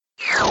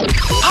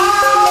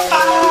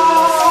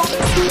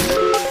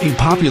A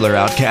Popular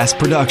Outcast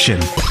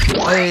production.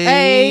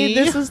 Hey,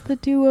 this is the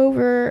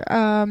do-over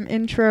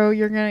intro.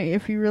 You're gonna,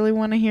 if you really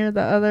want to hear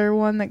the other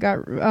one that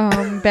got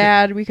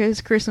bad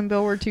because Chris and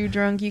Bill were too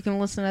drunk, you can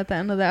listen at the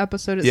end of the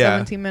episode. It's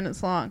 17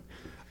 minutes long.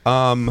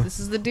 This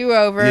is the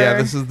do-over.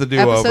 Yeah, this is the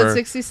do-over. Episode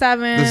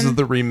 67. This is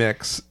the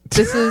remix.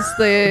 This is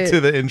the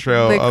to the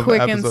intro the of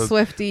quick episode. and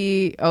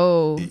swifty.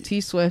 Oh, T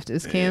Swift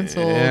is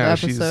canceled.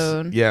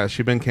 Episode.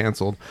 She's been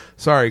canceled.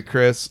 Sorry,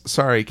 Chris.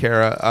 Sorry,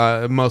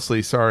 Kara.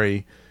 Mostly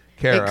sorry,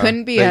 Kara. It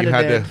couldn't be that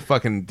edited. You had to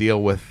fucking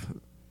deal with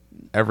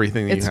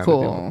everything that It's you had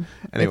cool. to deal with.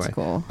 Anyway, It's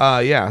cool.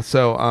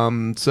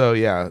 So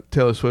yeah,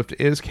 Taylor Swift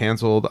is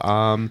canceled.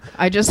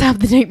 I just have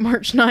the date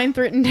March 9th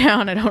written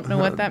down. I don't know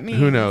what that means.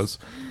 Who knows?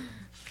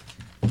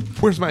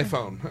 Where's my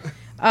phone?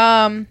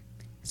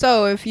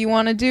 So if you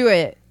want to do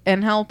it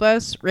and help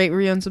us, rate,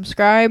 review, and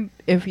subscribe.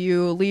 If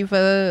you leave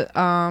a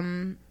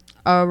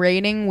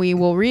rating, we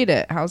will read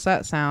it. How's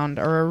that sound?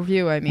 Or a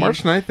review, I mean.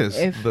 March 9th is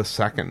the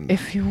 2nd.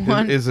 If you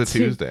want It is a to-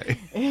 Tuesday.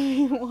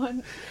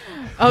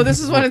 Oh, this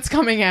is when it's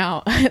coming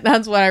out.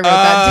 That's why I wrote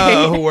that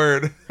date. Oh,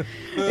 word.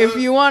 If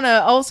you want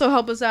to also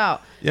help us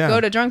out, Yeah.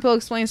 go to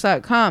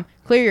drunkbillexplains.com,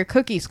 clear your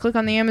cookies, click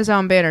on the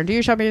Amazon banner, do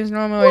your shopping as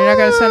normal. You're not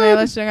going to send any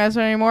less, you're not going to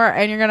send any more,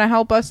 and you're going to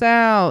help us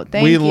out.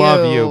 Thank you. We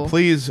love you.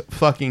 Please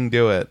fucking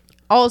do it.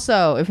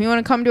 Also, if you want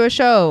to come to a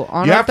show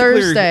on You a have to clear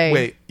your- Thursday.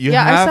 wait,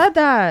 I said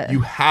that. You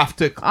have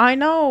to. I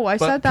know, I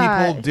But said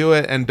that. people do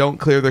it and don't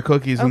clear their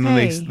cookies, and then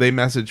Okay. they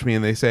message me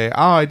and they say,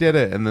 "Oh, I did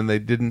it," and then they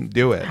didn't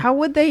do it. How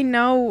would they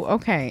know?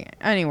 Okay.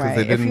 'Cause Anyway,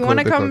 they if didn't you want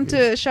to clip the come to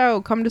cookies. a show,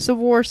 come to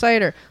Civil War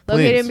Cider,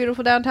 located Please. in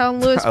beautiful downtown I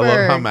Lewisburg.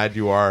 love how mad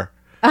you are.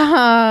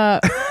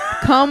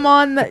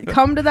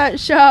 Come to that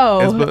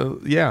show,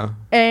 Yeah.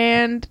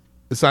 and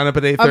Sign up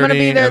at 8:30. I'm gonna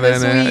be there and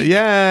this then, week.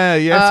 Yeah,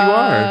 yes, you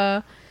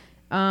are.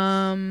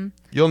 Um,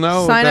 You'll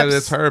know sign that ups-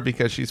 it's her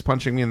because she's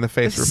punching me in the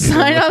face repeatedly.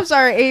 sign ups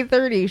are at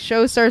 8:30.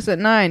 Show starts at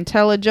 9.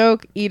 Tell a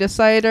joke, eat a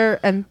cider,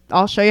 and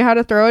I'll show you how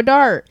to throw a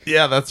dart.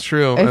 Yeah, that's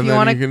true. If And you then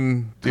wanna you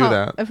can do Come-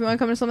 that. If you want to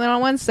come to something on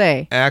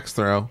Wednesday, Axe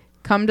throw.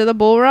 come to the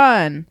Bull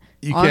Run.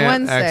 You on can't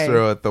Wednesday. axe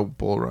throw at the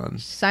bull run.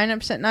 Sign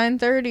ups at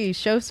 9:30.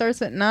 Show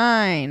starts at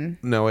 9.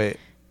 No, wait.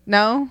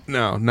 No?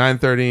 No,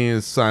 9:30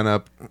 is sign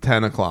up.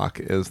 10 o'clock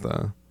is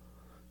the...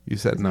 You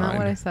said Isn't 9. that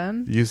what I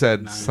said? You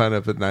said sign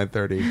up at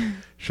 9:30.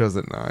 Shows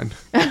at 9.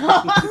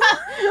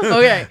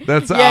 Okay.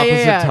 That's the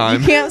opposite time.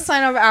 You can't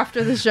sign up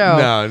after the show.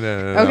 No.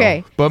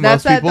 Okay. But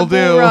that's most people at the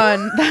Bull do.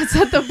 Run. That's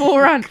at the Bull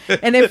Run.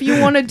 And if you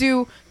want to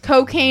do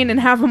cocaine and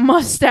have a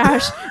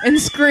mustache and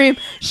scream,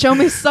 show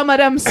me some of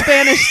them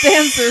Spanish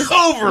dancers.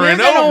 Over You're and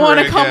gonna over want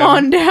to come again.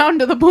 on down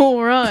to the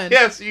Bull Run.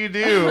 Yes, you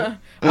do.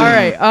 All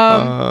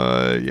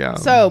right. Yeah.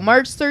 So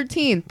March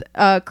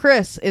 13th,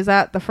 Chris is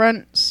at the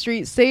Front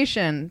Street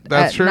Station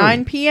That's at true.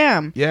 9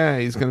 p.m. Yeah,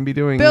 he's going to be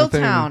doing the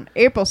thing. Billtown,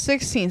 April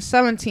 16th,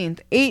 17th,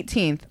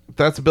 18th.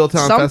 That's a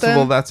Billtown Something.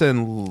 Festival. That's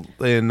in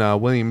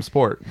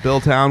Williamsport.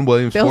 Billtown,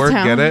 Williamsport.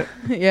 Billtown. Get it?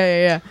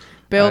 Yeah.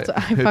 I It took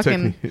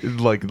fucking me,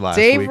 like last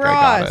Dave week. I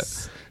got it.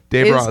 Ross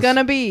Dave is Ross.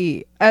 gonna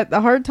be at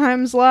the Hard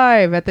Times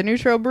Live at the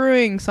Neutral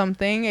Brewing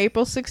something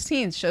April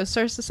 16th. Show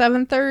starts at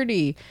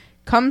 7:30.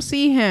 Come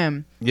see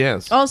him.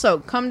 Yes. Also,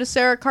 come to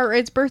Sarah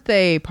Cartwright's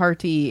birthday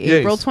party Yes.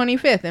 April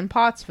 25th in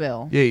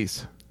Pottsville.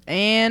 Yes.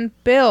 And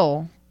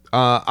Bill.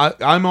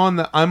 I'm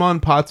on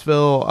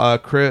Pottsville.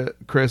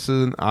 Chris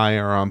and I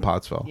are on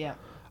Pottsville. Yep.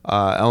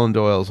 Ellen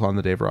Doyle's on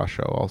the Dave Ross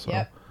show also.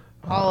 Yep.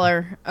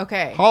 Holler.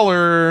 Okay.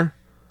 Holler.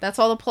 That's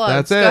all the plugs.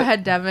 That's Go it.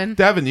 ahead, Devin.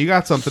 Devin, you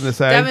got something to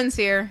say? Devin's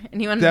here, and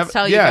he wanted to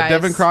tell you yeah, guys.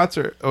 Devin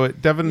Krotzer. Oh,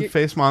 wait, Devin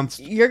Face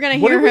Monster. You're gonna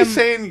What hear are we him.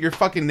 saying? Your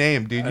fucking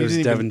name, dude. It You was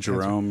didn't Devin even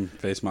Jerome,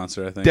 Face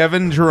Monster, I think.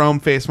 Devin Jerome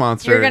Face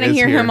Monster. You're gonna is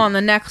hear here. him on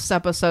the next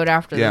episode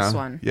after yeah. this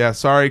one. Yeah,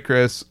 sorry,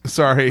 Chris.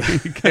 Sorry,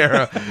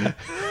 Kara.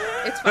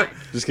 It's fine.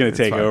 Just going to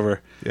take fine.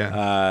 over.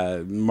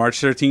 Yeah. March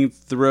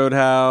 13th, the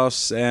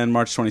Roadhouse, and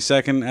March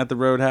 22nd at the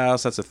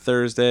Roadhouse. That's a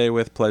Thursday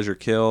with Pleasure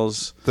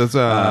Kills. That's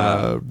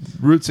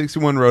Route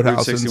 61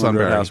 Roadhouse Route in 61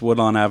 Sunbury. Roadhouse,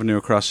 Woodlawn Avenue,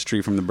 across the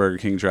street from the Burger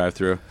King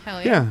drive-thru.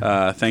 Hell yeah.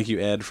 Yeah. Thank you,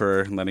 Ed,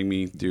 for letting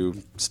me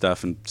do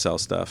stuff and sell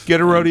stuff. Get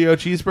a rodeo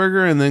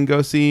cheeseburger and then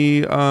go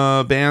see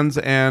bands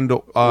and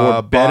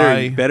Or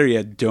buy... better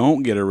yet,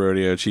 don't get a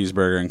rodeo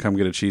cheeseburger and come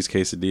get a cheese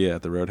quesadilla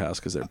at the Roadhouse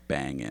because they're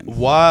banging.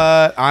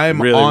 What?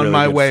 I'm Really, on really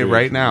my good way food.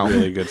 right now.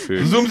 Really good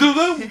food. Zoom, zoom,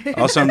 zoom.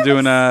 Also, I'm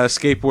doing a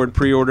skateboard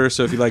pre-order,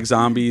 so if you like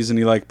zombies and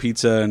you like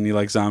pizza and you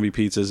like zombie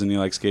pizzas and you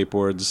like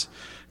skateboards,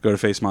 go to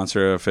Face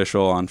Monster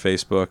Official on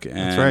Facebook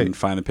and right.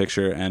 find the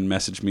picture and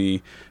message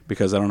me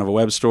because I don't have a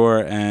web store,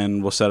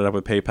 and we'll set it up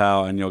with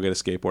PayPal, and you'll get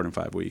a skateboard in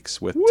 5 weeks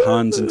with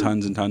tons and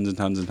tons and tons and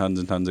tons and tons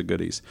and tons of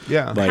goodies.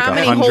 Yeah. Like How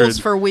many 100 holes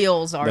for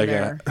wheels are like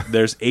there?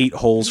 there's 8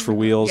 holes for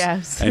wheels,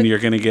 Yes. and you're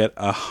gonna get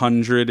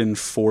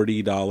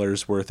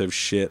 $140 worth of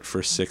shit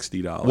for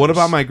 $60. What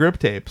about my grip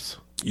tapes?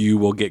 You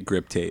will get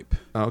grip tape.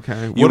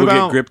 Okay. You What will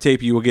about... get grip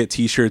tape. You will get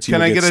T-shirts. You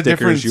Can will I get get a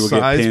stickers. different You will get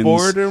size pins.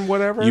 board and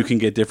whatever? You can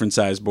get different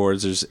size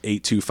boards. There's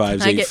 825s,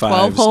 Can I get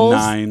 12 8.5s, holes?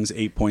 9s,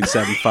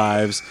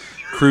 8.75s,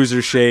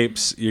 cruiser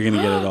shapes. You're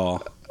gonna get it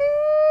all.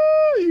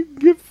 You can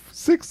get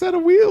 6 set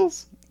of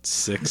wheels.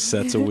 6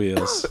 sets of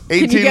wheels.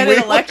 18 Can you get it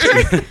wheels.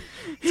 electric?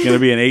 It's gonna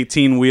be an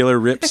 18-wheeler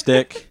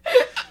ripstick.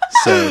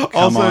 So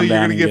come Also, on you're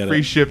down gonna and get get free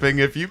it. shipping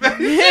if you.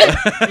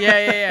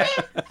 Yeah.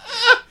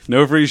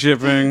 No free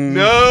shipping.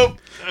 Nope.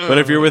 But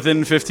if you're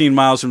within 15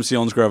 miles from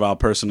Selinsgrove, I'll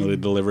personally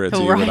deliver it to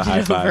He'll you with ride a high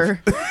it five. over.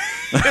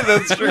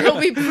 That's true. He'll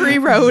be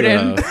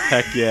pre-roding. So,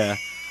 heck yeah.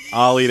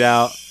 I'll eat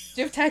out. Do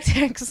you have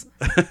Tech-Techs?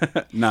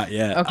 Not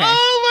yet. Okay.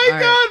 Oh my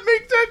All god,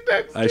 make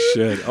Tech-Techs. I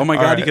should. Oh my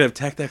god, right. you could have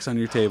Tech Decks on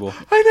your table.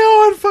 I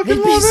know, I'd fucking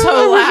It'd be love it.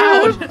 so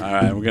loud. All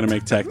right, we're gonna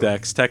make Tech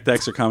Decks. Tech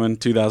Decks are coming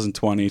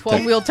 2020.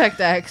 12-wheel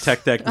Tech-Techs.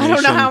 Tech Deck I don't know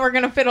Nation. how we're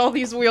going to fit all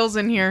these wheels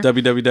in here.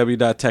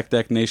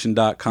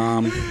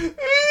 www.techdecknation.com.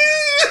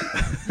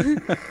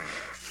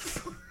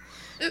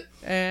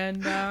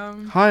 And,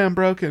 Hi, I'm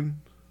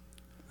broken.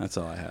 That's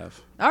all I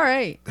have. all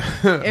right.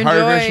 Hare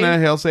Krishna, Enjoy.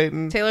 hail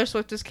Satan. Taylor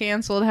Swift is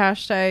canceled.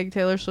 Hashtag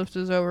Taylor Swift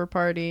is over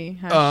party.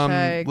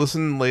 Hashtag.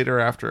 Listen later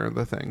after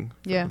the thing.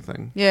 Yeah. The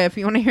thing. Yeah, if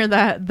you want to hear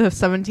that, the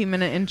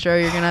 17-minute intro,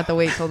 you're going to have to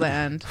wait till the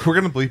end. We're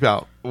gonna bleep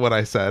out what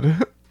I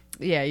said.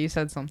 Yeah, you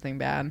said something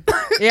bad.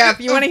 Yeah, if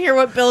you want to hear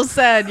what Bill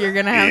said, you're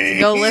going to have to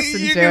go listen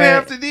You're to gonna it.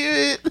 have to do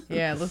it.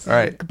 Yeah, listen All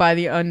right. by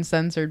the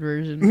uncensored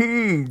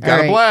version. Got All a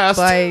right, blast.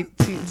 By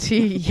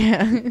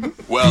yeah.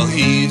 Well,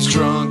 he's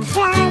drunk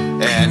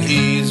and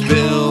he's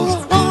Bill,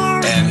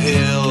 and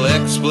he'll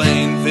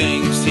explain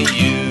things to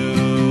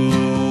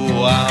you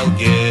while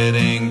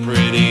getting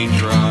pretty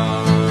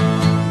drunk.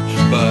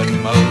 But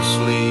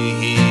mostly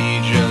he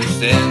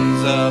just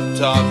ends up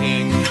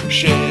talking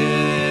shit.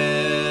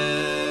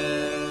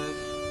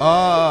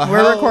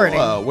 We're recording.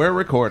 We're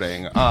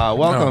recording.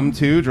 Welcome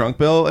to Drunk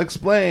Bill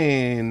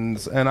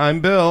Explains. And I'm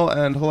Bill,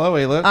 and hello,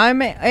 Ayla.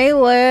 I'm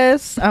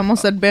A-list. I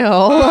almost said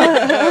Bill.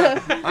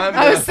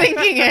 I was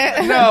thinking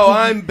it. No,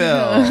 I'm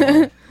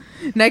Bill.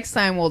 Next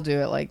time we'll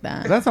do it like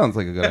that. That sounds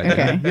like a good idea.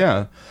 Okay.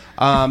 Yeah.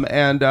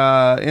 And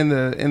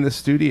in the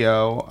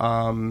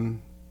studio,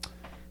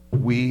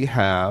 we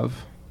have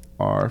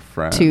our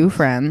friend, Two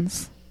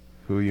friends.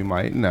 who you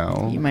might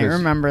know. You might 'cause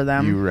remember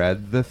them. You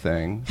read the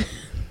thing,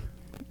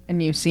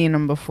 And you've seen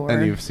them before.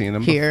 and you've seen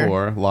them here.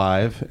 before,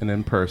 live and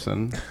in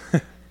person.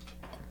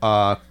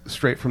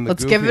 Straight from the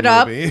Let's Goofy give it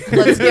up. movie.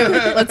 Let's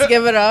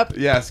give it up.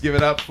 Yes, give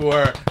it up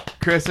for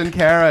Chris and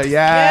Kara. Yay!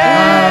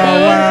 Yeah.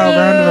 Oh wow!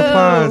 Round of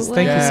applause!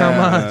 Thank you so Yeah.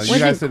 much. You guys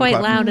Wasn't didn't quite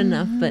clap. loud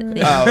enough, but Oh,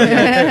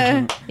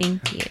 yeah.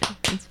 thank you.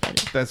 It's funny.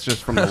 That's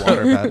just from the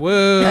waterbed.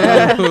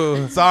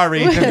 Woo!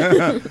 Sorry.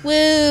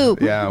 Woo!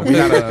 Yeah, we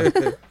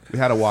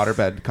had a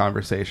waterbed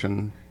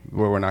conversation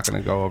where we're not going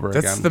to go over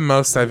That's again. the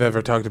most I've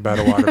ever talked about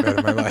a waterbed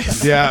in my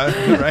life. Yeah,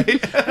 right.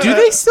 Do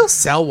they still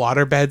sell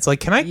waterbeds? Like,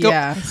 can I go?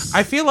 Yes.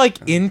 I feel like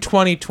in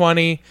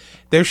 2020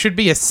 there should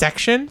be a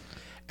section,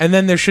 and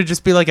then there should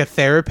just be like a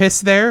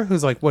therapist there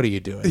who's like, "What are you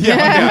doing?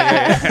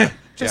 Yeah.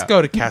 Just Yeah.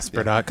 go to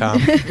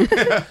Casper.com."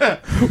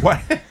 What?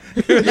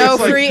 No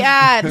free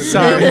ads.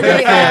 Sorry. No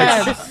free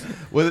ads.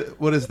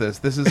 What is this?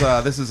 This is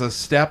a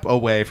step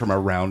away from a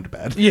round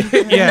bed.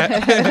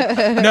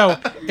 Yeah. No,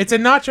 it's a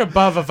notch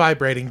above a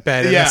vibrating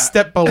bed and Yeah. a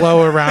step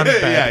below a round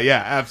bed.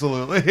 Yeah,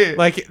 absolutely.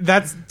 Like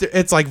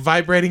it's like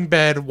vibrating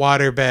bed,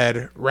 water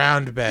bed,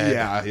 round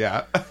bed,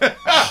 yeah.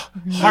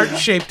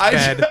 heart-shaped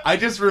bed. I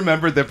just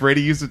remembered that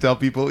Brady used to tell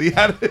people his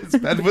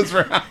bed was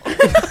round.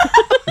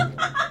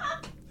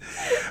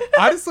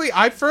 Honestly,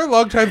 I for a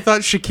long time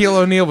thought Shaquille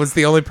O'Neal was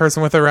the only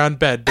person with a round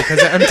bed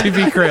because of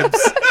MTV Cribs.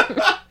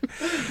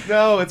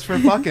 No, it's for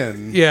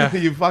fucking. Yeah.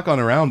 You fuck on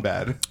a round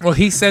bed. Well,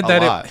 he said A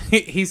lot.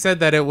 that he said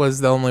that it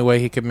was the only way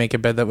he could make a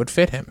bed that would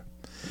fit him.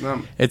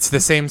 Um, It's the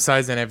same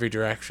size in every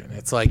direction.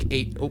 It's like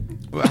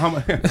how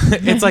mu-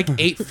 it's like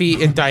 8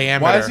 feet in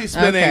diameter. Why is he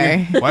spinning?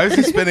 Okay. Why is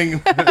he spinning?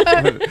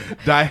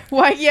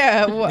 Why?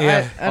 Yeah. Well,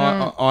 Yeah. I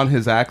don't. on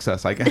his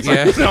access, I guess.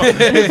 Yeah. No,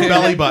 his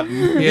belly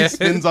button. Yeah. He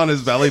spins on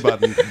his belly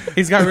button.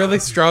 He's got really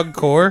strong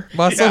core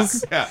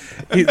muscles. Yeah.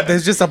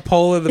 There's just a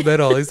pole in the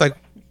middle. He's like,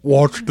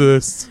 watch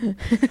this.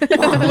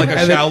 Like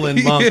a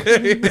Shaolin monk.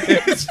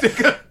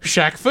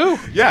 Shaq Fu.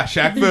 Yeah,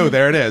 Shaq Fu.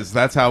 There it is.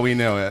 That's how we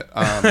know it.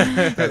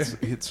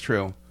 It's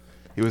true.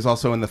 He was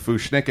also in the Fu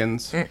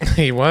Schnickens,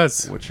 He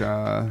was. which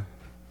I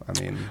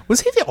mean,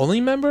 Was he the only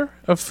member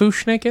of Fu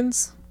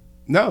Schnickens?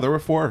 no, there were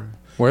 4.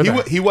 Were he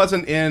there? he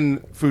wasn't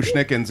in Fu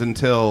Schnickens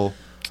until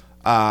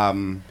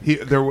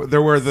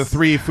there were the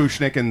 3 Fu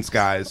Schnickens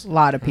guys. A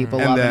lot of people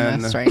And loving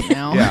then- this right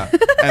now. Yeah,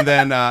 and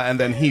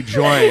then he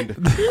joined,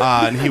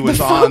 and he was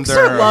on Folks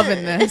their. are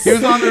loving this. He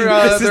was on their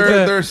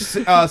This is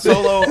their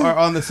solo or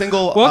on the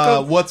single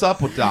Welcome. "What's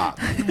Up with Doc."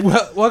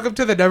 Welcome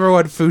to the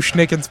 #1 Fu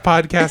Schnickens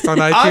podcast on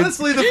iTunes.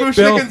 Honestly, the Fu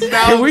Bill, Schnickens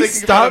now. can we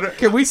thinking about it-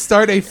 Can we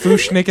start a Fu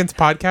Schnickens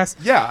podcast?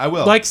 Yeah, I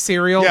will. Like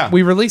Serial, Yeah.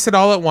 we release it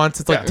all at once.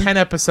 It's like Yeah. 10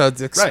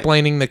 episodes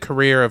explaining the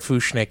career of Fu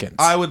Schnickens.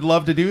 I would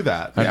love to do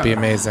that. That'd be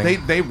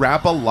amazing. They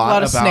rap a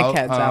lot of about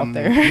snickheads out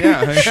there.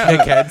 Yeah,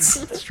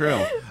 Schnickheads. it's true.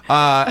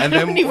 And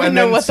then I don't even and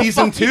know then what the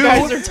season fuck 2. you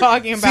guys are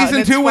talking about. Season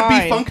and 2 it's would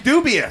fine. be Funk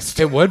Dubious.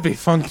 It would be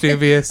Funk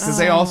Dubious. Because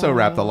they also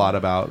rapped a lot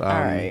about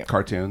right.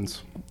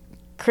 cartoons.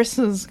 Chris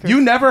is. You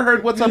never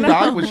heard "What's Up,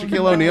 Doc" with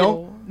Shaquille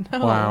O'Neal?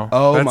 Wow.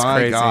 Oh That's my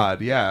crazy.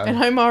 God, yeah. And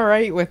I'm all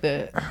right with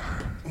it.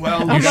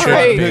 Well, I'm you should.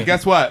 alright.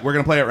 Guess what? We're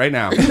gonna play it right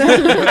now.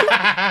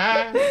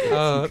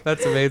 Oh,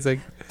 that's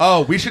amazing.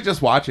 Oh, we should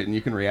just watch it and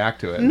you can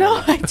react to it.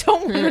 No, I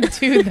don't want to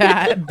do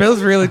that.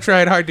 Bill's really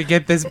tried hard to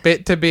get this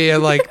bit to be a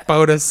like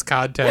bonus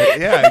content.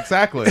 Yeah,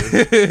 exactly.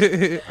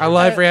 A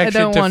live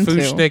reaction don't to want to.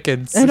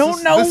 Fushnikins. I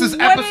don't know. This is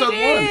what episode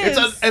it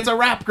 1. is. It's a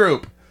rap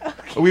group.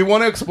 We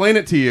want to explain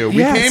it to you. We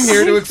Yes. came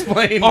here to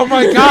explain. Oh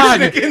my God!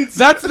 Fushnikins.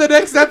 That's the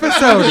next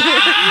episode.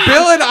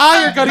 Bill and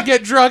I are gonna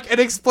get drunk and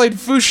explain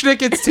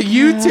Fushnikins to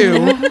you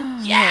two.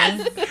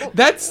 Yes,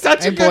 that's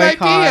such a good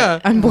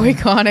idea. I'm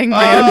boycotting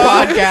my own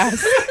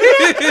podcast.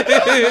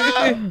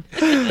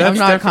 I'm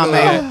not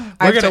coming.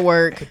 I have to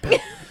work.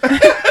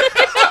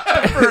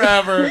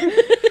 Forever.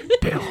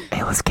 Bill,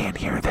 Aylis can't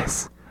hear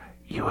this.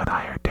 You and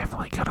I are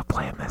definitely gonna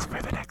plan this for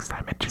the next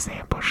time and just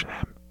ambush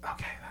them.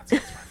 Okay, that's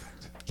perfect.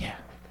 Yeah.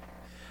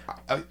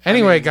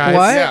 Anyway, guys.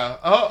 What? Yeah.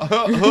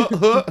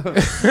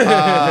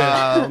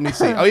 Let me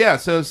see. Oh yeah.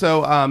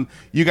 So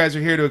you guys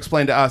are here to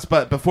explain to us,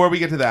 but before we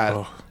get to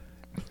that,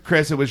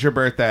 Chris, it was your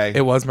birthday.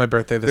 It was my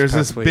birthday There's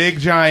past this week. big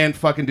giant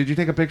fucking. Did you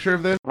take a picture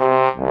of this?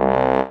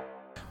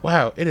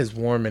 Wow, it is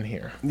warm in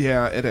here.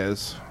 Yeah, it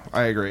is.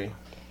 I agree.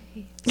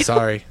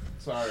 Sorry.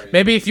 Sorry.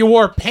 Maybe if you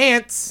wore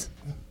pants.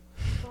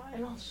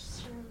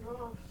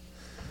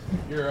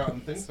 Your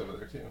things over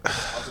there too.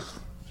 I'll just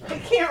I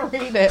can't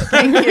read it.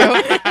 Thank you.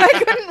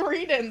 I couldn't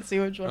read it and see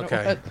which one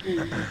Okay.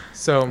 it was.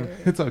 So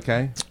it's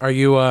okay. Are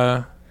you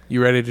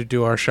you ready to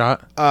do our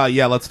shot?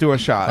 Yeah, let's do a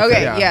shot.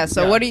 Okay, yeah.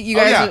 So what do you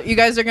guys? Oh, yeah. You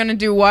guys are gonna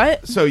do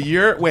what? So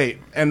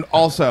and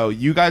also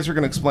you guys are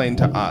gonna explain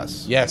to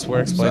us. Yes,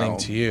 we're explaining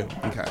So- to you.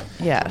 Okay.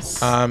 Yes.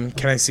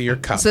 Can I see your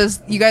cup?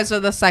 Says you guys are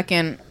the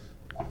second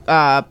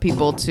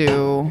people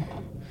to.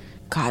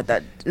 God,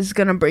 that is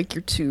gonna break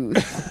your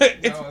tooth.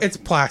 it's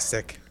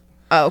plastic.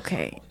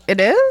 Okay, it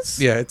is.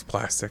 Yeah, it's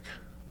plastic.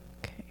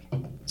 Okay.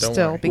 Don't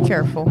Still, worry. be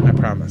careful. I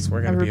promise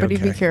we're gonna Everybody,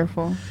 be okay. be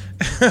careful.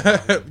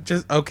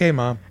 Just okay,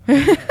 Mom.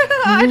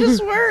 I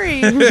just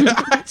worry.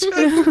 Thank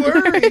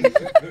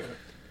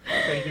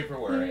you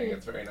for worrying.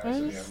 It's very nice I of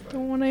you. just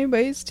don't want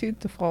anybody's tooth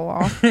to fall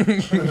off. I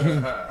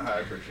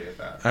appreciate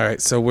that. All right,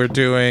 so we're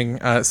doing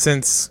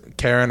since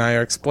Kara and I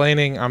are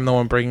explaining, I'm the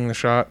one bringing the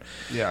shot.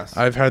 Yes.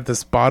 I've had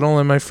this bottle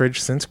in my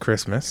fridge since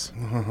Christmas,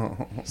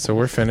 so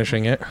we're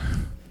finishing it.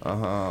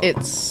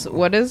 It's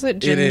what is it?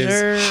 Ginger. It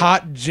is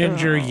hot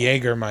ginger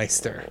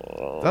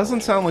Jägermeister.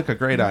 Doesn't sound like a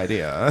great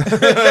idea.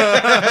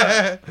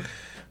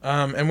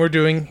 And we're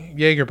doing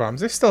Jaeger bombs.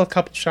 There's still a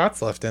couple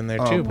shots left in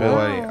there Oh too, boy,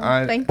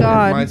 Bill. Thank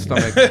God. My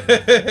stomach.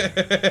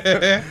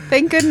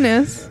 Thank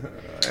goodness.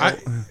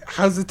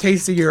 How's the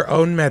taste of your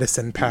own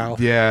medicine, pal?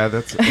 Yeah,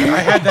 that's I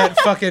had that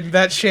fucking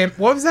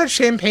what was that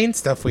champagne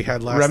stuff we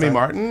had last Remy time?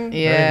 Martin.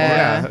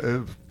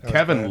 Yeah.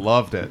 Kevin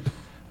loved it.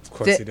 Of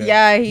course he did.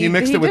 Yeah, He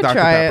mixed it with did Dr.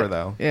 try Pepper it.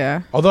 though.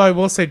 Yeah, Although I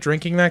will say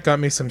drinking that got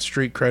me some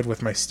street cred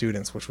with my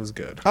students, which was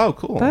good. Oh,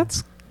 cool.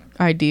 that's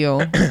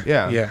ideal.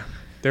 yeah. Yeah.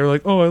 They were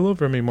like, "Oh, I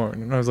love Remy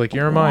Martin." And I was like,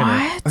 "You're a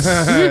minor."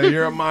 What?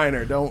 You're a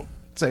minor. Don't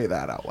say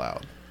that out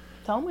loud.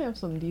 Tell me of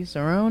some Di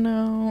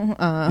Serono.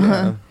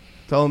 Yeah.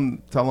 Tell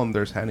them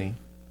there's Henny.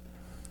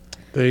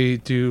 They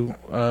do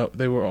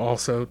they were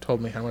also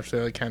told me how much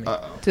they like Henny.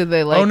 Do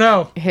they like? Oh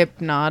no.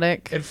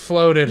 Hypnotic. It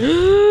floated.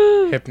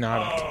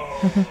 Hypnotic.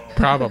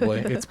 Probably.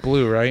 It's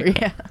blue, right?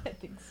 Yeah, I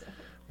think so.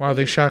 Wow,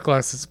 these shot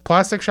glasses.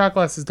 Plastic shot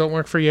glasses don't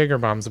work for Jaeger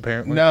bombs,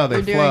 apparently. No, they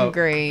We're doing float.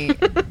 great.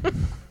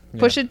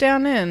 Push it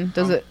down in.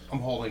 Does it? I'm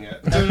holding it.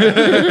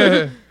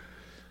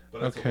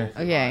 Okay.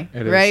 Okay.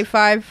 It is. Ready?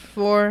 5,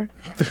 4,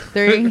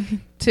 3,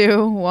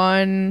 2,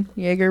 1.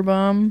 Jaeger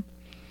bomb.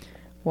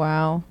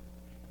 Wow.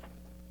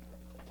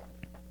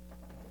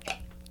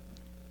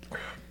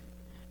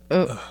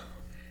 Oh,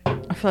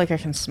 I feel like I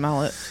can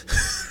smell it.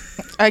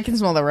 I can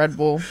smell the Red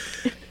Bull.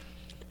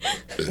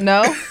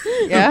 No?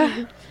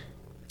 Yeah?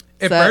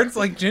 It that- burns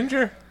like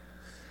ginger.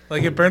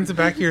 Like it burns the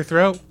back of your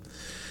throat.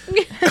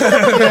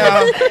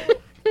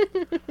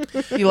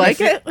 You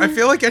like it? I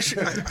feel like I should.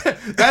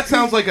 That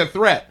sounds like a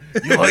threat.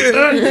 You like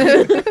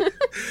that?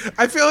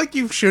 I feel like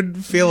you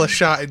should feel a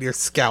shot in your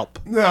scalp.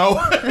 No.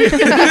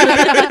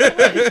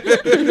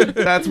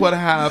 That's what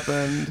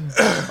happened.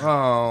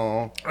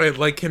 Oh. I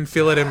like can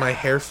feel it in my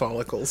hair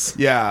follicles.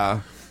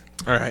 Yeah.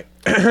 All right.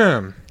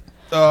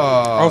 Oh.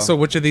 Also,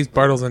 which of these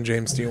Bartles and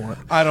James do you want?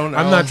 I don't know.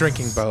 I'm not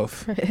drinking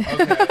both.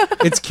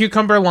 It's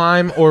cucumber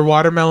lime or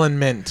watermelon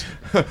mint.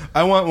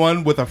 I want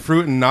one with a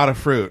fruit and not a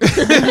fruit.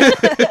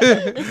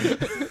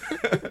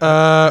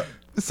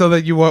 So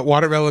that you want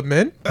watermelon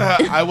mint?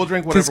 I will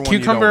drink whatever Because one you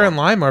cucumber don't and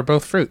want. lime are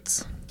both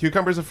fruits.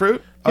 Cucumber's a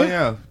fruit? Oh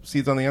yeah.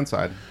 Seeds on the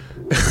inside.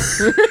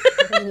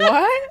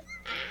 What?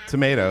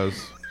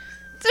 Tomatoes.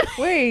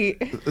 Wait.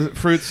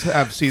 Fruits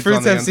have seeds Fruits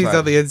on the have inside. seeds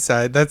on the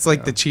inside. That's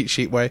like the cheat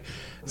sheet way.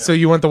 So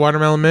you want the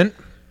watermelon mint?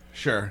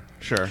 Sure.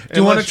 Do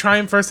you want to try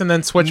them first and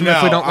then switch them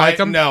if we don't like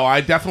them? No,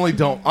 I definitely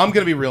don't. I'm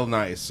going to be real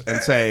nice and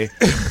say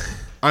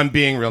I'm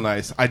being real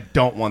nice. I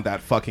don't want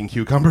that fucking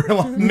cucumber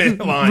mint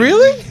lime.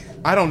 Really?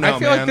 I don't know, I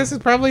feel man. like this is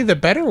probably the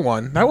better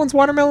one. That one's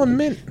watermelon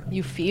mint.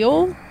 You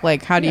feel?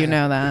 Like, how do you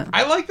know that?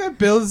 I like that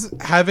Bill's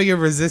having a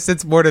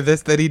resistance more to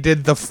this than he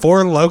did the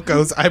 4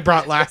 Locos I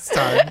brought last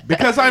time.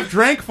 Because I've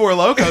drank 4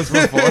 Locos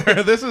before.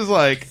 This is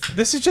like...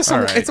 This is just All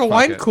right, it's a fuck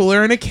wine it.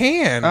 cooler in a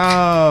can.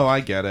 Oh, I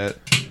get it.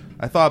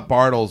 I thought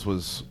Bartles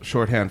was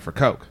shorthand for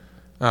Coke.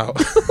 Oh.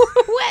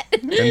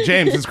 And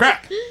James is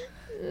crack.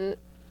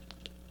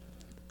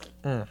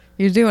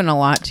 You're doing a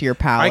lot to your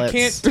palate. I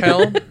can't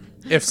tell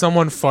if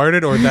someone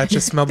farted or that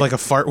just smelled like a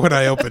fart when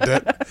I opened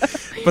it.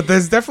 But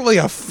there's definitely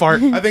a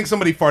fart. I think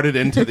somebody farted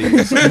into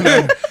these.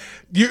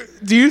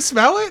 Do you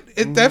smell it?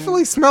 It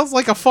definitely smells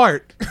like a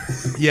fart.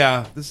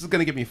 Yeah, this is going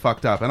to get me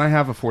fucked up. And I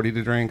have a 40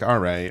 to drink. All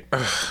right.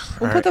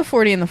 We'll put the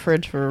 40 in the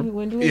fridge for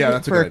Yeah,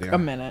 that's a for good idea. a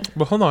minute.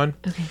 Well, hold on.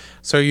 Okay.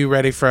 So are you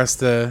ready for us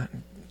to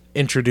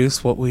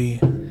introduce what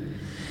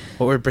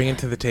we're bringing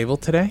to the table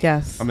today?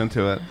 Yes. I'm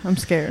into it. I'm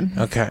scared.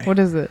 Okay. What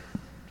is it?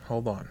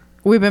 Hold on.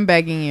 We've been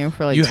begging you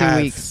for like You 2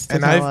 have, weeks to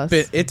and tell I've us.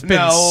 been. It's been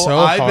No, so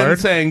I've hard. been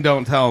saying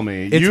don't tell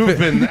me. It's You've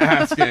been- been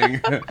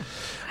asking.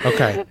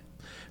 Okay.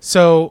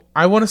 So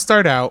I want to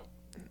start out.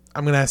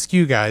 I'm going to ask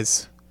you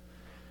guys.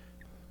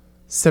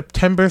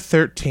 September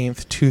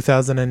 13th,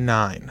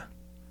 2009.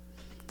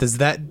 Does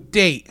that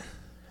date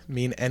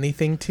mean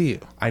anything to you?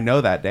 I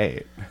know that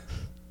date.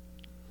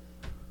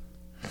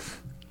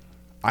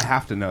 I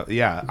have to know.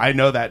 Yeah, I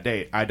know that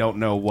date. I don't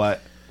know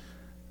what.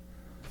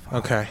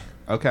 Okay.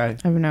 Okay.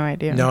 I have no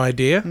idea. No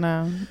idea?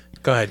 No.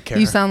 Go ahead, Karen.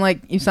 You sound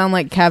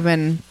like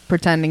Kevin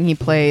pretending he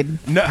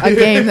played No. a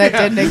game that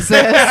didn't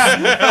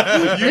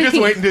exist. You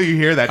just wait until you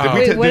hear that. Did, Oh. we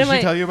Wait, what did am she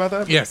I- tell you about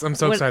that? Yes, I'm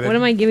so What, excited. what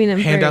am I giving them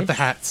Hand first? out the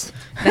hats.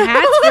 The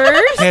hats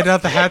first? Hand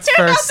out the hats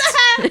first.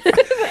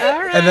 All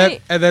right.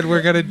 And then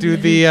we're going to do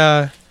the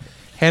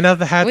hand out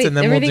the hats Wait, and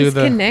then we'll do everything's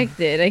the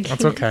connected.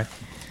 That's okay.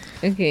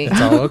 Okay. It's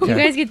all okay. You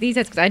guys get these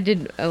hats because I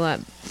did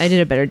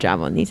a better job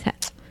on these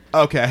hats.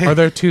 Okay. Are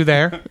there 2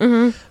 there?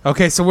 Mm-hmm.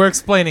 Okay, so we're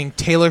explaining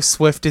Taylor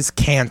Swift is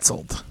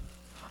canceled.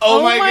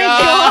 Oh my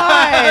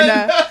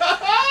god.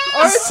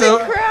 Arts So-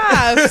 and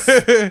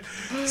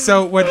crafts.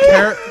 So when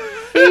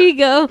Here you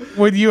go.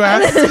 when you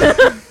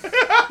asked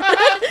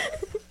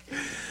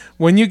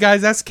when you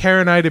guys asked Kara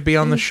and I to be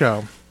on the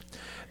show,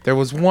 there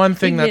was one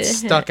thing You that get a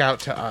stuck out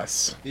to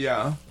us,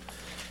 Yeah.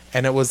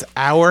 and it was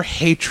our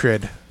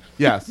hatred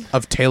Yes.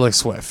 of Taylor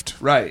Swift.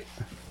 Right.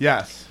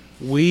 Yes.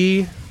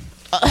 We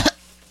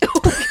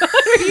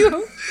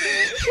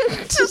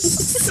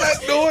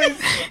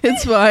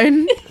It's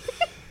fine.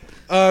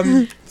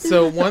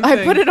 so one I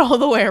thing, put it all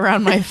the way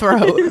around my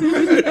throat.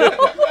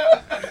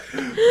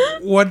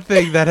 one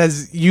thing that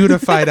has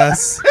unified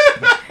us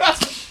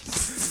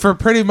for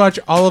pretty much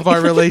all of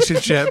our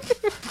relationship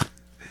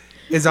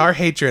is our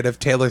hatred of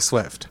Taylor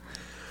Swift.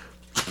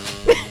 How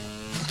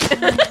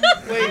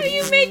do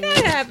you make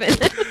that happen?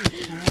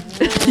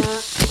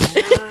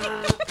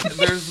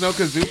 There's no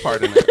kazoo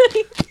part in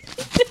it.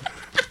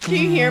 Can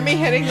you hear me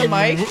hitting the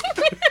mic?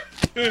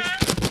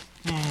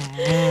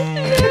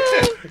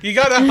 You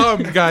gotta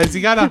hum, guys.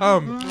 You gotta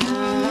hum.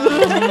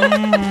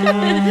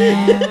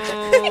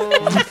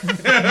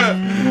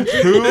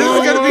 Who This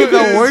is gonna be the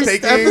is worst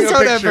taking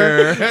episode a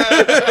ever.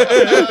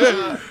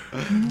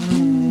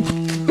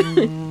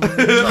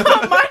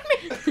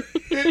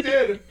 It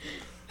did.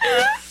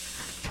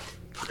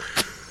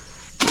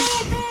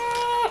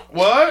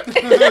 What?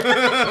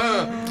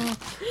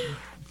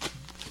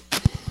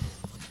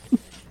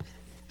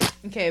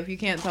 Okay, if you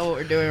can't tell what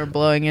we're doing, we're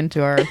blowing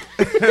into our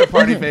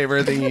Party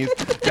favor thingies.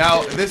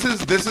 Now this is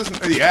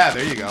yeah.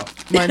 There you go.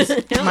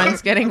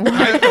 mine's getting warm.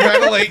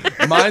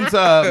 Mine's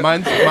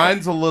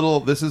a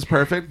little. This is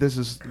perfect. This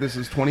is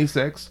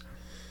 26.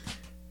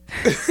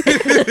 This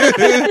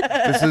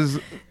is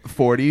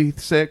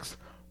 46.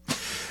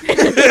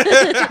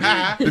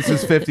 This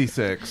is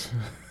 56.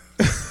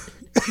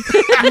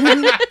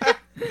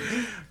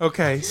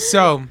 Okay,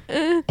 so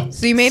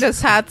So you made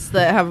us hats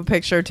that have a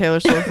picture of Taylor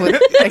Swift with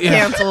a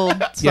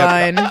canceled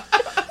sign.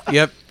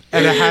 yep,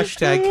 and a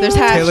hashtag. There's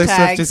Taylor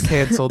hashtags. Swift is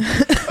canceled.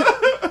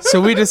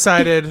 So we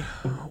decided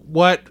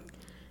what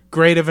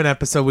great of an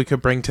episode we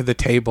could bring to the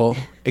table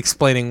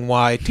explaining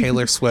why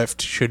Taylor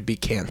Swift should be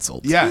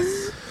canceled.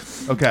 Yes.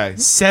 Okay.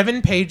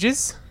 7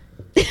 pages.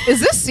 Is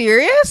this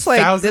serious?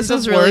 Like Thousands this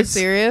is of really words.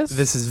 serious?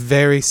 This is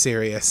very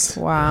serious.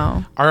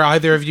 Wow. Are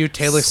either of you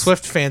Taylor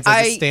Swift fans as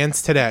I- it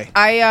stands today?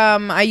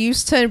 I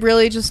used to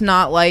really just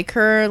not like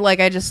her. Like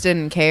I just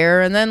didn't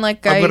care. And then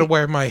like I'm gonna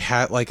wear my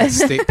hat like a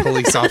state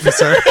police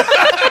officer.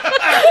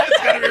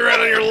 It's gotta be right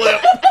on your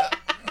lip.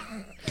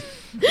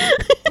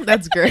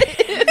 that's great.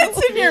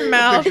 It's in your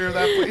mouth. Picture of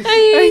that, please. I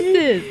hate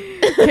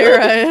this.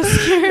 Kara is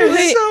scared.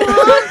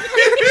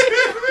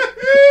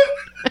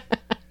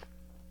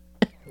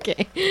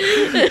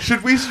 Okay.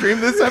 Should we stream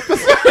this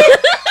episode?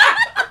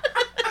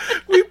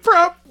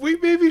 We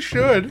maybe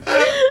should.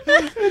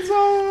 It's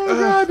all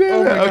goddamn.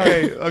 my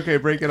God. Okay,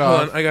 break it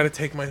Hold off. on, I gotta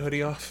take my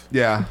hoodie off.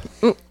 Yeah.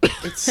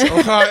 It's so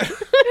hot.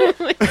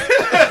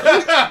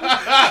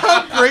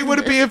 How great would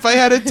it be if I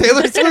had a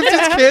Taylor Swift is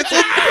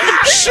canceled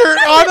shirt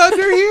on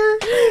under here.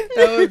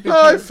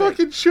 I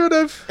fucking should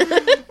have.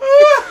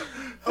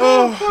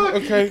 Oh,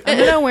 okay. I'm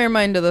gonna wear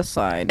mine to the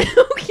side.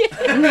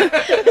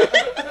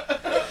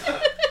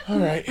 All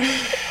right.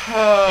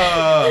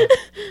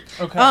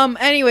 Okay.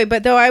 Anyway,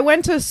 but though I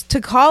went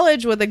to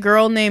college with a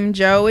girl named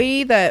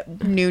Joey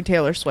that knew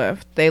Taylor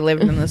Swift. They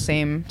lived in the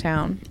same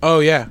town. Oh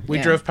yeah, we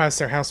Yeah. drove past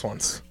their house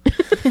once.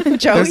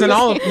 Joey. There's an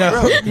Olive.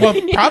 No, well,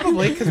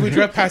 probably because we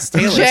drove past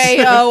Taylor's.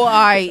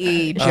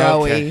 Joie,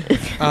 Joey.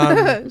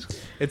 Okay.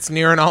 It's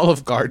near an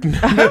Olive Garden,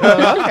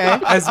 Oh,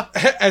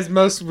 okay. as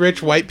most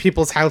rich white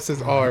people's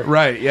houses are.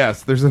 Right.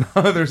 Yes. There's an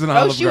Oh, Olive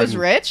she was Garden.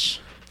 rich.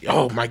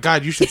 Oh my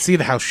God, you should see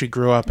the house she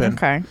grew up in.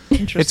 Okay,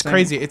 interesting. It's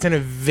crazy. It's in a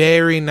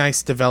very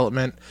nice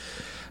development.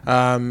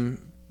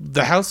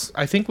 The house,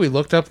 I think we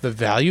looked up the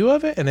value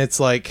of it, and it's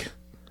like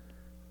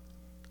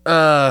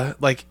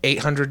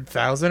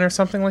 800,000 or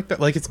something like that.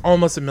 Like it's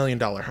almost $1 million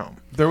home.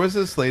 There was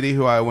this lady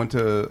who I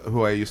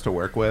used to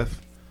work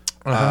with,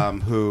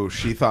 who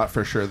she thought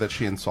for sure that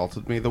she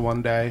insulted me the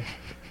one day,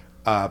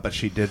 but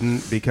she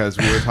didn't because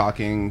we were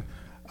talking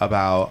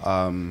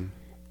about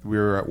we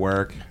were at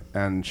work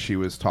and she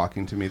was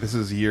talking to me. This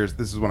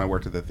is when I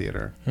worked at the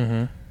theater,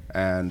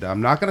 and I'm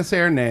not going to say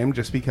her name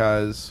just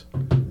because,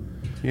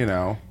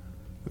 it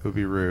would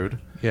be rude.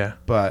 Yeah.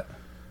 But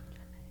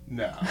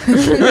no. That's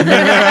what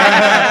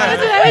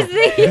I was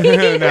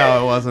thinking.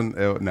 No, it wasn't.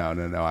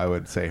 No. I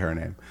would say her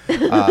name.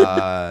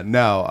 No.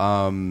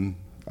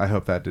 I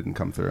hope that didn't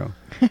come through.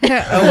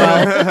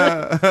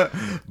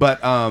 But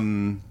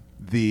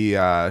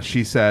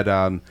she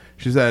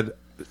said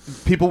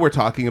people were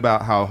talking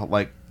about how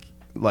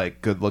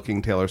like good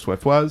looking Taylor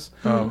Swift was,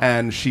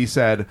 and she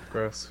said,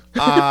 Gross.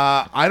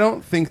 I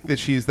don't think that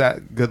she's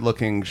that good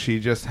looking. She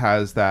just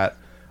has that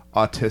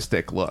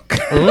autistic look.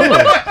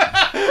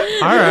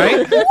 All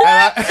right.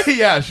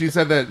 Yeah, she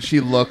said that she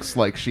looks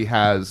like she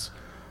has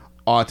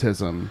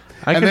autism.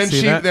 I can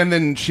see that. And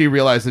then she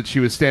realized that she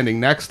was standing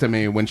next to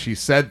me when she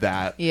said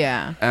that.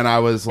 Yeah. And I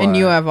was like, And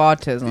you have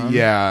autism.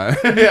 Yeah.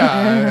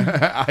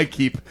 Yeah. I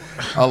keep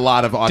a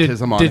lot of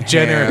autism on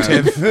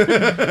degenerative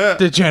hand.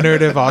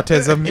 degenerative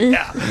autism.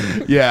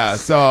 Yeah.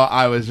 So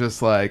I was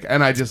just like,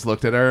 and I just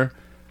looked at her.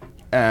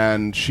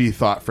 And she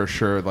thought for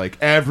sure, like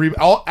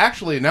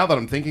actually, now that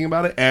I'm thinking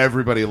about it,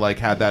 everybody like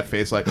had that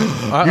face, like you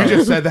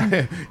just said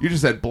that, you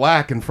just said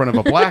black in front of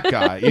a black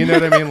guy. You know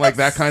what I mean? Like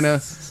that kind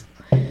of,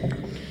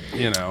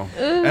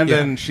 And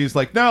then she's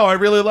like, "No, I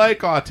really like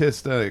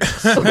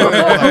autistics." I'm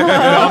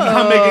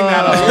not making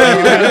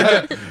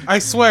that up. I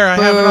swear, I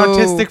have an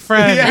autistic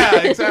friend.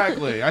 Yeah,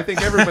 exactly. I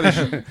think everybody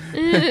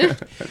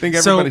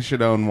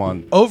should own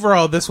one.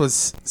 Overall, this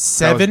was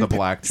seven the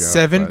black joke,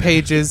 seven but-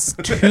 pages,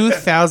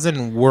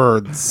 2,000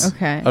 words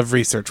Okay. of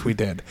research we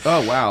did.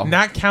 Oh wow!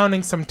 Not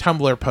counting some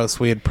Tumblr posts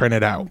we had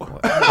printed out.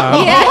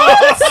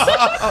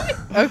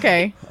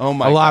 Okay. Oh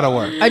my! A lot of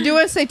work. I do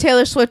want to say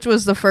Taylor Swift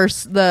was the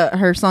first.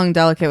 Her song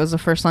 "Delicate" was the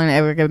first song to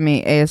ever give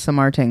me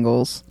ASMR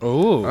tingles,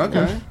 Ooh.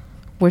 Okay.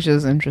 which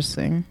is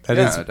interesting. That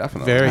Yeah, is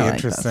definitely. very I like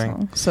interesting.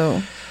 that song.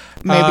 So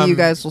maybe you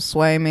guys will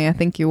sway me. I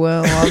think you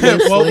will.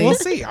 Obviously. Well, we'll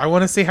see. I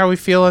want to see how we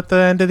feel at the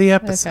end of the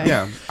episode. Okay.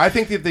 Yeah, I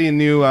think that the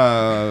new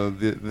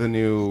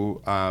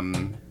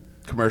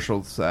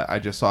commercials. I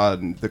just saw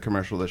the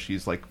commercial that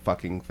she's like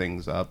fucking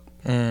things up.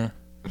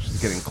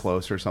 She's getting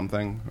close or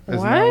something.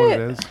 Isn't that what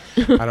it is?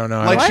 I don't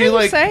know. Like What she are you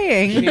like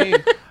saying?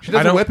 she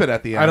does a whip it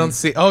at the end. I don't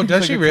see. Oh, does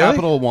It's she like a really?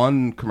 Capital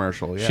One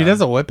commercial. Yeah. She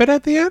does a whip it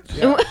at the end?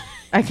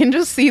 I can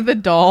just see the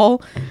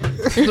doll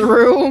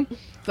through,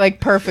 like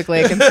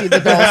perfectly. I can see the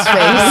doll's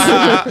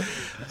face.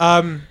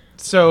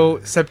 So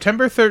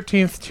September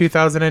 13th,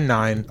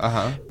 2009.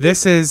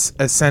 This is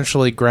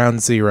essentially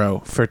ground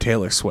zero for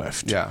Taylor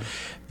Swift. Yeah.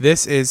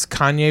 This is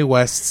Kanye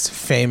West's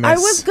famous. I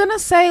was gonna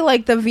say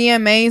like the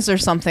VMAs or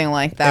something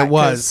like that. It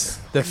was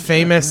the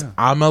famous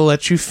 "I'ma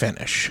Let You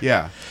Finish."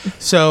 Yeah.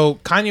 So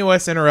Kanye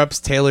West interrupts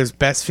Taylor's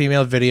Best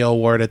Female Video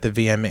Award at the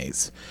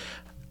VMAs.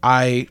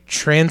 I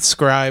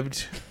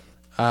transcribed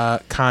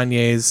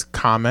Kanye's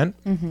comment.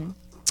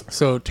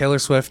 So Taylor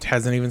Swift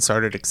hasn't even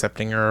started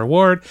accepting her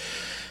award.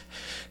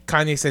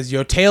 Kanye says,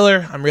 "Yo,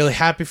 Taylor, I'm really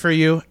happy for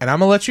you, and I'm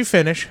gonna let you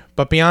finish,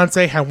 but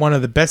Beyonce had one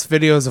of the best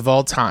videos of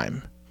all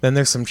time." Then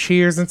there's some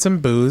cheers and some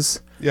boos.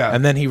 Yeah.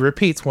 And then he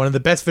repeats, "One of the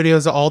best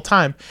videos of all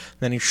time."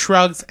 Then he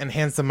shrugs and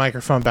hands the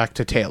microphone back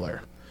to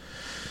Taylor.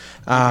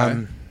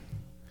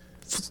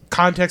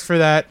 Context for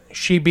that,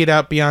 she beat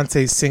out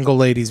Beyonce's Single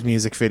Ladies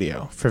music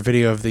video for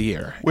Video of the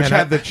Year. Which And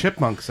had I, the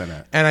chipmunks in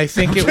it. and I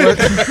think it was...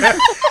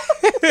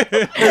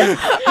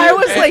 I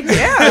was like,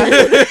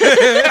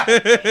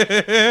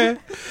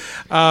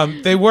 yeah.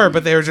 They were,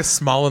 but they were just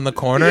small in the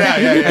corner. Yeah,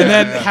 and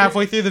then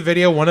halfway through the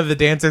video, one of the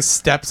dancers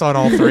steps on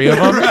all three of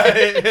them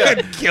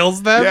and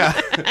kills them. Yeah.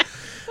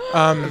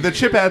 The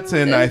Chipettes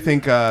in, I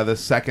think, the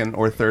second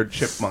or third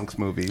Chipmunks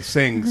movie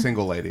sing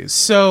Single Ladies.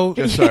 So,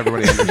 Just so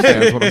everybody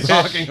understands what I'm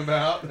talking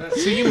about.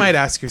 so you might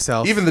ask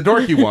yourself, Even the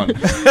dorky one.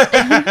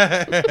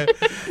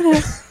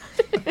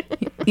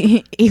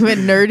 Even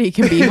nerdy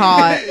can be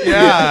hot.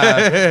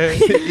 Yeah.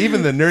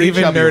 Even the nerdy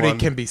Even chubby nerdy one.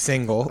 can be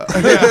single.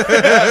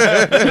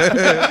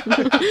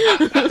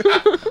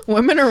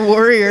 Women are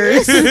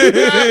warriors.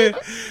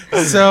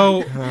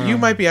 So you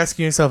might be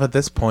asking yourself at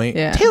this point,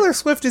 Yeah. Taylor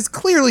Swift is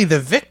clearly the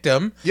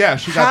victim. Yeah,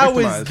 she got How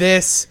victimized. is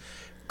this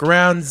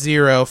ground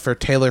zero for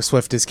Taylor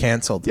Swift is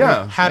canceled?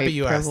 Yeah. Happy White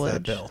you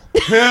privilege.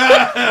 asked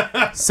that,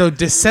 Bill. So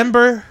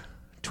December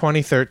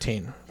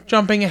 2013,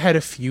 jumping ahead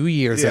a few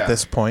years Yeah. at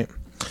this point,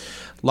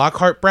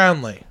 Lockhart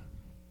Brownlee,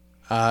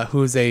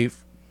 who's a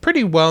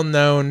pretty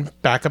well-known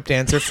backup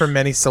dancer for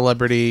many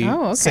celebrity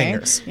Oh, okay.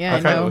 singers. Yeah,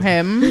 Okay? I know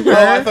him. Oh,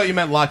 I thought you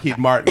meant Lockheed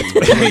Martin.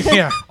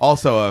 Yeah.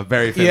 Also a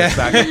very famous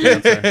Yeah.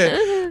 backup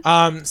dancer.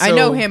 I So-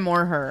 know him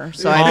or her,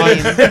 so I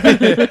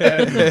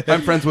mean,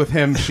 I'm friends with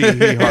him, she,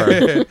 he,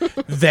 her.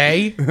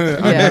 They.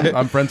 yeah.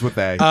 I'm friends with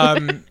they.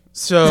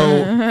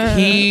 So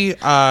he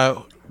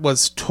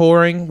was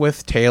touring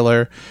with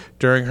Taylor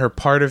during her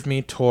Part of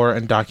Me tour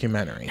and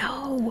documentary.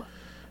 Oh,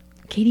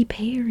 Katy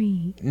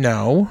Perry.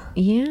 No.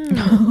 Yeah.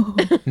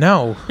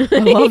 No. I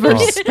love her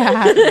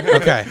spat.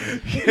 Okay.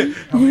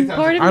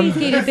 Part of me is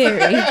Katy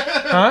Perry.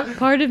 Huh?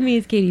 Part of me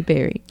is Katy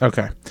Perry.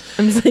 Okay.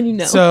 I'm just letting you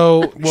know.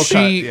 So We'll she,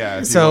 cut, yeah, if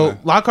you so wanna-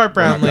 Lockhart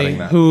We're not Brownlee, cutting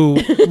that. who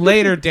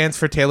later danced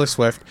for Taylor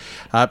Swift,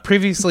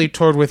 previously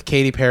toured with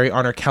Katy Perry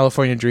on her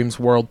California Dreams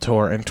World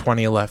Tour in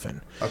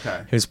 2011.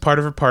 Okay. He was part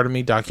of her Part of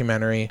Me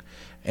documentary,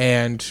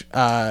 and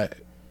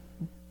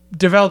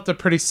developed a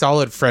pretty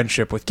solid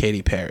friendship with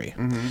Katy Perry.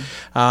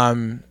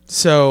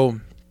 So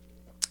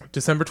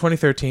December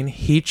 2013,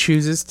 he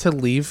chooses to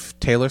leave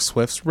Taylor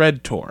Swift's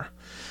Red Tour,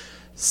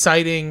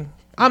 citing,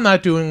 "I'm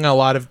not doing a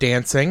lot of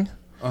dancing.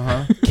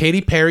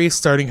 Katy Perry is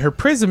starting her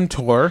Prism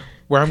Tour,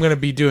 where I'm going to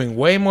be doing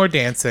way more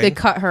dancing." They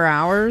cut her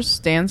hours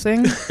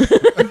dancing.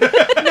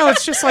 No,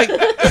 it's just like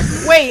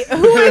Wait,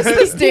 who is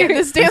this this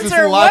This is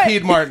dancer?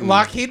 Lockheed Martin.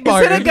 Lockheed Is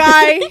Martin. it a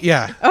guy?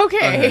 Yeah.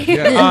 Okay.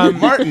 Yeah.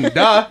 Martin,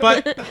 duh.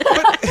 But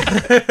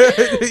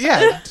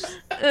yeah,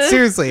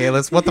 seriously,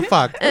 Alice, what the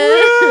fuck?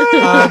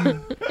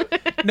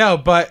 No,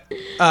 but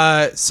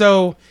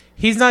so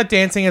he's not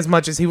dancing as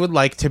much as he would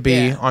like to be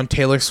Yeah. on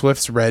Taylor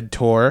Swift's Red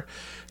Tour,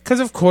 because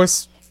of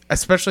course,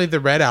 especially the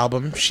Red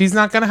album, she's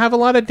not going to have a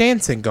lot of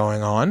dancing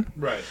going on.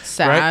 Right.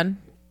 Sad.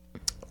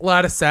 A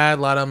lot of sad,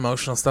 a lot of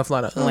emotional stuff, a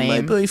lot of my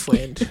Lame.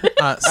 boyfriend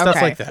stuff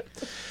Okay. like that.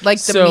 Like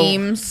the So-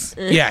 memes.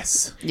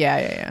 Yes.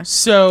 Yeah.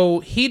 So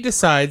he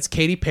decides,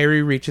 Katy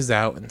Perry reaches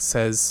out and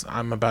says,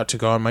 "I'm about to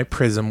go on my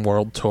Prism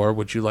World Tour.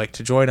 Would you like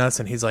to join us?"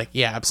 And he's like,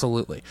 "Yeah,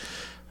 absolutely."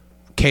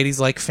 Katie's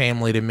like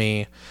family to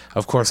me.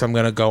 Of course, I'm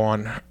going to go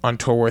on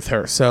tour with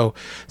her. So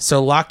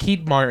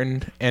Lockheed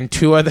Martin and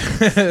two other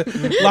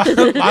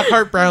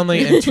Lockhart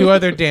Brownlee and two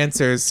other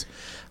dancers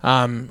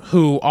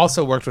who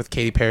also worked with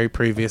Katy Perry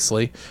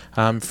previously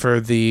for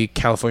the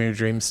California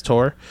Dreams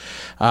tour,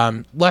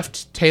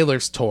 left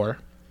Taylor's tour.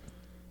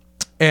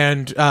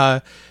 And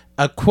a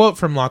quote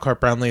from Lockhart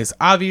Brownlee is,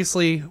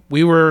 "Obviously,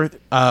 we were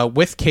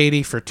with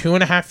Katy for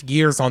 2.5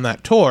 years on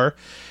that tour.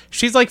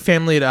 She's like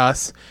family to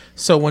us.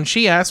 So when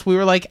she asked, we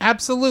were like,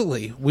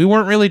 absolutely. We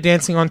weren't really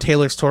dancing on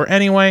Taylor's tour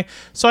anyway,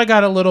 so I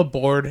got a little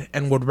bored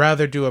and would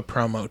rather do a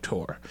promo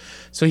tour."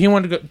 So he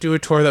wanted to do a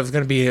tour that was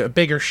going to be a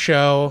bigger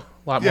show,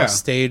 a lot more Yeah.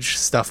 stage,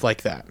 stuff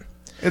like that.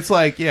 It's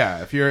like,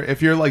 yeah, if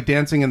you're like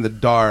dancing in the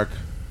dark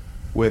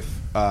with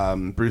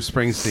Bruce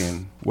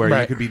Springsteen, where you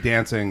Right. could be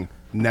dancing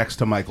next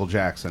to Michael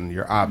Jackson,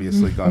 you're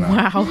obviously gonna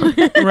Wow.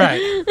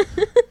 Right.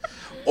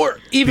 Or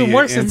even be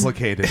worse, it's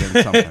implicated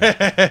in something.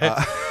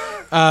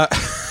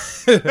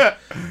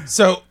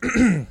 So,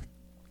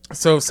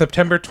 so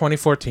September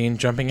 2014,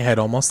 jumping ahead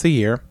almost a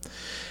year,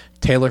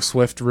 Taylor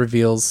Swift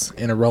reveals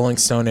in a Rolling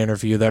Stone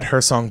interview that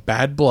her song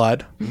 "Bad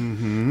Blood,"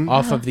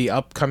 off of the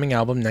upcoming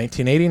album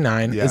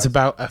 1989, Yes. is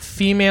about a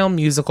female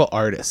musical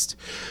artist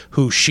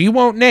who she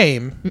won't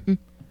name,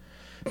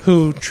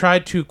 who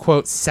tried to,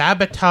 quote,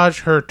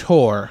 sabotage her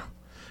tour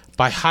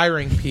by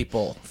hiring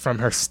people from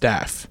her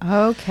staff.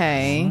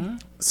 Okay.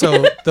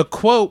 So the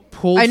quote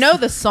pulled. I know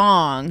the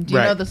song. Do you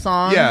Right. know the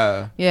song?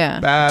 Yeah.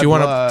 Yeah. Bad Do you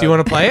want to? Blood. Do you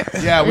want to play it?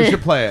 Yeah, we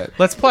should play it.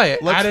 Let's play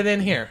it. Let's- Add it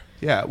in here.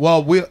 Yeah.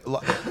 Well,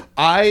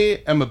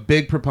 I am a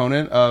big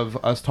proponent of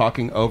us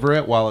talking over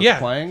it while it's Yeah.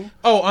 playing.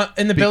 Oh,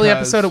 in the Billy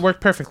Because- episode, it worked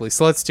perfectly.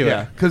 So let's do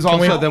Yeah, it. because Can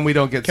also we- then we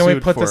don't get Can sued we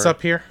put for this it.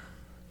 up here?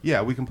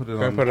 Yeah, we can put it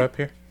Can on. we put it up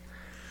here?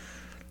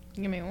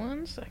 Give me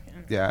 1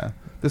 second. Yeah,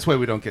 this way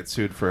we don't get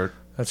sued for.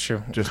 That's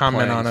true. Just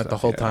Comment playing on it the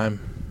stuff, whole yeah. time.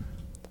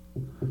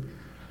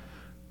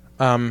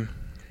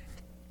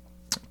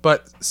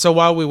 But so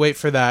while we wait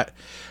for that,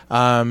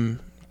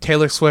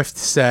 Taylor Swift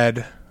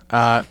said,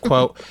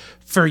 quote,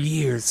 "For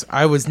years,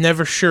 I was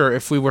never sure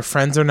if we were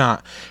friends or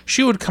not.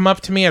 She would come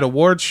up to me at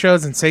awards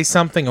shows and say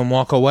something and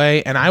walk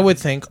away, and I would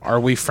think, are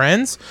we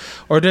friends?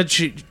 Or did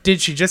she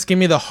just give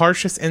me the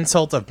harshest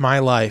insult of my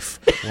life?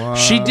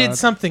 She did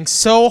something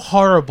so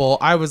horrible,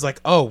 I was like,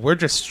 oh, we're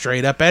just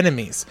straight up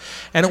enemies.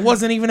 And it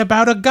wasn't even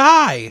about a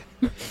guy.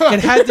 It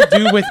had to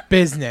do with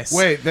business."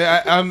 Wait,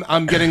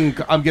 I'm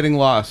getting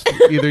lost.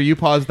 Either you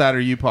pause that or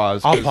you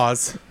pause. I'll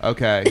pause.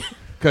 Okay,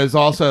 because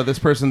also this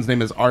person's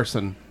name is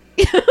Arson.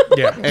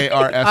 Yeah.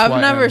 ARSYN.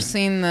 I've never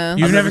seen this.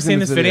 You've never seen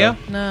this video?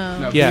 No.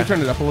 No, Yeah. Can you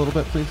turn it up a little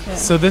bit, please?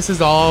 So this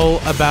is all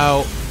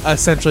about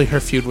essentially her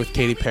feud with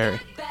Katy Perry.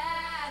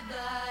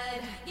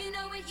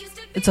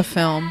 It's a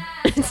film.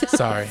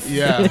 Sorry.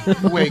 Yeah.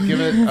 Wait, give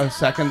it a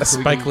second. A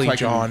Spike Lee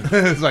John.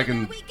 So I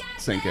can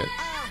sync it.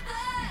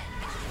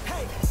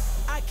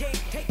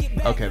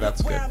 Okay,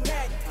 that's good.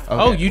 Okay.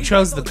 Oh, you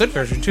chose the good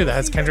version too. That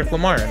has Kendrick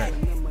Lamar in it,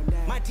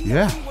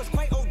 Yeah.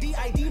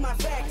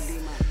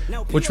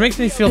 which makes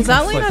me feel Is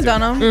that Lena conflicted.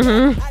 Dunham?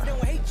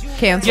 Mm-hmm.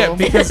 Cancel. Yeah,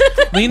 because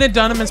Lena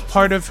Dunham is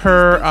part of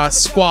her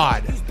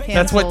squad.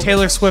 That's what Canceled.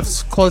 Taylor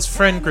Swift's close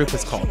friend group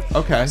is called.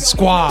 Okay.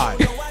 Squad.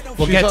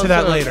 We'll She's get to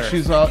that also- later.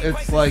 She's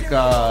it's like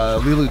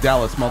Lulu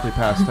Dallas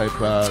multipass type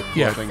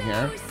Yeah. clothing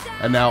here,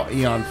 and now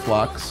Eon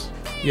Flux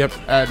Yep.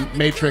 and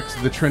Matrix,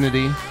 the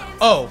Trinity.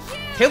 Oh,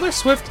 Taylor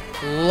Swift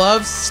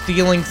loves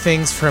stealing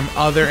things from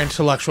other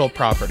intellectual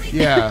property.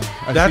 Yeah,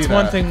 I That's see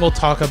one that. thing we'll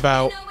talk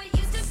about.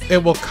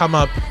 It will come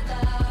up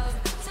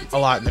a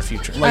lot in the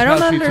future. Like I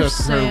don't how she took her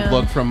understand.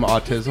 look from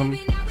autism.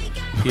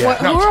 Yeah. What,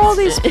 who are all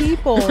these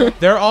people?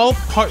 They're all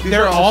part.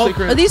 They're are all all.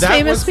 secret- Are these that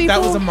famous was,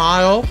 people? That was a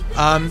mile.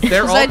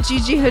 They're Was all. that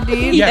Gigi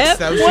Hadid? Yes,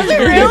 that was Was Gigi it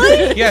Hadid.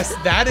 really? Yes,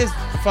 that is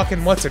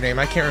fucking what's her name?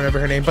 I can't remember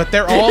her name, but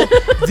they're all.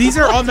 These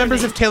are all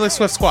members of Taylor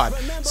Swift squad.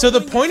 So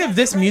the point of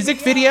this music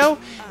video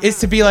is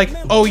to be like,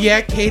 oh yeah,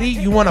 Katie,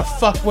 you want to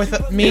fuck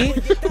with me?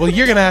 Well,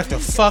 you're gonna have to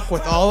fuck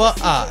with all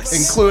of us,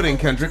 Including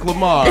Kendrick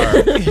Lamar.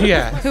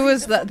 yeah. Who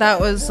was that? That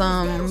was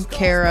Cara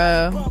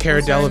Cara. what's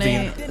her Delevingne.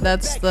 name?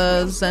 That's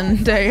the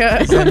Zendaya.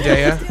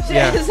 Zendaya,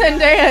 yeah.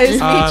 Zendaya is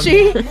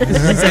Michi.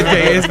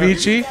 Zendaya is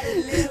Michi.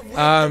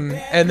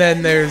 And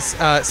then there's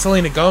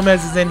Selena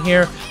Gomez is in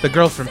here, the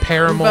girl from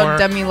Paramore. About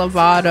Demi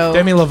Lovato.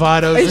 Demi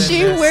Lovato's Is in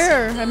she this.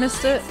 where? I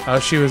missed it. Oh,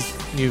 she was.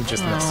 You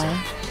just missed her.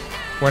 Oh.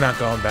 We're not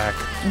going back.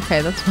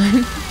 Okay, that's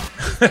fine.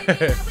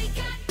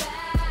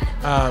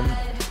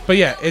 But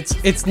yeah,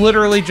 it's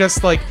literally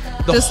just like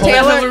the Does whole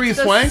Taylor- Hillary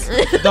Swank.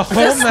 the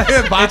whole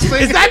Boxing?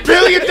 is that $1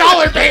 billion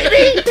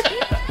baby?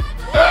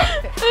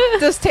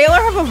 Does Taylor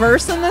have a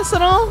verse in this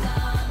at all?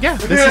 Yeah,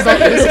 this is her.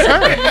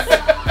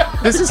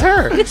 This is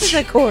her. This is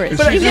a chorus. She's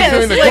just yeah,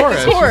 doing it's the like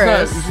chorus. the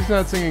chorus. She's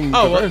not singing.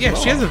 Oh the well, verse yeah, at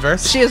she has all. a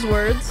verse. She has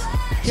words.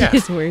 Yeah,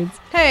 His words.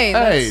 Hey.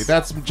 Hey,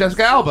 that's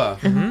Jessica Alba.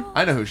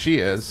 I know who she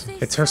is.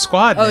 it's her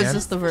squad. Oh, man. is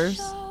this the verse?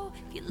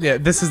 Yeah,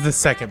 this is the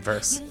second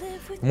verse.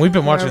 And we've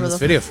been watching Whatever this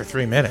the video for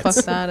 3 minutes. Fuck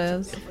that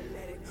is.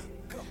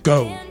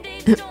 Go.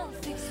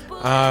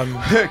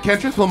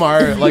 Kendrick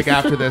Lamar, like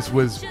after this,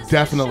 was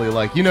definitely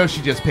like, you know,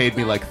 she just paid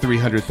me like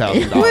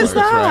 $300,000. Who is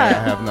that? Right?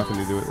 I have nothing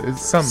to do with it.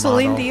 It's, Some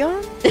Celine model.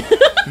 Dion?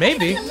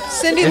 Maybe.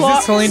 Cindy Is it Law.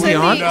 Celine Cindy,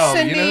 Dion? No,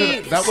 Cindy, you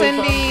know, that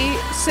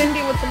was,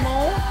 Cindy with the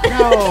mole?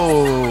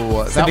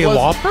 no, Cindy that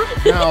was, Lauper?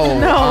 No.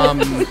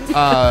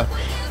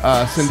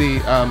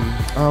 Cindy.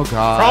 Oh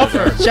God.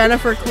 Crawford.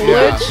 Jennifer Yeah,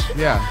 Coolidge?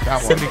 yeah, that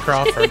one. Cindy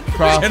Crawford.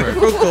 Crawford. Jennifer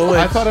Coolidge.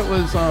 I thought it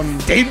was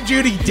Dame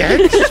Judi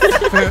Dench?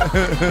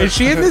 Is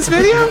she in this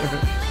video?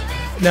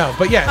 No,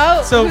 but yeah.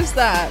 Oh, so who's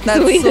that? That's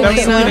Selena. that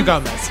was Selena Selena.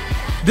 Gomez.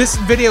 This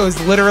video is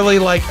literally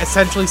like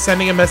essentially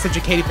sending a message to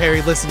Katy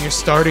Perry. Listen, you're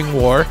starting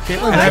war,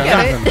 Caitlyn and I've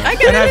got, Jenner. I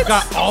get and it. I've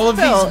got all of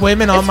Phil, these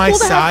women on it's my cool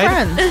to have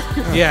side.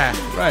 friends. Yeah,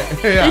 right.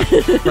 Yeah,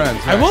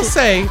 friends. I will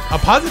say a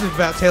positive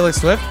about Taylor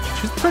Swift.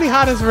 She's pretty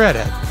hot as a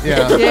redhead.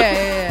 Yeah.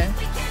 Yeah.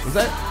 Was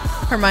that?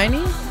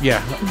 Hermione? Yeah,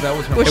 That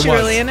was her. Was It she was.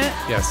 really in it?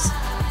 yes.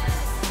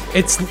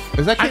 It's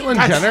Is that Caitlyn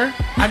guys, Jenner?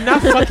 I'm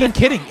not fucking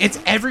kidding. It's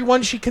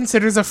everyone she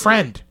considers a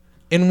friend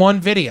in one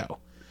video.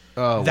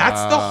 Oh,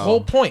 That's the wow.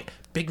 whole point.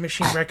 Big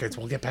Machine Records.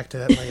 We'll get back to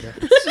that later.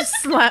 Just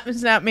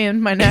snap me in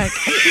my neck.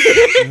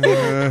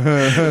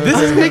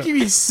 This is making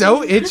me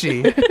so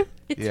itchy.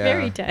 It's Yeah.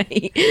 very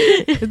tight.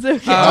 It's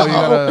okay. Oh, you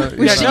gotta.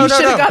 We yeah, should- no, you no,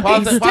 should've no. got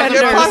Pause the it, pause it,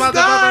 extender. pause it, pause it,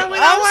 pause it.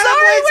 I'm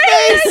sorry, wait. I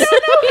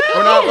don't know.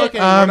 We're not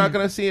looking. We're not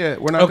gonna see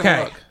it. We're not Okay.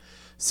 gonna look.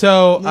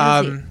 So,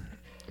 I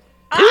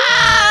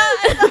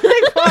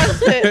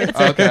paused it.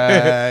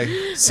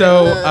 Okay.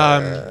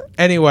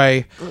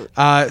 Anyway,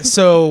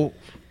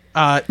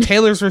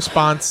 Taylor's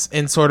response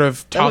in sort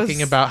of talking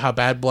was about how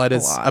Bad Blood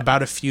is lot.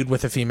 about a feud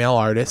with a female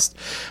artist.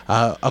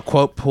 A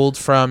quote pulled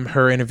from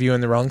her interview in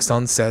the Rolling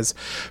Stones says,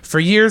 "For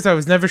years, I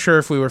was never sure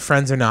if we were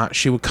friends or not.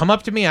 She would come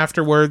up to me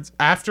after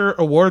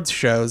awards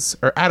shows,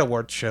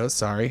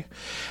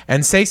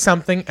 and say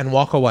something and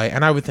walk away.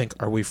 And I would think,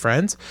 are we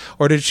friends?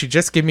 Or did she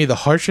just give me the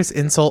harshest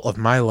insult of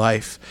my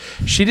life?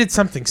 She did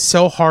something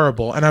so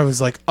horrible. And I was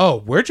like,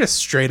 oh, we're just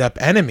straight up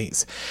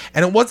enemies.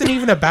 And it wasn't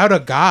even about a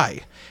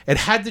guy. It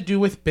had to do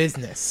with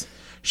business.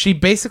 She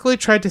basically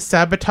tried to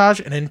sabotage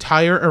an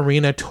entire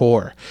arena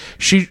tour.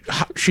 She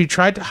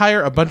tried to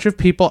hire a bunch of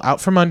people out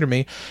from under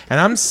me, and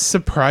I'm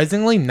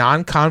surprisingly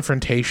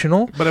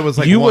non-confrontational. But it was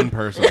like You one would-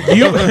 person.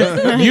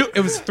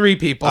 It was 3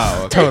 people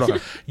Oh, okay. total.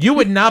 You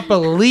would not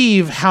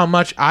believe how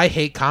much I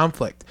hate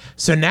conflict.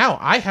 So now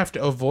I have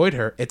to avoid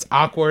her. It's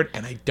awkward,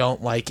 and I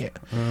don't like it.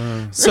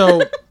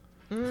 So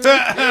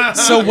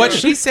So what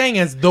she's saying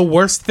is the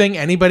worst thing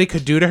anybody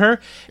could do to her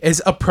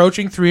is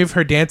approaching 3 of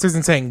her dancers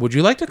and saying, "Would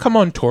you like to come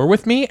on tour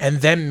with me?"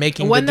 And then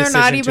making when the they're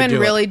decision not to even do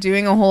really it.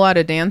 doing a whole lot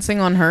of dancing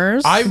on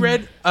hers. I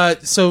read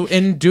so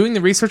in doing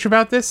the research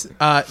about this,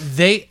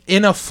 they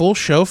in a full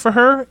show for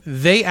her,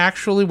 they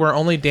actually were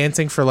only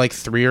dancing for like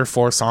 3 or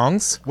 4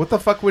 songs. What the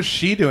fuck was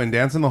she doing?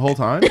 Dancing the whole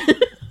time?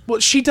 Well,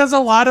 she does a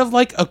lot of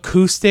like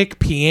acoustic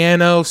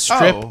piano,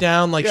 stripped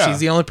down, like yeah. she's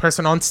the only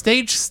person on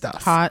stage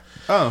stuff. hot.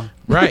 Oh,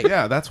 Right.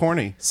 yeah, that's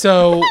horny.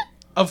 So,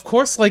 of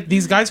course, like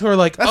these guys who are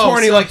like, That's oh,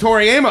 horny so- like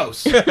Tori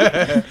Amos.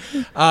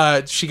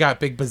 she got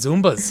big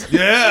bazoombas.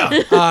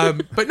 Yeah.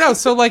 But no,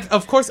 so like,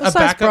 of course, a What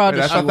size bra backup.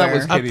 does I she thought that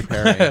was wear? Katy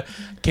Perry.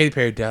 Katy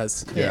Perry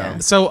does. Yeah.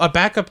 So a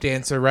backup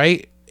dancer,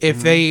 right?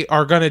 If they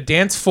are going to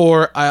dance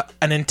for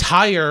an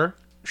entire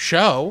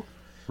show,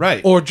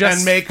 Right. or just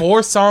and make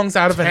 4 songs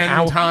out of an 10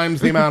 hour,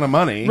 times the amount of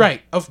money.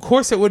 right? Of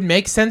course, it would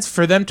make sense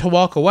for them to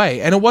walk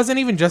away, and it wasn't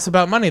even just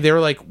about money. They were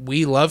like,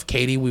 "We love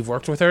Katie. We've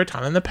worked with her a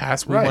ton in the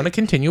past. We Right. want to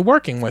continue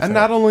working with And her."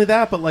 not only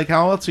that, but like,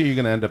 how else are you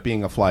going to end up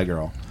being a fly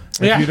girl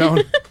if Yeah. you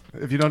don't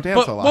if you don't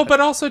dance a lot? Well,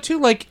 but also too,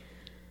 like,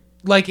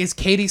 is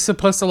Katie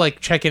supposed to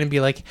like check in and be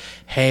like,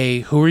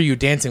 "Hey, who are you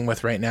dancing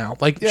with right now?"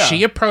 Like, Yeah.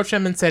 she approached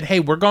him and said, "Hey,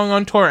 we're going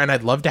on tour, and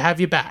I'd love to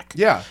have you back."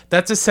 Yeah.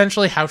 That's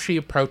essentially how she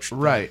approached.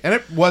 Right. And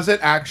was it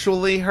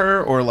actually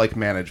her or like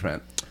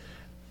management?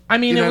 I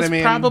mean, You know it what was I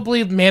mean?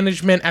 probably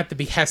management at the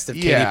behest of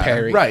Yeah, Katy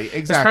Perry. right, It's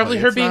exactly. probably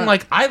her It's being not-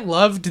 like, "I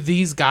loved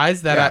these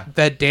guys that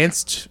that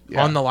danced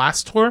Yeah. on the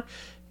last tour.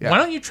 Yeah. Why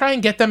don't you try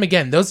and get them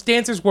again? Those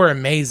dancers were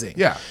amazing."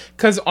 Yeah.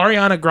 Because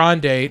Ariana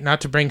Grande,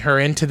 not to bring her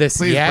into this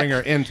Please yet, bring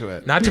her into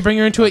it. not to bring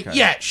her into it Okay.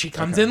 yet. She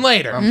comes in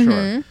later. I'm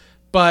sure.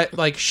 But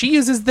like she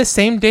uses the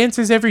same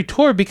dancers every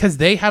tour because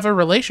they have a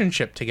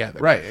relationship together.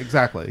 Right,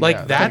 exactly. Like,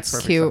 Yeah, that that's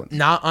makes perfect cute. sense.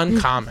 Not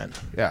uncommon.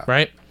 Yeah.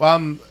 Right?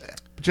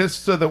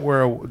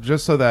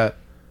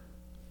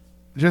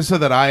 Just so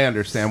that I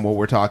understand what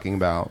we're talking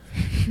about.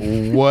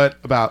 What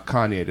about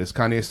Kanye? Does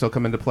Kanye still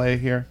come into play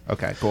here?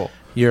 Okay, cool.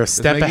 You're a Just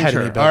step making ahead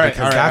sure. of me, Bill, All right, because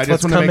all right. that's I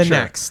just what's wanna make coming sure.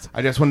 next.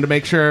 I just wanted to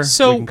make sure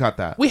So we can cut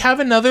that. we have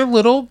another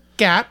little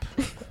gap,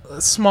 a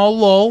small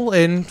lull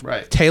in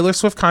Right. Taylor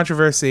Swift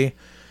controversy.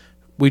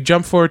 We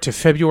jump forward to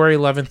February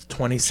 11th,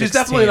 2016. She's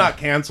definitely not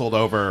canceled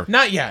over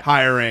Not yet.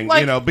 hiring,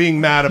 Like-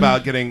 being mad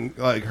about getting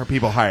like her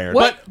people hired.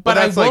 But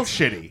that's I will, like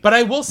shitty. But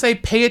I will say,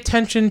 pay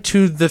attention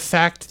to the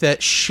fact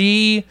that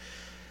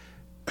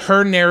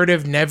her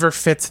narrative never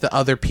fits the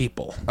other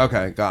people.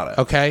 Okay, got it.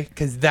 Okay,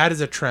 because that is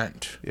a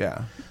trend.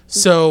 Yeah.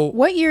 So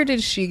What year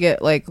did she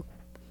get like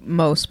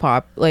most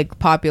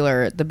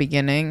popular at the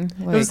beginning?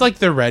 it was like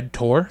the Red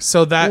Tour.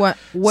 So that What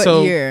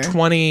so year?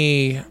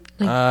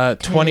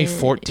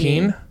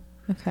 2014.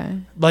 okay.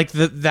 Like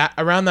that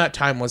around that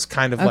time was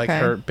kind of like Okay.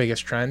 her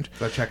biggest trend.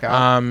 So check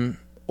out.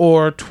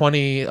 Or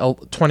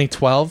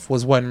 2012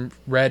 was when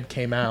Red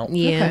came out.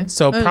 Yeah. Okay.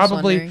 So I was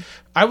probably wondering.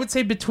 I would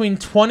say between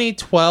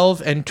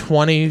 2012 and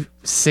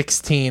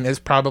 2016 is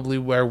probably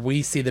where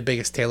we see the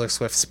biggest Taylor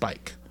Swift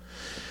spike.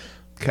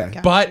 Okay.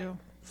 But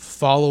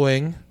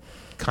following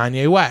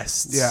Kanye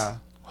West's Yeah.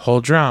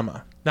 whole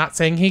drama. Not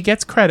saying he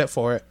gets credit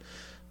for it,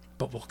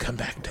 but we'll come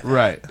back to that.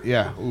 Right.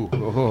 Yeah. Ooh.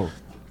 Ooh.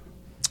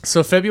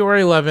 So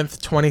February 11th,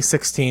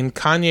 2016,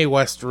 Kanye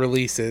West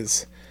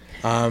releases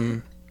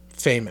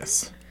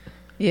Famous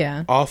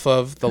Yeah. off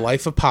of The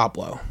Life of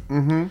Pablo.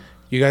 Mm-hmm.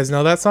 You guys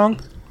know that song?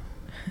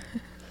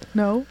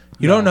 No.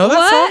 You don't know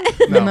that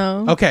song?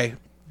 No. Okay,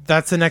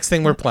 that's the next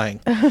thing we're playing.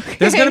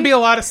 There's going to be a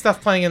lot of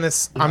stuff playing in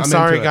this. I'm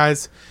sorry, into it.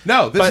 guys.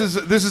 No,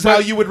 But- this is how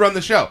you would run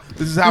the show.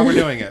 This is how we're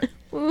doing it.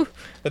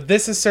 But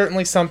this is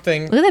certainly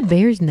something Look at that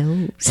bear's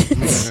nose.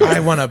 I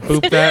want to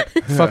boop that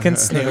fucking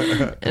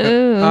Snoop.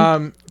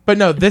 But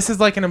no, this is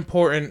like an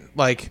important,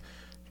 like,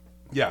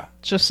 Yeah.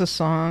 Just a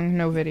song,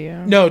 no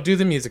video. no, do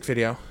the music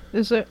video.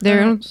 Is it?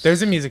 There-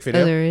 There's a music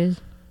video. Oh, there is.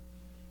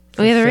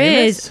 Oh, yeah, there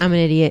Famous? is. I'm an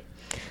idiot.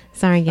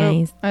 Sorry,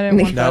 guys. I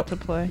didn't want Nope. that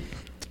to play.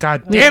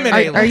 God damn it,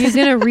 Ayla. Are you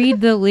going to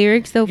read the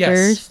lyrics, though, Yes.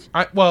 first?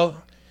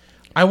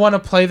 I want to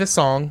play the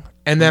song,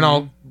 and then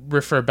I'll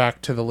refer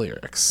back to the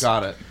lyrics.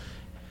 Got it.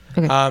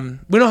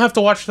 We don't have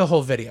to watch the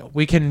whole video.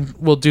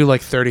 We'll do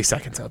like 30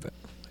 seconds of it.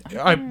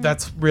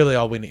 That's really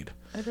all we need.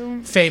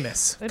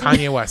 Famous.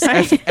 Kanye West.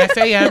 Famous.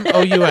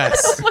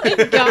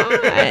 God.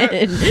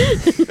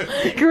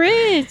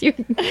 Chris, you're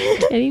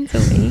getting so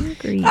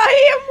angry.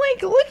 I am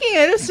like looking.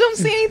 I just don't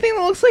see anything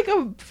that looks like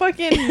a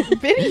fucking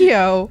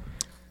video.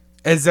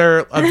 Is there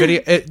a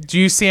video? Do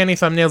you see any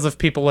thumbnails of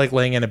people like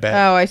laying in a bed?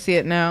 Oh, I see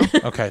it now.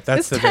 Okay,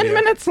 that's It's the 10 video.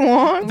 minutes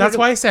long. That's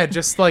why I said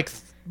just like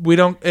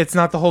it's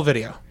not the whole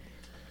video.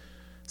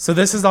 So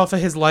this is off of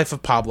his Life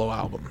of Pablo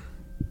album.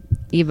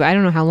 Yeah, but I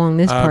don't know how long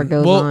this part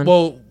goes on.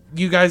 Well,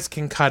 you guys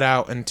can cut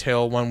out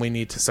until when we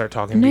need to start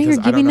talking No, because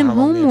you're I don't giving know them how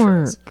long the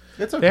intro is. homework.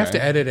 It's okay. They have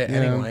to edit it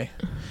anyway.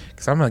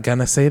 Because I'm not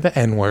gonna say the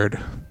N word.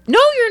 No,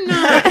 you're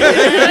not.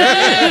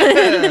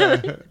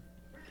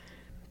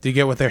 Do you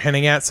get what they're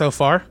hinting at so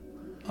far?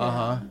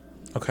 Uh-huh.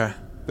 Okay.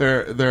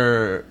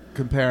 They're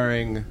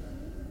comparing.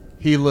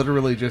 He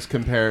literally just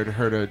compared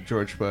her to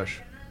George Bush.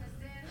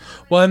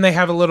 Well, and they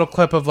have a little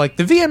clip of like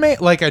the VMA,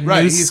 like a Right,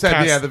 he newscast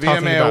said, yeah, the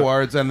talking VMA about-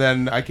 Awards, and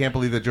then I can't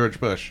believe that George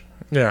Bush.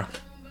 Yeah.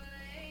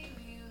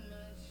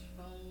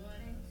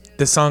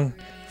 This song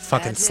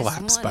fucking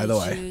slaps, by the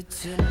way.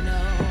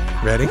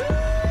 Ready?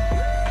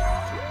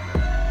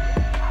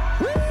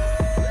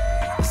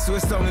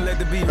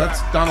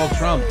 That's Donald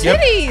Trump.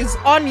 Titties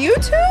on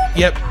YouTube?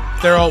 Yep.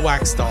 They're all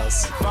wax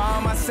dolls.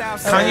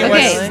 Kanye Okay,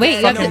 West wait,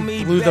 you have fucking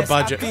to- blew the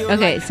budget.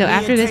 Okay, so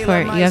after this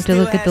part, you have to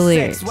look at the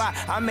lyrics.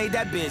 And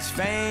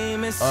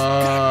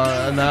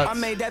that's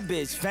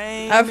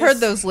I've heard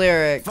those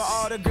lyrics.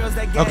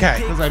 Okay.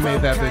 because I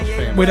made that bitch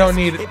famous. We don't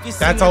need.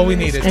 That's all we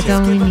needed. That's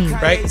all we need.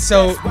 Right.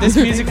 So this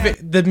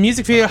the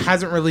music video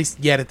hasn't released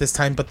yet at this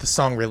time, but the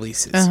song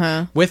releases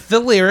with the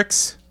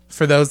lyrics.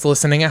 For those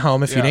listening at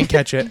home, if you didn't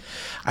catch it,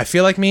 I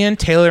feel like me and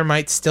Taylor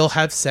might still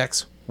have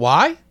sex.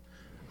 Why?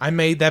 I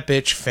made that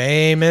bitch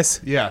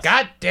famous. Yes.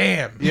 God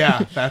damn.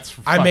 Yeah, that's.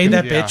 I made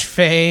that fucking- bitch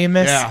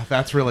famous. Yeah,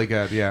 that's really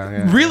good.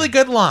 Yeah. Really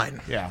good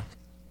line. Yeah.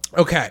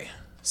 Okay.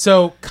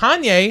 So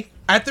Kanye,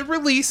 at the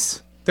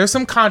release, there's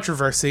some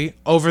controversy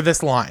over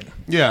this line.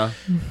 Yeah.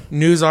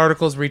 News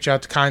articles reach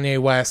out to Kanye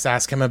West,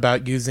 ask him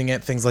about using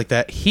it, things like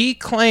that. He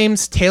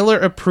claims Taylor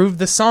approved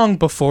the song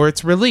before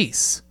its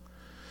release.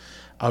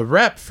 A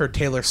rep for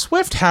Taylor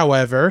Swift,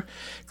 however,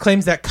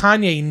 claims that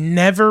Kanye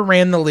never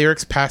ran the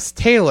lyrics past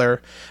Taylor,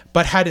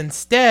 but had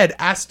instead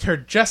asked her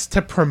just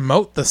to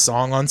promote the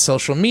song on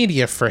social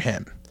media for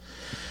him.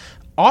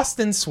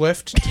 Austin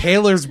Swift,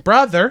 Taylor's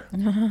brother,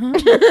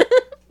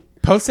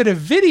 posted a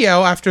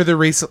video after the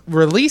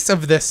release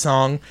of this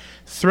song,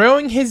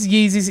 throwing his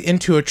Yeezys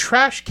into a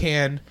trash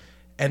can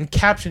and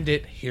captioned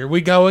it, "Here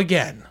we go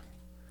again."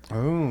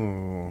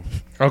 Oh.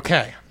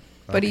 Okay.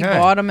 But he Okay.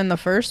 bought them in the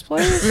first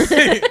place?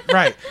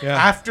 Right.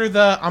 After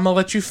the I'm gonna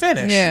let you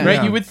finish. Yeah. Right?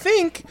 Yeah. You would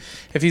think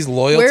if he's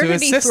loyal Where to did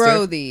his he sister.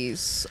 throw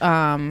these? Like,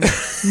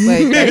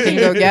 I can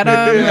go get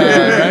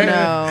them?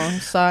 No.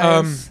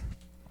 Size?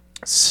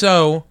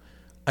 So,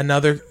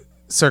 another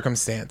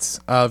circumstance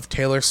of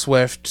Taylor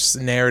Swift's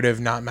narrative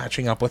not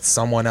matching up with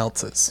someone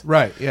else's.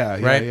 Right. Yeah.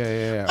 Right?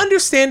 Yeah.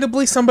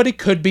 Understandably, somebody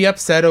could be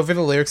upset over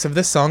the lyrics of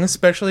this song,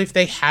 especially if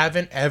they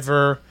haven't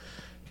ever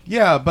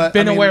Yeah, but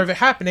been aware of it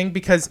happening,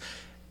 because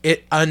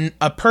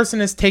a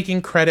person is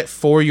taking credit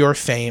for your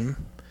fame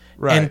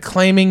Right. and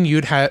claiming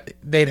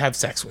they'd have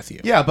sex with you.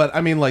 Yeah, but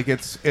I mean, like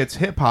it's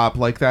hip hop.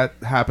 Like that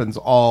happens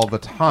all the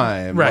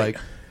time. Right. Like,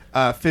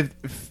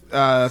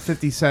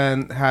 50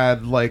 Cent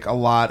had like a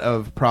lot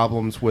of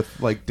problems with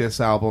like diss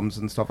albums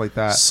and stuff like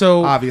that.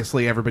 So-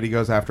 obviously, everybody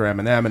goes after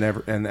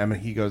Eminem, and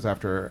he goes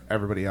after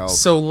everybody else.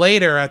 So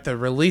later at the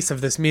release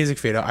of this music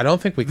video, I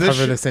don't think we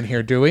cover this in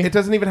here, do we? It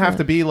doesn't even have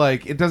to be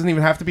like. It doesn't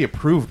even have to be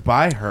approved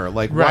by her.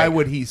 Like, why Right.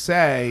 would he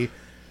say?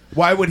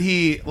 Why would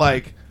he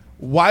like?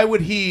 Why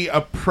would he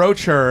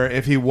approach her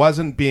if he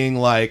wasn't being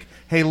like,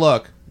 "Hey,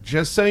 look,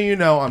 just so you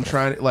know, I'm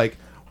trying to like,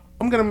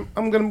 I'm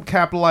gonna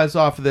capitalize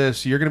off of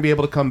this. You're gonna be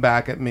able to come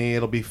back at me.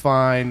 It'll be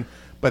fine."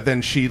 But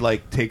then she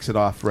like takes it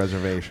off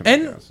reservation.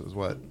 And- I guess, is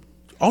what?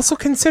 Also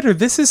consider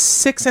this is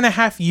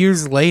 6.5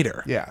 years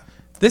later. Yeah.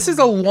 This is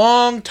a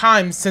long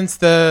time since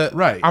the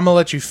Right. I'm gonna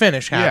let you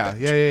finish Yeah.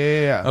 happened.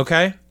 Yeah.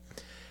 Okay.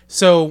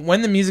 So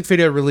when the music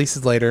video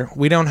releases later,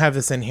 we don't have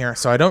this in here,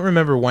 so I don't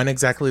remember when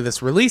exactly this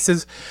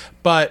releases,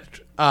 but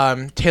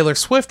Taylor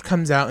Swift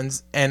comes out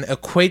and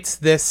equates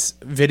this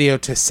video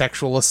to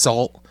sexual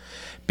assault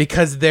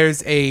because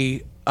there's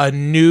a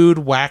nude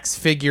wax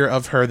figure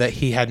of her that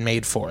he had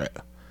made for it.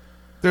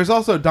 There's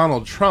also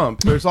Donald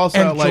Trump. There's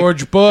also And like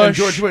George Bush. And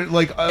George Bush.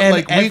 Like And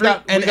like we every-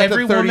 got and to 30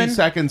 every woman-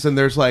 seconds, and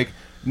there's like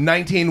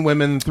 19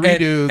 women, 3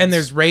 dudes, And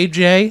there's Ray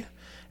J,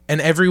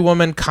 and every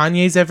woman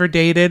Kanye's ever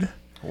dated,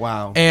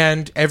 wow.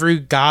 and every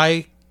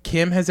guy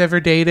Kim has ever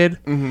dated.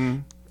 Mm-hmm.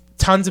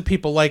 Tons of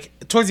people. Like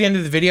towards the end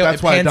of the video,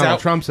 That's it why pans Donald out.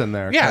 Trump's in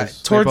there. Yeah,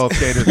 'cause they towards- both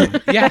dated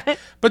him. Yeah,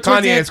 but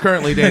towards the Kanye end, is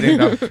currently dating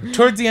them.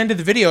 towards the end of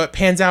the video, it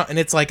pans out and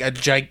it's like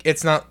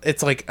it's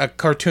like a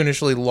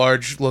cartoonishly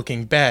large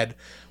looking bed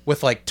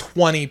with like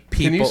 20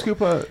 people.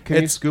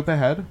 Can you scoop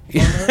ahead?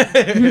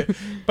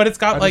 But it's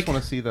got I like just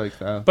want to see like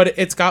that. but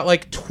it's got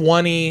like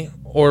 20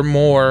 or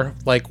more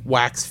like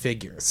wax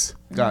figures.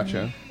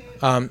 Gotcha.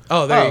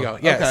 Oh, there you go.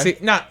 Yeah, okay.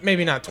 see,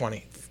 maybe not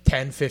 20,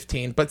 10,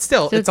 15, but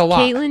still, So it's a lot.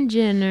 Caitlyn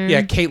Jenner.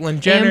 Yeah, Caitlyn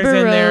Jenner's Amber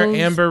in there, Rose.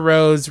 Amber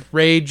Rose,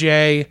 Ray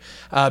J,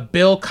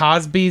 Bill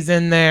Cosby's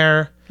in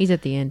there. He's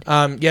at the end.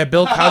 Yeah,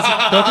 Bill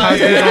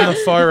Cosby's on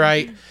the far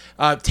right.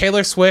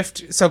 Taylor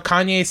Swift. So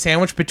Kanye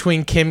sandwiched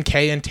between Kim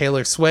K and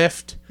Taylor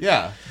Swift.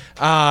 Yeah.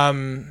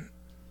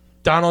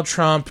 Donald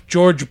Trump,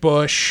 George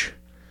Bush,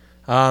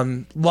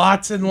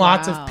 lots and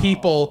lots of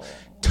people,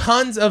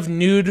 tons of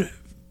nude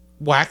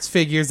wax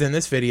figures in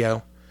this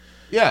video.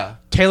 Yeah.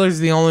 Taylor's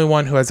the only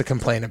one who has a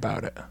complaint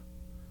about it.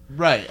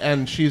 Right.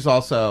 And she's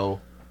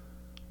also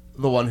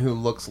the one who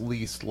looks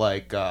least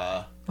like.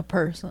 A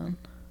person.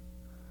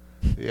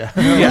 Yeah.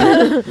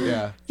 Yeah,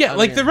 Yeah. yeah.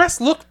 Like the rest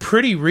look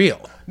pretty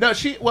real. No,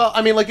 she. Well,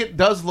 I mean, like it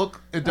does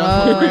look. It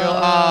does look real.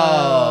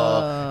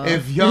 Oh.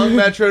 If Young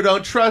Metro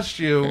don't trust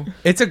you,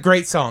 It's a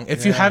great song.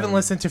 If you haven't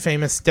listened to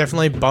Famous,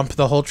 definitely bump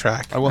the whole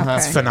track. I will have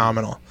It's to.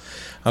 phenomenal.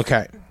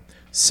 Okay.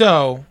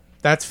 So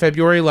that's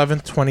February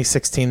 11th,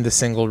 2016, the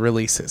single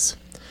releases.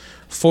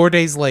 4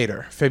 days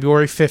later,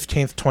 February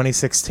 15th,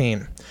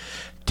 2016,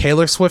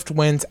 Taylor Swift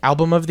wins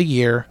Album of the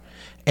Year.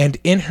 And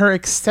in her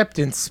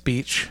acceptance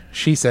speech,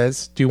 she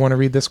says, do you want to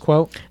read this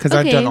quote? Because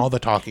I've Okay. done all the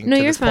talking. No,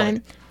 to you're this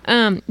point.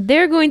 fine.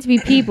 There are going to be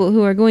people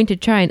who are going to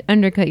try and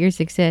undercut your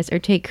success or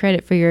take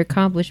credit for your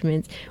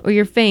accomplishments or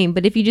your fame.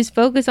 But if you just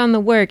focus on the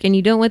work and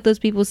you don't let those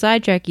people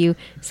sidetrack you,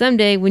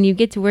 someday when you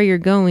get to where you're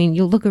going,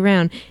 you'll look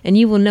around and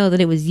you will know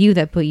that it was you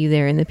that put you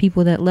there and the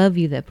people that love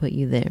you that put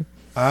you there.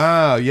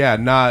 Oh yeah,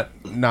 not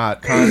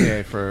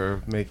Kanye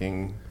for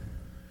making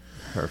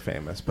her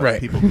famous, but Right.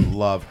 people who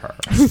love her.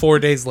 4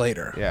 days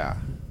later. Yeah.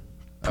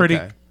 Pretty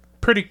Okay.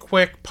 pretty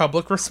quick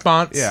public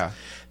response. Yeah.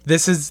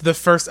 This is the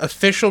first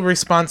official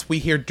response we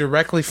hear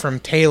directly from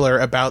Taylor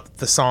about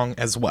the song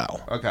as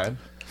well. Okay.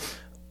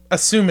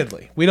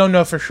 Assumedly. We don't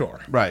know for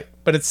sure, Right.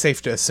 but it's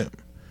safe to assume.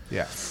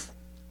 Yeah.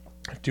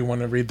 Do you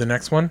want to read the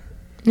next one?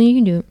 No, you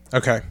can do it.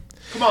 Okay.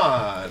 Come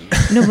on.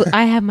 No, but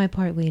I have my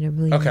part later,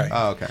 believe Okay. me.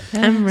 Oh, okay.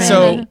 I'm ready.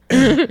 So,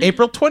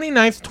 April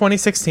 29th,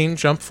 2016,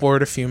 jump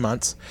forward a few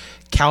months.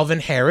 Calvin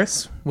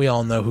Harris. We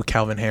all know who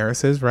Calvin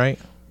Harris is, right?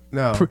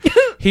 No.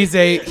 He's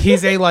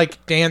a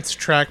like dance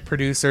track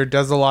producer,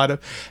 does a lot of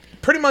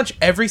pretty much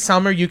every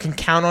summer you can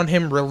count on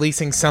him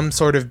releasing some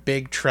sort of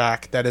big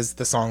track that is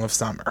the song of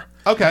summer.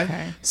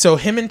 Okay. So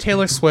him and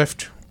Taylor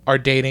Swift are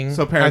dating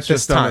So parents at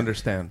this just don't time.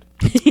 understand.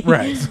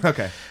 Right.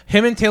 Okay.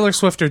 Him and Taylor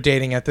Swift are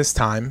dating at this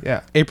time.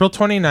 Yeah. April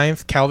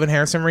 29th, Calvin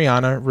Harris and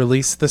Rihanna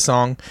released the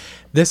song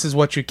This Is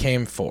What You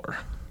Came For.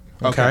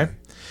 Okay.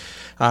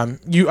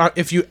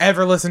 If you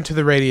ever listen to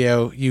the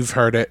radio, you've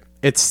heard it.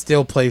 It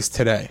still plays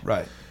today.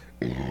 Right.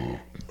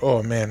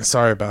 Oh man,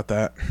 sorry about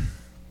that.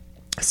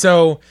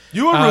 So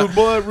You a rude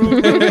boy,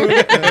 rude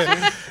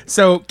boy.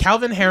 so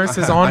Calvin Harris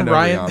is I on know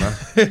Ryan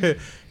Rihanna.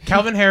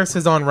 Calvin Harris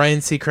is on Ryan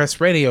Seacrest's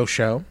radio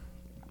show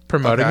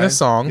promoting Okay. the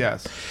song.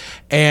 Yes.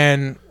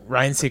 And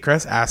Ryan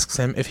Seacrest asks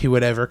him if he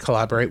would ever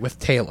collaborate with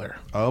Taylor.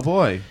 Oh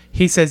boy.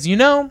 He says,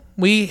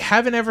 we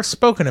haven't ever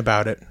spoken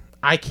about it.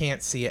 I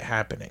can't see it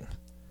happening.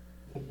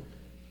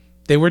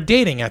 They were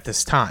dating at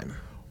this time.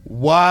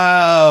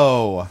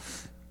 Wow.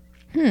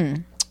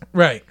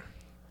 Right.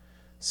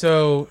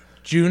 So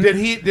June Did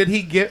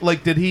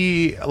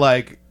he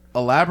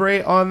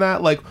elaborate on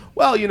that? Like,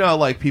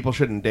 well, people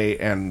shouldn't date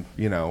and,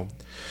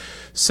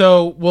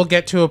 So we'll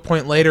get to a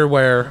point later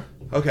where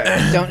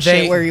okay. Don't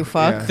They- shit where you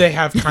fuck. Yeah. they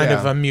have kind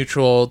of Yeah. a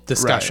mutual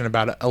discussion Right.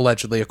 about it,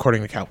 allegedly,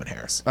 according to Calvin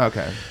Harris.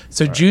 Okay.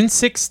 So June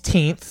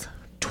 16th,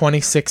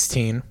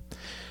 2016,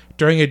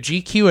 during a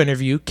GQ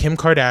interview, Kim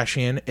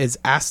Kardashian is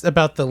asked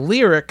about the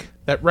lyric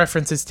that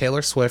references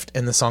Taylor Swift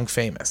in the song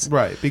Famous.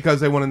 Right, because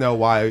they want to know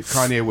why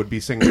Kanye would be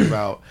singing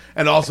about,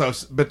 and also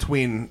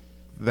between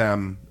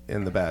them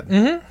in the bed.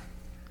 Mm-hmm.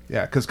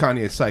 Yeah, because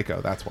Kanye's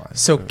psycho, that's why.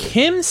 So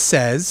Kim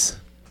says,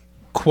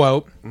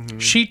 quote,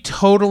 she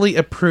totally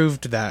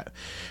approved that.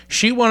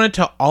 She wanted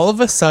to all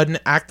of a sudden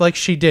act like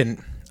she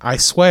didn't. I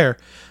swear,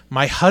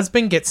 my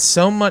husband gets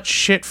so much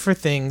shit for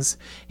things.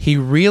 He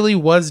really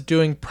was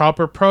doing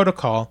proper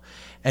protocol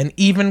and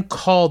even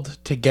called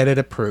to get it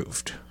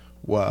approved.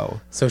 Whoa.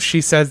 So she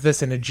says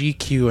this in a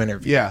GQ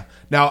interview. Yeah.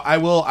 Now I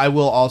will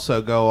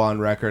also go on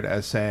record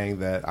as saying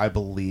that I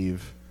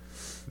believe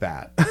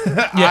that.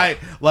 Yeah.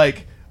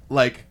 like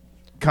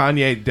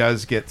Kanye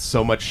does get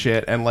so much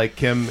shit, and like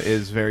Kim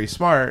is very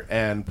smart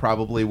and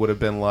probably would have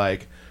been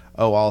like,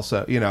 oh,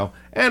 also,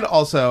 and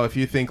also if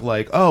you think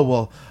like, oh,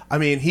 well, I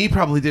mean, he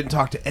probably didn't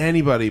talk to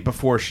anybody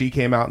before she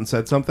came out and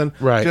said something.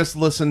 Right. Just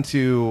listen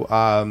to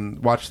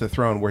Watch the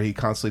Throne, where he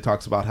constantly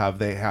talks about how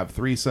they have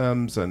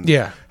threesomes and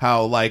Yeah.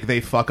 how like they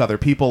fuck other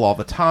people all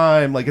the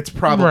time. Like it's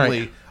probably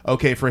Right.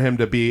 okay for him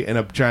to be in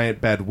a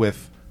giant bed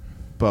with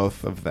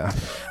both of them.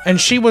 And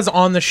she was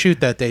on the shoot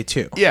that day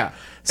too. Yeah.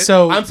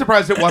 So- I'm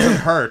surprised it wasn't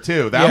her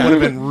too. That Yeah. would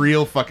have been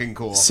real fucking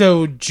cool.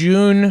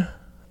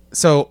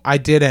 So I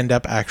did end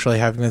up actually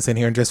having this in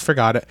here and just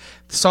forgot it.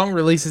 The song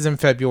releases in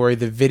February.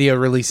 The video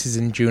releases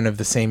in June of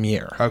the same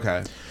year.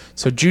 Okay.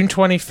 So June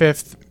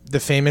 25th,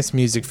 the Famous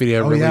music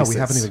video Oh releases. yeah, we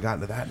haven't even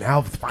gotten to that.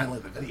 Now finally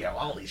the video.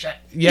 Holy shit.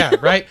 Yeah,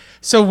 right?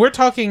 So we're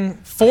talking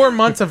 4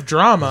 months of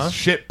drama.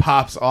 Shit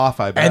pops off,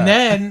 I bet. And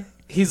then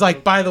he's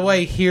like, by the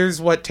way,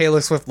 here's what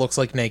Taylor Swift looks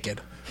like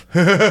naked.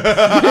 how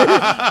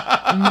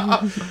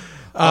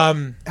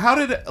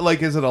did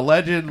is it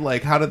alleged?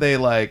 Like how did they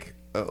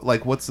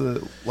what's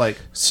the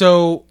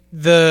So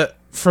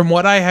from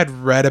what I had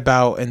read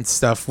about and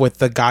stuff with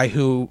the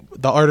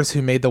artist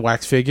who made the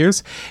wax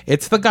figures,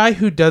 it's the guy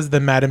who does the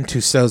Madame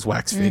Tussauds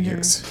wax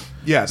figures.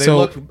 Yeah, they So-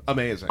 look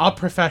amazing. A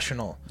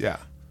professional. Yeah.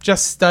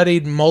 Just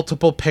studied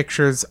multiple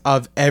pictures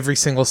of every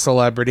single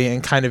celebrity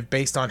and kind of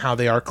based on how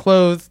they are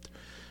clothed,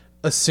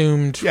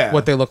 assumed Yeah.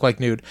 what they look like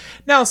nude.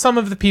 Now, some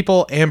of the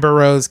people, Amber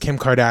Rose, Kim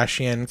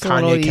Kardashian, a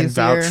little Kanye can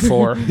vouch easier.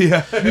 for.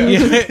 Yeah.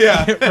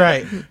 Yeah,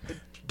 right.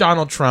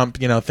 Donald Trump,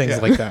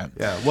 things like that.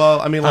 Yeah. Well,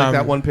 I mean, like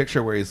that one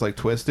picture where he's like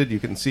twisted, you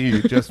can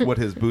see just what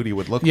his booty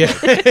would look like.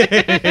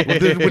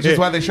 Which is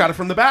why they shot it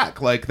from the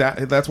back. Like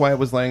that. That's why it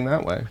was laying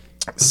that way.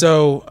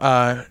 So,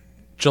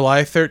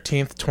 July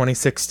 13th,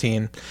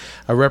 2016,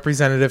 a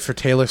representative for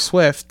Taylor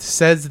Swift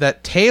says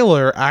that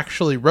Taylor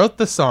actually wrote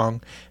the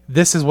song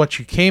This Is What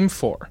You Came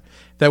For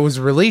that was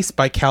released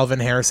by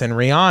Calvin Harris and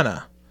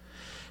Rihanna.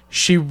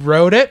 She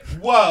wrote it.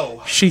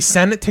 Whoa. She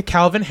sent it to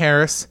Calvin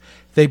Harris.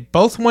 They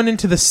both went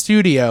into the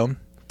studio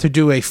to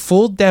do a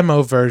full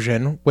demo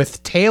version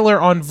with Taylor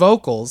on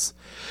vocals,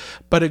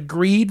 but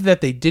agreed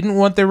that they didn't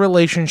want their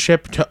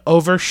relationship to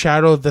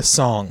overshadow the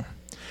song.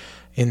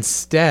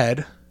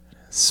 Instead,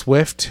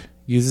 Swift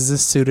uses a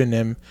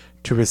pseudonym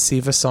to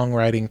receive a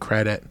songwriting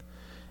credit,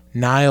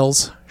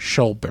 Niles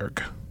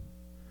Schulberg.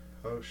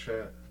 Oh,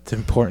 shit. It's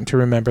important to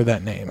remember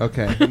that name.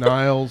 Okay,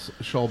 Niles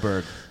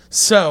Schulberg.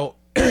 So,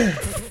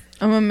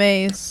 I'm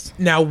amazed.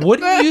 now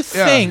wouldn't you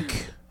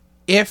think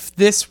if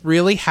this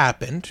really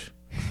happened,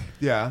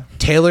 Yeah.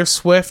 Taylor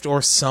Swift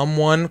or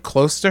someone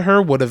close to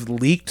her would have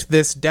leaked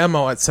this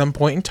demo at some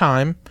point in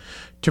time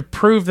to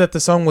prove that the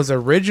song was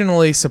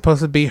originally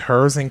supposed to be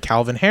hers and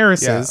Calvin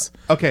Harris's?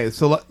 Yeah. Okay,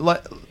 so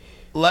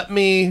let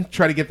me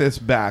try to get this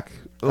back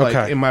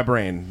Okay. in my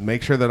brain.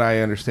 Make sure that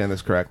I understand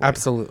this correctly.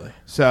 Absolutely.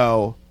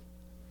 So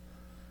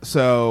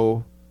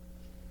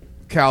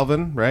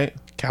Calvin, right?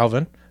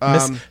 Calvin.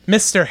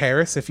 Mr.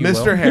 Harris, if you will.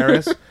 Mr.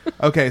 Harris.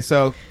 Okay,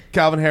 so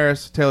Calvin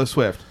Harris, Taylor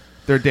Swift.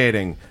 They're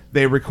dating.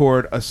 They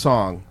record a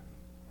song.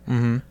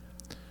 Mm-hmm.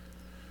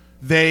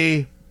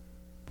 They,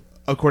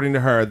 according to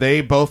her,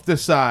 they both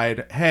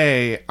decide,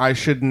 hey, I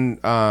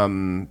shouldn't,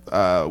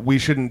 we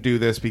shouldn't do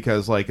this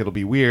because, like, it'll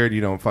be weird.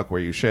 You don't fuck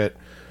where you shit.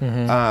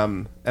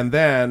 Mm-hmm. And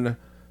then,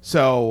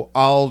 so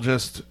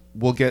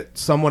we'll get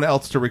someone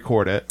else to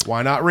record it.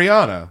 Why not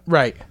Rihanna?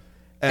 Right.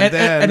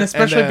 And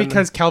especially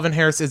because Calvin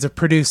Harris is a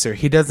producer.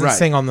 He doesn't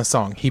sing on the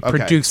song. He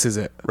produces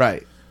it.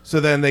 Right. So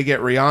then they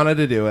get Rihanna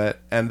to do it,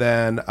 and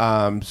then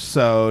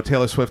so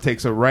Taylor Swift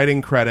takes a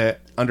writing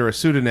credit under a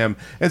pseudonym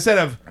instead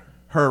of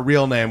her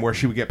real name, where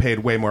she would get paid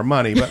way more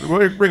money. But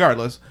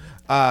regardless,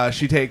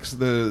 she takes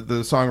the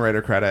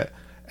songwriter credit,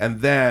 and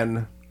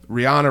then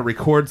Rihanna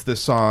records this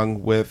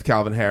song with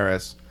Calvin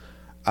Harris,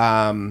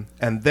 and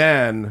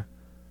then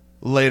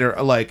later,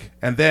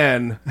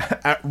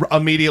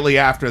 immediately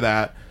after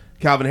that,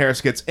 Calvin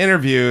Harris gets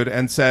interviewed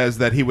and says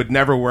that he would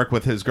never work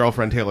with his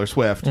girlfriend Taylor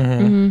Swift.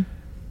 Mm-hmm.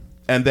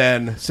 And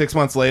then 6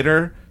 months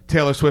later,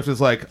 Taylor Swift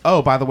is like,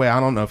 oh, by the way, I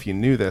don't know if you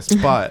knew this,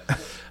 but...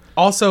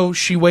 Also,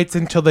 she waits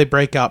until they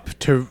break up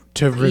to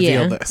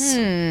reveal this.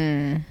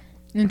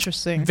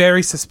 Interesting.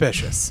 Very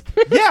suspicious.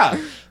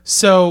 Yeah.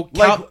 So,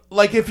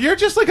 like if you're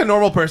just like a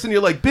normal person,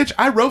 you're like, bitch,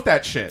 I wrote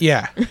that shit.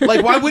 Yeah.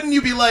 Like, why wouldn't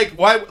you be like,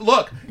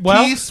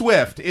 T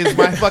Swift is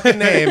my fucking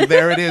name.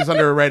 There it is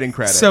under a writing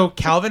credit. So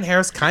Calvin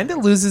Harris kind of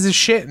loses his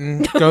shit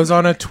and goes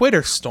on a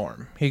Twitter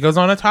storm. He goes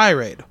on a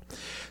tirade.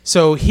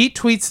 So he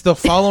tweets the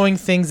following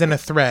things in a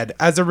thread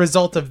as a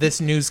result of this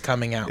news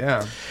coming out.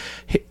 Yeah.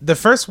 The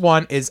first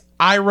one is,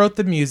 I wrote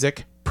the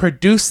music,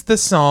 produced the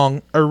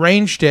song,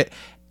 arranged it,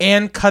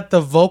 and cut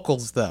the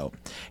vocals, though.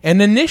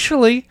 And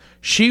initially,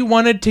 she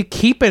wanted to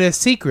keep it a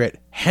secret,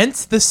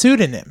 hence the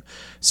pseudonym.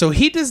 So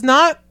he does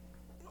not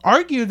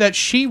argue that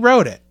she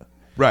wrote it.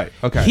 Right.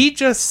 Okay. He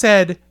just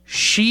said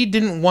she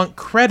didn't want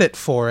credit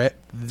for it.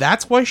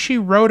 That's why she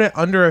wrote it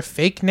under a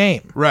fake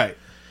name. Right.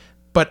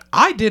 But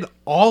I did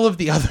all of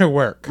the other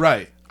work.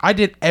 Right. I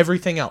did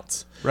everything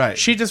else. Right.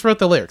 She just wrote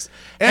the lyrics.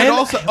 And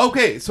also,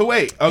 okay, so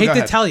wait. Oh, hate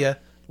to tell you,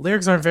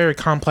 lyrics aren't very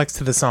complex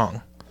to the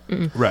song.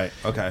 Right.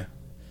 Okay.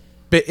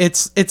 But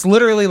it's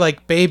literally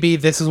like, baby,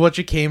 this is what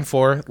you came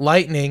for.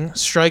 Lightning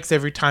strikes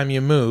every time you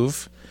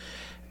move.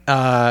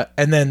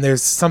 And then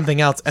there's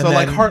something else. And So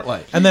then, like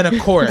Heartlight. And then a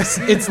chorus.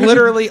 It's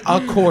literally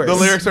a chorus. The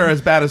lyrics are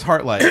as bad as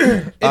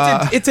Heartlight.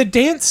 It's a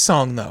dance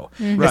song, though.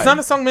 Right. It's not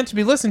a song meant to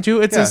be listened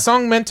to. It's a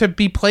song meant to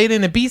be played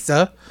in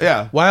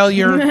Ibiza while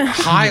you're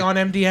high on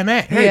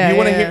MDMA. Hey, you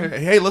want to hear?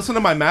 Hey, listen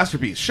to my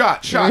masterpiece.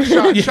 Shot.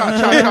 Yes.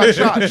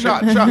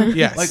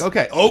 Like,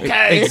 okay.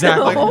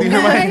 Exactly. Like, do you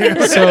hear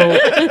my So,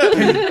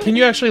 can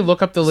you actually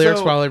look up the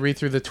lyrics So- while I read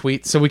through the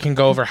tweet so we can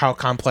go over how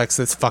complex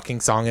this fucking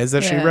song is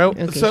that she wrote?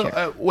 Okay, So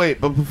sure.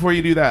 wait, but before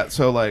you do that,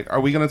 so like, are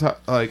we gonna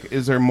talk? Like,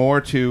 is there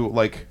more to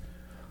like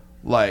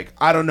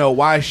I don't know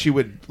why she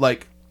would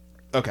like.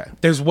 Okay.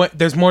 There's more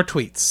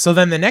tweets. So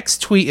then the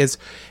next tweet is,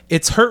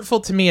 it's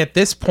hurtful to me at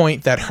this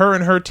point that her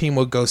and her team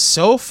would go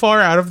so far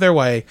out of their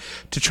way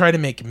to try to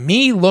make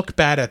me look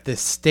bad at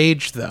this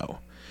stage, though.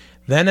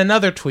 Then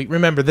another tweet.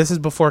 Remember, this is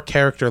before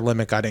character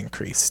limit got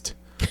increased.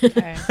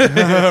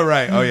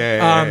 Right. Oh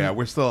yeah.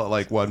 We're still at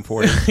like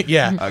 140.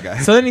 Yeah. Okay.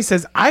 So then he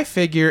says, I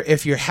figure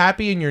if you're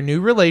happy in your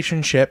new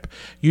relationship,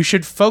 you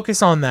should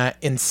focus on that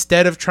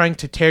instead of trying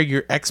to tear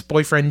your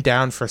ex-boyfriend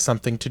down for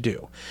something to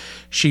do.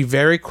 She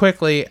very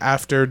quickly,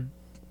 after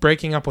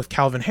breaking up with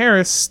Calvin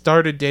Harris,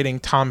 started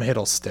dating Tom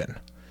Hiddleston,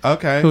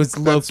 Okay. who's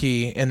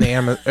Loki in the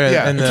in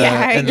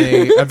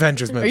the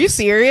Avengers movie. Are you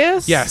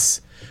serious?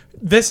 Yes.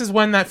 This is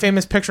when that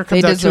famous picture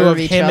comes They out too deserve of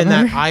each him in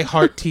other. that I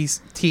Heart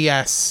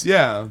TS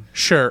Yeah.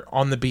 shirt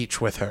on the beach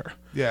with her.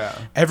 Yeah.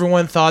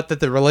 Everyone thought that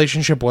the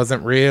relationship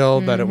wasn't real,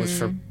 that it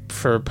was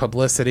for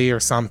publicity or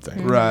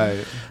something.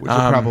 Right. Which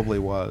it probably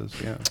was.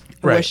 Yeah.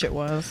 I Right. wish it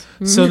was.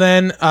 So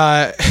then,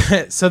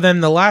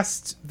 the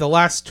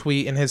last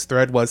tweet in his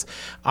thread was,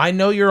 "I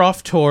know you're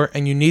off tour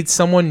and you need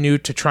someone new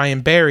to try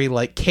and bury,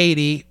 like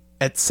Katie,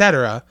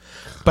 etc.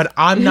 But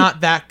I'm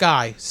not that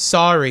guy.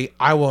 Sorry,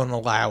 I won't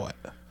allow it."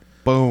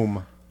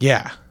 Boom.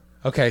 Yeah.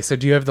 Okay. So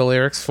do you have the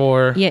lyrics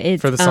for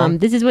It's for the song?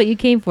 this is what you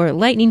came for.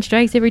 Lightning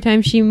strikes every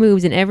time she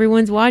moves, and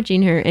everyone's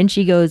watching her, and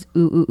she goes ooh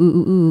ooh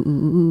ooh ooh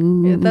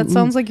ooh. Yeah, that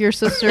sounds like your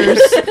sister's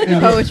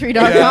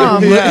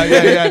poetry.com.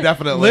 Yeah,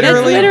 definitely.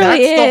 Literally,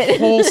 literally that's the it.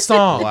 whole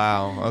song.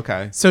 Wow.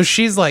 Okay. So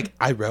she's like,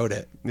 "I wrote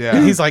it." Yeah.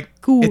 And he's like,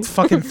 Cool. "It's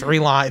fucking 3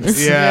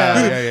 lines." Yeah.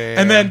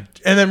 And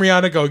then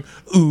Rihanna going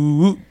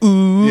ooh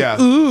ooh Yeah.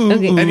 ooh.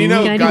 Okay. And you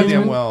know Can I do goddamn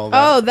one? well.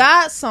 That, Oh,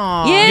 that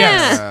song.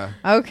 Yeah.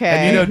 yeah. Okay.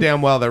 And you know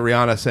damn well that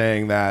Rihanna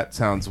saying that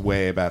sounds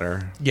way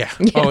better. Yeah.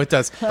 Oh, it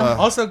does.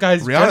 Also,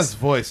 guys, Rihanna's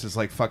voice is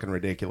like fucking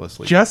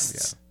ridiculously. just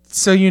Yeah.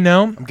 so you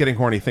know, I'm getting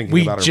horny thinking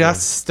we about her.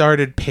 just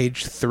started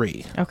page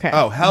 3. Okay. voice.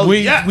 Oh hell we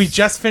yes. we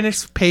just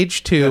finished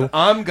page 2.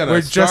 I'm gonna.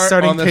 We're just start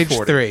starting on this page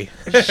 40.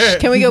 3.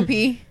 Can we go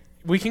pee?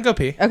 We can go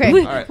pee. Okay.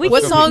 We- All right, we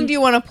What let's can- go song do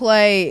you want to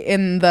play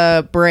in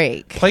the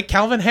break? Play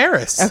Calvin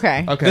Harris.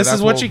 Okay. Okay, This that's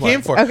is what we'll you play.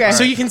 came for. Okay.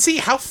 So you can see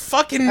how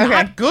fucking Okay.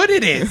 not good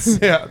it is.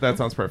 Yeah, that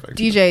sounds perfect.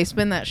 DJ,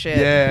 spin that shit.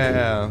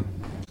 Yeah.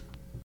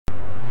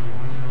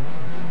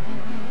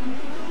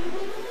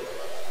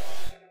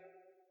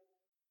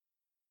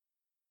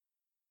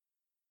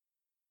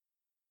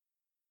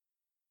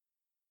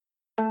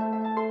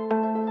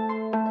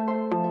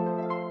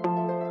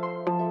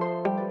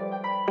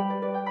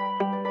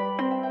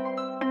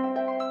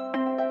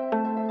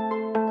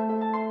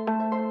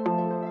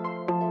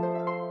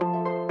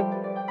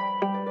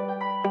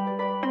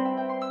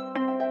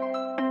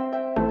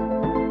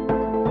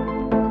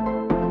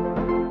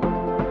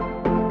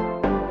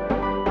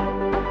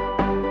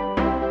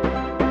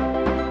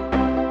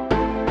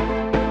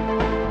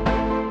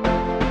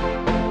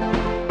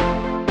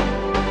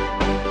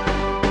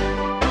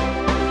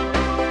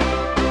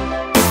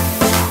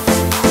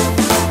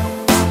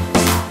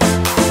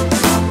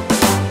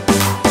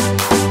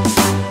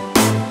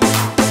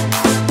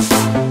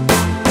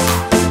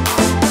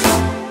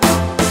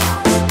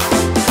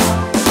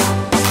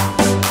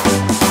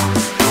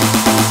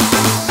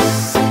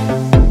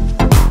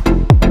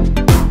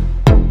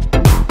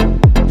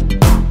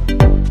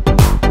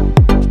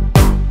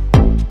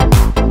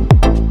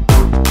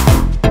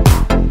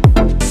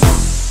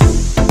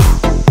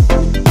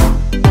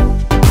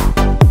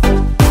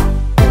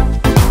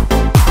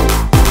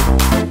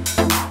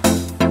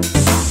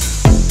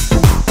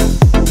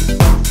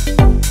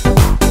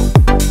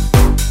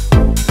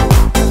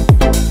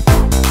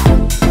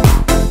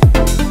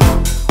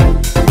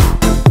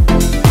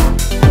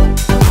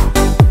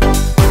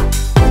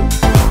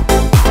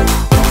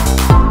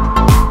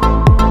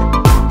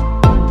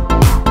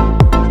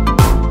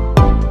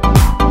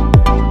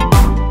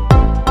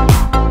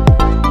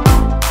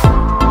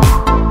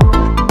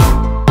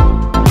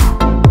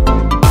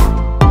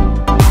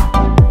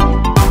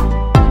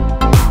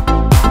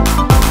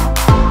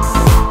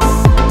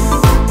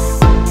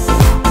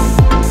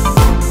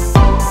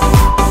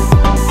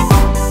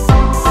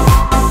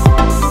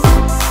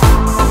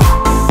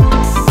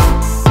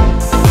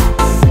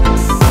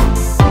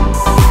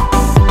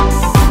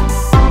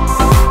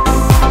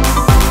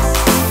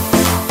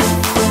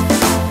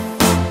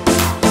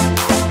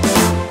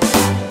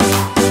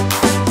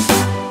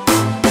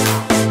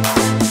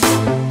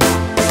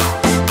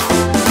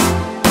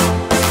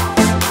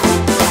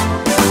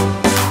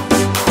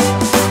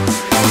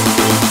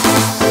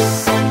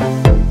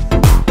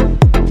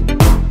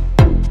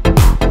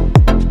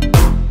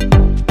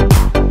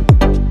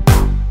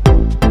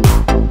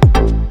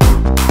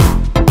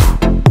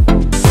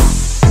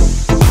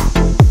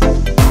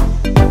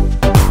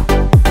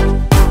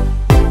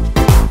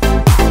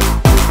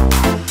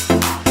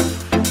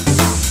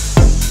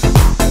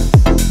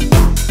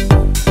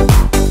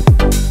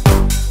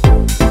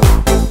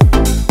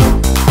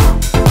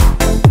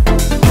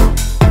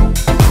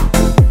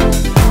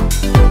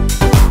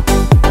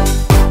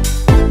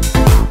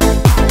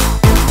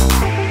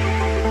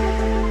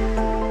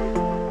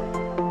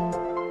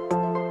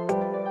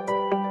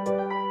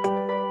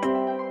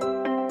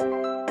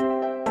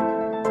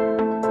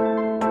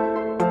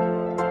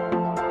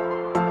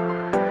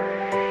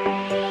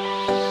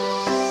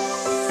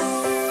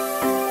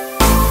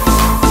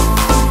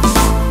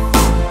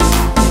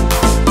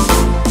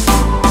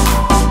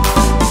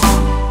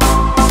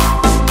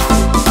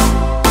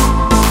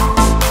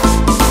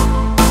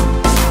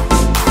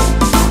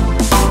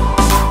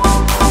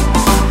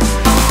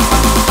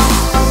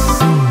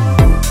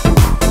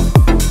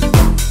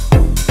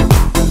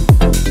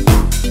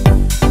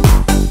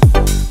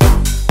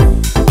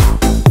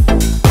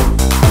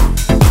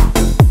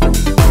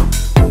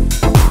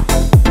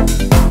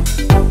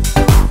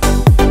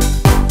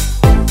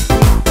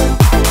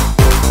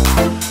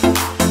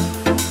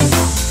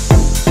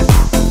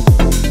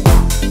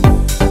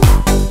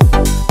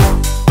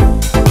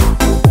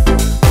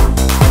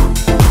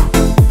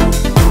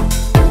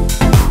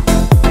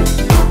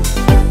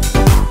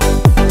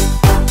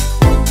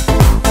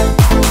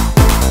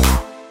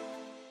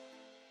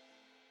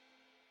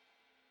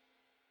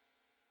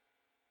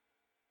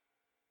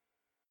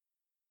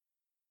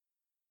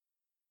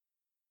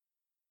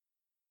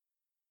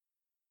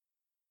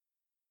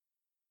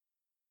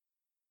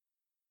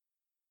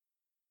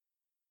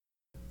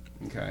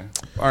 Okay.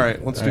 All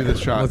right. Let's do this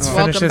shot. Let's Oh.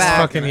 finish Welcome this back.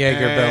 fucking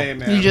Jaeger, Hey,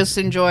 Bill. man. You just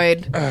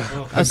enjoyed A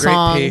a great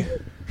song. pee.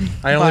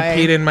 I only by-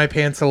 peed in my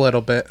pants a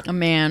little bit. A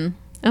man,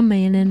 A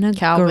man and a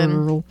Calvin.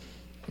 girl.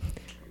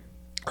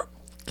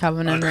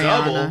 Calvin and A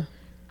Rihanna.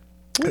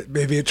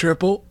 Maybe a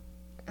triple.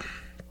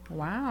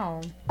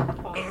 Wow.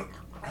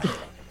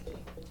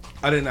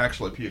 I didn't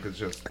actually puke. It's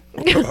just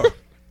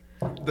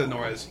the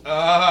noise.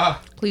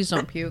 Please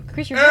don't puke.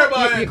 Chris, your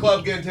Everybody in the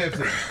club getting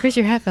tipsy. Chris,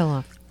 your hat fell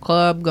off.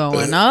 Club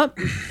going up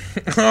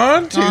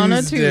On Tuesday. on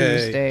a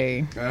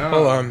Tuesday.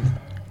 Hold on.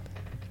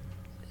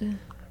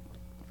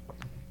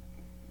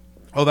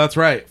 Oh, that's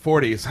right.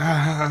 40s.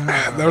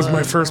 That was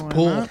my first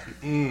pull.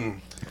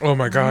 Oh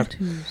my god.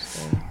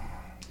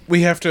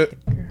 We have to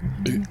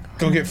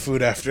go get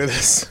food after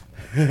this.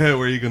 Where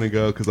are you going to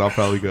go? Because I'll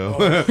probably go.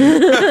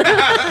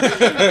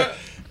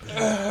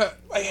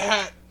 My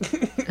hat.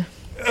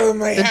 Oh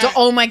my The hat.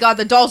 oh my god,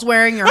 the doll's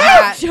wearing your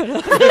hat.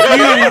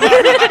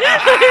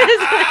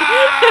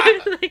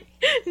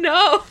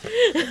 No.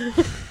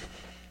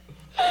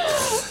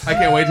 I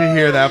can't wait to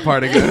hear that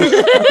part again.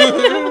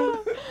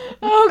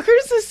 Oh,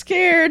 Chris is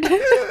scared.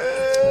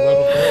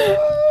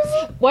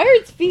 Why are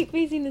its feet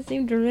facing the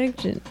same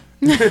direction?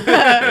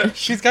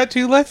 She's got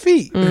 2 left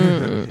feet.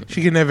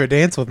 She can never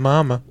dance with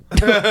mama.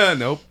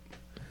 Nope.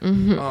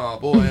 Oh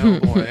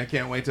boy, I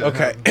can't wait to.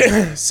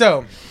 Okay.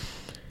 So,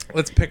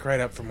 let's pick right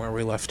up from where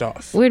we left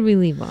off. Where'd we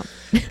leave off?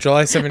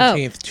 July 17th, Oh,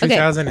 okay.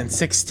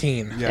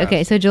 2016. Yeah.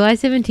 Okay, so July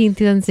 17th,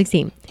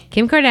 2016.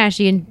 Kim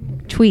Kardashian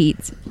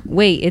tweets,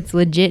 wait, it's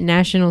legit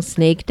National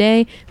Snake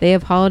Day? They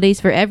have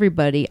holidays for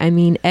everybody. I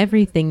mean,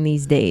 everything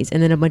these days.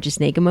 And then a bunch of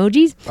snake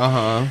emojis.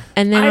 Uh-huh.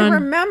 And then I on,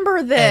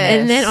 remember this.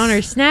 and then on her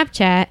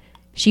Snapchat,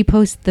 she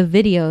posts the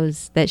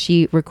videos that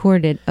she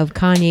recorded of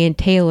Kanye and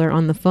Taylor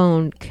on the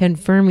phone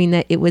confirming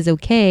that it was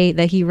okay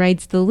that he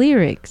writes the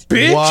lyrics.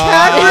 Bitch What?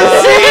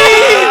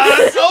 had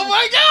receipts! Oh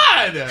my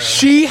god!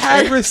 She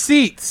had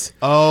receipts.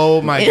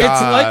 Oh my It's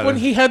god! like when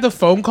he had the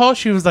phone call,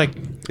 she was like,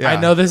 Yeah. I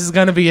know this is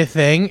going to be a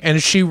thing.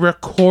 And she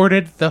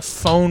recorded the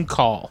phone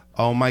call.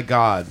 Oh my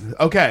god.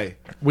 Okay.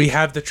 We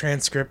have the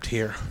transcript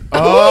here.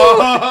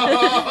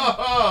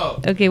 Oh.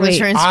 Okay, the wait.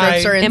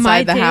 transcripts are Am I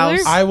inside the Taylor?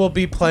 house. I will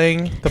be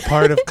playing the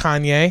part of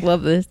Kanye.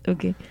 Love this.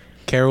 Okay.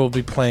 Kara will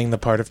be playing the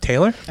part of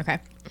Taylor. Okay.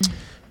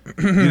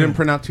 You didn't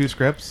print out 2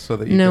 scripts so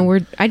that you No,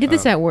 can... I did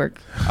this at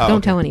work. Don't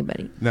okay. tell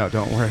anybody. No,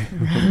 don't worry.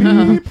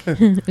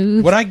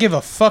 What I give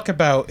a fuck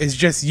about is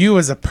just you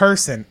as a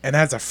person and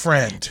as a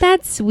friend.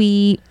 That's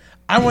sweet.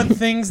 I want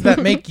things that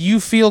make you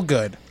feel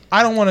good.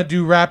 I don't want to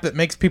do rap that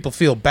makes people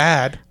feel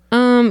bad.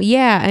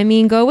 Yeah, I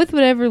mean, go with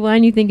whatever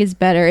line you think is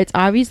better. It's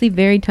obviously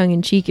very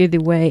tongue-in-cheek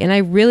either way, and I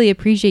really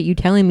appreciate you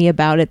telling me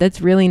about it.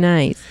 That's really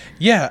nice.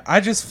 Yeah,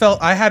 I just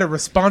felt I had a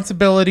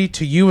responsibility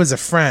to you as a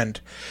friend.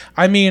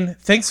 I mean,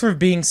 thanks for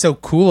being so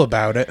cool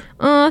about it.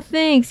 Aw,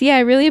 thanks. Yeah, I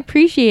really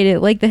appreciate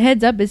it. Like, the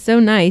heads up is so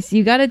nice.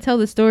 You gotta tell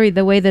the story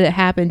the way that it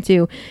happened,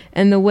 too,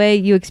 and the way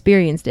you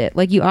experienced it.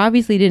 Like, you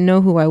obviously didn't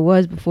know who I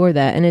was before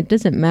that, and it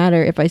doesn't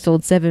matter if I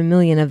sold 7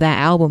 million of that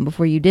album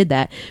before you did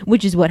that,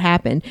 which is what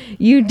happened.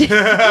 You did...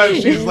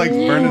 She's like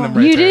burning them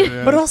right You there. did-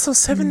 Yeah. But also,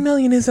 7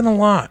 million isn't a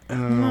lot.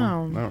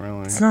 No. Not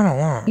really. It's not a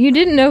lot. You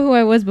didn't know who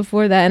I was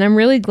before that, and I'm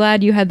really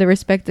glad you had the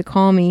respect to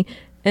call me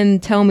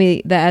and tell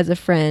me that as a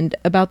friend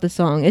about the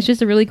song. It's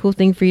just a really cool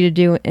thing for you to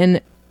do, and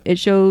it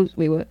shows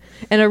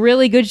and a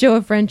really good show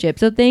of friendship.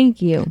 So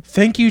thank you.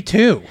 Thank you,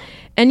 too.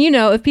 And you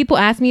know, if people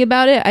ask me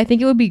about it, I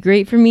think it would be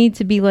great for me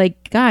to be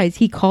like, guys,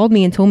 he called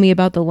me and told me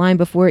about the line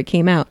before it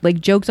came out.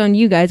 Like, joke's on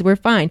you guys, we're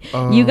fine.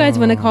 You guys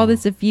want to call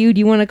this a feud,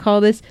 you want to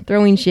call this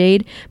throwing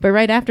shade, but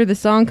right after the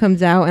song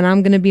comes out and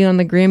I'm going to be on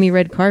the Grammy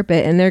red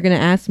carpet and they're going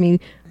to ask me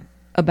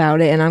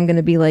about it and I'm going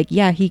to be like,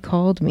 yeah, he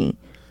called me.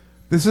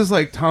 This is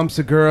like Tom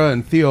Segura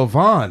and Theo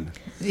Vaughn,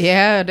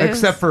 Yeah, it is.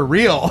 except for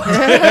real.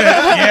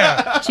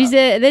 Yeah. She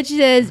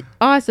says,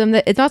 awesome.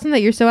 It's awesome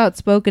that you're so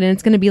outspoken, and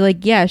it's going to be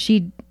like, yeah,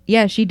 she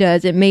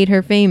does. It made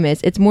her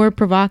famous. It's more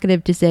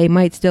provocative to say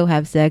might still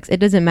have sex. It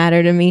doesn't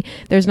matter to me.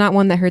 There's not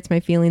one that hurts my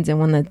feelings and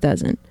one that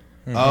doesn't.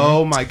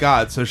 Oh my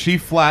god. So she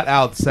flat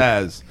out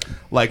says,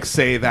 like,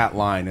 say that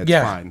line. It's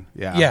Yeah. fine.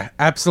 Yeah. Yeah,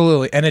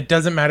 absolutely. And it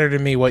doesn't matter to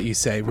me what you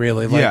say,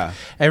 really. Like, Yeah.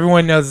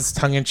 everyone knows it's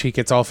tongue-in-cheek.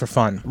 It's all for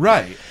fun.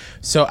 Right.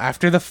 So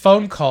after the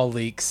phone call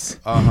leaks,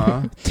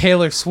 Uh-huh.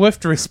 Taylor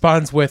Swift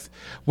responds with,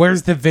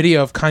 "Where's the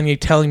video of Kanye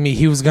telling me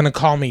he was going to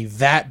call me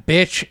that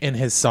bitch in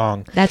his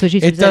song?" That's what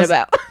she's It upset does-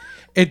 about.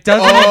 It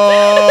doesn't.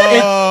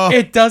 Oh.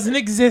 It doesn't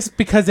exist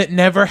because it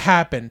never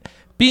happened.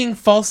 Being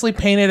falsely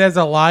painted as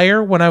a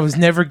liar when I was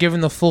never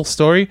given the full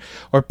story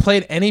or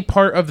played any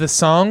part of the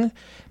song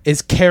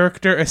is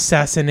character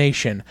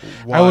assassination.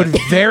 I would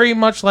very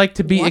much like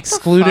to be What the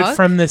excluded fuck?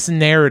 from this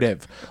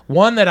narrative,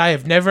 one that I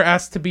have never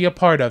asked to be a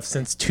part of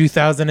since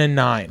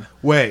 2009.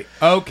 Wait.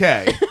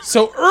 Okay.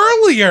 So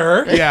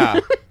earlier, Yeah.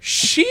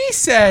 she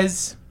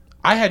says,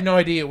 I had no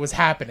idea it was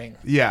happening.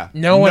 Yeah.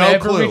 No one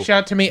ever clue. reached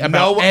out to me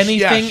about Yeah,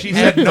 anything she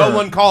said no ever.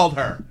 one called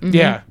her.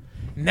 Yeah.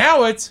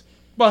 Now it's,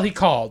 well, he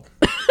called.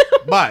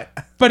 But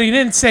But he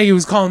didn't say he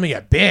was calling me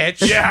a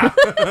bitch. yeah.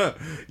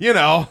 You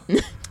know.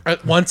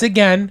 Once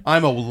again,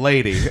 I'm a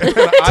lady.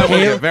 I will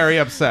get very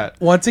upset.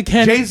 once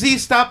again, Jay-Z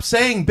stopped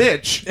saying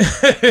bitch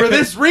for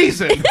this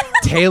reason.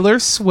 Taylor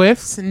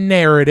Swift's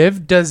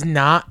narrative does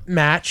not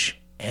match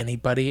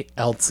anybody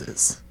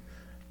else's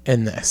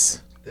in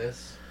this.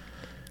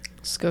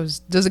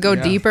 Does it go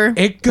deeper?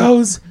 It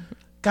goes,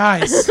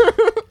 guys,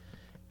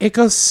 it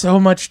goes so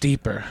much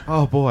deeper.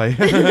 Oh, boy.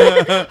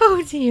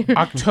 Oh dear.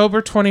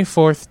 October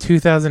 24th,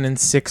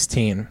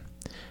 2016,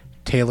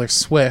 Taylor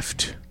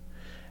Swift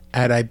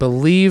at, I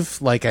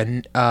believe, like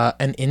an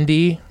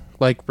indie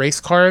like race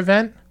car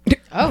event,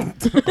 Oh.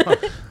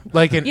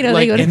 like in, You know, they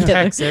like go in together.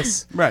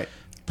 Texas, Right.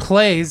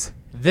 plays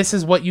 "This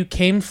Is What You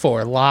Came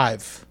For"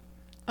 live,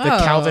 the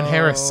Calvin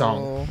Harris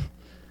song.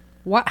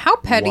 What? How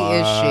petty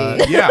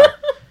is she? Yeah.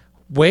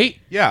 Wait,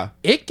 Yeah.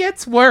 it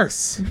gets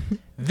worse.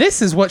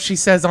 This is what she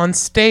says on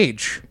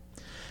stage.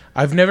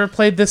 I've never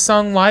played this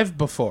song live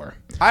before.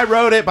 I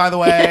wrote it, by the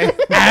way.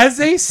 As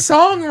a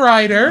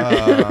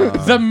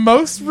songwriter, the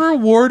most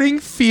rewarding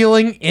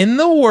feeling in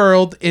the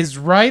world is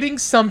writing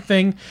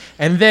something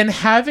and then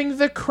having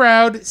the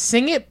crowd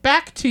sing it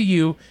back to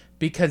you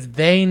because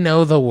they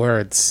know the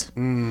words.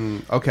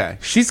 Okay.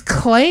 She's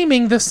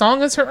claiming the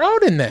song as her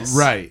own in this.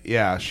 Right.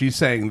 Yeah. She's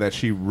saying that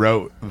she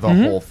wrote the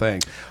whole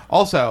thing.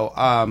 Also,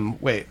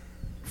 wait.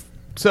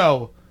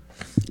 So,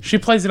 She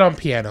plays it on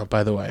piano,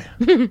 by the way.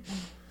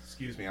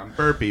 excuse me, I'm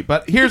burpy.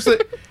 But here's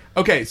the.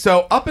 Okay,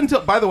 so up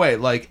until, by the way,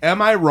 like,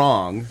 am I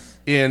wrong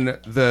in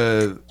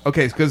the.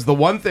 Okay, because the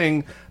one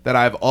thing that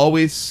I've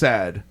always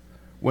said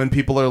when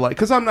people are like.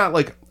 Because I'm not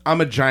like. I'm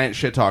a giant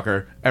shit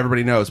talker.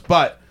 Everybody knows.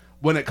 But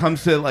when it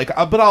comes to, like.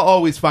 But I'll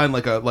always find,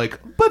 like, a. Like,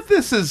 but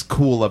this is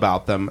cool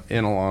about them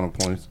in a lot of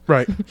points.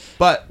 Right.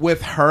 But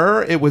with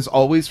her, it was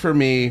always for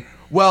me.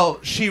 Well,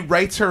 she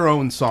writes her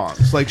own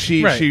songs. Like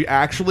she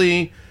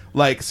actually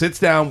like sits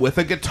down with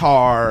a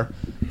guitar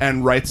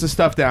and writes the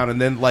stuff down, and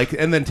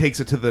then takes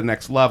it to the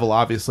next level,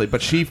 obviously.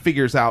 But she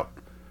figures out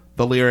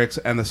the lyrics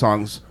and the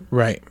songs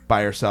Right.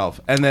 by herself.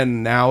 And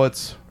then now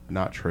it's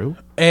not true.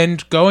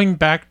 And going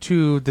back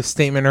to the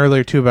statement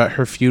earlier, too, about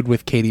her feud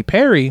with Katy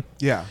Perry,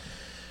 Yeah,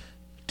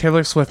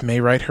 Taylor Swift may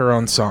write her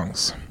own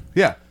songs.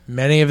 yeah,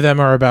 Many of them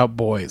are about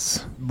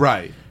boys.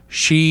 right.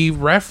 She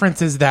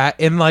references that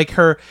in like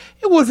her,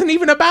 it wasn't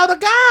even about a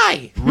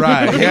guy.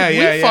 Right. Yeah,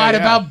 yeah, We fought yeah.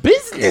 about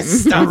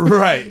business stuff.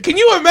 Right. Can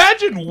you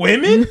imagine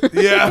women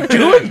Yeah.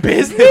 doing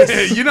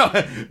business You know,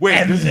 wait.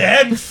 and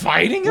then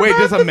fighting Wait, about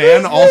does a the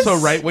man business? also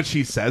write what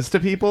she says to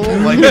people?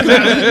 Like,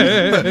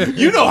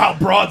 you know how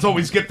broads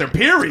always get their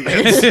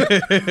periods.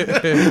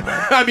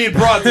 I mean,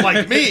 broads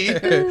like me.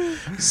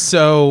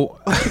 So,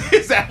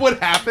 Is that what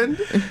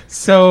happened?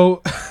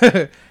 so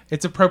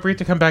it's appropriate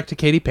to come back to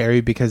Katy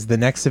Perry because the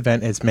next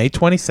event is May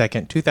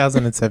 22nd,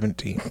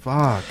 2017.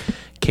 Fuck.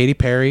 Katy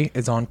Perry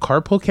is on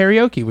Carpool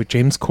Karaoke with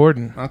James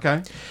Corden.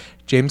 Okay.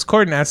 James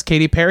Corden asked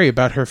Katy Perry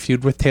about her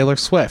feud with Taylor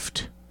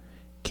Swift.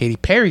 Katy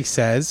Perry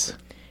says,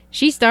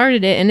 She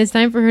started it, and it's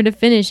time for her to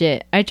finish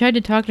it. I tried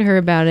to talk to her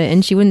about it,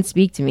 and she wouldn't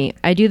speak to me.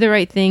 I do the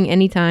right thing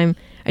anytime.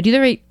 I do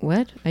the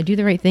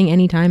right thing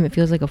anytime it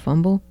feels like a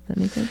fumble. Does that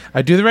make sense?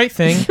 I do the right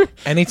thing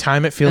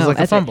anytime it feels No, like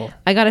a that's it. fumble.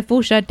 I got a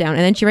full shutdown, and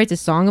then she writes a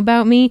song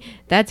about me.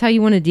 That's how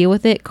you want to deal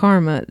with it.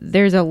 Karma.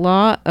 There's a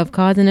law of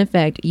cause and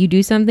effect. You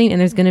do something, and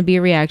there's going to be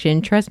a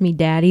reaction. Trust me,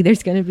 Daddy.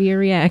 There's going to be a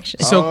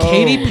reaction. So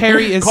Katy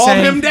Perry is Call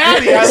saying, him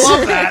daddy. I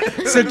love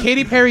that. So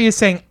Katy Perry is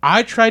saying,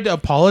 I tried to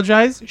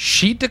apologize.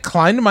 She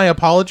declined my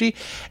apology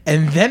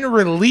and then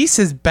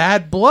releases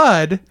Bad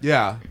Blood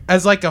Yeah.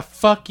 as like a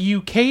fuck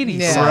you, Katy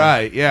Yeah. song.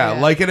 Right, yeah. Yeah.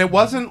 Like, and it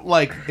wasn't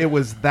like it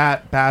was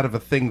that bad of a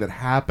thing that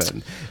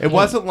happened. It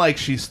wasn't like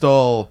she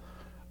stole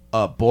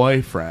a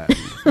boyfriend.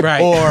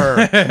 Right. Or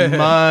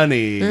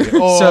money.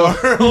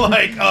 Or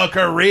like a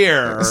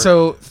career.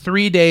 So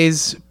 3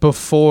 days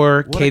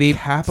before what Katy a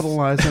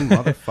capitalizing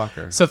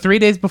motherfucker. So 3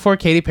 days before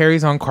Katy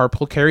Perry's on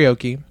Carpool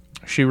Karaoke,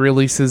 she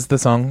releases the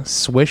song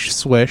Swish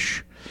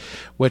Swish,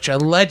 which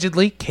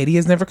allegedly Katy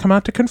has never come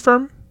out to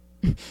confirm,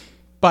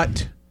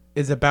 but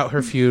is about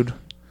her feud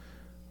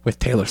with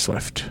Taylor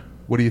Swift.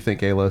 What do you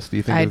think, A-List? Do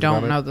you think I it was don't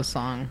about know it? the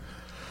song.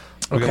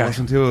 We're Okay. gonna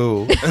listen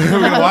to. We're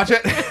gonna watch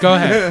it. Go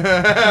ahead.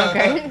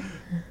 Okay.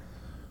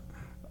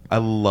 I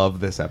love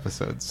this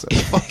episode so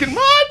fucking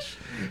much.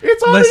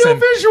 It's audio Listen,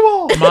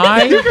 visual.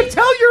 my- You can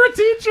tell you're a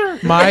teacher.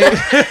 My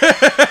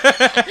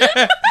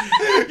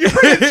You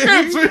bring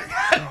scripts. We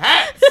got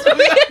hats.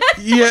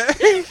 yeah.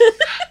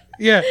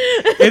 Yeah.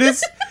 It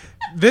is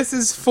this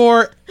is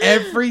for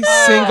every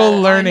single I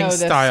learning know this.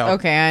 style.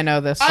 Okay, I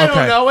know this. I don't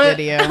Okay. know it.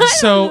 Video.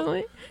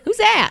 So Who's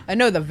that? I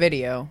know the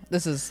video.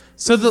 This is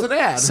so is an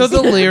ad.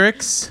 the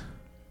lyrics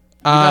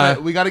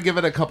We got to give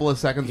it a couple of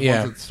seconds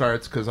yeah. once it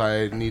starts because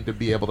I need to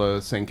be able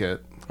to sync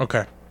it.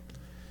 okay.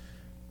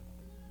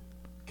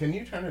 Can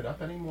you turn it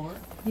up anymore?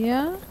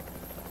 yeah.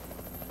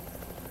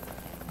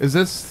 Is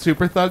this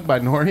Super Thug by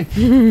Nori?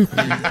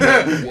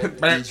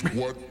 What is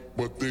what,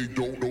 but they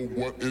don't know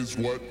what is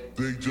what.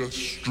 They just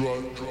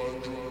strut.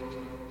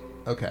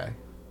 Okay.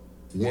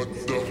 What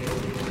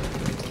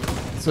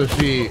the? So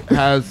she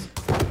has.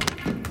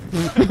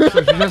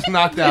 So she just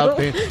knocked out.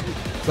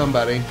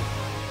 somebody,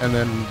 and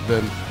then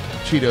the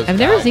Cheetos. I've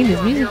never guy. seen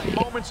this music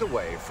video. Moments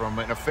away from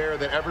an affair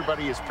that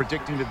everybody is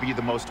predicting to be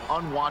the most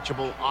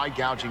unwatchable,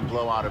 eye-gouging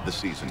blowout of the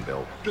season,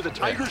 Bill. Do the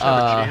Tigers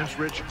have a chance,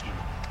 Rich?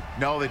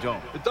 No, they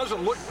don't. It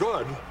doesn't look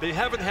good. They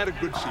haven't had a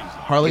good season.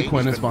 Harley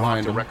Quinn is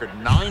behind a him. record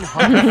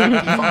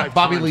 955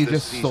 Bobby times Lee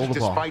this just stole the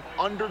season, ball. Despite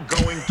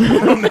undergoing 2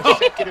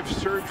 consecutive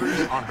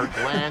surgeries on her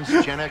glands,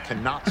 Jenna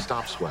cannot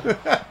stop sweating.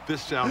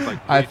 This sounds like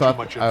I way thought, too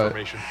much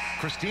information.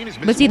 Christine is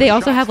But see, they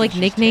also have like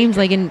nicknames.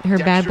 Like in her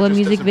Bad Blood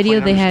music video,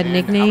 they had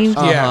nicknames.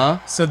 Yeah.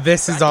 So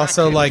this is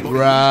also like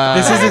Right.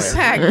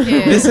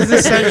 this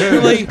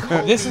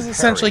is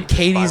essentially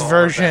Katie's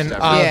version of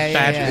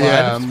Bad Blood.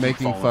 Yeah, I'm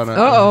making fun of.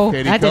 Oh,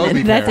 Katie that Kobe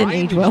didn't Perry.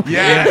 age well.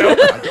 Yeah.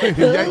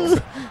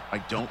 Yikes. I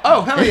don't.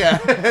 Oh hell yeah,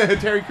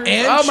 Terry Crews.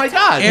 And Oh my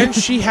god. And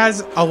she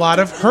has a lot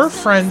of her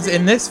friends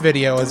in this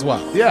video as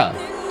well. Yeah.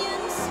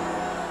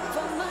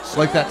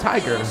 Like that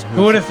tiger.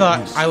 Who would have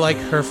thought I like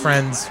her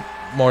friends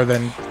more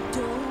than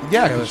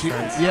Yeah, 'cause Taylor's she,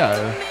 friends?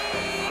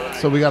 yeah.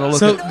 So we gotta look.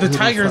 So at the who these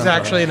tiger is friends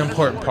actually are. an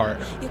important part.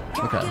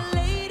 Okay.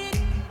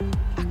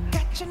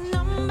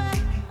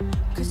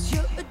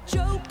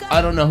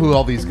 I don't know who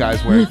all these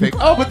guys wearing fake.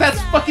 Oh, but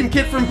that's fucking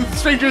kid from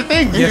Stranger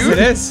Things. Yes, dude. it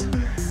is.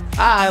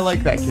 I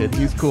like that kid.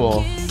 He's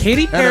cool.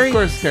 Katy Perry. And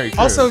of course, Terry Crews.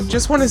 Also,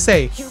 just want to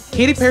say,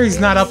 Katy Perry's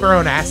not up her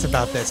own ass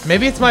about this.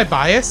 Maybe it's my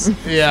bias.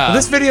 Yeah. But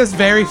this video is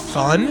very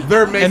fun.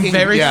 They're making and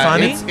very yeah,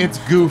 funny. It's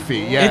goofy.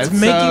 Yeah, it's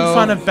making so-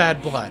 fun of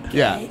Bad Blood.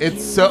 Yeah,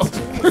 it's so.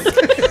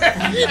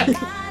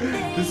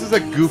 This is a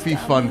goofy,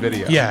 fun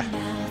video. Yeah.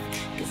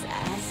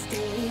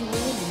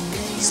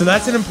 So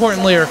that's an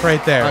important lyric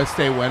right there. I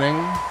stay winning.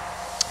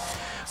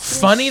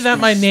 Funny that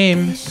my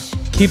name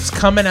keeps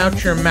coming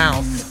out your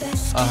mouth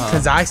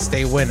because I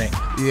stay winning.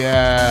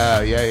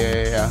 Yeah.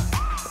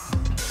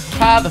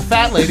 Ah, the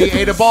fat lady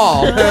ate a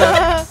ball.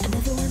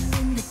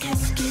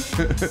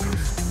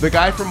 The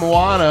guy from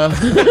Moana.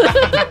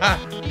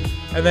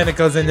 And then it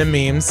goes into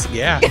memes.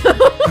 Yeah.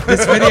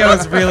 This video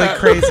is really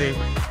crazy.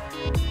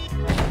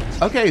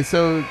 Okay,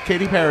 so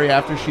Katy Perry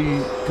after she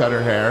cut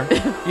her hair.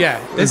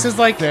 Yeah, this is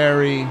like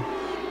very.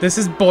 This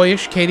is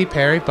boyish Katy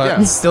Perry, but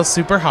Yeah. still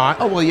super hot.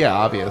 Oh well, yeah,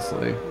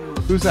 obviously.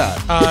 Who's that?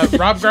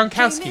 Rob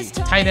Gronkowski,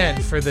 tight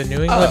end for the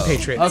New England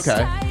Patriots.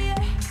 Okay.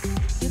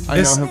 I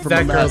This, know him from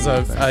that the girl's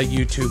Madden a thing.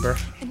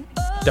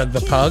 YouTuber. Doug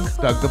the Pug.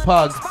 Doug the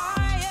Pug.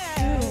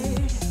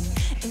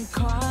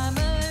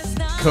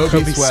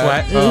 Kobe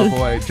Sweat. Oh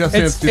boy, just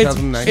since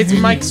 2009. It's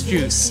Mike's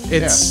Juice.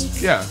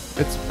 It's yeah.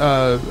 It's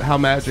how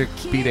Magic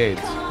beat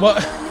AIDS. well,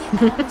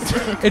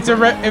 it's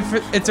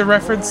a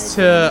reference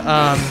to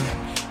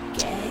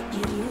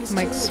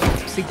Mike's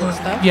Secret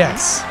Stuff.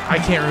 yes. I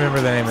can't remember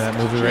the name of that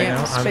movie right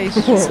now. Space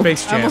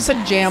Space I Jam. almost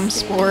said Jam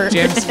Sport.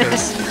 Jam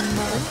Space.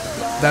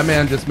 That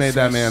man just made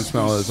that man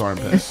smell his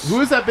armpit.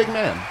 Who is that big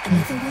man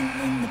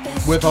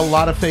with a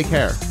lot of fake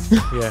hair?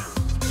 Yeah.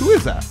 Who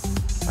is that?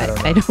 I don't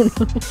know. I don't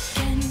know.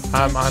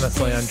 I'm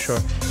honestly unsure.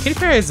 Katy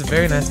Perry has a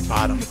very nice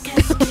bottom.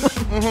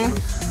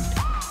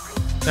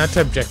 Not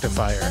to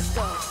objectify her.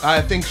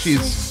 I think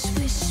she's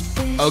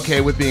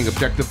okay with being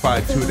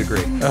objectified to a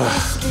degree.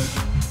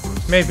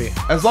 Maybe.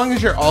 As long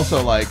as you're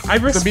also like, I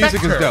the respect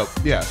music her. is dope.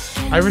 Yeah.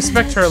 I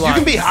respect her a lot. You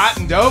can be hot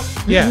and dope.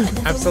 Yeah,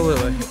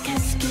 absolutely.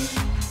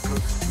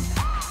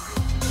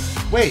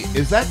 Wait,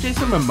 is that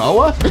Jason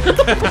Momoa?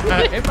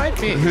 It might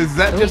be. Is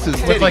that just his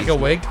With titty? like a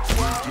wig?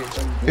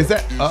 Is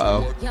that?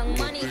 Uh oh.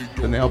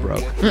 The nail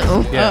broke.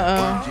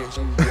 Yeah.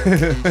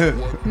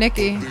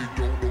 Nikki.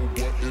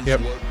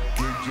 Yep.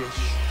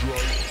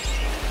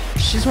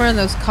 She's wearing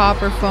those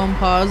copper foam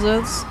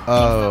posits.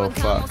 Oh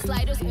fuck.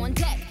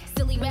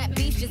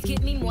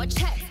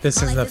 This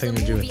has nothing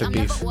to do with the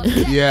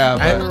beef. Yeah,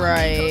 but,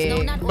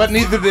 Right. but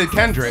neither did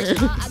Kendrick.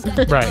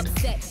 Right.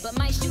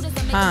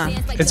 Huh.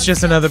 It's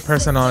just another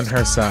person on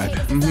her side.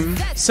 Mm-hmm.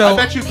 So I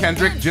bet you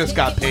Kendrick just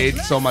got paid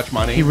so much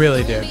money. he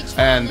really did.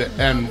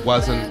 and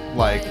wasn't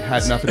like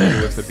had nothing to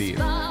do with the beat.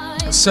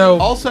 So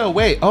Also,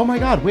 wait. Oh my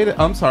God. Wait.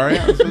 I'm sorry.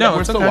 No,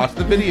 we're it's still okay. watching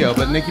the video,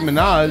 but Nicki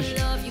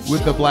Minaj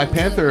with the Black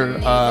Panther,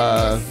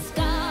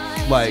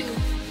 like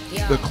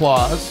the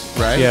claws,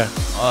 right? yeah.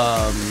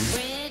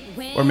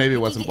 Or maybe it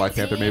wasn't Black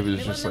Panther. Maybe it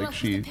was just like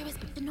she.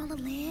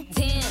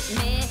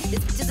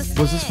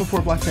 Was this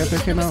before Black Panther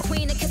came out?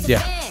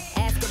 Yeah.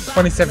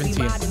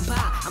 2017.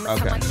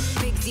 Okay.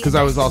 Because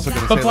I was also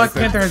going to say. But Black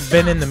like Panther has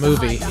been in the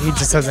movie. He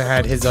just hasn't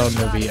had his own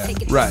movie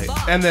yet. Right.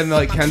 And then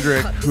like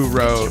Kendrick, who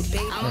wrote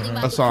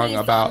a song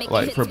about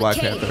like for Black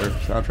Panther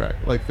soundtrack.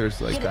 Like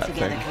there's like that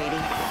thing.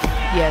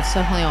 Yeah, it's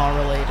definitely all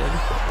related.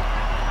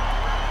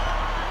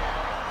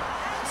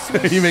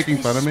 Are you making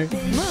fun of me?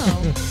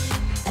 No.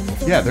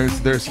 Yeah,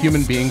 there's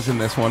human beings in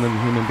this one and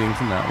human beings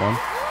in that one.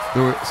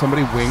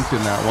 Somebody winked in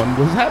that one.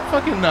 Was that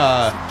fucking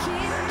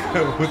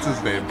what's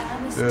his name?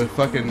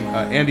 Fucking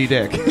Andy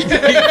Dick.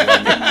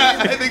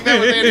 I think that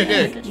was Andy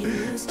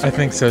Dick. I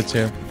think so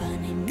too.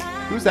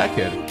 Who's that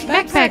kid?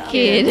 Backpack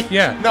Kid.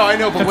 Yeah. No, I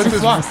know, but what's That's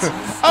his Floss.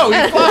 Oh,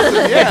 he's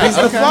flossing. Yeah, He's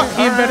the okay. floss.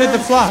 He invented the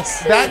floss.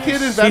 That kid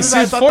invented that?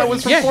 I thought that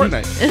was from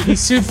Fortnite. He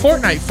sued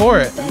Fortnite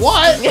for it.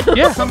 What?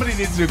 Yeah. Somebody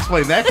needs to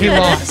explain that. He kid.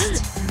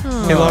 lost.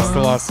 He lost the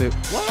lawsuit.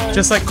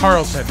 Just like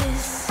Carlton.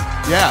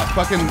 Yeah,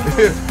 fucking.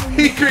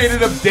 He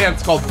created a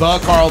dance called The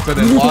Carlton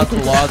and lost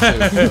the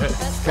lawsuit.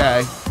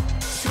 Okay.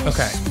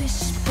 Okay.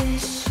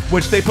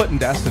 Which they put in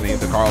Destiny,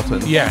 the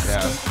Carlton. Yes.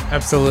 Yeah.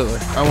 Absolutely.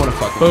 I want to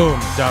fucking. Boom.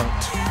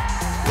 Dunked.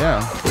 Yeah.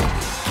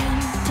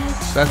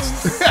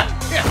 That's.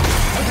 Yeah.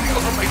 I'm gonna go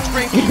for my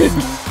drinking.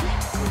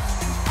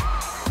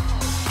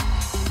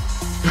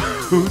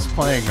 Who's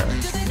playing her?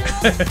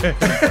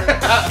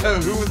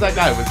 Who was that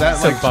guy? Was that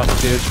It's like a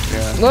buff dude.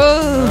 Yeah.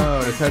 Whoa.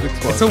 Oh, his head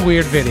exploded. It's a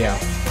weird video.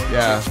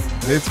 Yeah,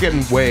 it's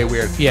getting way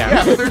weird.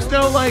 Yeah. but there's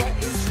no like.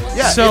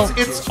 Yeah, So-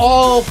 it's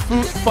all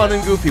fun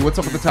and goofy. What's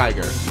up with the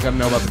tiger? You gotta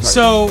know about the tiger.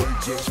 So,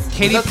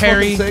 Katy Was that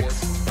Perry, Smoking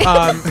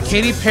Six?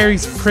 Katy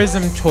Perry's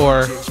Prism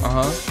tour,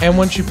 and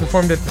when she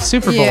performed at the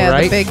Super Bowl, Yeah, the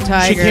right? big She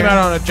tiger. came out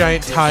on a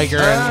giant tiger,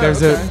 and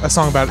there's a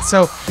song about it.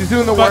 So she's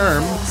doing the but-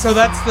 worm. So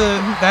that's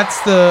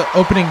the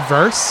opening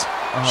verse.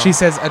 She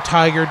says, "A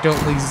tiger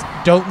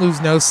don't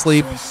lose no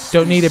sleep,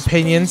 don't need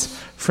opinions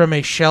from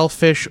a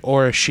shellfish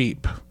or a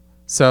sheep."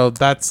 So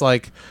that's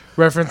like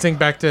referencing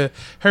back to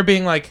her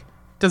being like,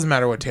 doesn't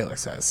matter what Taylor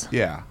says.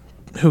 Yeah.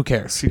 Who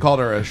cares? She called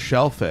her a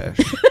shellfish.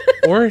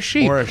 Or a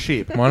sheep. Or a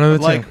sheep. One of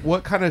the like, two.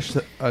 what kind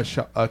of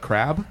a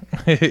crab?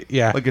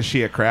 Yeah. Like, is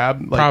she a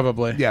crab? Like,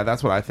 Probably. Yeah,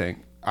 that's what I think.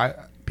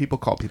 People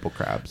call people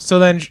crabs. So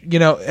then,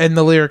 and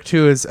the lyric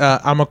too is,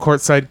 "I'm a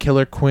courtside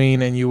killer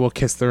queen, and you will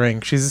kiss the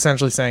ring." She's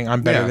essentially saying,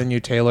 "I'm better Yeah. than you,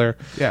 Taylor.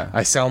 Yeah.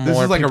 I sell This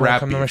more. is like a people rap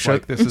come to my beef. show."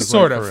 Like, this is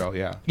sort like of for real,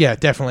 yeah. Yeah,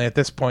 definitely. At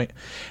this point,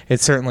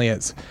 it certainly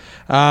is.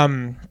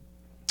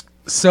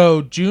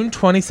 So June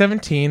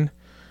 2017,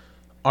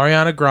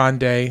 Ariana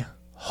Grande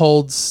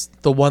holds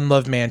the One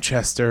Love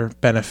Manchester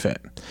benefit.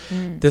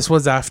 This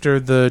was after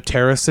the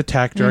terrorist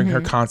attack during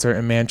her concert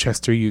in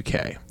Manchester,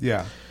 UK.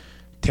 Yeah.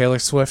 Taylor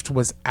Swift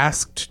was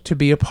asked to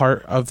be a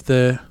part of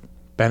the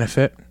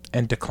benefit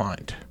and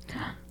declined.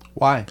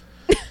 Why?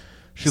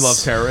 She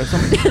loves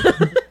terrorism.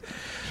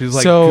 She's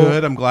like, So-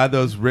 good. I'm glad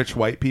those rich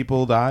white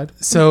people died.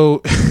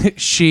 So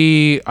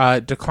she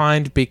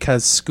declined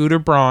because Scooter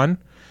Braun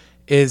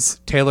is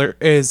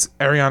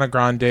Ariana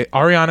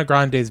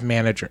Grande's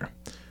manager.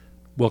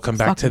 We'll come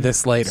back to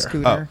this later.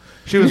 Oh,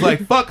 she was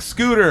like, "Fuck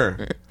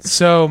Scooter."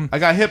 So I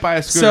got hit by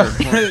a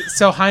scooter.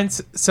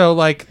 So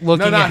like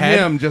looking no, not ahead,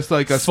 him. Just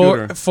like a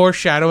scooter.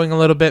 foreshadowing a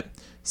little bit.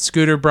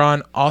 Scooter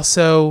Braun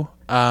also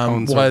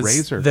Owns a was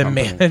razor the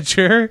company.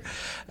 manager.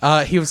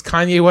 He was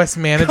Kanye West's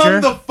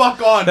manager. Come the fuck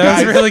on, That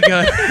guys. was really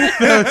good.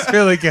 That was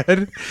really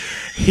good.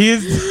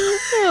 He's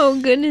Oh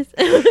goodness.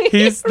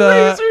 he's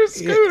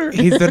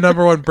the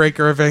number one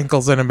breaker of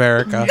ankles in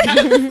America.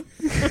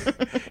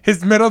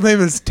 His middle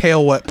name is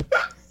Tail Whip.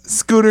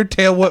 Scooter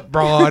Tail Whip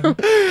Braun.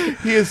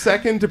 He is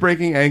second to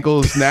breaking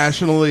ankles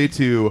nationally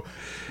to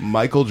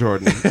Michael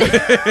Jordan.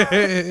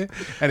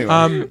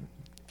 Anyway,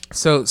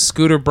 So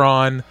Scooter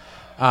Braun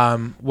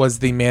was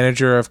the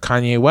manager of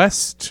Kanye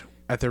West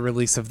at the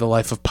release of The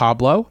Life of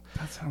Pablo.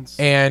 that sounds.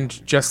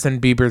 And Justin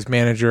Bieber's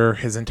manager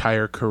his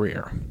entire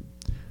career.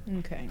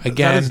 Okay. Is that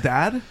Again, his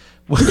dad?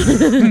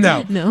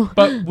 no. No.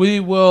 But we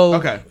will.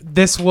 Okay.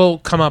 This will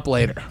come up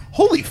later.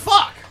 Holy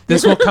fuck!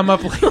 This will come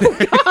up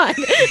later.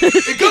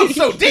 It goes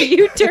so deep.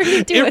 You turned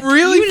into It a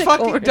really unicorn.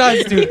 fucking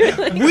does,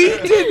 dude. We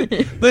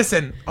did.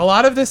 Listen, a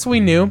lot of this we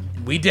knew.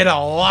 We did a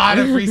lot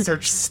of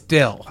research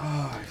still.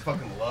 Oh, I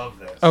fucking love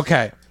this.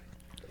 Okay.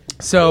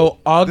 So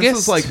August. This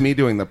is like me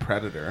doing The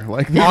Predator.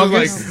 Like this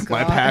August- is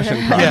like my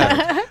passion project.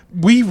 Yeah.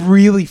 We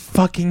really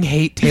fucking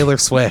hate Taylor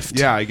Swift.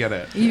 Yeah, I get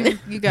it.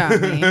 You got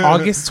me.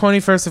 August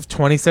 21st of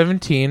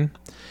 2017,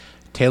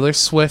 Taylor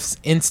Swift's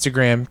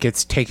Instagram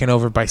gets taken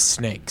over by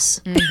snakes.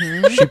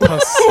 She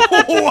posts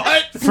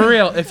What? for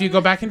real. If you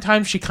go back in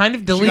time, she kind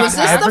of deletes Was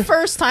this the every-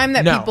 first time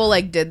that No. people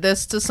like did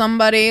this to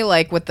somebody,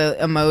 like with the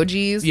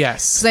emojis?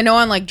 Yes. Because I know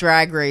on like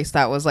Drag Race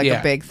that was like Yeah.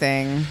 a big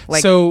thing.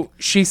 Like, so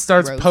she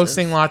starts roses.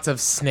 posting lots of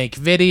snake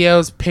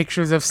videos,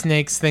 pictures of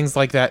snakes, things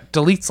like that.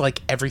 Deletes like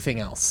everything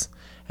else,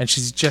 and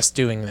she's just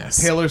doing this.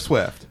 Taylor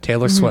Swift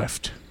Taylor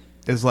Swift.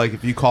 is like,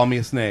 if you call me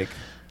a snake.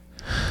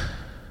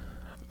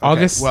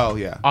 August. Well,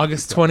 yeah.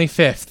 August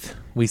 25th.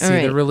 We see the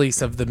right.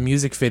 release of the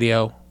music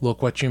video.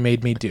 Look What You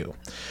Made Me Do.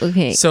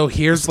 Okay. So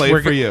here's Slave we're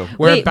for go- you.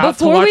 We're Wait, about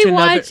to before watch we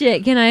another. watch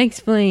it, can I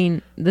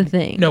explain the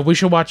thing? No, we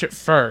should watch it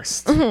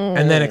first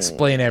and then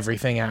explain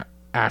everything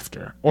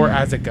after or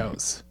as it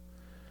goes.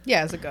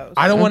 yeah, as it goes.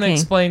 I don't want to Okay.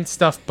 explain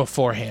stuff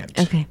beforehand.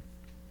 Okay.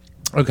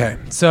 Okay,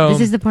 so This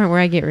is the part where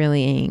I get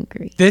really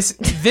angry.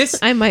 this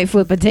I might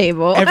flip a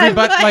table.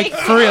 everybody I like might.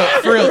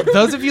 for real.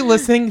 Those of you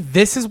listening,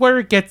 this is where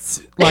it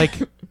gets like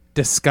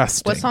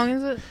disgusting. What song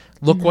is it?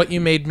 Look What You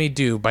Made Me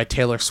Do by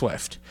Taylor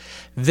Swift.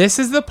 This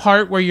is the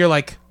part where you're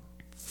like,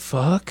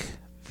 fuck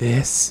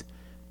this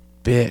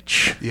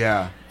bitch.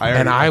 Yeah.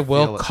 And I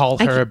will feel it. call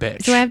I her a ca-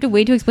 bitch. So I have to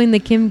wait to explain the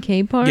Kim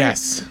K part?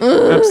 Yes,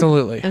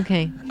 absolutely.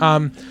 Okay.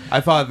 I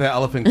thought the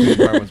Elephant Queen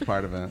part was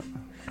part of it.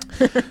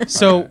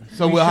 So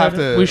So we'll have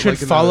to. we should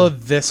like, follow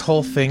another- this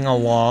whole thing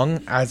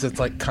along as it's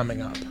like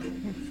coming up.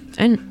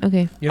 And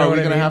okay. You know Are what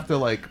we I gonna mean? have to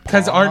like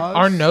Because our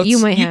pause? notes You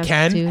might you have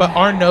can, to. but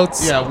our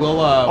notes we'll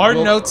our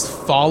we'll- notes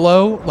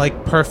follow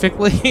like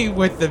perfectly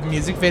with the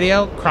music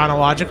video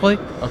chronologically.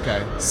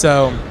 Okay.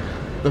 So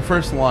The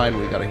first line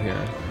we gotta hear.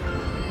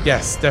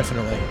 yes,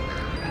 definitely.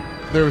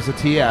 There was a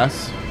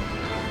TS.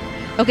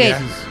 Okay. Yeah.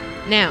 This is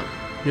Now.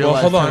 Here Well,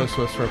 Lies hold on. Taylor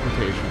Swift's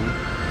reputation.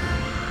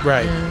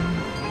 Right.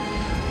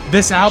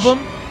 This album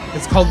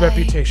is called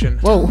Reputation.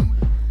 Whoa.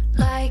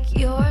 Like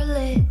your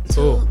little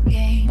Ooh.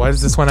 game. Why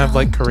does this one have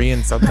like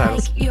Korean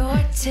subtitles? Like your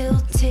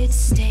tilted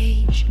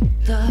stage.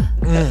 The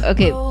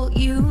Okay. role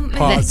you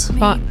Pause.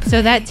 make me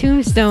So that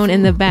tombstone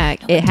in the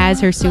back, it has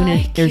her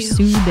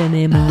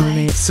pseudonym on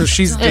it. So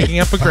she's digging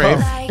up a grave.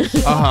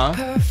 Uh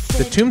huh.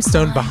 The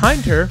tombstone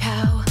behind her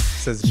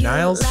says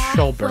Niles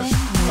Schulberg,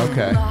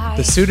 Okay.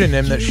 the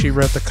pseudonym that she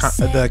wrote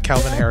the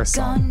Calvin Harris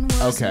song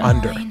Okay.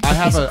 under. I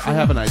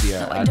have an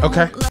idea.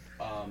 Okay.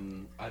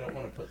 I don't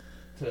want to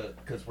put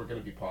because we're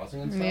gonna be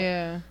pausing and stuff.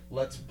 Yeah.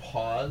 Let's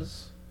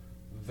pause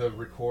the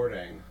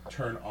recording.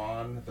 Turn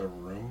on the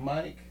room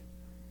mic,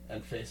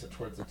 and face it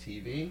towards the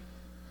TV.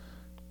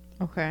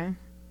 Okay.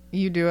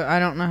 You do it. I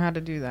don't know how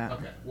to do that.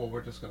 Okay. Well,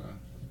 we're just gonna.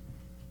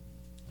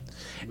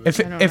 If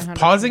I don't know if how to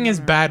pausing turn is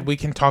it bad, we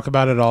can talk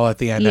about it all at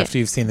the end Yeah. after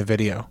you've seen the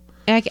video.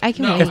 I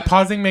can No. wait. If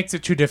pausing makes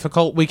it too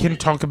difficult, we can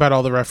talk about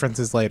all the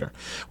references later.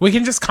 We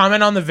can just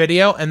comment on the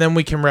video and then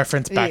we can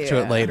reference back to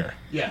it Yeah. later.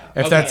 Yeah.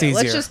 If that's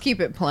easier. Let's just keep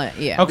it playing.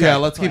 Yeah. Okay. Yeah.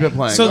 Let's keep it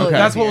playing. So okay.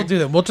 that's what we'll do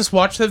then. We'll just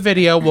watch the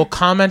video, we'll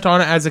comment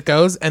on it as it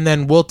goes, and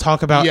then we'll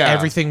talk about Yeah.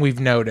 everything we've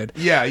noted.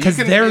 Yeah, you because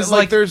can. there's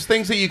like there's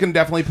things that you can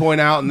definitely point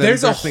out, and then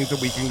there's there's, a things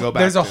that we can go back.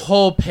 there's a to.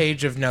 whole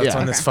page of notes Yeah.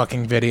 on this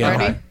fucking video.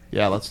 Ready?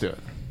 Yeah, let's do it.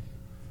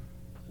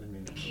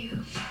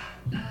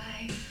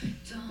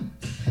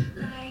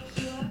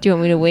 Do you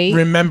want me to wait?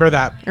 Remember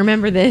that.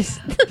 Remember this.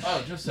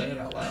 Oh, just say it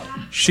out loud.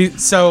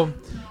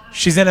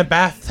 She's in a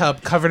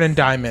bathtub covered in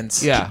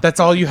diamonds. Yeah. That's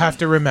all you have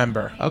to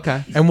remember.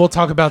 Okay. And we'll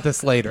talk about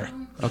this later.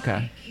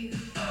 Okay.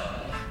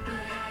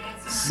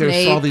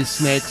 There's all these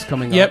snakes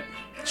coming Yep. up.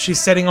 She's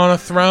sitting on a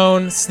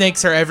throne.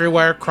 Snakes are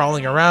everywhere,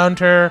 crawling around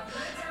her,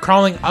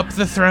 crawling up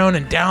the throne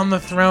and down the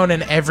throne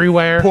and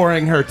everywhere.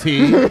 Pouring her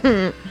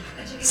tea.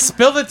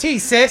 Spill the tea,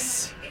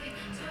 sis.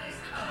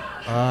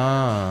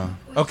 Ah.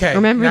 Okay.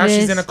 Remember now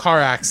she's this. in a car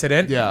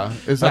accident. Yeah.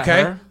 Is that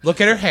Okay. her? Look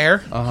at her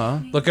hair. Uh-huh.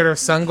 Look at her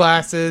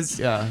sunglasses.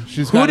 Yeah.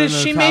 She's Who got does in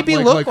the she top, maybe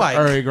look like?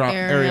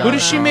 Ariana Who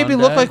does she maybe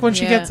look like when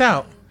she Yeah. gets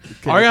out?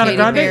 Katy Ariana Katy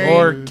Grande Perry.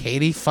 or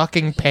Katy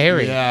fucking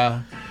Perry? Yeah.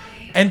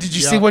 And did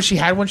you see Yeah. what she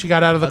had when she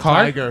got out of the A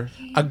car? tiger.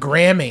 A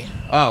Grammy.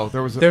 Oh,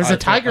 there was There's I a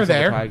tiger saw the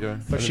there, tiger. I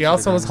but didn't she see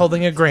also the was Grammy.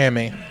 holding a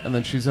Grammy, And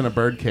then she's in a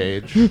bird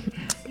cage.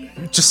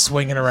 just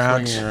swinging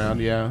around. Swinging around,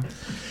 yeah.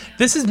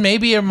 This is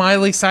maybe a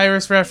Miley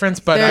Cyrus reference,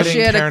 but I There she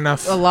didn't had care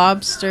enough. a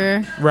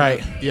lobster.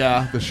 Right.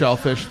 Yeah, the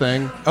shellfish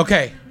thing.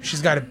 Okay.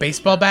 She's got a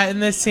baseball bat in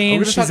this Are scene.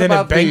 we gonna She's talk in a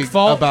about bank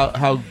vault. about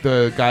how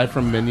the guy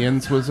from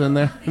Minions was in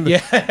there? Yeah.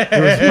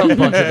 There was a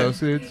bunch of those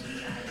dudes.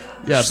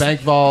 Yeah,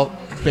 bank vault,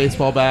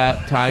 baseball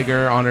bat,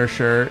 tiger on her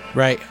shirt.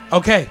 Right.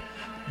 Okay.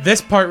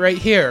 This part right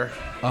here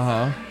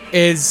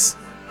is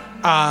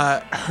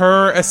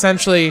her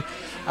essentially.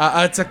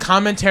 It's a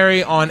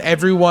commentary on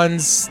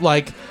everyone's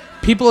like.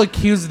 People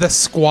accuse the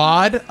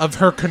squad of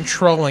her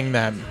controlling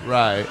them.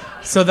 Right.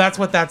 So that's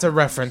what that's a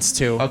reference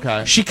to.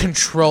 Okay. She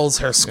controls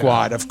her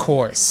squad, of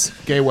course.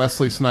 Gay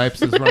Wesley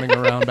Snipes is running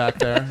around back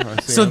there.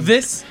 I see So him.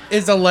 this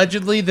is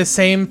allegedly the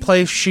same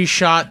place she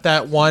shot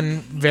that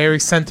one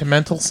very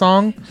sentimental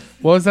song.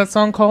 What was that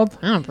song called?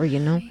 I don't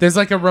freaking know. There's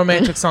like a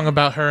romantic song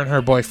about her and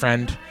her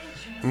boyfriend.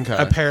 Okay.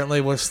 Apparently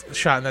was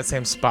shot in that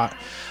same spot.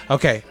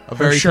 Okay. A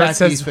very shirt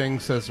tacky thing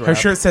says her rap.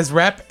 shirt says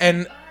rep,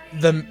 and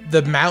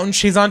the mountain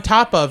she's on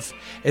top of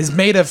is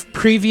made of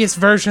previous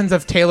versions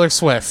of Taylor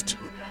Swift.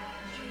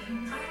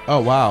 Oh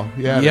wow.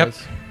 Yeah. it Yep.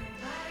 is.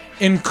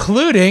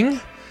 Including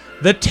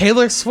the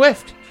Taylor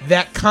Swift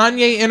that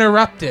Kanye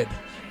interrupted.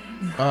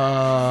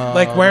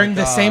 Like wearing my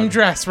the same God.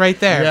 dress right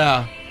there.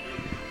 Yeah.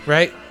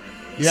 Right?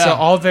 Yeah. So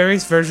all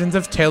various versions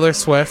of Taylor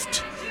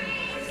Swift.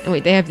 Oh,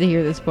 wait, they have to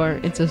hear this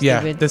part. It's so Yeah,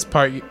 stupid. this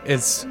part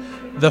is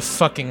the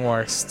fucking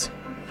worst.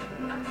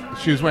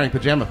 She was wearing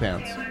pajama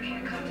pants.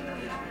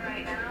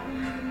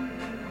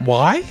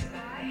 Why?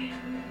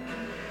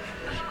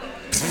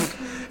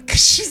 'Cause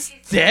she's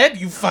dead,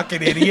 you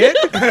fucking idiot.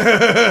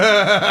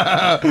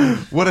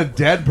 What a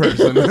dead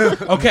person.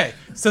 Okay,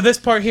 so this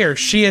part here,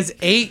 she has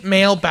 8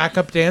 male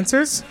backup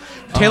dancers.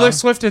 Taylor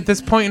Swift at this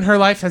point in her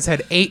life has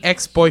had 8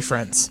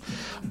 ex-boyfriends.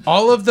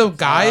 All of the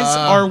guys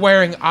are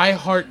wearing I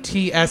Heart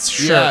TS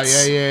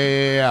shirts.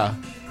 Yeah.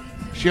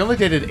 She only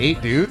dated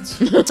 8 dudes?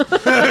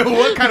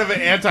 What kind of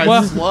an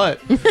anti-slut?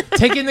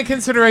 Take into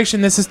consideration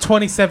this is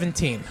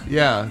 2017.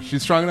 Yeah,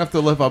 she's strong enough to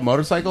lift up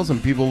motorcycles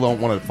and people don't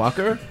want to fuck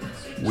her?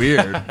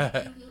 Weird.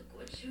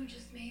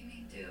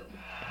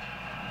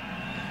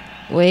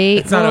 Wait,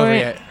 It's not for over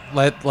it.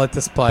 yet. Let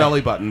this play.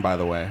 Belly button, by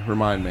the way.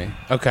 Remind me.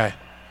 Okay.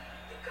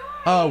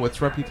 Oh,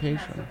 it's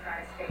Reputation.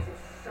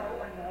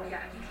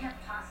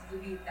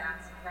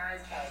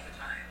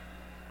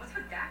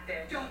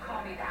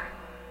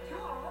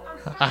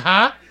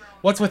 Uh-huh.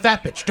 What's with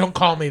that bitch? Don't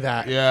call me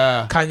that.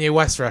 Yeah. Kanye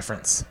West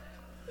reference.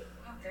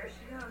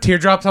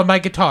 Teardrops on my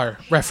guitar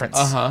reference.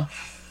 I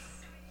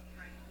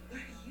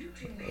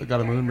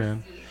got a Moon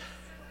Man.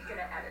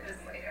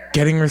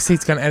 Getting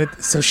receipts, gonna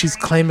edit. So she's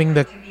claiming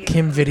the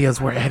Kim videos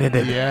were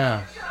edited.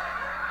 Yeah.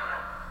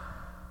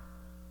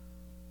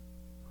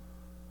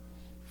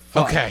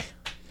 Okay.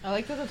 I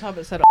like that the top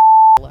it said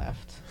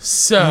left.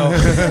 So,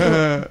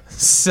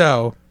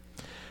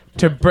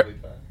 to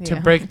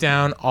break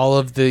down all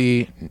of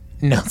the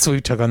notes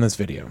we took on this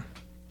video.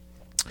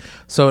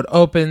 So it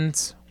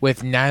opens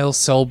with Niles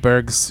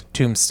Schulberg's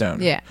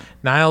tombstone. Yeah.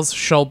 Niles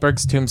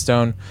Schulberg's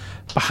tombstone.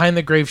 Behind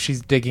the grave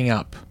she's digging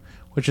up,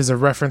 which is a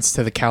reference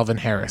to the Calvin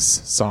Harris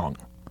song.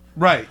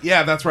 Right.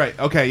 Yeah, that's right.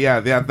 Okay. Yeah.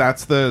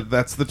 That's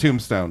the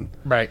tombstone.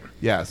 Right.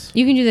 Yes.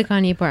 You can do the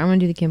Kanye part. I'm gonna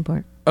do the Kim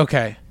part.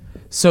 Okay.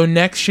 So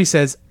next she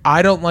says,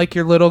 I don't like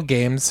your little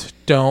games.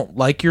 Don't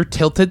like your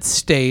tilted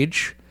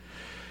stage.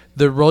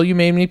 The role you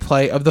made me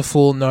play of the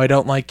fool. No, I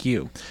don't like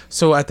you.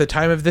 So at the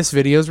time of this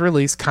video's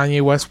release,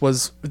 Kanye West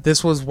was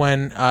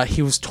when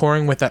he was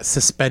touring with that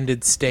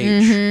suspended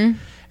stage. Mm-hmm.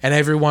 And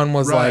everyone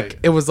was Right. like,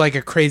 it was like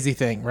a crazy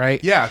thing,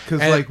 right? Yeah,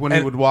 because like when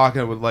he would walk,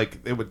 it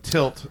would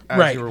tilt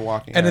as you were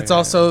walking. And Yeah, it's yeah,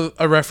 also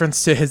a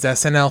reference to his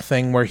SNL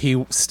thing where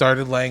he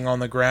started laying on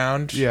the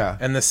ground. Yeah.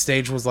 And the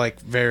stage was like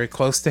very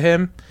close to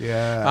him.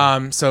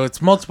 Yeah. So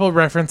it's multiple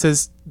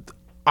references.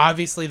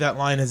 Obviously, that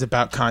line is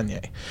about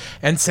Kanye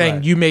and saying,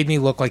 Right. you made me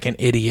look like an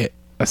idiot,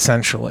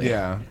 essentially.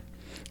 Yeah.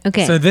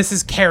 Okay. So this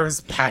is Kara's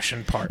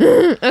passion part.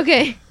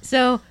 Okay.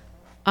 So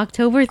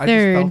October I just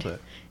 3rd, felt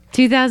it.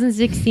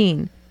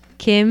 2016,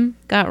 Kim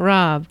got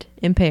robbed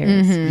in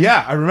Paris.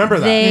 Yeah, I remember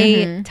that.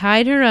 They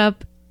tied her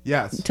up,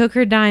 Yes. took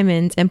her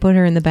diamonds, and put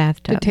her in the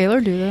bathtub. Did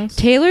Taylor do this?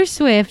 Taylor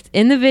Swift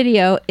in the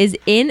video is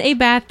in a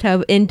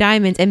bathtub in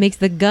diamonds and makes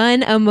the gun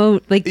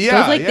emote goes like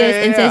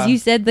this and says, "You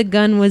said the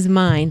gun was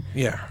mine."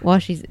 Yeah. While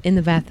she's in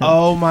the bathtub.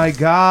 Oh my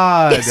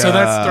God. So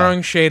that's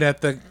throwing shade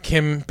at the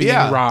Kim being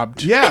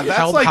robbed. Yeah,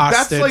 held that's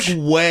hostage. like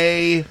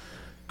way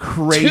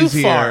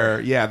crazier.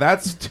 far. Yeah,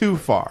 that's too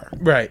far.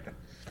 Right.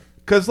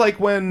 Because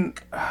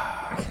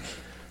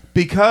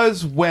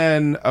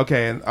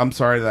okay, and I'm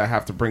sorry that I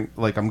have to bring,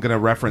 I'm going to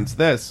reference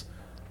this.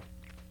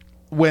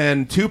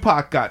 When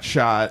Tupac got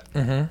shot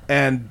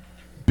and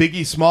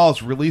Biggie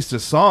Smalls released a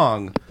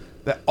song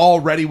that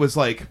already was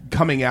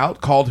coming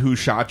out called Who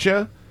Shot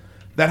Ya,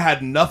 that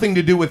had nothing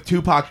to do with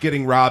Tupac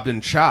getting robbed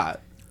and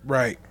shot.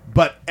 Right.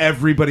 But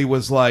everybody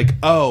was like,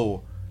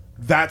 oh,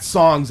 that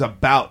song's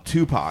about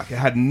Tupac. It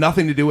had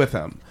nothing to do with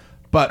him.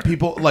 But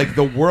people,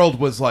 the world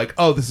was like,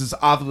 oh, this is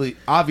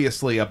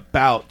obviously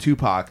about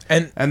Tupac.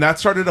 And that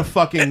started a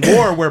fucking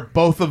war where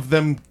both of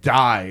them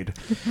died.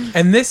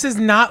 And this is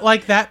not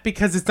like that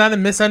because it's not a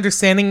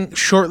misunderstanding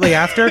shortly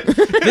after.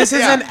 This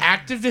is an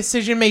active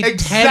decision made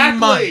 10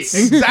 months.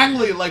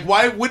 Exactly.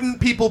 Why wouldn't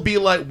people be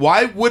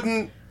why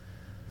wouldn't...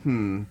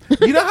 You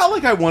know how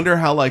I wonder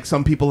how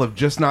some people have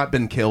just not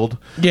been killed?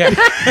 Yeah.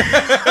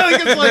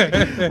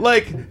 It's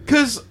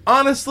because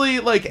honestly,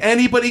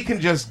 anybody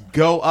can just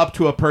go up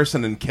to a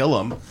person and kill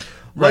them.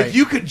 Right.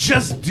 You could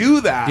just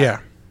do that. Yeah.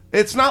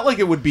 It's not like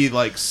it would be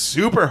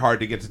super hard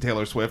to get to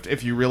Taylor Swift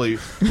if you really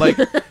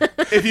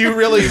if you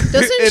really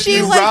if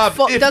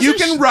you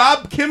can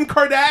rob Kim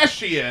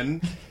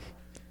Kardashian.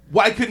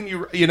 Why couldn't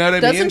you? You know what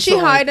I mean? Doesn't she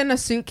hide in a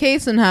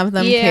suitcase and have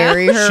them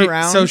carry her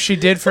around? So she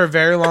did for a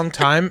very long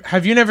time.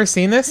 Have you never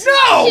seen this?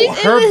 No.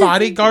 Her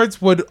bodyguards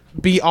would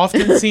be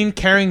often seen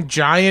carrying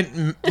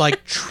giant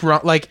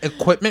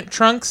equipment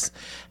trunks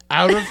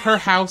out of her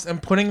house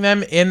and putting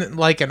them in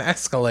an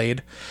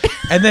Escalade,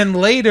 and then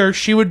later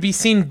she would be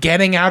seen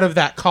getting out of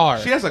that car.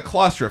 She has a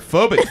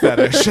claustrophobic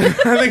fetish.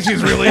 I think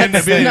she's really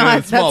into being in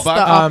a small box.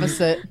 The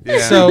opposite. Yeah.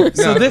 So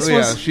this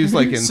was she's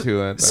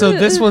into it. So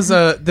this was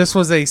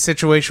a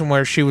situation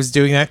where she was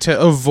doing that to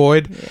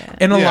avoid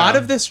in a lot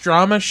of this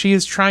drama she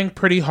is trying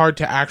pretty hard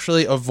to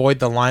actually avoid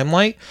the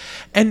limelight,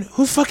 and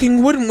who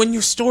fucking wouldn't when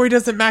your story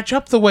doesn't match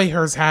up the way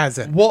hers has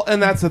it. Well, and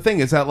that's the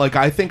thing is that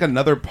I think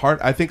another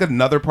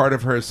part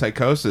of her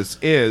psychosis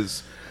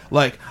is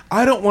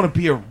I don't want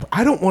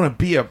to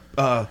be a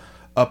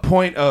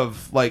point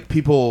of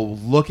people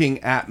looking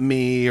at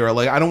me, or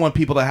I don't want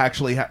people to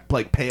actually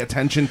pay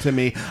attention to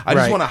me. I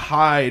just want to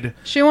hide.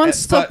 She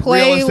wants to but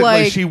play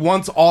realistically, she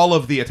wants all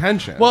of the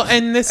attention. Well,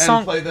 and this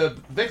song play the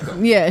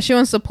victim. Yeah, she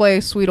wants to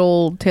play sweet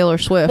old Taylor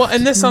Swift. Well,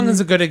 and this song is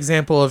a good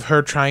example of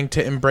her trying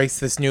to embrace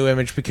this new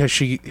image because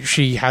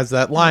she has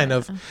that line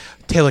of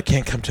Taylor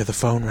can't come to the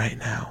phone right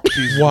now.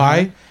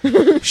 Why?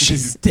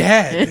 She's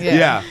dead.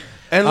 Yeah.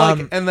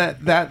 And and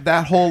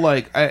that whole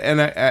I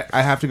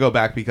have to go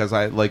back because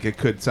it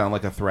could sound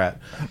like a threat,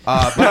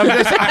 but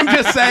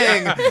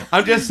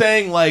I'm just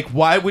saying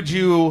why would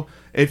you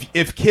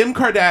if Kim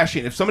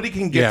Kardashian, if somebody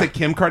can get to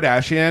Kim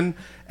Kardashian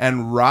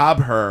and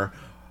rob her,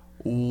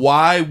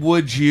 why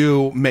would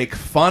you make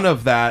fun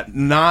of that?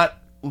 Not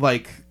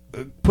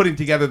putting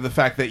together the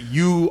fact that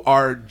you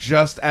are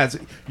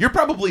you're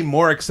probably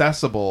more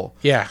accessible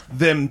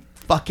than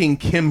fucking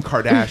Kim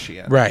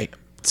Kardashian. Right.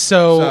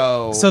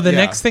 So the yeah.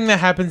 next thing that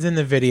happens in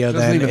the video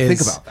Doesn't then even is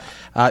think about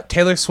that.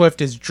 Taylor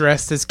Swift is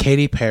dressed as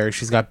Katy Perry.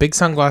 She's got big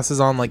sunglasses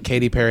on, like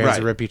Katy Perry has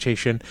a Right.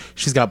 reputation.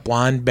 She's got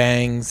blonde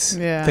bangs,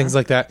 Yeah. things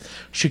like that.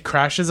 She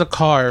crashes a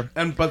car.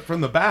 But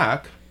from the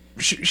back,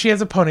 She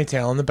has a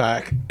ponytail in the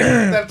back.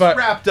 that's But-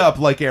 wrapped up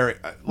like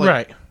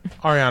Right.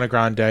 Ariana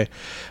Grande.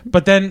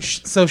 But then,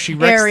 so she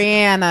wrecks...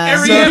 Ariana.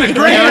 Ariana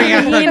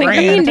Grande.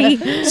 Ariana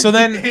Grande. So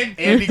then...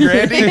 Andy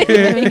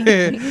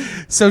Grande.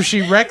 So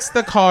she wrecks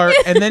the car,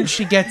 and then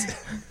she gets...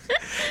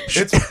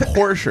 It's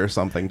Porsche or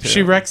something too.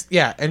 She wrecks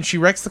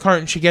the car,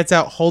 and she gets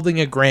out holding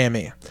a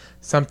Grammy,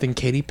 something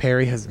Katy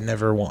Perry has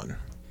never won.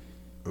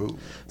 Ooh.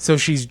 So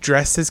she's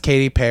dressed as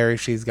Katy Perry.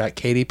 She's got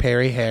Katy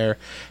Perry hair.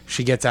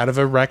 She gets out of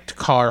a wrecked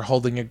car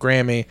holding a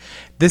Grammy.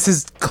 This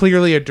is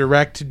clearly a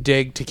direct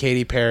dig to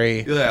Katy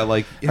Perry. Yeah,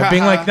 like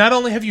Being like, not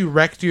only have you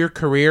wrecked your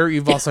career,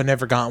 you've also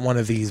never gotten one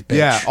of these, bitch.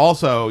 Yeah.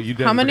 Also, you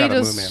didn't. How many forgot a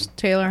does Moon Man.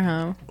 Taylor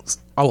have?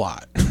 A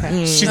lot.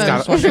 She's I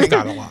got was she's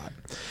got a lot.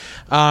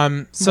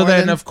 So More then,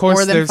 than- of course,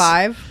 more than there's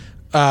 5.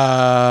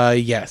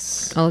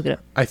 Yes, I'll look it up.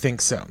 I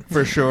think so.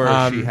 For sure,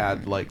 she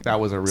had like that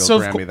was a real so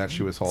of Grammy that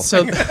she was holding.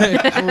 So,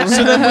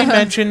 so then we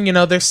mentioned,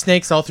 there's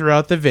snakes all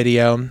throughout the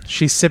video.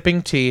 She's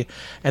sipping tea,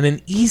 and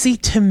an easy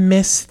to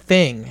miss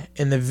thing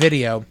in the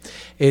video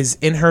is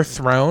in her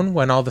throne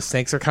when all the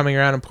snakes are coming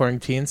around and pouring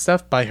tea and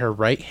stuff. By her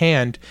right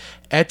hand,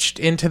 etched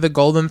into the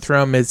golden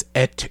throne is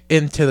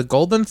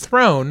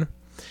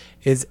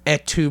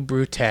Et tu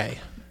Brute,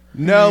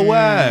 No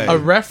way. a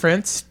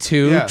reference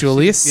to Yeah,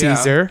 Julius yeah.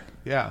 Caesar.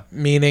 Yeah.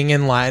 Meaning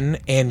in Latin,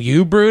 and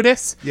you,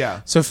 Brutus.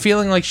 Yeah. So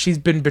feeling like she's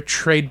been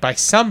betrayed by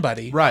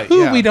somebody, Right, Who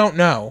yeah. we don't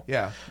know.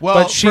 Yeah. Well,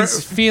 but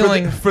she's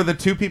feeling for the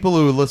two people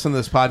who listen to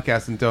this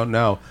podcast and don't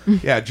know.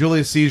 Yeah,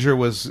 Julius Caesar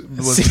was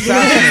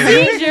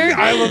assassinated. Caesar.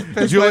 I will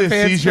piss Julius my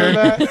pants Caesar. for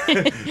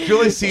that.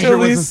 Julius Caesar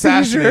Julius was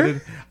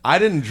assassinated. I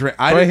didn't drink.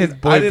 By his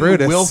boy I didn't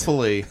Brutus.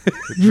 willfully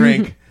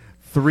drink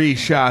 3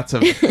 shots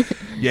of.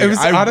 It was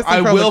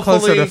honestly probably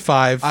closer to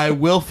 5. I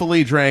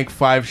willfully drank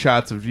 5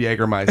 shots of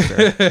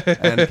Jägermeister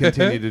and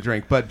continued to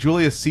drink. But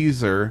Julius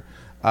Caesar,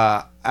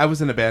 I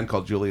was in a band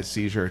called Julius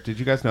Caesar. Did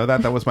you guys know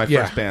that? That was my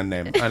Yeah. first band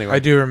name. Anyway, I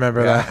do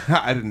remember that.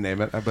 I didn't name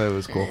it, but it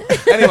was cool.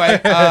 Anyway,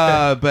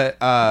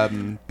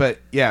 but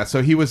yeah,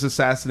 so he was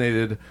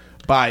assassinated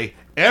by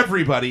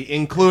everybody,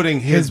 incling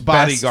his His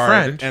best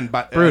bodyguard friend,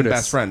 and Brutus.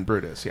 best friend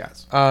Brutus.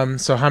 Yes.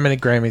 So how many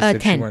Grammys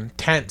did 10. she win?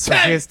 10. So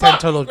she has 10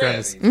 total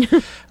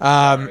Grammys.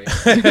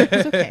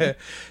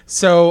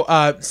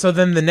 So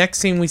then the next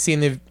scene we see in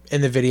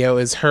the video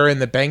is her in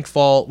the bank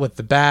vault with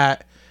the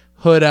bat,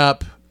 hood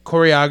up,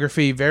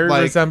 choreography very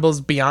Like-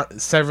 resembles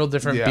several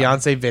different Yeah.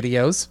 Beyonce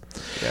videos.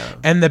 Yeah.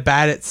 And the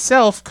bat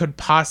itself could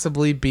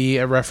possibly be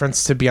a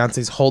reference to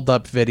Beyonce's Hold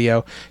Up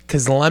video,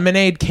 because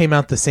Lemonade came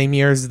out the same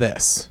year as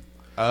this.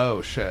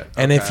 Oh shit.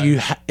 And if Okay. you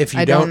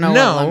I don't know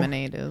what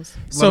Lemonade is.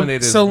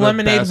 Lemonade is so the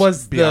Lemonade best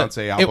was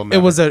Beyonce album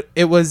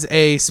it was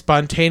a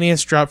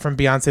spontaneous drop from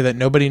Beyonce that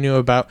nobody knew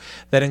about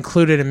that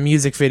included a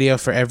music video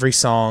for every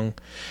song.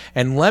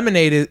 And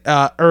Lemonade is,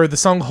 or the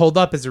song Hold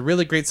Up is a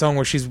really great song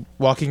where she's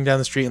walking down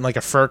the street in like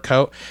a fur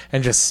coat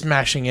and just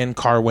smashing in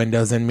car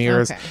windows and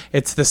mirrors. Okay.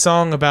 It's the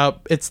song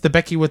it's the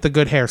Becky with the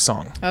good hair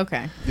song.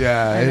 Okay.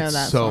 Yeah, I know it's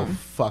that so song.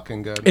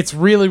 fucking good. It's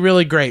really,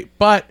 really great.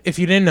 But if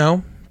you didn't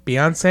know,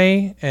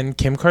 Beyonce and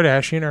Kim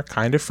Kardashian are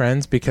kind of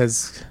friends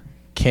because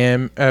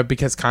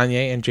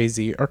Kanye and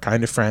Jay-Z are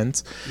kind of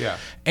friends. Yeah.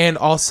 And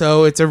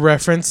also it's a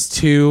reference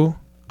to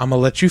I'm gonna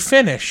let you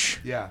finish.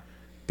 Yeah.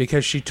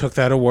 Because she took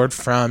that award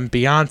from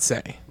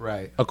Beyonce.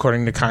 Right.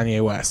 According to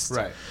Kanye West.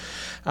 Right.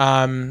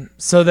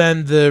 So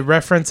then the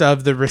reference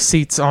of the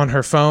receipts on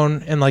her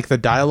phone and like the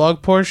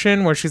dialogue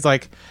portion where she's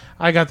like,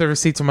 I got the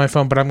receipts on my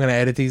phone, but I'm gonna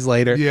edit these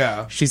later.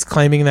 Yeah. She's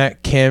claiming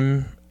that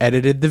Kim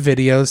edited the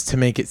videos to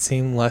make it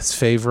seem less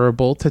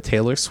favorable to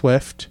Taylor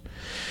Swift.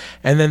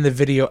 And then the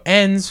video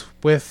ends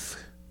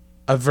with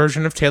a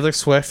version of Taylor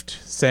Swift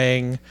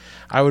saying,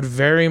 I would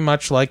very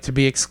much like to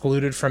be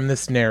excluded from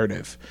this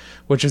narrative,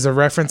 which is a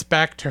reference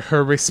back to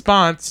her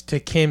response to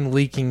Kim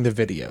leaking the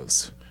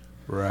videos.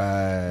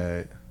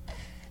 Right.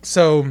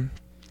 So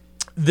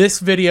this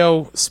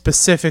video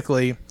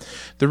specifically,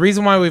 the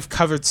reason why we've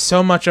covered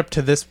so much up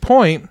to this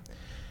point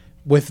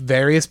with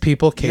various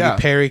people, Katy Yeah.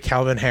 Perry,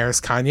 Calvin Harris,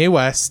 Kanye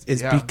West,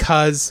 is Yeah.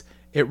 because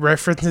it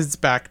references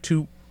back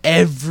to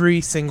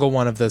every single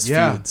one of those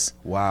Yeah. feuds.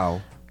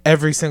 Wow.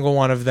 Every single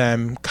one of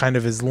them kind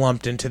of is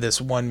lumped into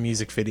this one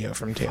music video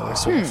from Taylor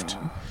Swift.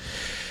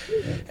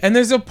 And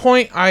there's a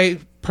point I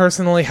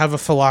personally have a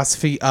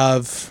philosophy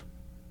of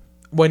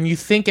when you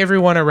think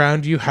everyone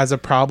around you has a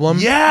problem.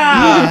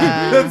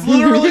 Yeah. That's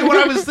literally what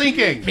I was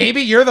thinking.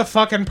 Maybe you're the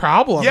fucking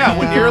problem. Yeah,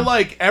 when you're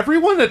like,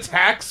 everyone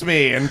attacks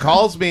me and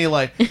calls me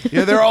like,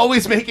 yeah, they're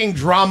always making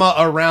drama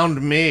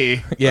around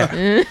me.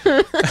 Yeah.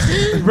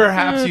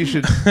 Perhaps you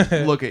should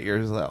look at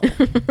yourself.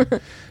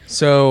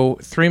 So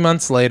 3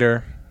 months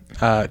later,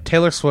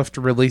 Taylor Swift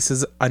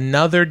releases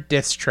another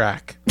diss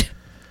track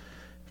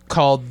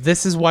called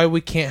This Is Why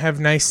We Can't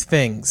Have Nice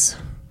Things.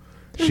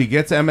 She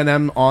gets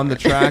Eminem on the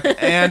track,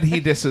 and he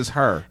disses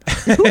her.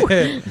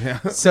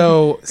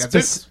 So That's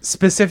it.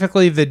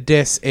 specifically, the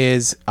diss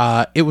is,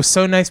 it was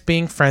so nice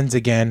being friends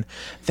again.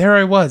 There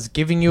I was,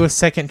 giving you a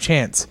second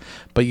chance,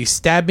 but you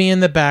stabbed me in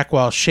the back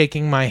while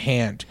shaking my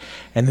hand.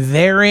 And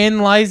therein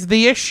lies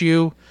the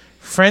issue.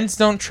 Friends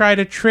don't try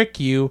to trick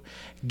you,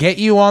 get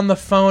you on the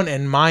phone,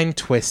 and mind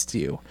twist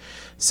you.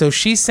 So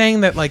she's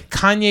saying that, like,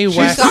 Kanye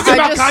West...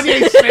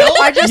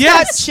 I just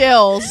got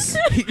chills.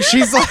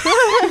 She's like...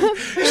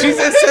 she's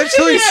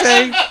essentially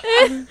saying...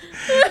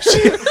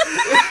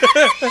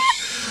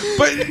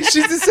 But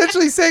she's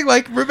essentially saying,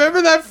 like,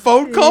 remember that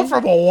phone call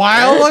from a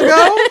while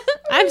ago?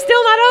 I'm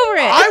still not over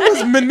it. I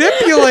was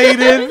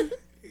manipulated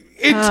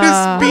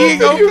into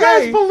being okay. You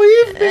guys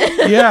believe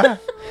me? Yeah.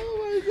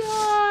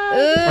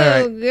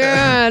 Oh,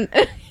 God.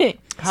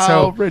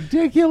 How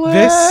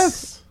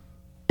ridiculous.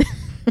 This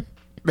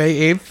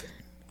May 8th.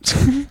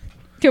 Do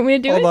you want me to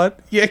do Hold it? on.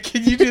 Yeah,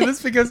 can you do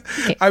this? Because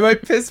I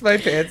might piss my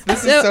pants.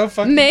 This is so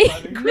fucking funny.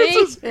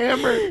 Chris is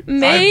hammered.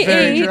 May I'm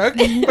very 8th.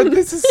 drunk, but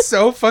this is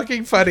so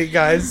fucking funny,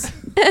 guys.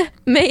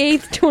 May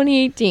 8th,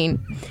 2018.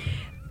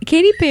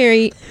 Katy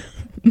Perry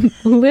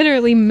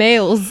literally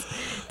mails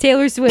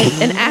Taylor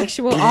Swift an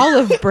actual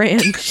olive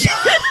branch.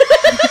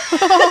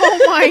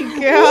 Oh my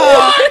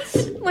god.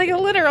 Like a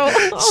literal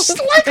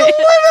Like a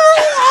literal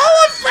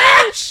olive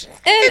branch.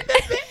 And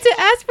to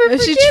ask for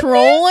Is she forgiveness.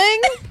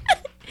 trolling?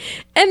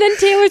 And then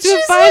Taylor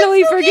Swift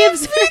finally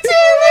forgives her.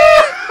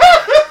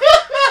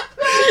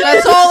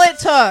 That's all it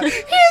took.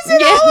 Here's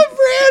an olive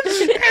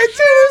branch. And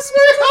Taylor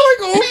Swift, I'm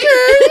like,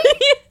 okay.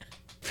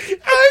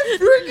 I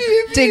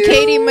forgive Did you.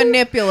 Katie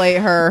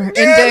manipulate her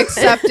into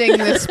accepting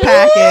this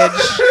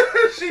package?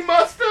 She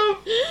must have.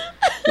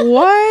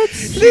 What?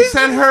 She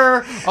sent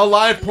her a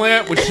live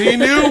plant, which she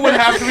knew would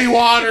have to be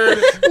watered.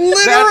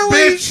 Literally. That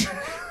bitch.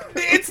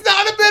 It's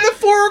not a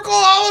metaphorical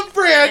olive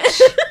branch.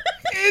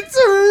 It's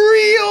a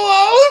real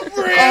olive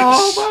branch.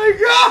 Oh my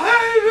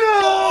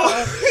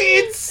god.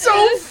 It's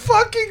so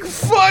fucking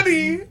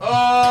funny.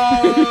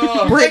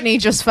 Oh. Brittany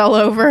just fell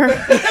over.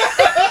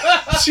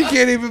 She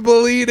can't even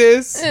believe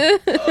this. Oh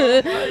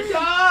my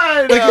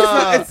god. Like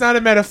it's not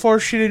a metaphor.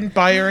 She didn't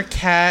buy her a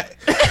cat.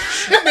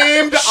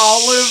 Named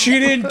Olive She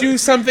didn't do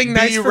something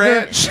nice B for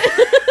her. Ranch.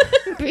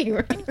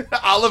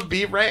 Olive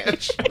B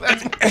Ranch.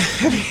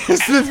 Here's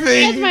the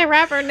thing. That's my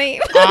rapper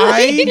name.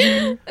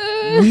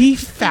 We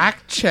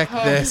fact checked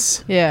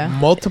this. Yeah.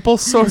 Multiple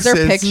Is sources. there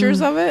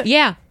pictures of it?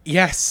 Yeah.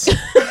 Yes. Do a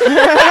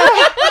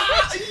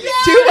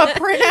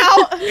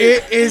printout.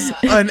 It is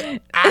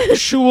an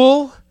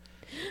actual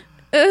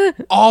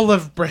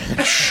olive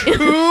branch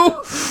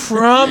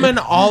from an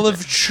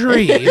olive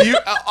tree Did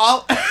it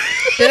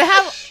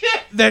have?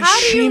 that How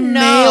do she you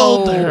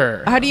mailed know?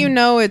 her. How do you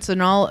know it's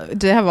an olive?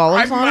 Did it have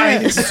olives on I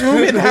it? assume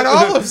it had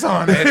olives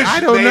on it. I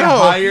don't They know.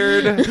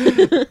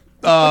 hired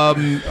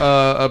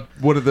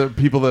what are the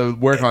people that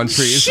work on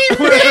trees? She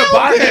nailed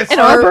it. An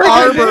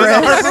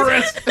arborist.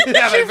 Arborist.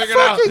 Yeah, they figured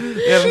out.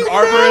 Yeah, an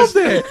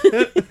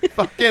arborist.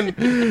 Fucking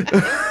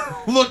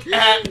look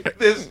at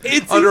this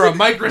under a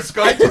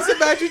microscope. Just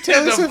imagine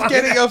Taylor Swift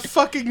getting a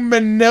fucking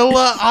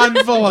manila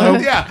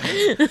envelope. Yeah.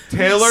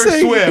 Taylor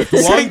Saying- Swift.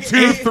 saying 1,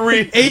 2,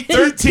 3,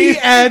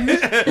 ATTN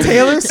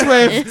Taylor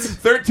Swift.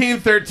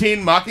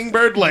 1313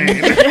 Mockingbird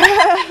Lane.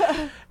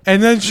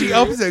 And then she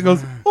opens it and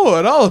goes, "Oh,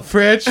 an olive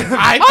branch.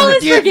 I All is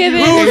forgive forgiven.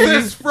 you." Who's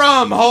this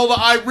from? Hold on,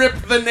 I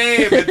ripped the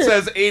name. It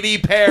says 80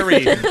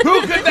 Perry. Who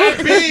could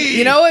that be?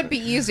 You know, it'd be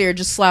easier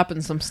just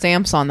slapping some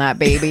stamps on that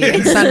baby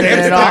and sending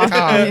it off.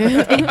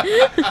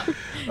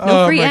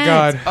 Oh free my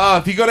ads.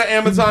 god. If you go to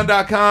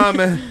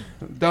Amazon.com,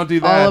 don't do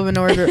that. Olive and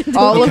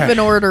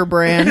order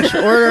branch.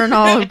 Order an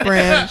olive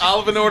branch.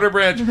 Olive and order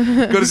branch. Go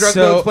to Drunk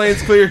So- Milk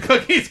Plains, clear your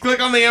cookies,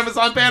 click on the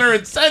Amazon banner,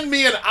 and send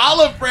me an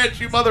olive branch,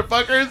 you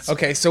motherfuckers.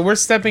 Okay, so we're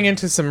stepping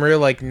into some real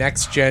like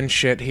next gen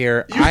shit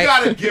here. You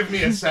gotta give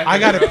me a second. I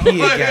gotta bro.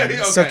 pee again.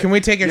 Okay. So can we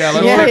take a Yeah,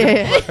 short,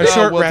 let's Yeah. a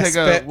short we'll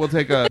respite? We'll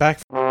take a. Back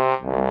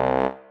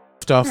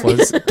off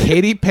was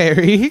Katy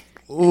Perry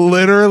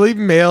literally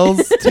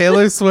mails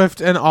Taylor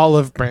Swift an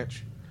olive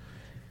branch.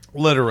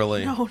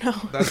 Literally. Oh no.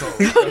 That's all.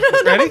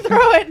 Ready?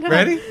 Throw it. No.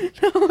 Ready?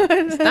 No.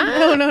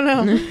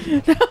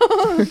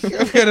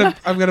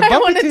 I'm gonna I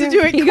bump wanted it to to do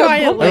you. it You go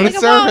quietly. I'm like gonna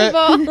a serve it.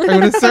 volleyball. I'm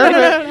gonna serve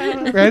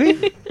it.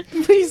 Ready?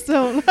 Please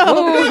don't.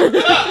 No.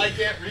 I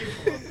can't read.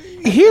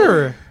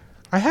 Here.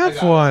 I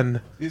have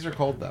one. These are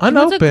cold though.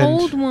 Unopened.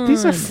 cold one?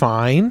 These are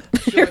fine.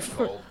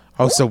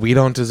 Oh, so we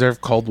don't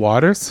deserve cold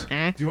waters?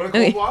 Do you want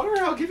a cold water?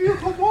 I'll give you a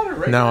cold water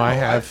right No, now. I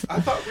have. I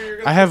thought we were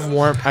gonna I have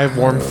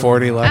warm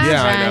 40 left.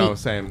 Yeah, I know. Right.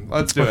 Same.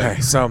 Let's do Okay,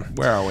 it. so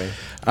Where are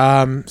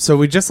we? so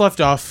we just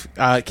left off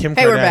Kim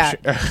Hey, we're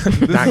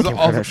Kardashian. Not This is Kim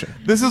also, Kardashian.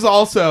 this is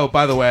also,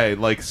 by the way,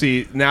 like,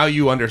 see, now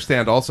you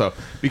understand also,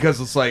 because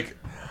it's like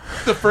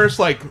the first,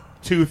 like,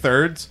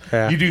 2/3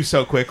 Yeah. you do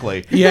so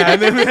quickly. Yeah.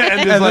 And then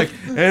it's like,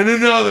 and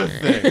another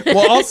thing.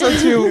 Well, also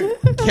too,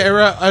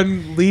 Kara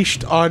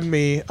unleashed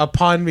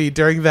upon me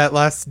during that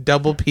last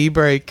double pee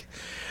break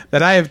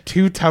that I have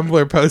 2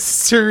 Tumblr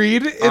posts to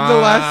read in the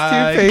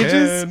last 2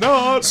 pages.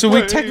 cannot So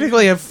we wait.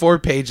 technically have 4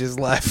 pages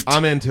left.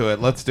 I'm into it.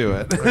 Let's do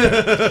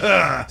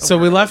it. So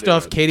we left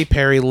off Katy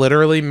Perry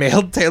literally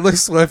mailed Taylor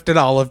Swift an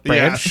olive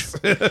branch.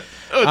 Yes.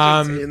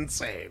 Which is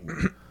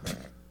insane.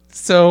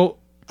 So,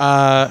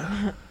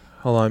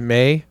 hold on.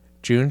 May,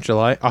 June,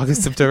 July,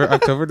 August, September,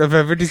 October,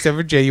 November,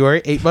 December,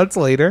 January. 8 months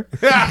later.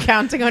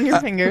 Counting on your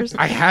fingers.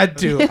 I had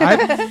to.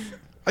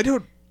 I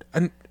don't.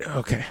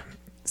 Okay.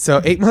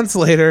 So 8 months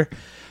later,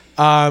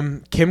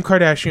 Kim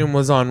Kardashian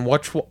was on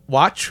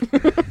Watch.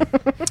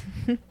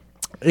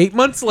 8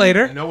 months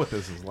later. I know what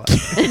this is like.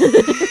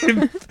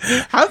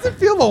 How's it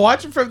feel to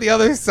watch it from the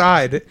other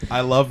side?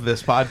 I love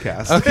this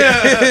podcast.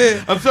 Okay.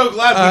 I'm so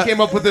glad we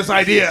came up with this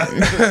idea.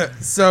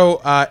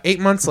 So 8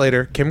 months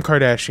later, Kim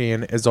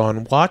Kardashian is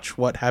on Watch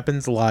What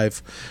Happens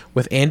Live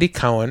with Andy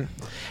Cohen,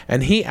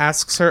 and he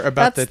asks her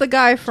about That's the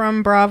guy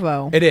from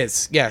Bravo. It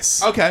is,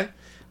 yes. Okay.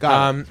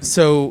 Got it.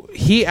 So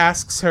he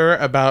asks her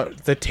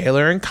about the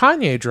Taylor and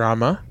Kanye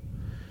drama.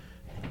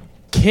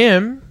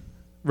 Kim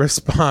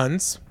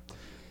responds,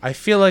 I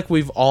feel like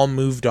we've all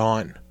moved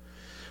on,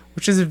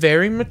 which is a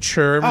very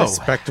mature,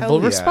 respectable hell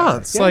yeah.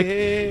 response. Yeah, like,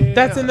 yeah.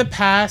 that's in the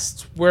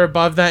past. We're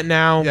above that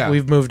now. Yeah.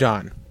 We've moved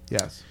on.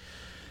 Yes.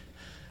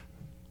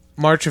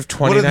 March of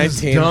What does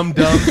this 2019.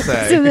 dumb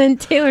say? So then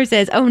Taylor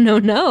says, "Oh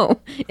no!"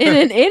 in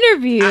an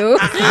interview.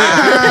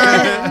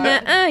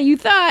 Nuh-uh, you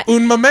thought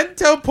Un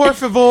momento, por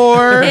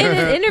favor. in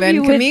an Ben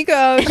interview with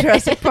Camigo,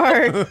 Jurassic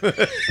Park.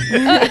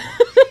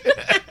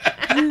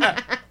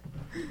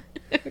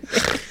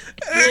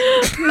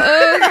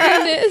 oh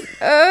goodness.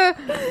 Are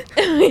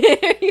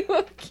you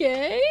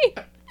okay?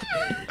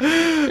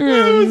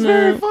 That was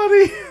very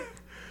funny.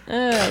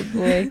 Oh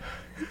boy.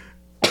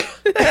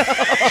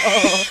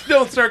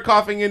 Don't start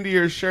coughing into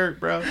your shirt,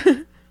 bro.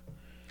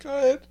 Go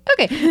ahead.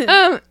 Okay.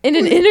 In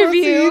an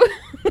interview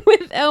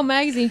with Elle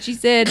magazine, she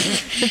said,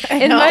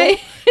 "In my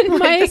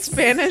the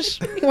Spanish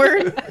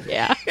word.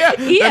 yeah, Yeah,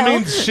 that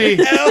means she.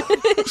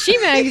 She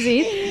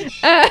magazine,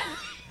 That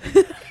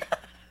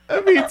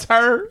means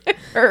her.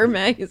 her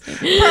magazine."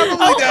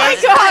 Oh my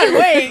God!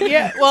 Wait,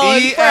 yeah. Well,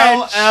 in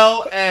French.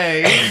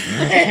 ELLA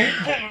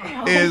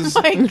is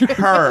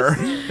her.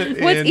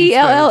 What's in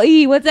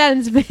ELLE? What's that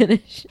in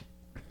Spanish?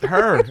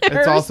 Her. It's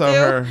Her also too.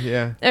 her.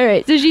 Yeah. All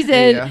right. So she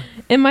said, Yeah.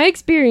 "In my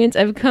experience,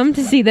 I've come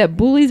to see that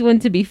bullies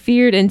want to be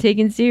feared and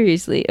taken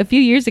seriously. A few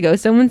years ago,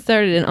 someone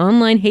started an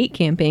online hate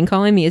campaign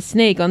calling me a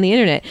snake on the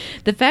internet.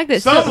 The fact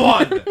that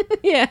Someone.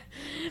 yeah,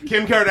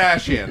 Kim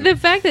Kardashian. the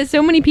fact that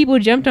so many people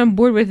jumped on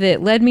board with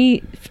it led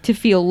me to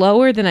feel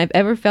lower than I've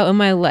ever felt in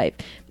my life."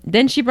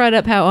 Then she brought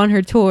up how on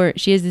her tour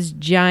she has this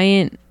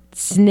giant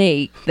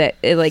snake that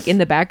like in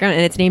the background,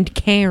 and it's named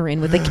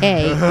Karen with a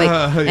K like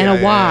and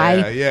a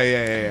Y.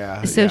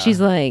 Yeah. So yeah. she's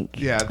like,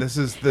 Yeah, this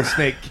is the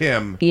snake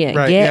Kim. yeah,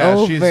 Right, get Yeah,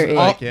 over she's it.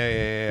 like,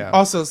 yeah.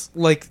 Also,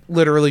 like,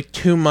 literally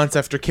 2 months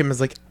after Kim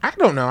is like, I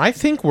don't know. I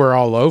think we're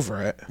all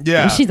over it.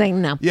 Yeah. And she's like,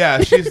 no.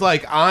 Yeah, she's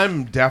like,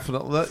 I'm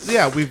definitely.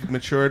 Yeah, we've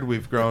matured.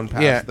 We've grown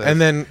past Yeah, this. and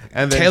then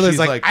she's Taylor's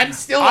like, I'm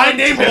still I on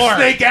named tour. a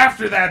snake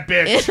after that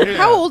bitch.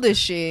 How old is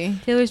she?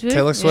 Taylor Swift.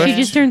 Taylor Swift? She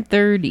just turned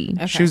 30.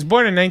 Okay. She was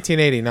born in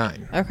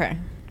 1989. Okay.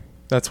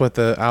 That's what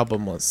the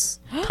album was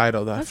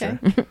titled after.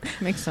 Okay.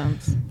 Makes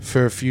sense.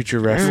 For future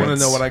You reference. want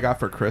to know what I got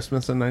for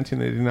Christmas in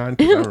 1989?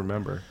 'Cause I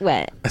remember.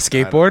 What? A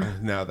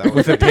skateboard? No, that was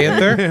With a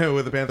panther?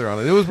 with a panther on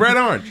it. It was red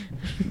orange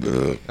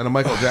and a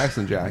Michael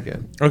Jackson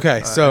jacket.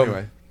 Okay, so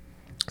Anyway,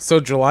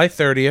 so July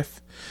 30th,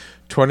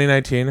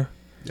 2019,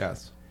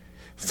 yes,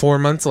 4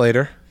 months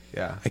later,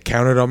 yeah. I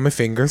counted on my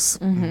fingers.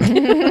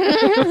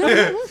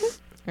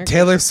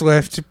 Taylor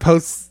Swift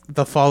posts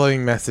the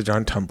following message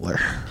on Tumblr.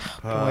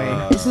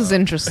 Boy, this is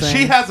interesting.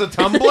 She has a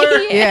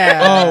Tumblr.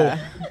 Yeah. Oh,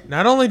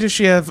 not only does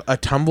she have a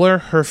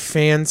Tumblr, her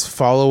fans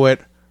follow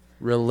it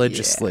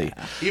religiously.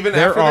 Even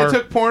There after are- they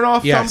took porn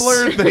off Yes.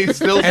 Tumblr, they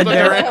still And stuck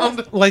they're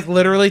around. like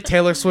literally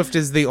Taylor Swift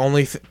is the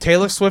only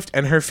Taylor Swift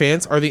and her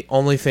fans are the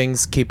only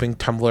things keeping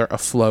Tumblr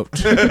afloat.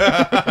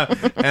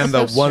 And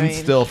the So one strange.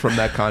 still from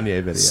that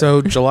Kanye video.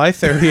 So July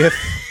 30th,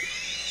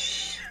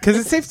 because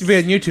it's safe to be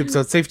on YouTube,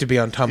 so it's safe to be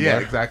on Tumblr. yeah,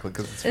 exactly,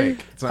 because it's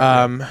fake. It's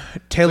not real.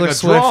 Taylor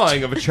It's like a Swift.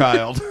 drawing of a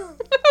child.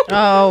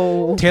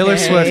 Oh. Taylor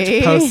Swift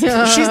okay. posts.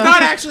 She's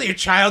not actually a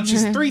child.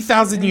 She's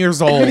 3,000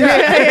 years old.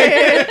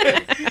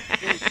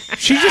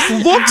 She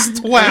just looks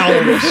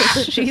 12.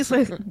 She's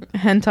like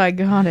hentai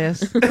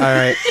goddess. All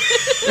right.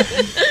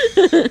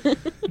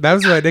 That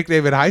was my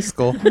nickname in high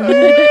school.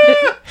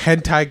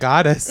 Hentai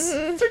Goddess.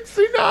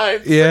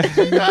 69. Yeah.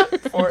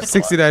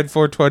 69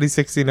 420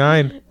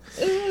 69.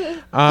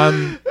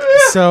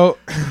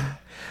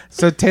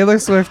 So Taylor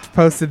Swift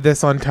posted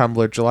this on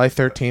Tumblr July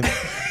 13th,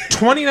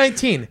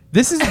 2019.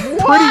 This is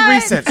pretty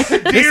recent.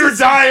 Dear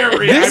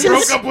diary, I this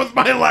broke is- up with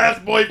my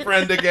last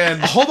boyfriend again.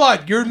 Hold on,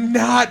 you're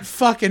not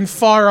fucking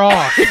far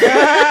off.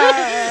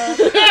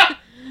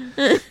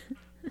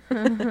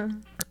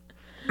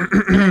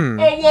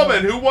 A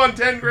woman who won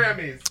 10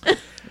 Grammys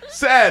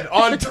said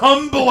on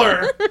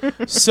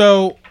Tumblr.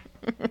 So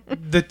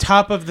the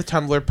top of the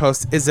Tumblr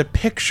post is a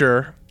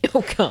picture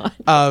Oh God.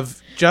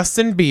 of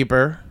Justin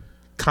Bieber,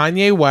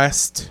 Kanye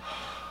West,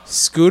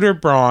 Scooter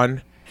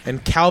Braun,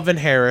 and Calvin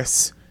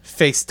Harris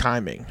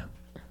FaceTiming.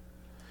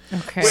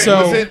 Okay. Wait,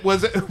 So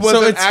was it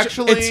it's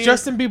actually? it's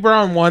Justin Bieber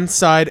on one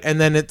side, and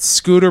then it's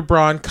Scooter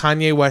Braun,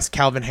 Kanye West,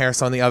 Calvin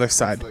Harris on the other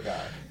side.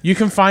 You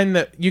can find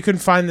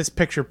this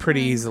picture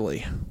pretty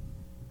easily.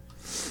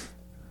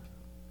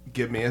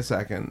 Give me a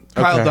second.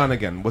 Kyle Okay.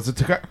 Dunnigan. Was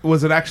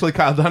it actually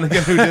Kyle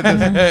Dunnigan who did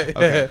this?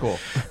 Okay, cool.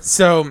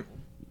 So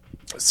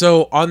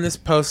on this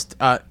post,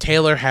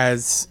 Taylor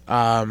has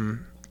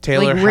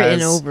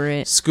written over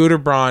it. Scooter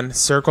Braun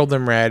circled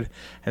in red,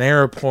 an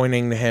arrow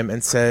pointing to him, and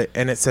it says,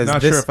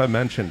 Not this, sure if I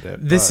mentioned it.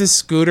 This but- is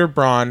Scooter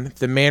Braun,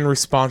 the man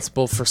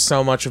responsible for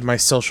so much of my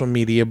social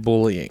media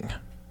bullying.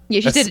 Yeah,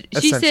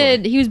 she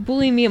said he was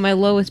bullying me at my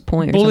lowest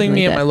point. Or Bullying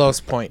me something at like my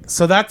lowest point.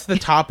 So that's the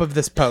top of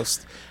this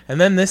post, and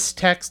then this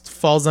text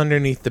falls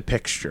underneath the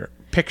picture.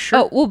 Picture.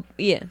 Oh well,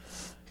 yeah.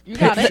 You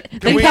got it. Can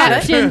The we-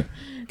 caption.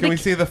 Can we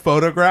see the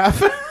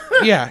photograph?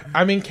 Yeah,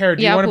 I mean, Kara,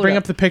 do Yeah, you I'll want to pull bring it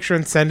up the picture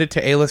and send it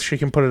to Ayla? She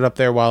can put it up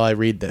there while I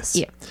read this.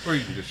 Yeah. Or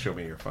you can just show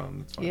me your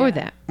phone. It's fine. Or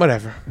that.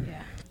 Whatever.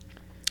 Yeah.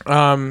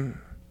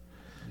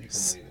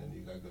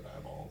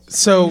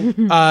 So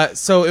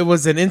it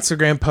was an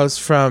Instagram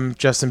post from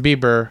Justin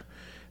Bieber.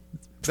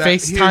 He was,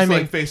 FaceTiming.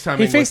 like, FaceTiming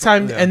He with-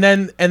 FaceTimed yeah.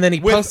 and then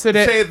he posted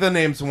it. Say the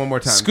names one more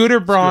time. Scooter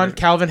Braun, Scooter.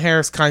 Calvin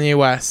Harris, Kanye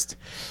West.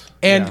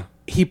 And Yeah.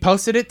 he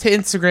posted it to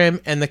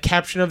Instagram, and the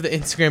caption of the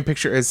Instagram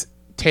picture is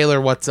Taylor,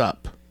 what's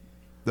up?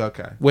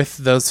 Okay. With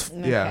those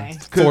Yeah.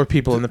 4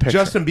 people in the picture.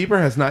 Justin Bieber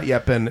has not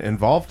yet been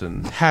involved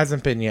in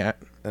Hasn't been yet.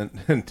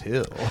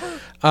 until.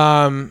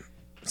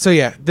 So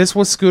yeah, this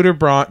was Scooter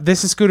Braun.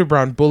 This is Scooter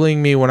Braun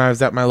bullying me when I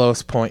was at my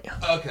lowest point.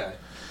 Okay.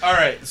 All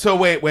right. So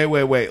wait.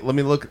 Let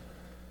me look.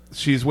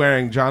 She's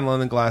wearing John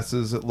Lennon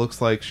glasses. It looks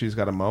like she's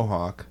got a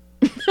mohawk.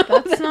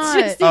 That's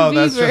not.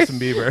 That's Justin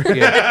Bieber.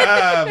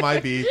 Yeah,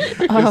 might be. Just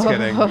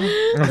kidding.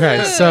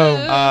 Okay, so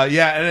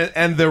Yeah,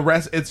 and the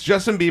rest. It's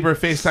Justin Bieber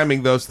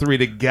FaceTiming those 3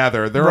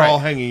 together. They're Right. all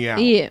hanging out.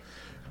 Yeah.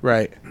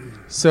 right.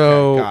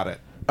 So Got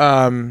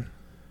it.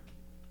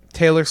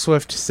 Taylor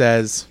Swift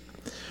says,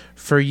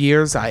 "For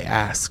years I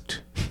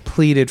asked,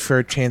 pleaded for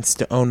a chance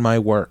to own my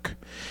work.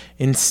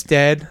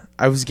 Instead,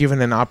 I was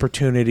given an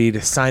opportunity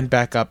to sign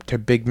back up to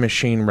Big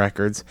Machine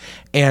Records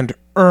and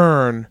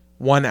earn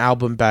one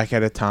album back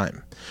at a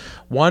time.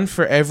 One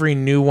for every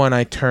new one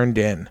I turned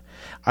in.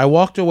 I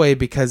walked away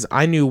because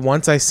I knew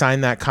once I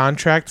signed that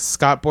contract,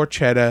 Scott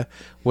Borchetta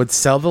would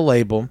sell the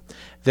label,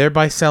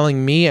 thereby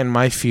selling me and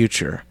my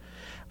future.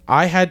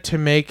 I had to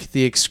make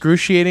the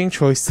excruciating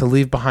choice to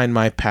leave behind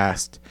my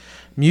past.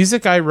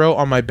 Music I wrote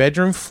on my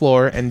bedroom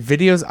floor and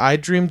videos I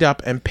dreamed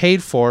up and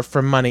paid for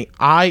money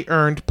I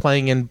earned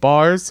playing in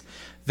bars,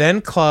 then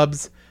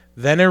clubs,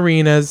 then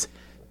arenas,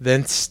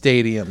 then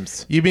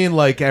stadiums." You mean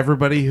like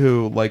everybody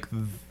who like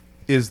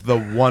is the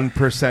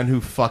 1%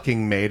 who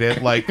fucking made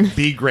it? Like,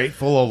 be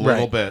grateful a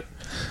little Right. bit.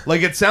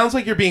 Like, it sounds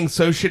like you're being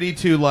so shitty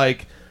to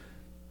like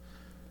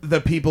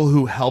the people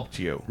who helped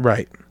you.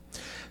 Right.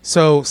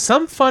 So,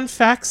 some fun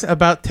facts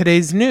about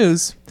today's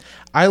news.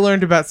 I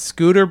learned about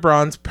Scooter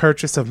Braun's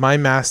purchase of my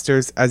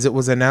masters as it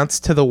was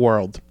announced to the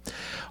world.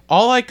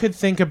 All I could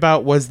think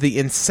about was the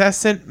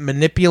incessant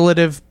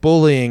manipulative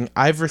bullying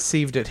I've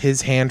received at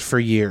his hand for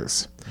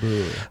years.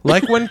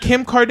 Like when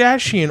Kim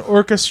Kardashian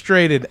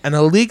orchestrated an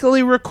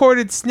illegally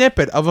recorded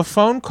snippet of a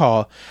phone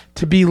call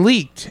to be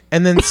leaked,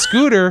 and then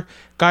Scooter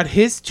got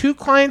his 2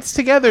 clients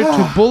together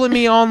to bully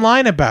me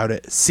online about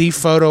it. See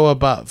photo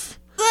above.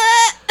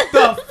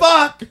 The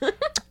fuck?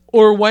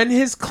 Or when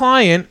his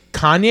client,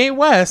 Kanye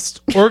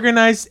West,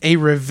 organized a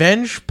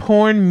revenge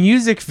porn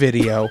music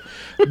video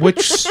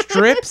which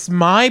strips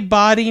my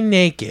body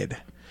naked.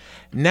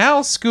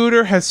 Now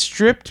Scooter has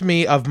stripped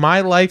me of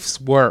my life's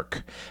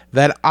work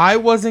that I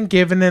wasn't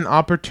given an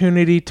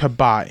opportunity to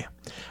buy.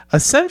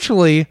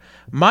 Essentially,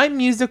 my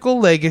musical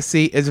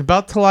legacy is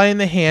about to lie in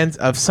the hands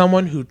of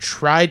someone who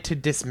tried to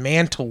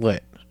dismantle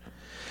it.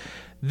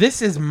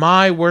 This is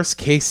my worst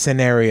case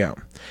scenario.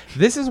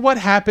 This is what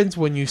happens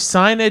when you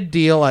sign a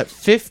deal at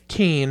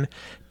 15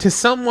 to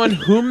someone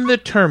whom the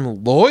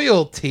term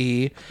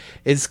loyalty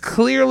is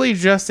clearly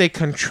just a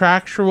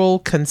contractual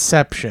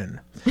conception.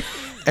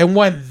 And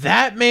when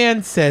that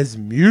man says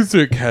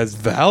music has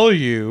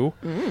value,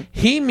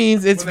 he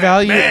means its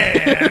value.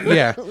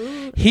 Yeah.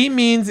 He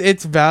means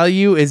its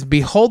value is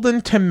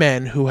beholden to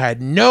men who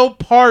had no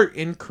part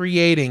in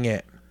creating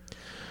it.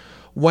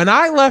 When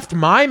I left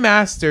my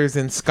masters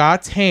in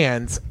Scott's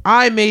hands,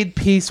 I made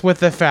peace with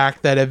the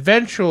fact that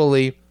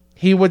eventually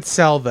he would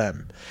sell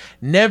them.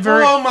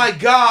 Never, Oh my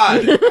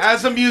god!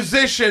 As a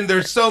musician,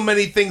 there's so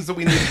many things that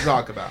we need to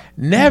talk about.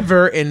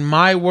 never in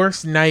my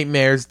worst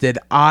nightmares did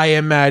I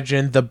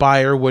imagine the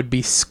buyer would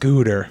be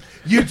Scooter.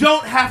 You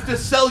don't have to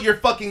sell your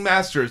fucking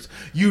masters.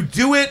 You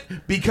do it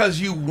because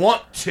you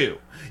want to.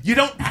 You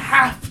don't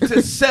have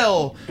to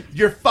sell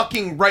your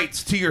fucking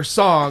rights to your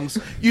songs.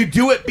 You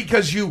do it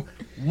because you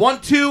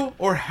want to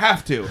or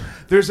have to.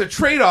 There's a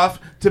trade-off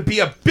to be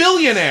a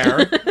billionaire,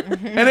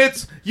 and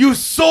it's you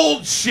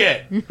sold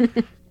shit.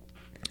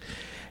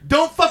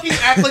 Don't fucking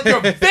act like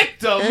you're a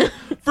victim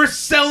for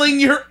selling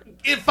your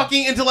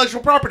fucking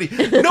intellectual property.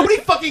 Nobody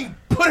fucking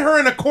put her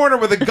in a corner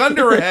with a gun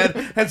to her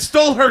head and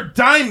stole her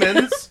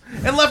diamonds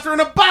and left her in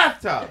a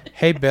bathtub.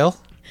 Hey, Bill.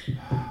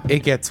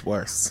 It gets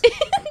worse.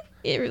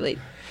 It really.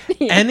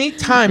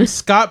 Anytime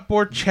Scott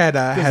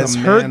Borchetta has a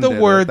heard man the did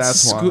it, word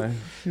that's why.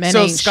 Men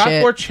so ain't Scott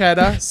shit.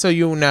 Borchetta, so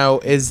you know,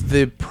 is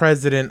the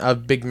president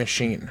of Big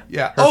Machine.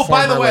 Yeah. Her Oh,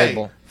 by the former way,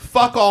 label.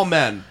 fuck all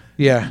men.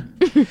 Yeah.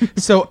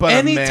 So But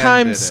a man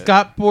anytime did it.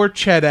 Scott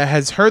Borchetta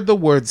has heard the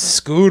word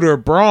Scooter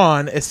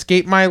Braun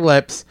escape my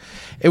lips,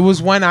 it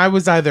was when I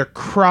was either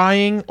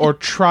crying or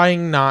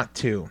trying not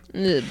to.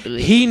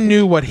 He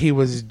knew what he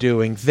was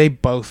doing. They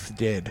both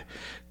did.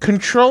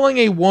 Controlling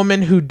a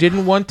woman who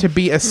didn't want to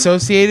be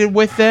associated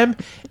with them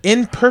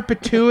in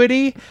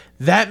perpetuity,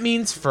 that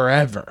means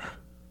forever.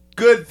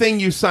 Good thing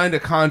you signed a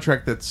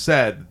contract that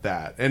said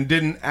that and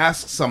didn't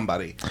ask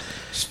somebody.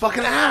 Just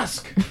fucking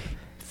ask.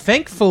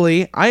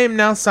 Thankfully, I am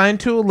now signed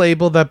to a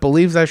label that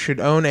believes I should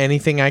own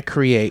anything I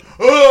create.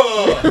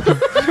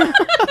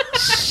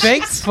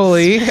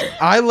 Thankfully,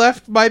 I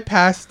left my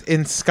past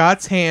in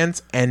Scott's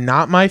hands and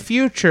not my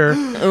future.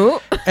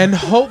 And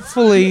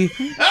hopefully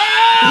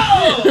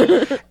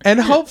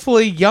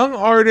young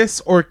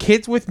artists or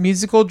kids with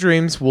musical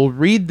dreams will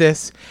read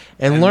this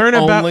and learn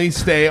about Only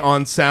stay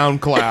on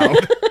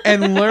SoundCloud.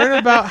 and learn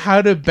about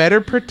how to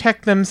better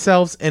protect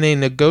themselves in a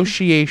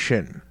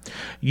negotiation.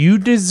 You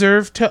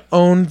deserve to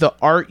own the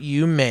art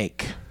you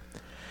make.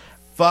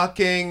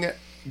 Fucking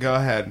go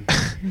ahead.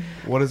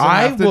 What does it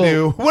I have to will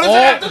do? What does it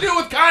have to do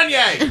with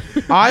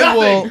Kanye? I Nothing.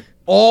 will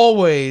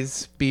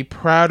always be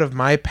proud of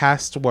my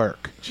past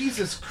work.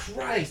 Jesus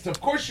Christ!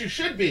 Of course you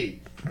should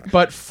be.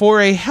 But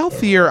for a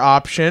healthier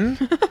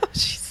option,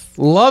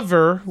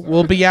 Lover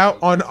will be out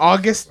on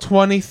August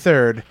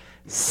 23rd.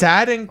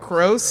 Sad and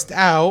grossed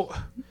out,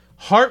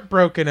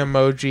 heartbroken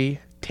emoji,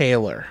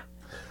 Taylor.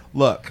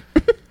 Look.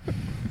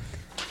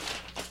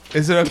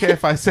 Is it okay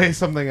if I say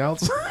something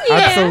else?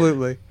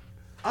 Absolutely.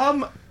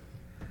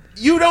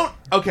 You don't.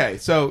 Okay,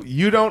 so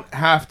you don't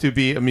have to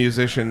be a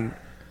musician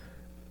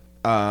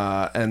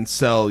and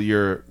sell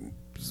your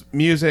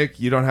music.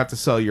 You don't have to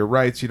sell your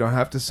rights. You don't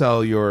have to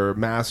sell your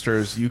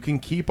masters. You can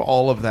keep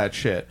all of that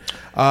shit.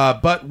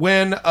 But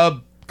when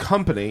a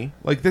company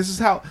like this is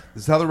how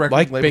the record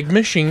Like label, Big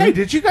Machine. Hey,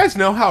 did you guys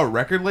know how a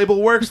record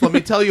label works? Let me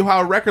tell you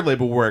how a record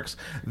label works.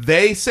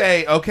 They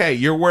say, okay,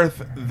 you're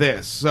worth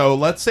this. So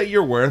let's say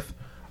you're worth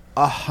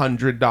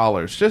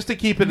 $100, just to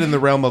keep it in the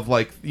realm of,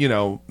 like, you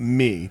know,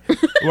 me,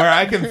 where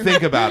I can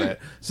think about it.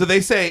 So they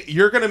say,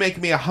 you're gonna make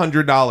me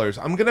 $100.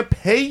 I'm gonna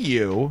pay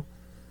you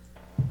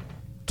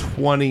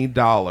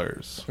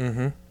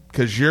 $20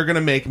 because you're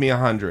gonna make me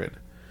 $100.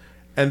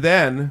 And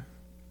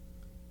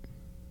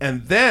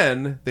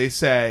then they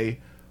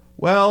say,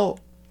 well,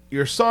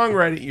 your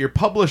songwriting, your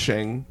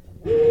publishing,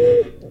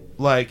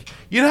 like,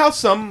 you know how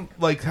some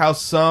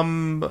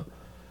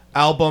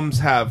albums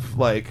have,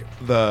 like,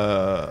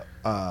 they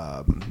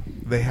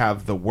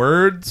have the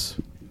words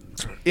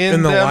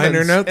in the them liner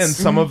and, notes, and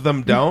some of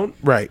them don't.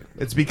 Right.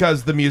 It's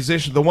because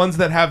the ones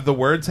that have the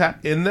words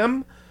in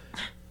them,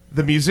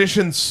 the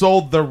musicians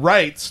sold the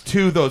rights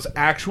to those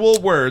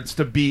actual words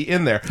to be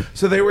in there.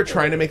 So they were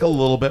trying to make a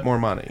little bit more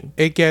money.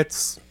 It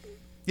gets...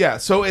 Yeah,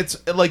 so it's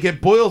like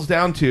it boils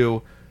down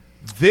to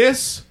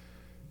this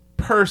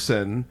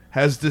person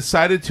has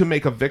decided to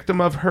make a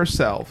victim of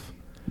herself.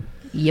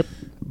 Yep.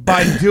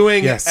 By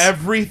doing Yes.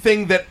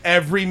 everything that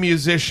every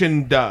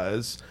musician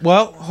does.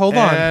 Well, hold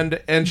on.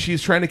 And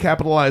she's trying to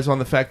capitalize on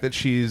the fact that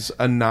she's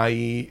a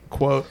naive,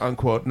 quote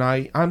unquote,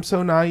 naive. I'm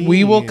so naive.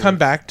 We will come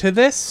back to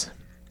this,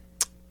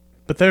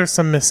 but there's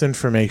some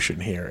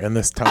misinformation here in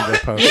this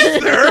Tumblr post.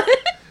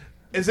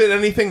 Is it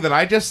anything that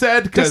I just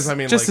said? Because I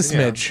mean, just like, a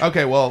smidge. Yeah.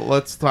 Okay, well,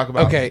 let's talk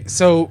about. Okay,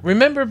 so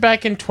remember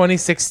back in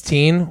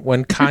 2016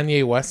 when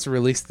Kanye West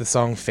released the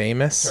song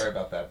 "Famous"? Sorry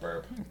about that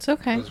burp. It's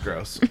okay. It was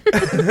gross.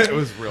 It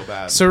was real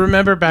bad. So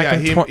remember back Yeah,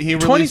 in he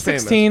released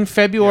 2016,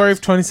 February of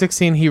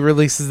 2016, he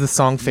releases the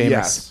song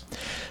 "Famous." Yes.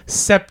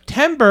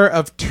 September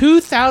of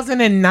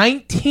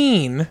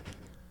 2019.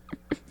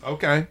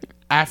 Okay.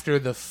 After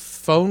the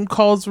phone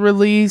calls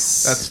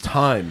release. That's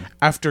time.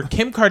 After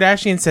Kim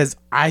Kardashian says,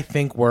 "I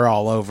think we're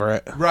all over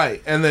it."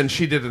 Right, and then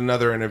she did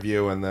another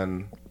interview, and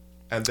then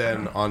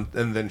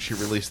she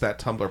released that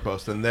Tumblr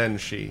post, and then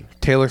she.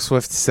 Taylor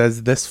Swift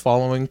says this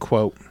following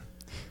quote: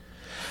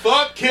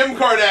 Fuck Kim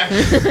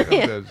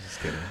Kardashian.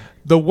 Just kidding.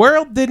 The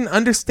world didn't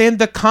understand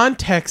the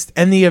context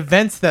and the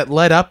events that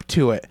led up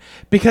to it,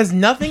 because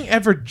nothing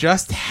ever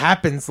just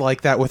happens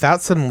like that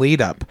without some lead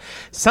up.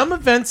 Some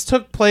events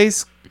took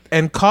place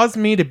and caused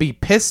me to be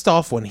pissed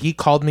off when he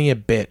called me a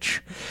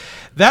bitch.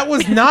 That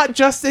was not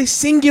just a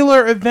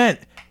singular event.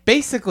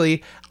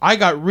 Basically, I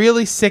got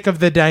really sick of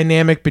the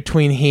dynamic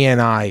between he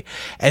and I.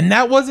 And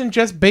that wasn't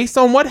just based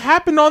on what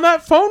happened on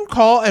that phone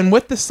call and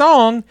with the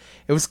song.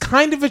 It was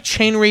kind of a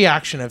chain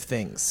reaction of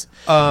things.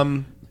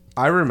 I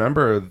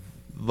remember,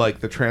 like,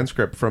 the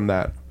transcript from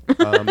that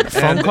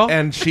and, call?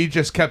 and she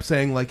just kept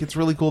saying like, it's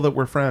really cool that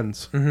we're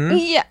friends.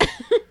 Yeah.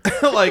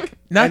 Like,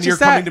 Not and just you're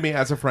that, coming to me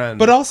as a friend.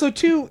 But also,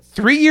 too,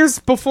 3 years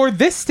before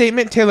this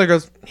statement, Taylor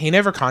goes, he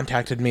never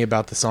contacted me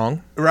about the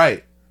song.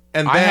 Right.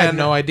 And then, I had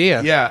no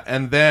idea. Yeah,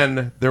 and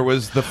then there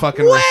was the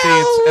fucking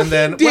receipts, and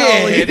then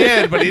he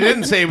did, but he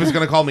didn't say he was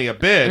going to call me a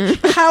bitch.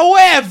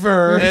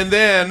 However, and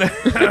then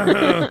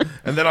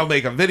I'll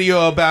make a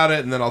video about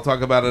it, and then I'll talk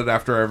about it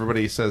after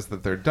everybody says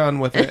that they're done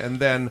with it, and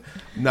then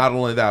not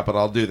only that, but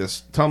I'll do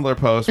this Tumblr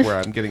post where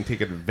I'm getting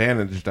taken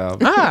advantage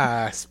of.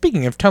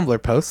 Speaking of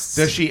Tumblr posts,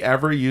 does she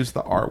ever use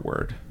the R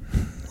word?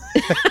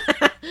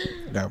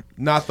 No,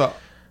 not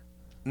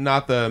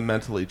the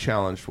mentally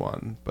challenged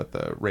one, but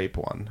the rape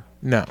one.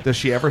 No. Does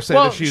she ever say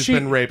that she's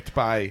been raped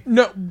by...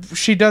 No,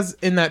 she does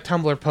in that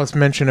Tumblr post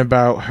mention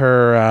about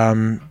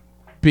her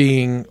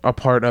being a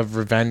part of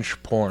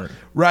revenge porn.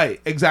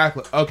 Right,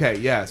 exactly. Okay,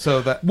 yeah.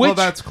 So that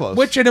that's close.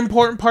 Which an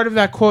important part of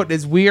that quote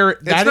is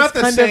It's not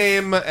the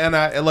same, and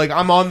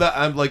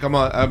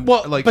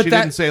she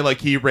didn't say like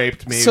he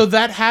raped me. So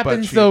that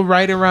happens though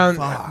right around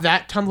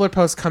that Tumblr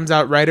post comes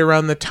out right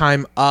around the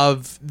time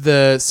of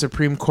the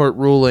Supreme Court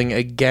ruling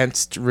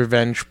against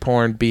revenge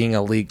porn being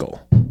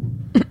illegal.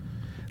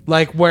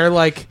 Like where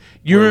like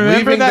you We're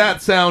remember leaving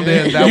that sound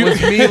in. That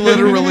was me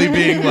literally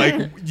being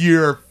like,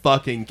 "You're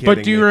fucking kidding."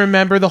 But do you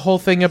remember the whole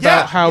thing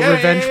about how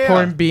revenge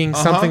porn being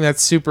Uh-huh. something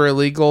that's super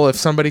illegal? If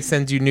somebody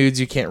sends you nudes,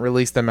 you can't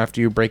release them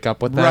after you break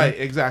up with them. Right,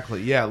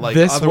 exactly. Yeah, like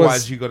This otherwise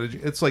was- you go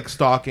to. It's like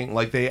stalking.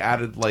 Like they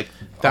added like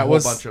a That whole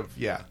was- bunch of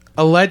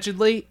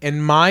Allegedly, in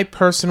my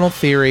personal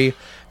theory,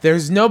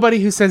 there's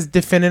nobody who says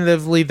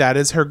definitively that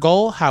is her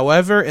goal.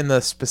 However, in the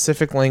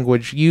specific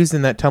language used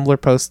in that Tumblr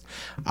post,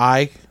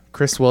 I,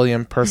 Chris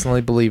William,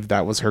 personally believe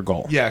that was her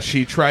goal. Yeah,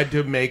 she tried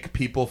to make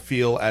people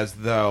feel as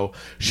though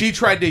she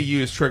tried to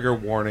use trigger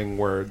warning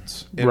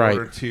words in Right.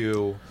 order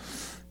to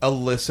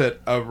elicit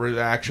a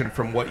reaction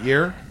from what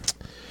year?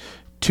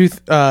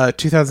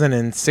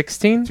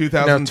 2016?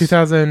 2000. No,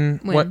 2000.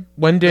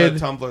 When did the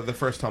Tumblr, the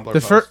first Tumblr the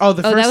first? post.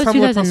 The that first was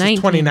Tumblr post was 2019.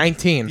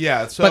 2019.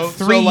 Yeah, so but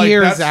 3 so, like,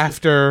 years that's-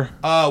 after.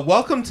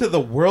 Welcome to the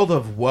world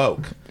of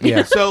woke.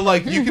 Yeah. So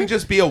like you can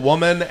just be a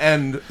woman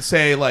and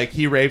say like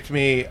he raped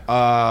me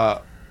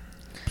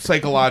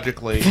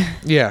psychologically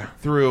Yeah.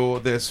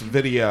 through this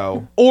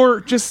video. Or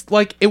just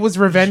like it was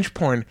revenge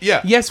porn. Yeah.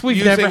 Yes,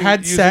 we've never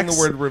had using sex. the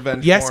word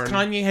revenge yes, porn.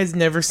 Kanye has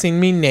never seen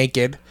me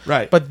naked.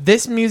 Right. But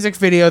this music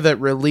video that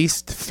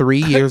released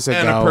 3 years ago,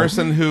 And a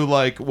person who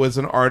like was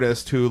an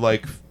artist who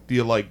like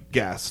you like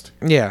guessed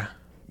yeah,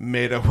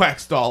 made a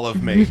wax doll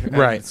of me. And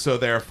Right. So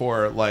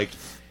therefore like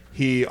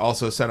he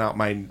also sent out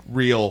my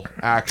real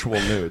actual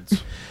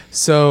nudes.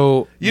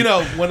 So You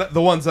know, when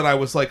the ones that I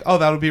was like, oh,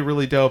 that would be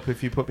really dope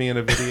if you put me in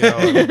a video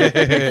and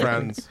make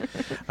friends.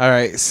 all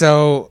right.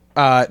 So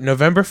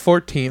November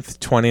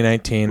 14th,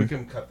 2019. We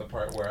can cut the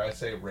part where I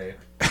say rape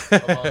a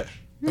bunch.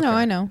 No,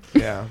 I know.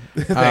 Yeah.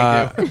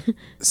 Thank you.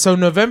 So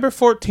November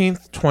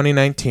 14th,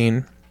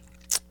 2019,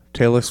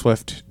 Taylor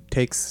Swift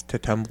takes to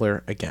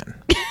Tumblr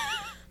again.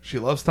 She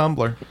loves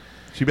Tumblr.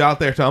 She be out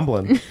there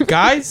tumbling.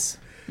 Guys,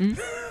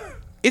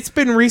 it's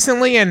been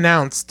recently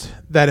announced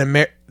that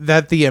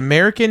that the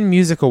American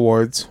Music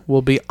Awards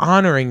will be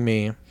honoring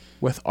me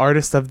with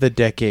Artist of the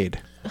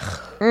Decade.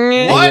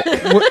 What?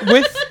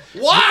 With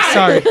Why?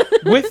 Sorry,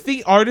 with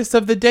the Artist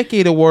of the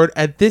Decade award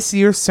at this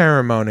year's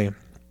ceremony.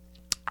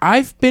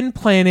 I've been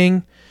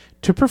planning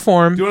to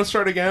perform. Do you want to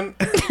start again?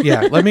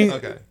 Yeah, let me.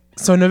 Okay.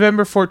 So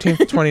November 14th,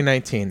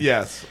 2019.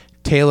 Yes.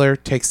 Taylor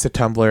takes to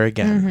Tumblr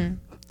again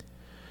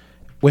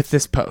with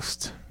this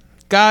post.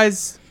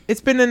 Guys,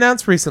 it's been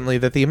announced recently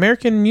that the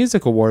American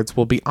Music Awards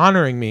will be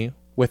honoring me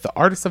with the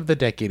Artist of the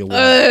Decade award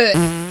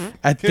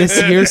at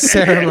this year's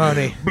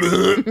ceremony.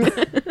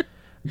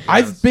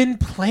 I've been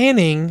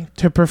planning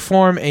to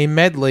perform a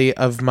medley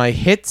of my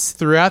hits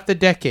throughout the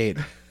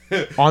decade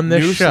on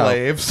this New show.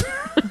 Slaves.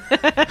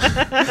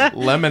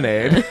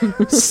 Lemonade.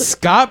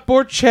 Scott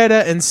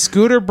Borchetta and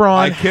Scooter Braun.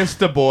 I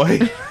Kissed a Boy.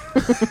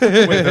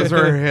 Wait, those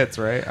are her hits,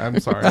 right? I'm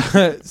sorry.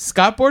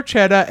 Scott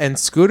Borchetta and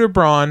Scooter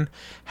Braun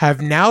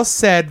have now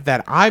said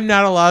that I'm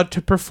not allowed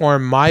to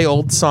perform my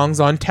old songs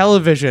on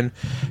television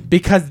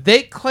because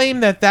they claim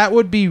that that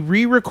would be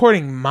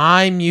re-recording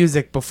my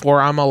music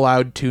before I'm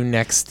allowed to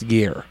next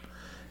year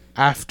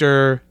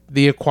after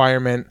the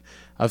acquirement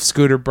of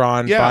Scooter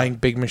Braun Yeah. buying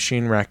Big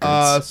Machine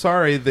Records.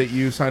 Sorry that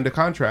you signed a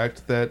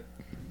contract that.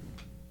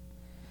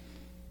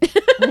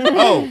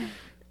 Oh,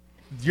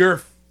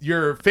 your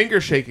finger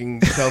shaking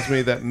tells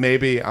me that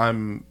maybe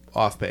I'm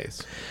off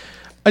base.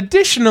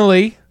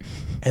 Additionally,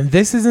 and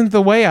this isn't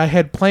the way I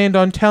had planned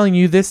on telling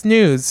you this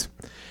news,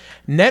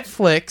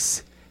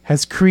 Netflix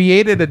has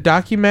created a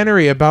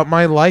documentary about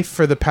my life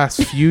for the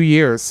past few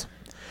years.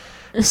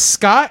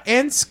 Scott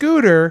and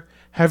Scooter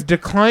have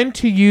declined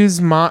to use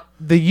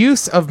the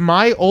use of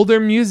my older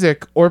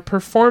music or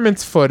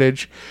performance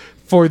footage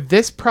for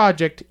this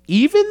project,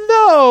 even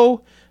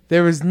though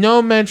there is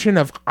no mention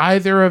of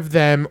either of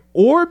them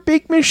or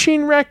Big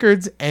Machine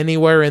Records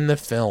anywhere in the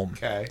film.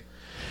 Okay.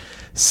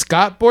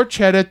 Scott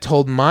Borchetta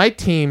told my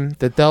team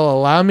that they'll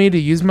allow me to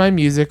use my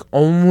music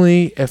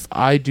only if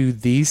I do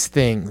these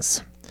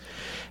things.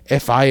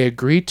 If I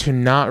agree to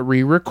not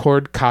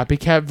re-record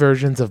copycat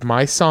versions of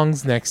my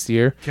songs next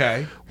year,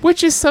 Okay.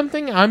 which is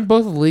something I'm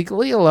both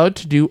legally allowed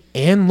to do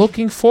and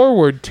looking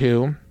forward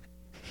to.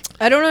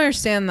 I don't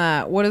understand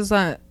that. What is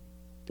that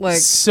like?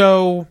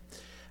 So,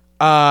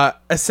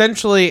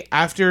 essentially,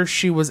 after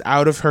she was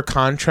out of her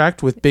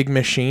contract with Big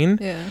Machine,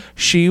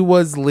 she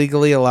was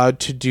legally allowed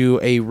to do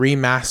a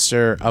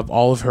remaster of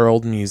all of her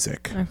old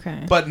music.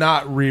 Okay. But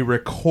not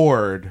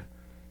re-record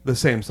the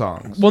same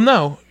songs. Well,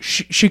 no,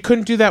 she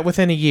couldn't do that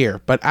within a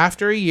year. But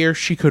after a year,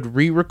 she could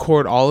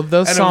re-record all of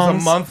those And songs. it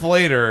was a month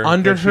later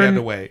under that she her had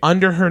to wait.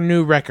 under her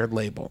new record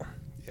label.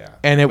 Yeah,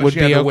 and it But would she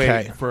had be to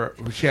okay.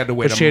 wait she had to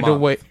wait But a she had month. to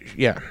wait.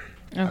 Yeah.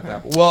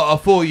 Okay. Well, a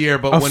full year,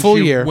 but A when full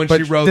she, year. when but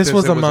she wrote this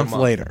was it a month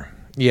later.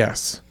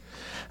 Yes.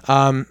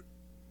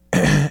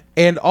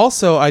 And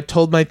also, I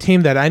told my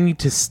team that I need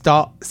to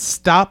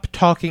stop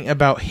talking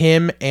about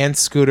him and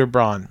Scooter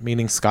Braun,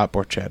 meaning Scott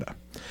Borchetta.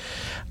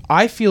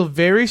 I feel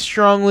very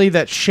strongly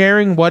that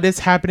sharing what is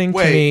happening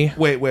to me.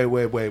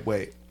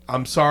 Wait.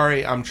 I'm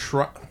sorry.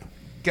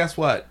 Guess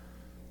what?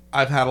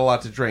 I've had a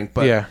lot to drink,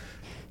 but Yeah.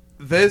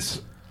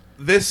 this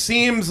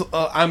seems.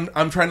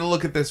 I'm trying to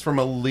look at this from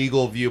a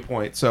legal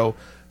viewpoint. So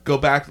go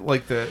back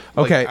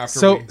Okay,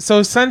 after so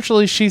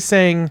essentially she's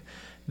saying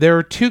there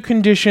are two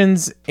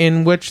conditions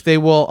in which they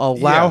will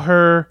allow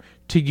her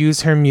to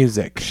use her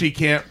music. She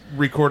can't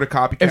record a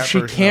copycat If she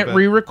version can't of it.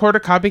 re-record a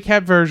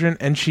copycat version,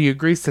 and she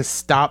agrees to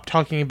stop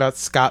talking about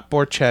Scott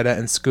Borchetta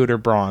and Scooter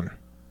Braun.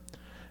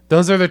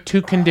 Those are the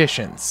two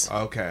conditions.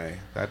 Okay,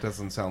 that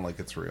doesn't sound like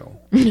it's real.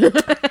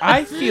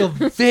 I feel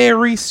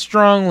very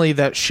strongly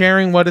that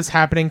sharing what is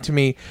happening to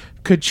me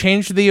could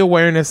change the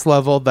awareness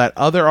level that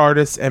other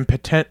artists and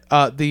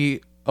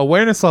the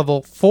awareness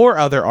level for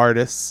other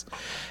artists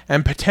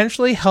and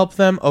potentially help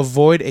them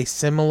avoid a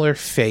similar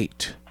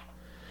fate.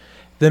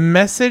 The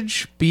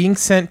message being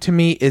sent to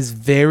me is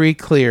very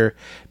clear.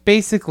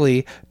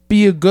 Basically,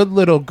 be a good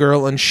little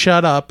girl and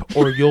shut up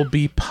or you'll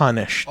be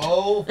punished.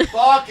 Oh,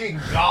 fucking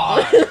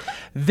God.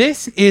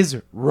 This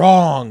is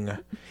wrong.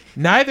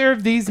 Neither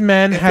of these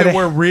men If had it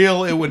were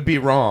real, it would be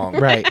wrong.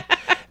 Right.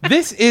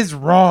 This is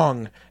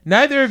wrong.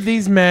 Neither of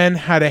these men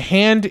had a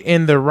hand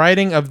in the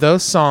writing of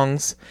those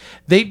songs.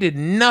 They did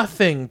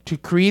nothing to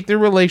create the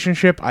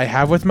relationship I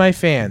have with my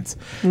fans.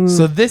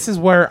 So this is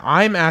where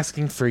I'm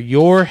asking for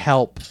your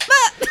help.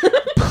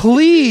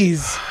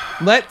 Please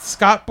let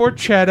Scott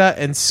Borchetta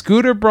and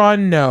Scooter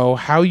Braun know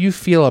how you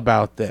feel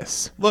about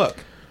this. Look.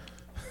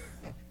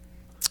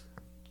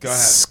 Go ahead.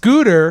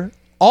 Scooter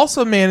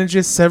also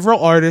manages several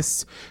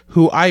artists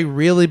who I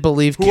really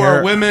believe Who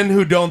are women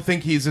who don't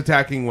think he's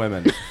attacking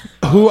women.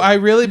 who I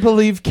really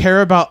believe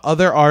care about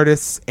other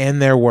artists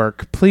and their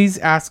work. Please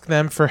ask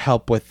them for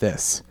help with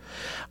this.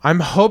 I'm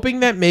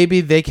hoping that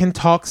maybe they can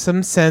talk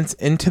some sense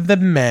into the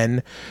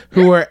men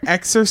who are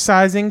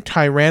exercising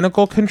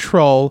tyrannical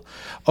control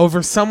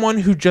over someone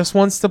who just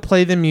wants to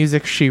play the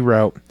music she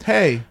wrote.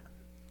 Hey,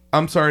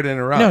 I'm sorry to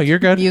interrupt. No, you're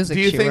good. Music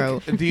Do you she think?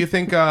 wrote. Do you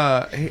think?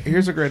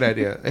 Here's a great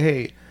idea.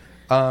 Hey,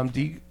 do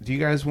you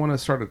guys want to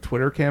start a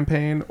Twitter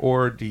campaign,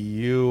 or do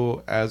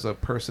you, as a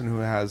person who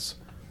has,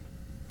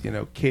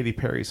 Katy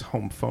Perry's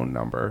home phone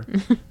number,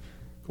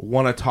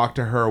 want to talk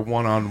to her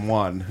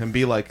one-on-one and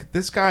be like,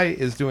 this guy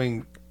is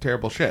doing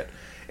terrible shit.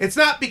 It's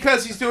not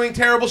because he's doing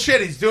terrible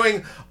shit. He's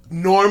doing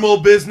normal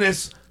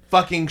business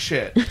fucking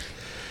shit.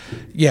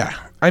 Yeah.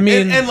 I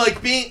mean, and like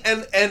being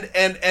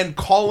and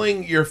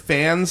calling your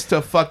fans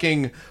to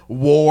fucking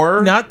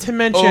war, not to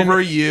mention over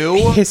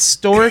you.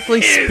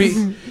 Historically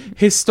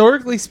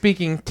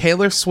speaking,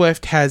 Taylor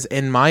Swift has,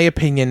 in my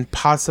opinion,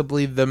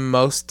 possibly the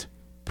most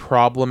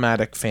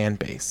problematic fan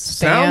base.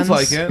 Sounds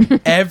like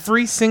it.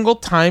 Every single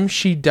time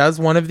she does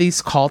one of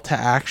these call to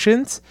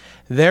actions,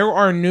 there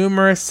are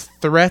numerous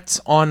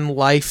threats on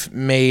life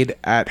made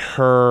at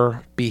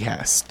her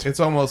behest.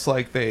 It's almost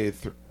like they.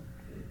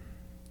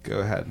 Go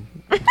ahead.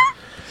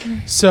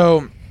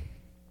 So,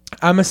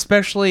 I'm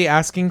especially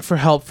asking for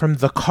help from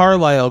the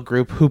Carlyle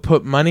Group, who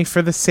put money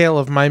for the sale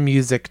of my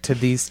music to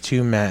these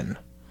two men.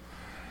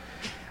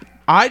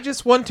 I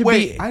just want to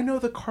Wait, I know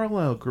the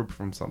Carlyle Group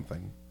from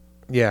something.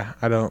 Yeah,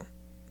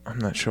 I'm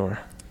not sure.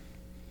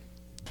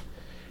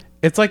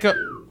 It's like a...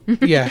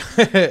 Yeah.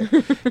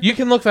 You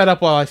can look that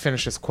up while I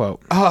finish this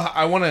quote.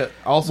 I want to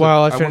also... While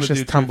I wanna finish this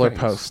do two Tumblr things.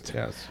 post.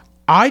 Yes.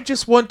 I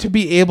just want to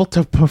be able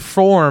to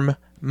perform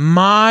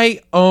my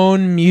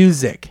own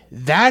music.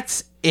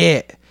 That's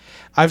it.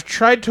 I've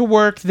tried to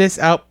work this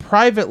out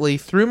privately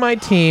through my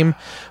team,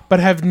 but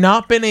have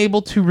not been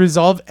able to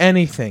resolve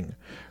anything.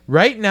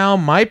 Right now,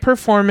 my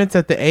performance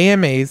at the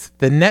AMAs,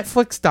 the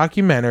Netflix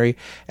documentary,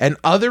 and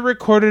other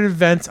recorded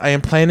events I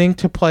am planning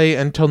to play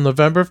until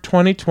November of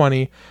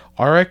 2020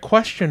 are a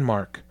question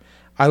mark.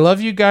 I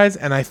love you guys,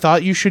 and I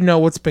thought you should know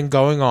what's been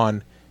going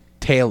on.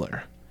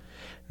 Taylor.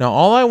 Now,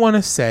 all I want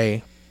to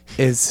say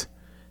is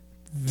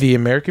the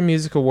American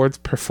Music Awards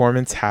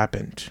performance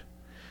happened.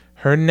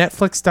 Her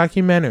Netflix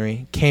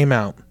documentary came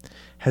out,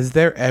 Has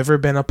there ever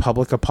been a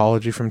public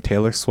apology from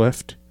Taylor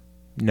Swift?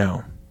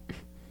 No,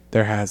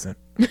 there hasn't.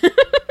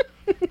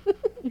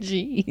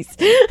 Jeez.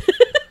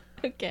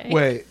 Okay.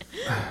 Wait.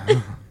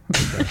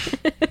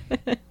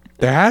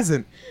 There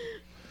hasn't.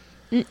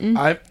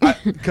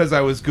 Because I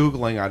was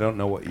Googling, I don't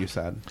know what you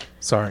said.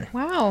 Sorry.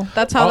 Wow,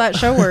 that's how that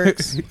show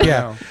works.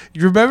 Yeah.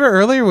 You remember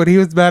earlier when he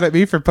was mad at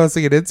me for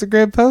posting an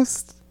Instagram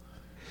post?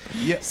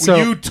 Yeah, So-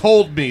 you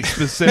told me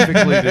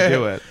specifically to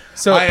do it.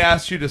 So- I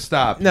asked you to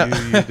stop. No.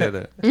 You did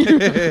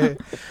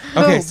it.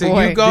 Okay, so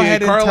you go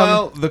ahead and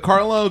tell me. The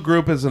Carlyle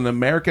Group is an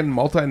American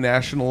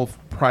multinational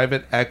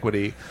private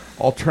equity,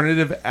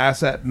 alternative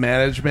asset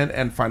management,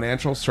 and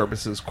financial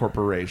services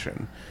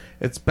corporation.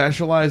 It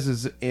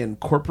specializes in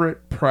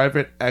corporate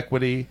private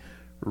equity,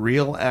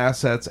 real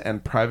assets,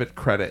 and private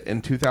credit.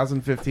 In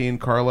 2015,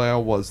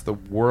 Carlyle was the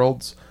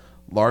world's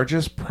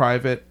largest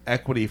private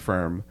equity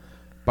firm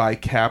by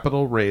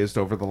capital raised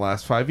over the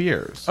last 5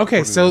 years.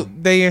 Okay, so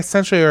they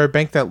essentially are a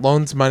bank that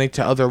loans money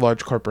to other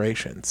large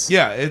corporations.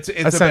 Yeah, it's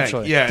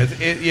Essentially. a bank.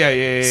 Yeah,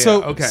 yeah.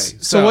 So okay.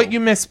 So what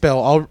you missed,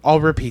 Bill, I'll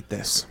repeat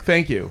this.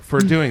 Thank you for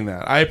doing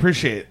that. I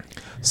appreciate it.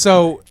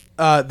 So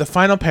the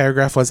final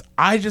paragraph was,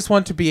 I just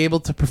want to be able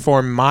to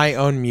perform my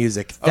own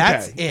music.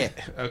 That's it.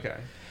 Okay.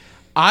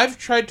 I've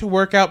tried to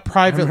work out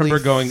privately remember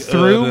going,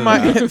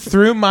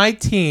 through my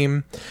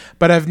team,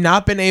 but I've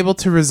not been able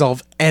to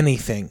resolve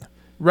anything.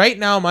 Right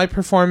now, my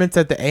performance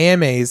at the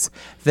AMAs,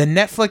 the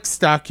Netflix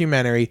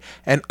documentary,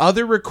 and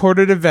other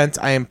recorded events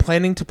I am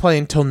planning to play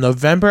until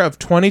November of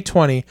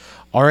 2020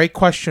 are a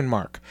question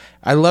mark.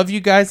 I love you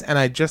guys, and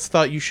I just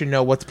thought you should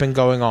know what's been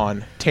going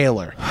on.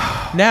 Taylor.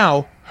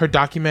 Now, her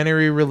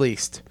documentary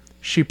released.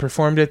 She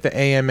performed at the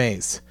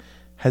AMAs.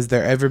 Has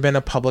there ever been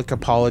a public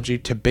apology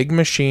to Big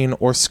Machine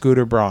or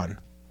Scooter Braun?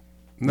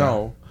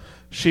 No.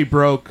 She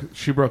broke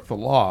the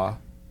law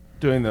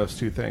doing those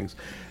two things.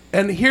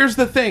 And here's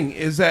the thing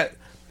is that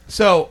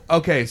so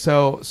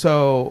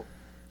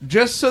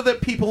just so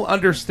that people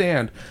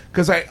understand,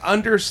 because I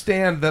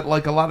understand that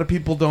like a lot of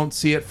people don't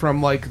see it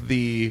from like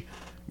the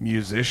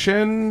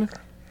musician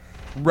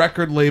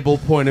record label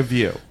point of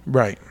view.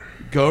 Right.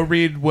 Go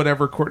read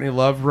whatever Courtney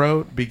Love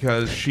wrote,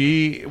 because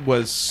she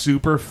was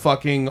super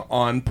fucking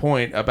on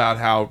point about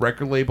how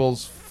record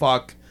labels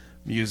fuck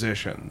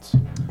musicians.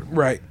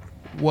 Right.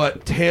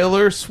 What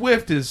Taylor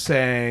Swift is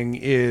saying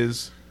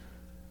is,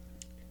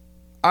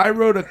 I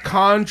wrote a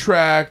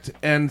contract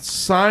and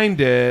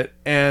signed it,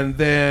 and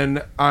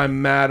then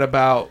I'm mad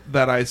about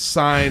that I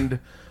signed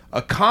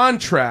a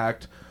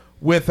contract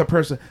with a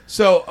person.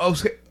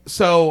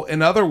 So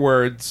in other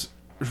words,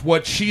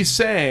 what she's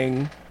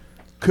saying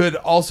could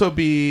also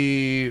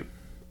be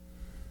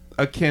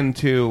akin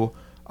to,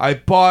 I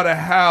bought a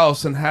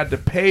house and had to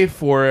pay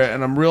for it,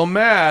 and I'm real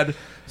mad.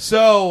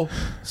 So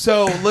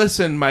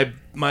listen,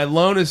 my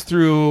loan is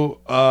through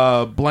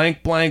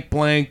blank blank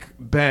blank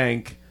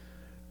bank.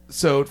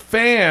 So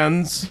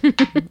fans,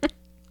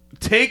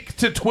 take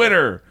to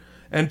Twitter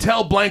and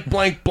tell blank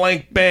blank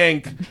blank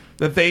bank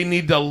that they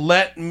need to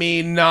let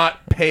me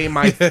not pay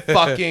my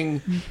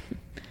fucking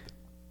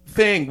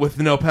thing with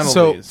no penalties.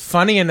 So,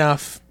 funny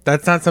enough,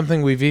 that's not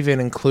something we've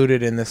even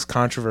included in this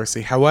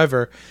controversy.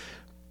 However,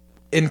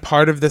 in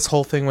part of this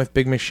whole thing with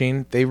Big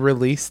Machine, they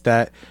released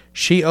that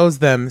she owes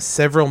them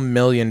several $1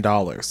 million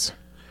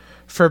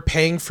for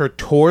paying for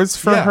tours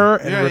for her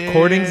and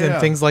recordings and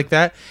things like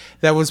that.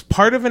 That was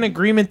part of an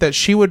agreement that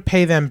she would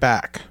pay them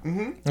back.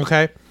 Mm-hmm.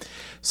 Okay?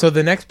 So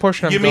the next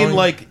portion you mean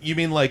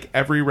like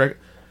every record?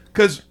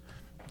 Because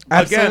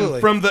again,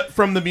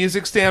 from the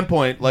music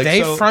standpoint, like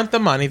they front the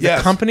money. The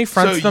company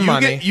fronts the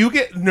money. You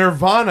get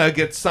Nirvana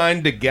gets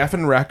signed to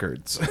Geffen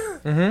Records,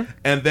 mm-hmm.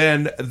 and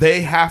then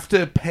they have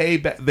to pay.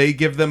 They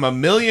give them $1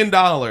 million,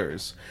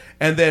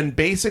 and then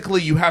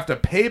basically you have to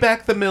pay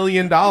back the $1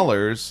 million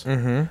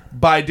mm-hmm.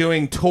 by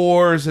doing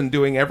tours and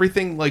doing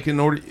everything like in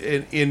order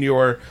in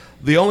your.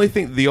 The only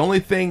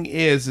thing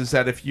is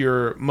that if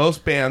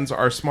most bands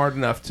are smart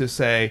enough to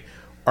say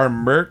our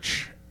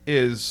merch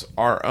is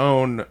our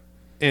own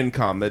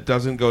income that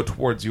doesn't go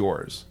towards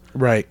yours.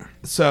 Right.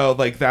 So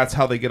like that's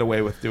how they get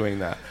away with doing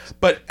that.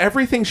 But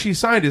everything she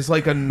signed is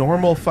like a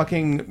normal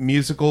fucking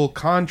musical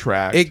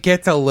contract. It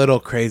gets a little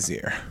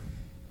crazier.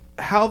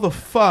 How the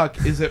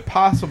fuck is it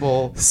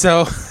possible?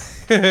 So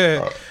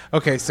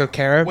okay, so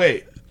Kara,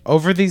 wait.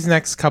 Over these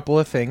next couple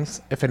of things,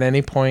 if at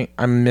any point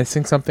I'm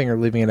missing something or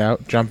leaving it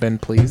out, jump in,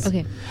 please.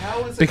 Okay.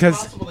 How is it because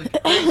possibly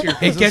crazier?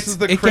 it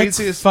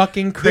gets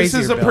fucking crazier.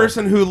 This is a Bill.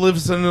 person who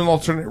lives in an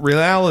alternate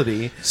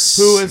reality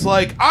who is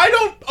like, I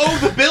don't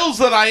owe the bills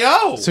that I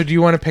owe. So do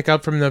you want to pick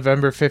up from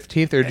November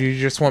 15th, or do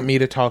you just want me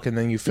to talk and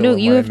then you fill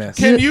in what I missed?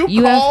 Can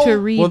you have to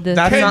read the...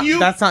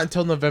 That's not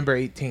until November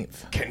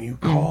 18th. Can you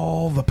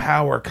call the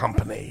power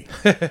company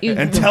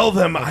and tell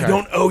them I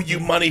don't owe you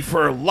money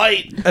for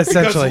light?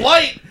 Essentially. Because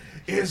light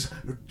is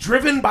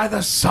driven by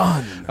the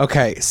sun.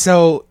 Okay,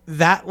 so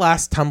that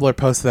last Tumblr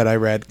post that I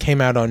read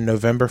came out on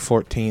November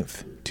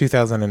 14th,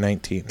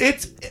 2019.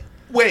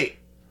 Wait.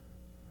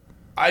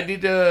 I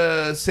need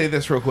to say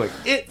this real quick.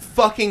 It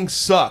fucking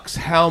sucks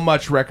how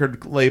much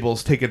record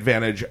labels take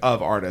advantage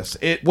of artists.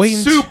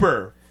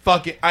 Super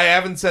fucking... I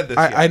haven't said this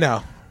yet. I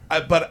know.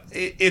 But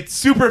it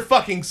super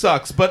fucking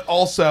sucks. But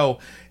also,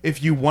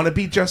 if you want to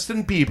be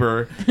Justin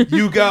Bieber,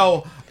 you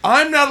go...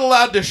 I'm not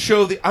allowed to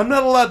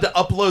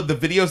upload the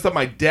videos that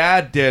my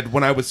dad did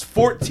when I was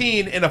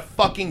 14 in a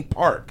fucking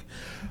park.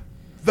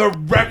 The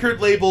record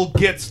label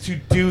gets to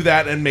do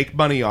that and make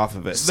money off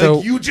of it. So,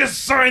 like, you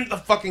just signed the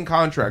fucking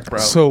contract, bro.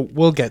 So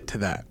we'll get to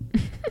that.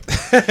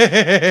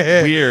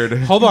 Weird.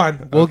 Hold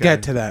on. We'll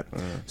get to that.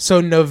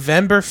 So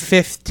November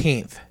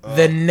 15th,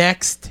 the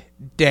next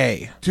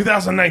day.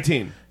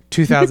 2019.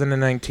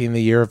 2019,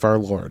 the year of our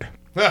Lord.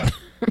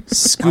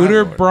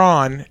 Scooter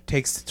Braun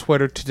takes to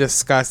Twitter to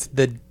discuss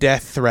the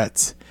death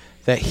threats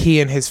that he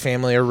and his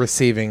family are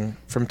receiving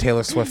from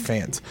Taylor Swift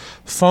fans.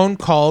 Phone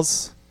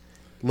calls,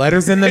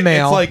 letters in the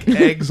mail. It's like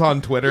eggs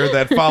on Twitter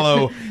that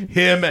follow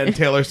him and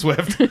Taylor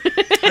Swift.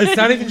 It's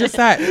not even just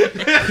that.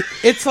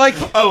 It's like...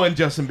 Oh, and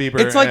Justin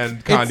Bieber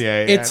and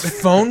Kanye.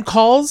 It's phone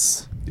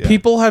calls. Yeah.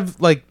 People have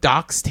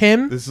doxed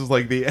him. This is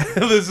like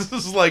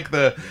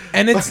the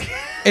and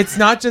it's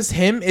not just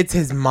him, it's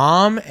his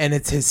mom and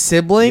it's his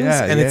siblings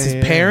and it's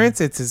his parents,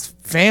 it's his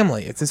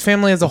family. It's his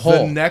family as a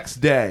whole. The next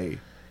day,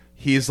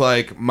 he's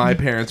like, my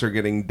parents are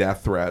getting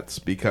death threats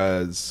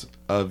because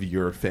of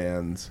your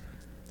fans.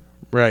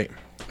 Right.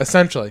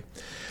 Essentially.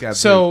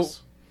 So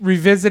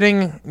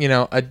revisiting,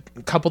 a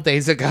couple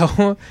days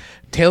ago,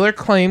 Taylor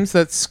claims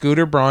that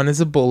Scooter Braun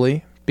is a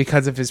bully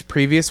because of his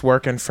previous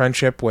work and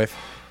friendship with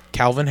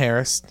Calvin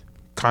Harris,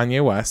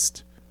 Kanye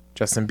West,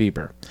 Justin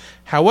Bieber.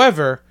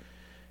 However,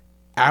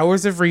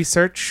 hours of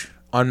research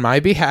on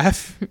my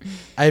behalf,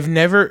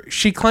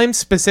 she claims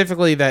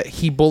specifically that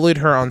he bullied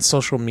her on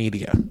social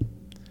media.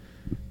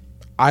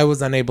 I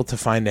was unable to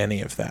find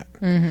any of that.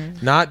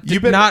 Mm-hmm. Not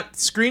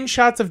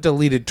screenshots of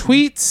deleted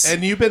tweets.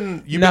 And you've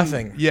been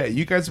nothing.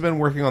 You guys have been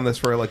working on this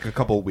for a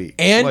couple of weeks.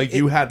 And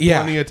you had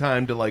plenty of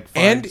time to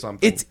find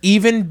something. It's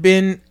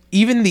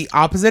even the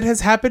opposite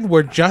has happened,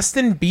 where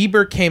Justin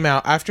Bieber came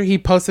out after he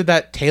posted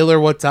that Taylor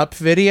What's Up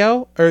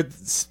video or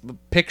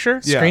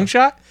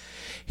screenshot.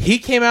 He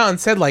came out and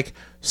said,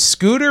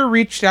 Scooter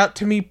reached out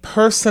to me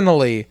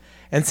personally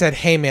and said,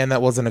 hey, man,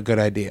 that wasn't a good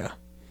idea.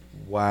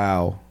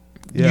 Wow.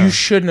 Yeah. You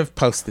shouldn't have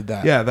posted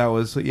that. Yeah, that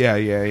was...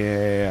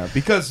 Yeah.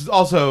 Because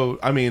also,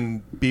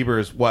 Bieber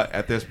is what,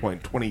 at this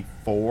point,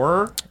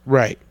 24?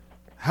 Right.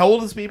 How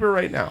old is Bieber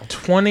right now?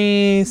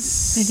 20. I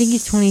think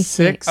he's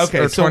 26. Okay,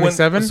 or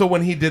 27. So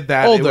when he did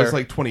that, Older. It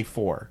was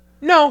 24.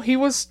 No, he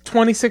was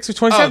 26 or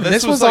 27. Oh,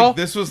 this was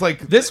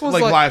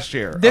last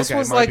year. This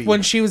was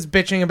when she was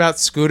bitching about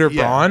Scooter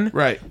Braun.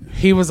 Right.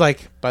 He was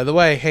like, by the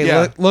way,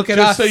 hey, look at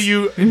us. Just so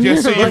you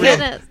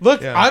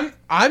look, I'm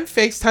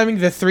FaceTiming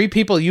the three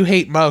people you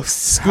hate most: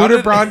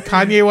 Scooter Braun,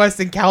 Kanye West,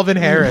 and Calvin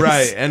Harris.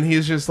 Right, and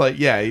he's just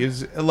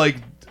he's like.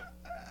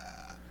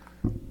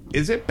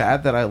 Is it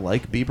bad that I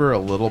like Bieber a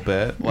little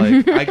bit?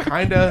 I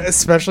kind of...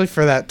 Especially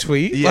for that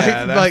tweet?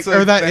 Yeah.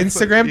 Or that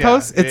Instagram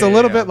post? It's a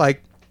little bit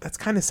that's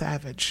kind of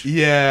savage.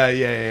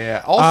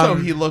 Yeah. Also,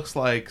 he looks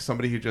like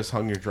somebody who just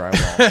hung your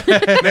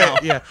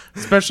drywall. Yeah.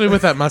 Especially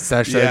with that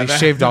mustache that he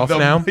shaved off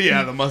now.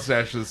 Yeah, the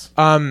mustache is...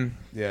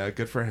 Yeah,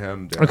 good for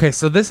him. Dude. Okay,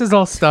 so this is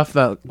all stuff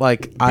that,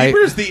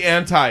 Bieber's the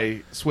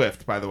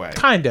anti-Swift, by the way.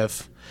 Kind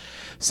of.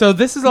 So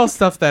this is all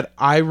stuff that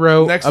I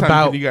wrote Next time,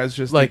 about. Can you guys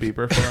just do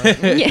Bieber for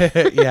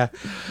us? Yeah.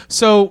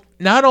 So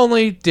not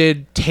only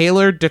did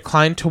Taylor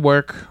decline to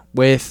work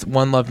with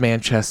One Love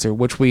Manchester,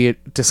 which we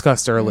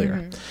discussed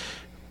earlier,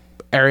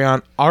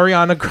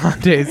 Ariana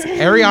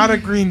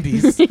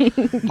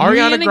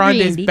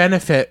Grande's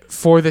benefit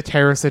for the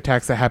terrorist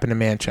attacks that happened in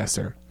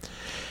Manchester.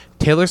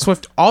 Taylor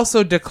Swift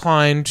also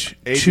declined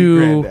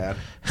to.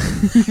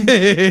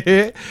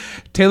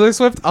 Taylor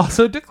Swift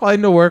also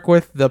declined to work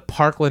with the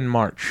Parkland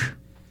March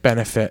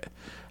benefit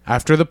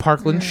after the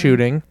Parkland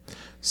shooting.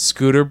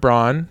 Scooter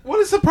Braun. What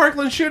is the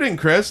Parkland shooting,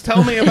 Chris?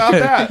 Tell me about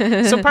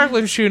that. So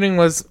Parkland shooting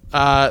was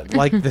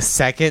the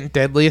second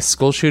deadliest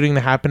school shooting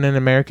that happened in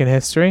American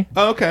history.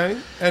 Okay.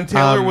 And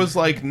Taylor was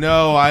like,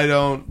 no, I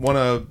don't want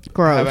to...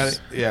 Gross.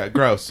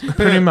 Gross.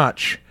 Pretty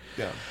much.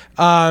 Yeah.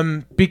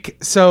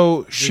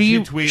 So she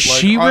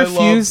refused... I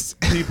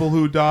love people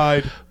who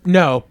died.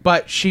 No,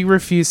 but she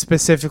refused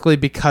specifically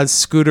because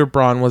Scooter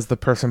Braun was the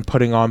person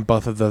putting on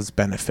both of those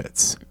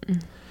benefits.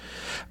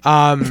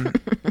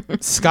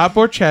 Scott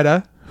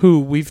Borchetta,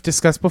 who we've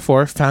discussed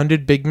before,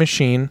 founded Big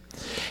Machine.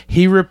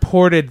 He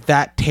reported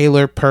that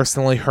Taylor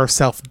personally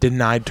herself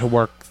denied to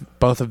work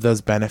both of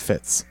those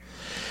benefits.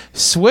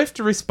 Swift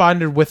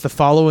responded with the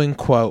following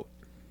quote,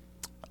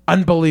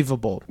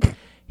 "Unbelievable.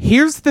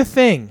 Here's the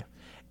thing.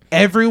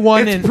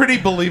 Everyone It's pretty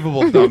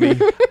believable, dummy.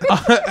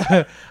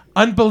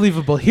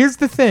 Unbelievable. Here's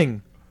the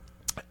thing.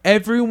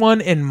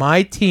 Everyone in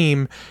my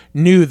team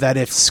knew that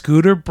if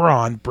Scooter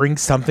Braun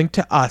brings something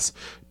to us,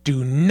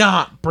 do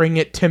not bring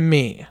it to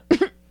me."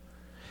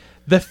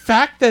 The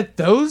fact that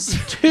those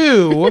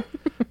two,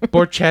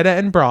 Borchetta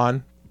and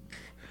Braun,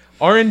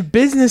 are in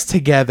business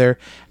together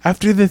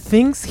after the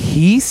things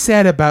he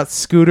said about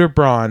Scooter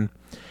Braun.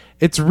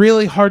 It's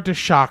really hard to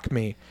shock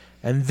me,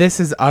 and this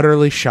is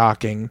utterly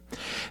shocking.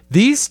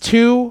 These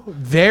two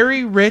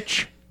very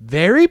rich,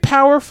 very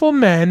powerful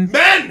men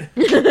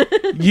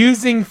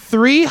using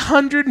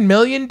 $300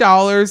 million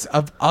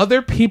of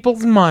other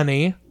people's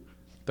money,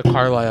 the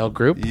Carlyle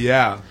Group,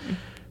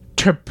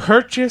 to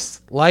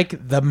purchase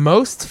like the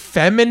most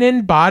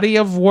feminine body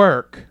of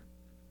work,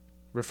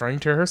 referring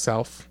to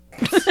herself.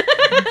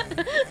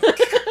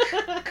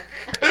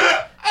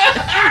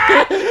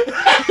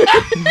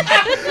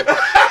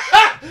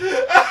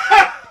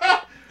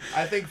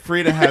 I think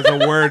Frida has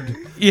a word.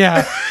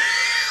 Yeah.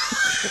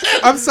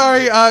 I'm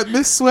sorry,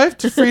 Miss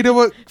Swift, Frida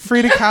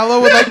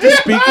Kahlo would like to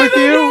speak with I don't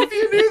know you. if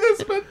you knew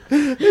this, but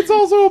it's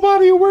also a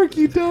body of work,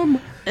 you dumb.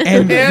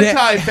 And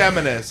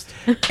Anti-feminist.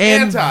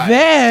 And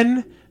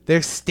then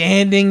they're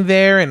standing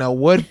there in a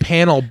wood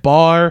panel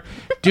bar,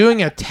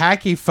 doing a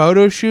tacky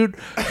photo shoot,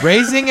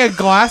 raising a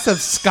glass of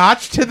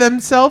scotch to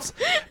themselves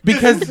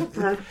because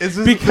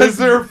Is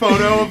there a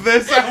photo of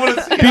this? I want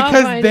to see it.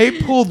 because they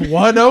pulled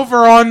one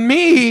over on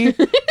me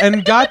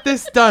and got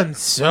this done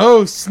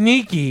so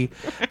sneaky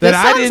that This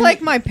I sounds didn't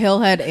like my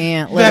pillhead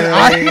aunt.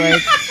 that Literally, I-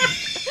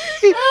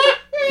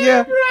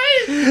 yeah,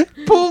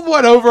 pulled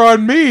one over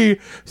on me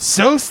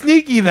so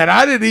sneaky that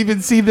I didn't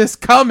even see this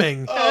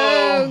coming,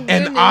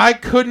 and I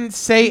couldn't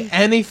say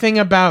anything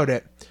about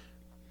it.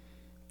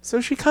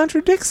 So she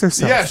contradicts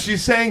herself. Yeah,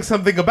 she's saying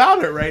something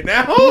about it right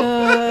now.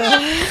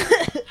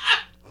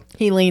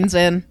 he leans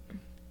in.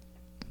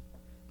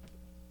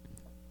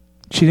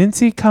 She didn't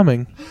see it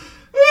coming,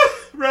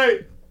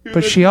 Right.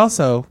 but she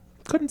also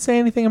couldn't say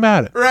anything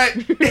about it. Right.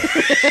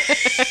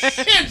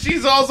 And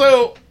she's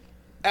also,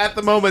 at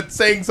the moment,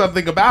 saying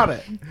something about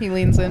it. He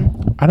leans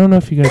in. I don't know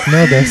if you guys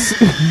know this,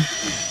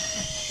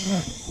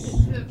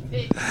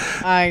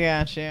 I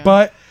got you.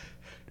 but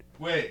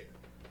Wait.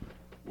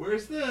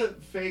 Where's the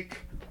fake...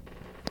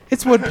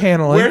 it's wood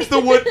paneling. Where's the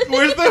wood?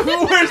 Where's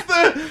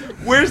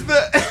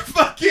the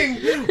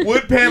fucking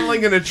wood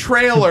paneling in a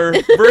trailer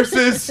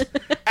versus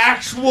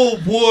actual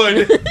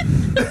wood?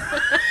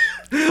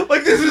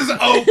 Like, this is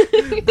oak,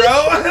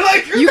 bro.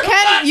 Like,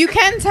 you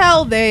can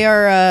tell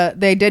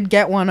they did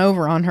get one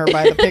over on her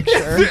by the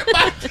picture.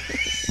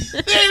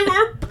 they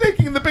were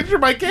taking the picture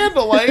by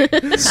candlelight,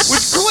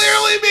 which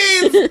clearly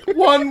means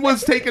one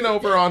was taken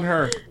over on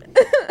her.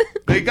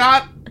 They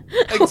got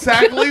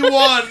exactly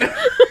one.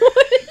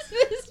 What is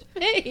this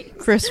face?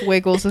 Chris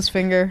wiggles his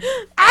finger.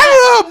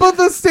 I don't know, both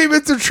those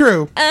statements are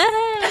true.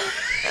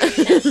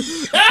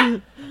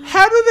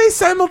 How do they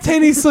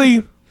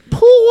simultaneously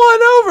pull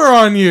one over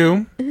on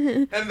you?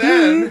 And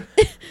then,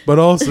 But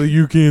also,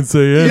 you can't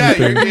say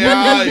anything.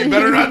 you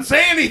better not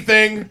say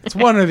anything. It's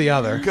one or the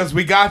other. Because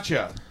we got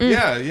you.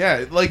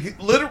 Yeah. Like,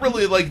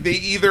 literally, like, they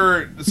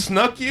either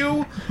snuck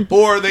you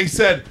or they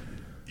said,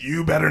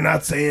 you better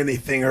not say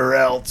anything or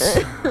else.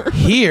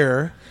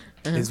 Here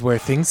is where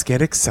things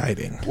get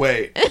exciting.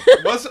 Wait.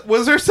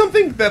 Was there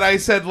something that I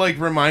said, like,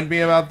 remind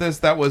me about this?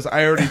 That was,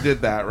 I already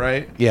did that,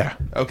 right? Yeah.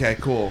 Okay,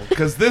 cool.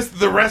 Because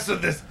the rest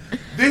of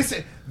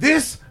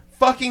this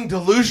fucking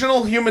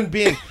delusional human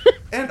being,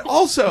 and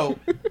also,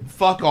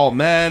 fuck all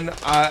men.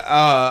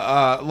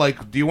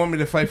 Like, do you want me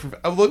to fight for?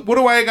 What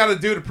do I got to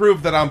do to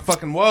prove that I'm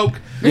fucking woke?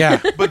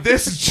 Yeah. But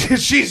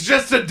she's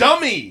just a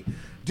dummy,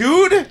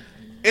 dude.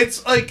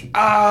 It's like,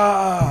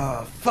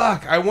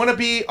 fuck. I want to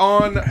be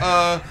on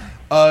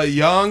a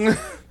young,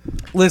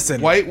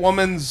 white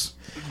woman's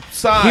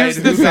side Here's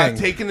the who got thing.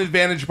 taken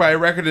advantage by a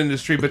record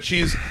industry, but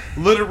she's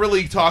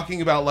literally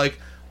talking about, like,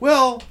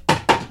 well,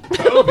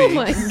 Kobe. Oh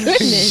my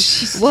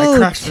goodness! I Whoa,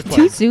 crushed the too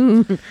plan.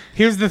 soon.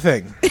 Here's the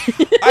thing.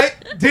 I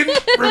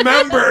didn't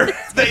remember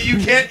that you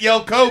can't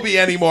yell Kobe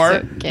anymore.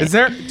 Okay. Is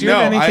there? Do you No,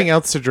 have anything I-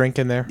 else to drink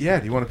in there? Yeah,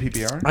 do you want a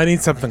PBR? I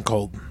need something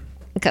cold.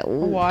 Okay.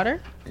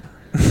 Water?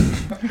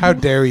 How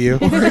dare you?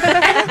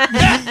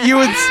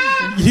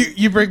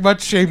 You bring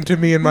much shame to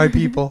me and my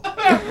people.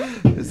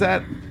 Is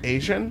that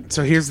Asian?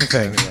 So here's the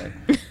thing.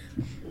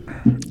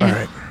 All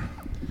right.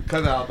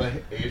 Cut out the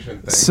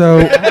Asian thing. So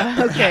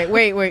Okay,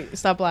 wait.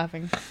 Stop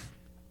laughing.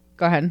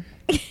 Go ahead.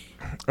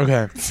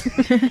 okay.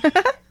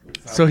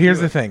 So here's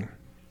the thing.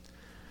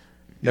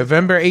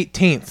 November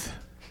 18th,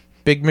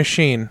 Big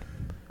Machine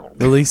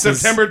releases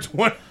September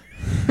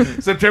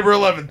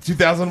 11th,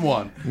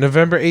 2001.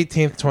 November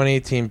 18th,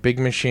 2018, Big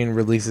Machine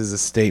releases a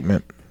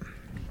statement.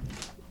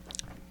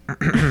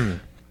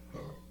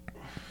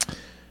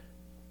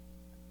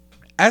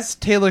 As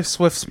Taylor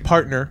Swift's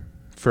partner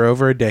for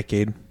over a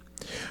decade,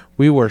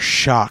 we were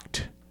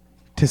shocked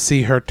to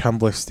see her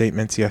Tumblr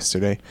statements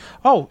yesterday.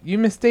 Oh, you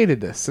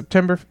misstated this.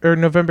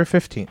 November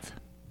 15th.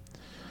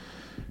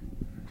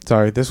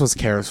 Sorry, this was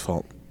Kara's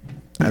fault.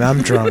 And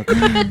I'm drunk.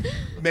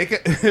 Make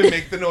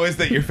the noise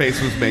that your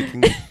face was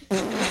making.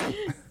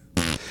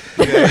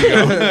 There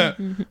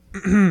you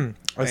go.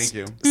 Thank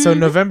you. So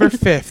November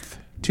 5th,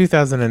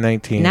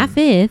 2019. Not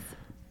fifth.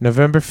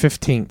 November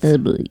 15th, Oh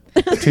boy.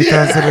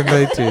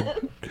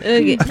 2019.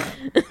 Okay.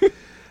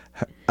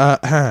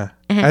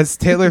 As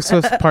Taylor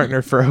Swift's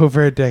partner for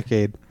over a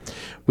decade,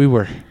 we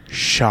were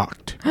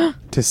shocked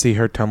to see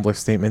her Tumblr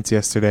statements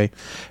yesterday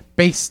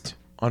based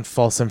on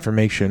false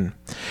information.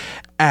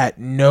 At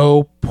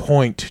no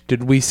point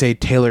did we say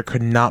Taylor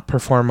could not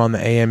perform on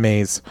the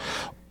AMAs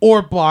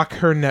or block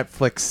her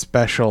Netflix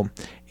special.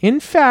 In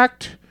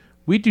fact,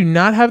 we do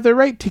not have the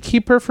right to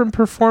keep her from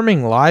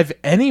performing live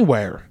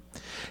anywhere.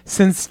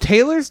 Since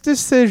Taylor's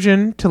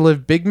decision to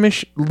leave Big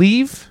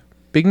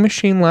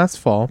Machine last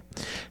fall,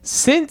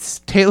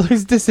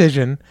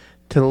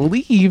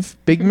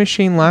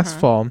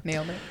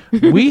 Nailed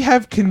it. we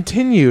have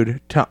continued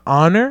to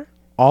honor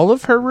all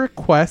of her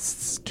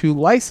requests to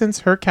license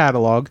her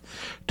catalog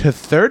to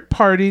third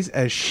parties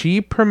as she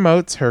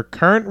promotes her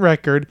current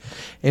record,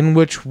 in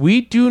which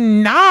we do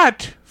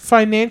not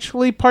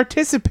financially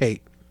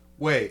participate.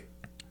 Wait.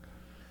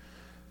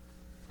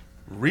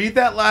 Read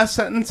that last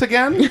sentence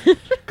again?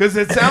 Because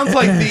it sounds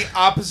like the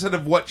opposite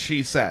of what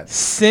she said.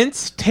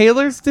 Since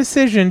Taylor's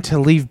decision to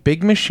leave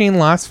Big Machine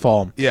last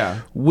fall,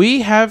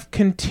 we have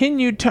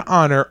continued to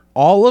honor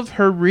all of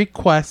her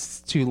requests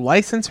to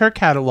license her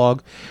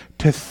catalog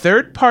to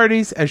third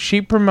parties as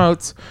she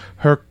promotes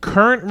her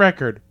current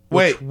record,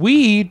 which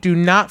we do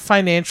not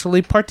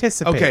financially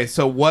participate. Okay,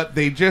 so what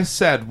they just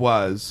said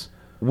was...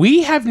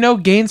 We have no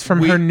gains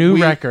from her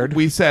new record.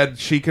 We said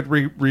she could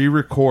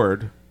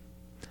re-record...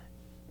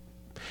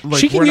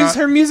 she can use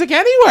her music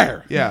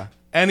anywhere. Yeah.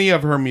 Any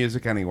of her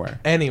music anywhere.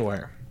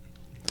 Anywhere.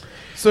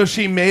 So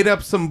she made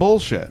up some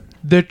bullshit.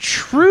 The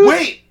truth...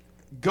 Wait!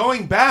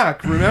 Going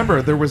back,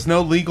 remember, there was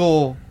no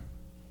legal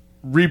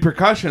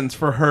repercussions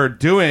for her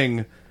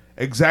doing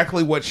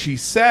exactly what she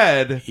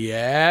said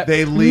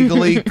they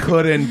legally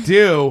couldn't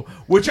do.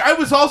 Which I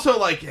was also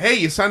like, hey,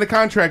 you signed a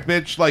contract,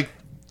 bitch. Like,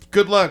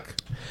 good luck.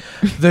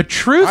 The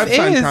truth I've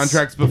signed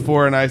contracts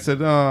before, and I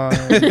said, oh.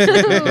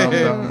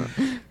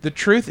 The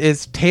truth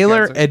is,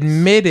 Taylor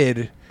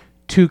admitted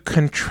to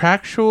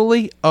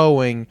contractually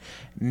owing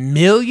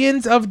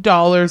millions of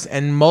dollars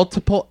and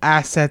multiple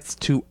assets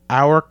to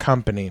our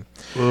company,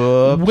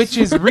 which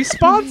is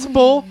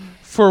responsible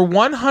for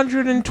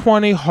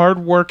 120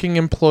 hardworking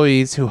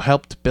employees who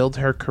helped build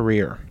her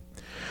career.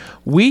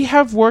 We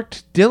have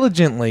worked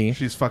diligently.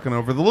 She's fucking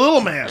over the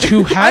little man.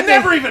 I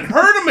never even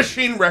heard of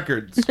Machine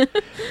Records,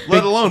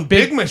 let alone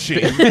Big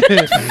Machine.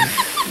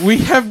 We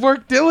have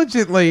worked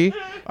diligently.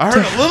 I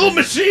heard of Little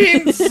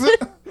Machines.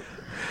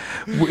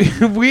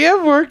 We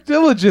have worked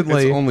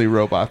diligently. It's only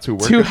robots who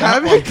work to at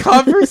have that a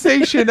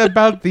conversation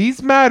about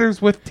these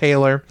matters with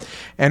Taylor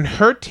and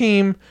her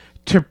team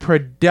to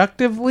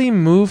productively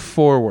move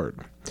forward.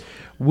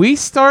 We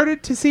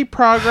started to see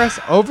progress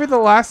over the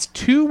last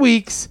 2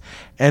 weeks,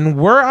 and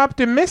we're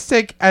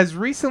optimistic as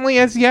recently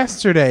as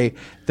yesterday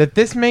that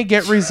this may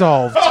get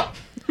resolved.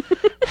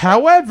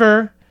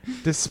 However,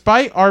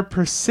 despite our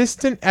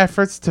persistent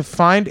efforts to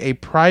find a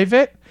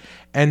private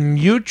and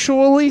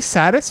mutually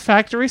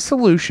satisfactory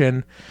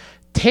solution,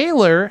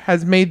 Taylor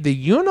has made the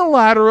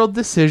unilateral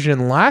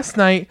decision last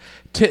night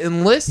to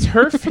enlist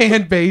her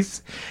fan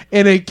base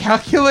in a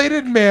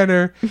calculated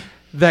manner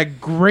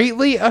that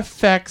greatly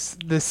affects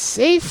the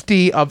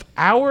safety of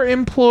our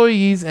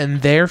employees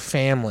and their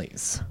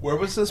families. Where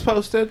was this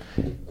posted?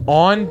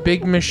 On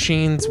Big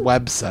Machine's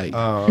website.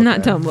 Oh,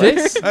 Not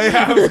Tumblr.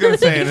 I was going to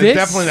say, and it's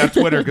definitely not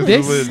Twitter because it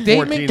was this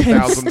statement can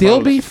 14,000 still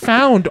posts. be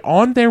found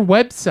on their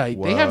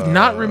website. They have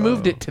not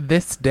removed it to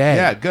this day.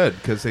 Yeah, good,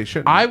 because they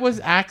shouldn't. I was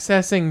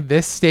accessing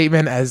this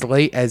statement as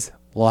late as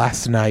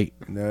last night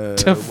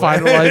to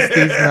finalize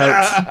these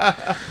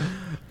notes.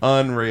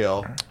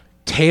 Unreal.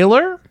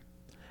 Taylor,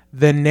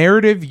 the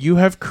narrative you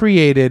have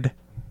created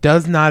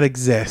does not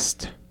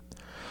exist.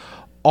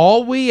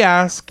 All we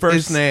ask First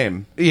is...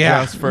 name.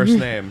 Yeah. Just first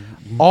name.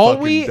 All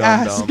Fucking we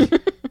ask dum-dum.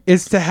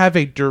 is to have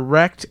a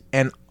direct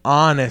and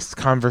honest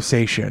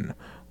conversation.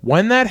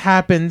 When that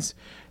happens,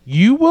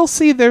 you will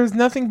see there's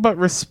nothing but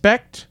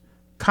respect,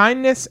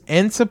 kindness,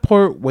 and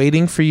support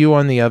waiting for you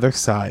on the other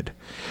side.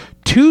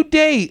 To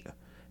date,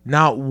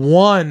 not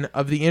one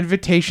of the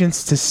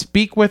invitations to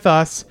speak with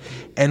us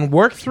and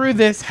work through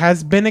this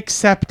has been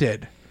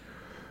accepted.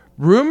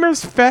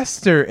 Rumors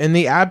fester in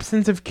the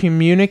absence of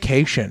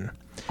communication.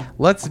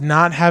 Let's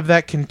not have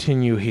that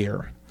continue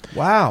here.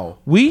 Wow.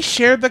 We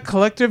share the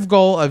collective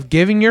goal of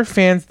giving your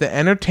fans the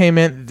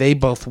entertainment they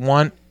both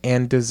want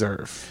and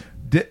deserve.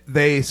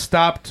 They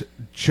stopped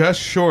just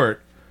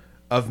short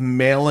of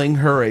mailing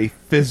her a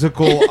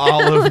physical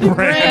olive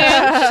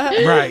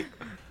branch. Right.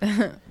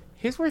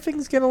 Here's where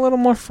things get a little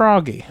more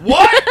froggy.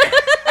 What?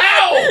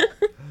 How?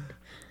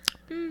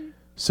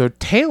 So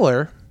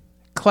Taylor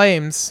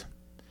claims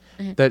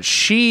that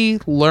she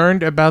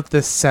learned about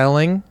the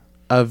selling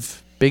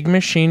of Big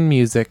Machine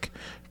music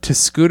to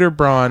Scooter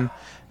Braun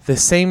the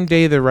same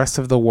day the rest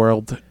of the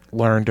world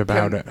learned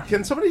about it.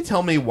 Can somebody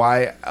tell me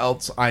why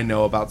else I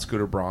know about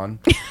Scooter Braun?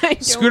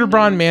 Scooter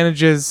Braun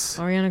manages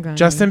Ariana Grande.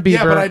 Justin Bieber,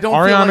 Yeah, but I don't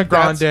Ariana feel like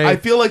Grande. I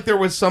feel like there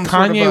was some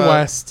Kanye sort of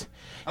West.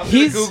 I'm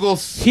gonna Google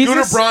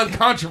Scooter Braun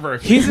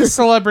controversy. He's a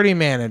celebrity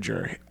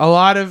manager. A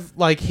lot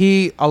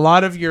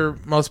of your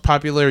most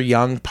popular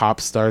young pop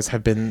stars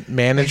have been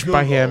managed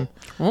by him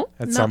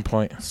at some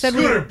point.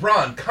 Scooter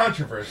Braun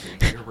controversy.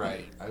 You're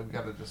right. I've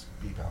got to just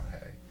beep out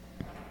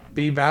hey.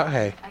 Beep out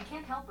hey. I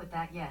can't help with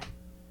that yet.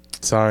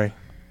 Sorry.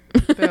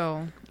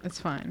 Bill, it's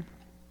fine.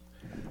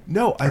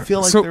 No, I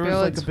feel like So- there was Bill,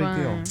 like it's a big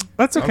fine. deal.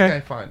 That's okay. Okay,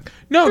 fine.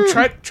 No,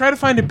 try to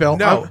find it, Bill.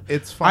 No,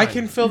 it's fine. I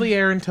can fill the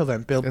air until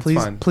then, Bill. It's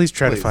Please, fine. please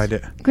try to Please. find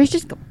it. Grace,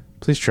 just go.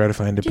 Please try to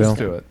find it, Bill. Let's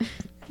do it.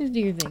 Just do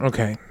your thing.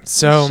 Okay,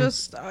 so It's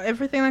just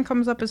everything that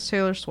comes up is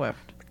Taylor Swift.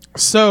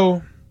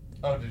 so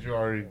Oh, did you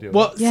already do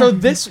well, it? so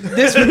this Why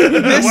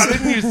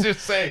didn't you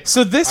just say?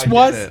 So this I did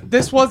was it.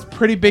 this was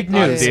pretty big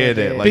I news. did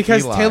it. Like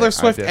because Eli, Taylor I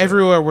Swift did it.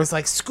 everywhere was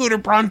like, Scooter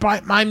Braun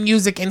bought my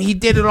music and he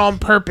did it on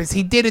purpose.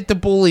 He did it to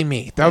bully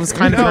me. That was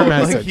kind of her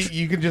like message.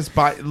 you can just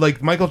buy.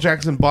 Like Michael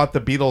Jackson bought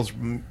the Beatles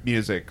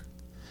music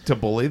to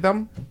bully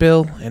them.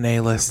 Bill and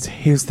A-List,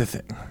 here's the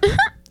thing.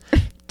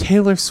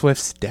 Taylor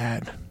Swift's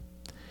dad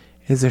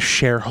is a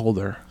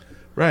shareholder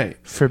Right.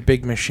 for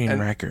Big Machine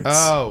Records.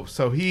 Oh,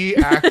 so he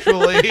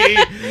actually,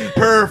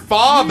 her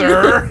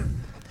father,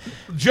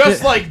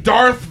 just like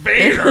Darth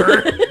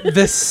Vader,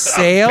 The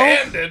sale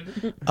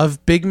abandoned.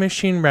 of Big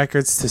Machine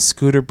Records to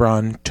Scooter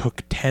Braun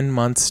took 10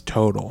 months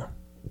total.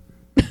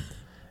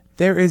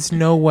 There is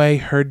no way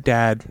her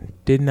dad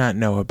did not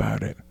know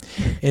about it.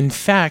 In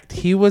fact,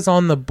 he was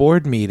on the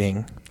board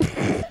meeting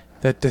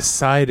that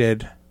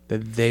decided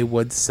that they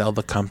would sell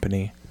the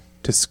company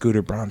to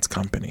Scooter Braun's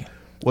company.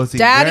 Was he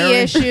Daddy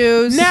wearing-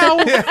 issues. Now,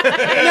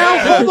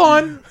 hold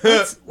on.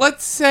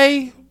 Let's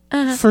say,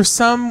 for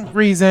some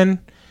reason,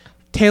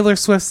 Taylor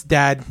Swift's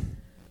dad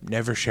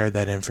never shared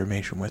that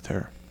information with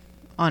her.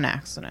 On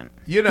accident.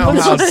 You know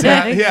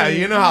how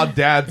you know how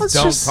dads Let's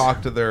don't just-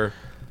 talk to their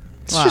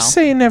Let's just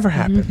say it never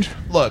happened.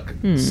 look.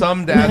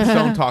 Some dads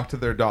don't talk to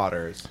their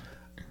daughters,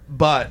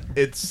 but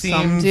it seems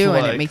Some do,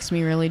 like and it makes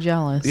me really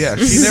jealous. yeah.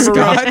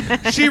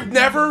 She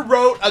never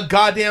wrote a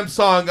goddamn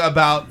song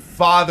about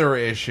father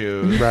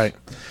issues. Right.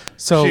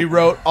 So She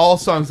wrote all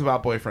songs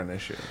about boyfriend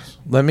issues.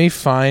 let me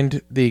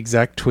find the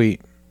exact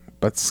tweet.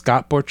 But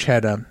Scott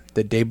Borchetta,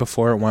 the day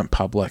before it went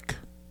public,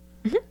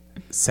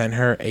 sent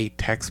her a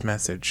text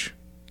message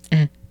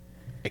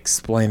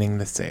explaining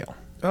the sale.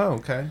 Oh,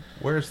 okay.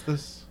 Where's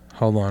this?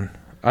 Hold on.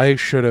 I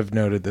should have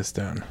noted this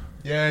down.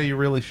 Yeah, you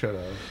really should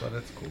have, but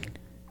it's cool.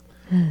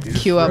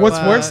 Cue up. What's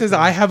worse is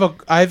I have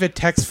a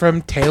text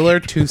from Taylor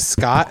to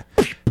Scott,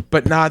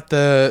 but not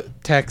the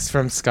text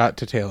from Scott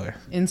to Taylor.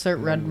 Insert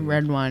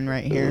red wine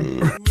right here.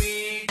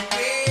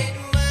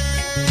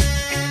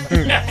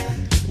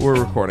 We're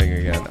recording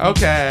again.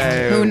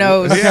 Okay. Who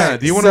knows? Yeah.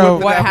 Do you want to So- hit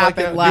the What dab like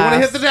happened that? Do you want to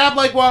hit last? the dab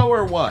like what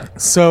or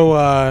what? So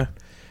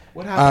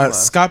What happened?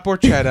 last? Scott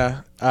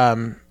Borchetta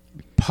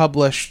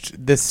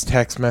published this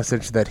text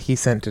message that he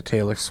sent to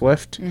Taylor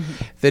Swift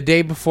the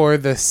day before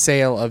the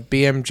sale of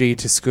BMG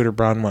to Scooter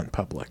Braun went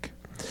public.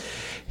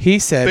 He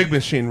said Big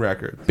Machine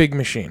Record. Big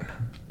Machine.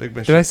 Big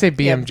Machine. Did I say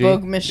Yeah, BMG?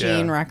 Bug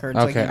Machine Yeah. Records.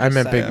 Okay, like you I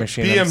meant just Big said.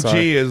 Machine. I'm BMG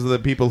sorry. is the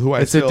people who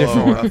I It's a still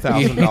different owe one.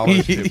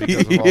 $1,000 to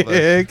because of all the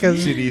Yeah, 'cause-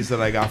 CDs that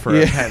I got for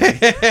a penny.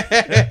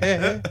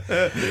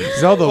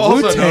 It's all the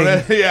Also known Wu-Tang.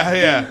 as-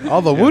 yeah.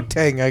 All the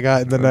Wu-Tang I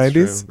got in the That's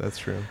 90s. True. That's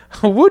true.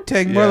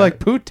 Wu-Tang, more Yeah. like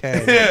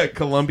Poo-Tang. Yeah,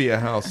 Columbia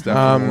House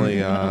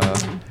definitely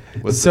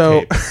was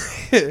So,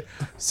 the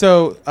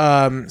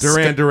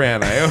Duran.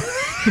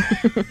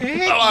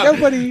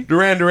 nobody.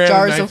 Duran.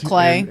 Jars of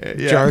Clay.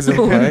 Yeah. Jars of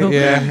Clay, Van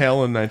yeah.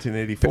 Halen in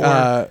 1984.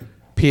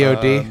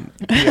 POD.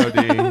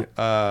 POD.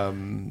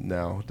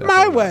 No. definitely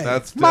My not. way.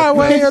 That's My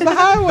way or the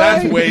highway.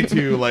 That's way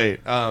too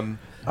late.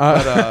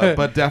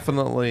 But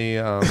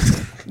definitely.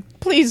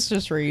 Please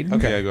just read.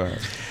 Okay, yeah, go ahead.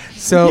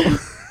 So,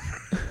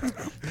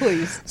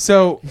 Please.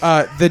 so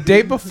the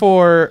day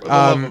before, For the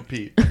love of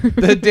Pete.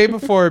 the day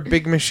before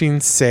Big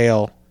Machine's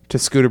sale to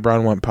Scooter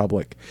Braun went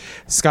public,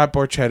 Scott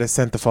Borchetta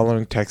sent the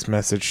following text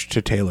message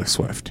to Taylor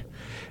Swift.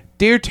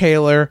 Dear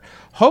Taylor,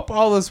 hope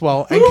all is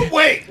well. And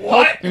Wait,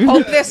 what?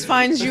 Hope this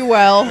finds you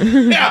well.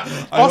 Yeah.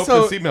 I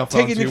also, hope this email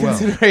take finds into you well.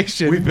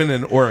 consideration, We've been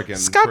in Oregon.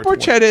 Scott for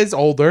Borchetta is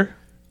older.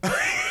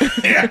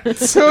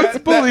 So it's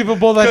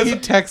believable that he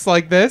texts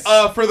like this.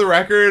 For the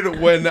record,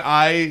 when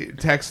I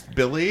text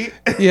Billy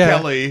Yeah.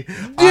 Kelly,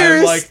 I'm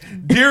Dearest- like,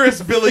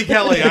 "Dearest Billy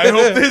Kelly, I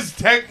hope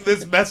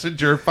this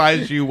messenger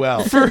finds you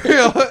well." For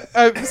real.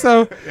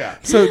 So, Yeah.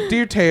 so,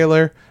 dear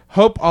Taylor,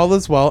 hope all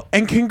is well,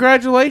 and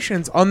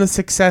congratulations on the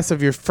success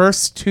of your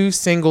first 2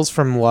 singles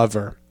from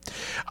Lover.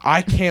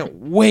 I can't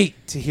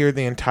wait to hear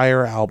the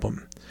entire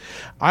album.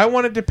 I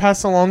wanted to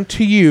pass along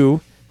to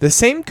you the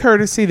same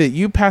courtesy that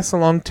you pass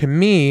along to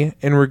me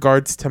in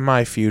regards to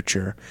my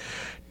future.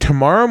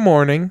 Tomorrow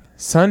morning,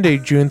 Sunday,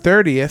 June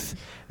 30th,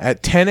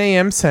 at 10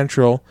 a.m.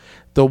 Central,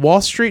 the Wall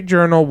Street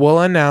Journal will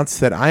announce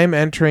that I am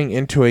entering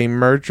into a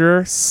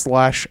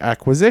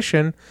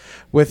merger/acquisition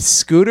with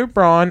Scooter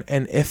Braun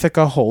and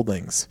Ithaca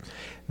Holdings.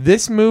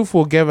 This move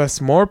will give us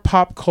more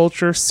pop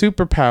culture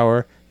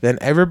superpower than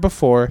ever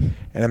before,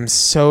 and I'm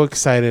so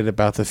excited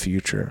about the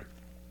future.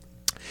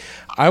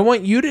 I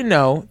want you to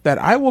know that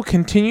I will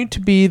continue to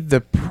be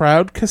the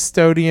proud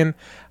custodian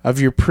of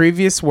your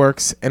previous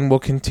works and will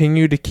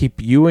continue to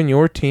keep you and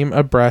your team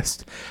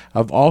abreast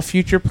of all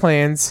future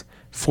plans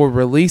for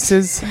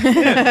releases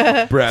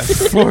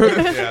Breath.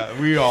 Yeah,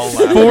 we all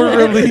laugh. for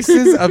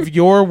releases of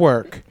your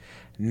work.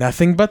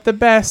 Nothing but the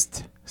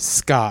best,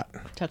 Scott.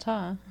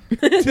 Ta-ta.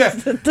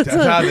 That's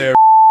how they're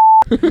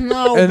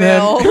No, And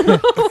Bill. then,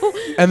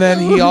 and then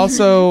he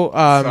also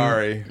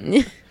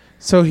sorry.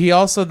 So he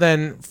also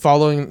then,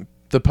 following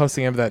the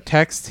posting of that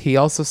text, he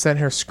also sent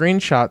her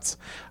screenshots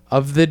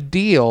of the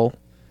deal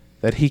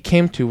that he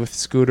came to with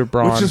Scooter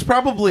Braun, Which is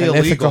probably and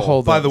Ithaca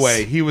illegal. By the Holdings.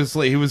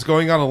 way, he was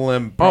going on a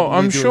limb. Probably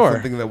I'm doing sure.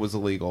 something that was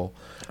illegal,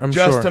 I'm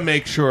just sure. to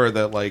make sure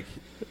that like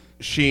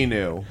she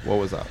knew what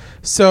was up.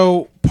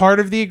 So part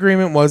of the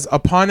agreement was,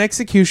 upon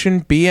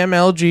execution,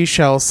 BMLG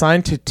shall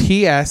assign to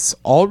TS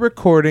all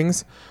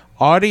recordings,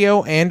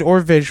 audio and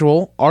or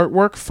visual,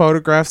 artwork,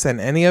 photographs, and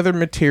any other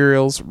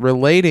materials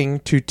relating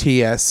to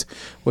TS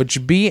which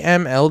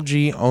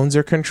BMLG owns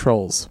or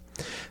controls.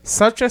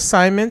 Such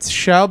assignments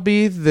shall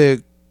be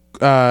the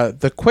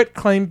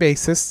quitclaim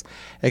basis,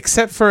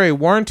 except for a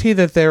warranty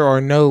that there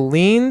are no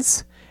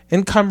liens,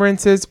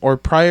 encumbrances, or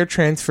prior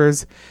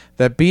transfers,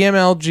 that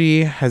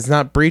BMLG has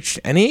not breached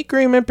any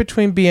agreement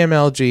between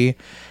BMLG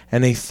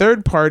and a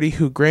third party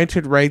who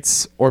granted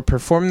rights or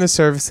performed the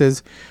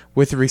services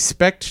with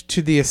respect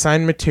to the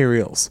assigned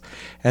materials,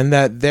 and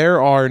that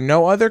there are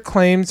no other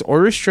claims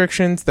or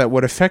restrictions that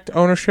would affect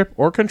ownership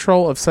or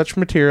control of such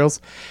materials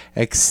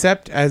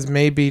except as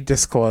may be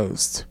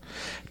disclosed.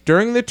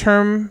 During the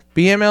term,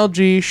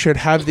 BMLG should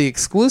have the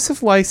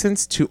exclusive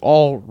license to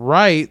all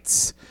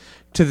rights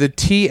to the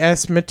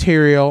TS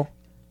material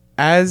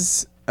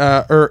as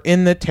or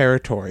in the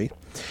territory.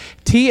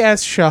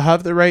 TS shall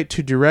have the right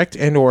to direct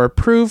and or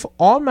approve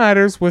all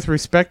matters with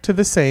respect to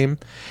the same,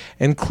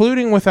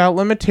 including without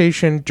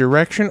limitation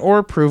direction or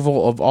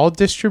approval of all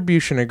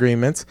distribution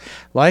agreements,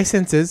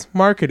 licenses,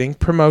 marketing,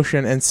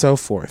 promotion, and so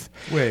forth.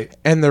 Wait.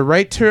 And the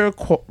right to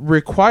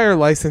require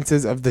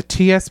licenses of the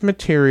TS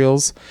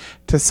materials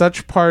to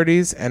such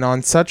parties and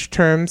on such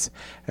terms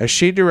as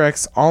she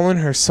directs, all in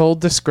her sole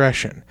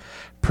discretion,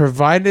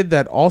 provided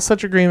that all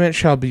such agreements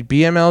shall be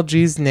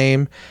BMLG's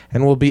name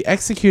and will be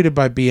executed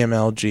by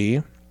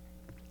BMLG.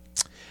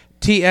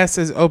 TS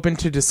is open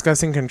to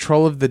discussing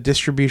control of the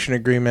distribution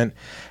agreement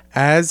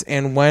as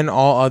and when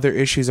all other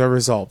issues are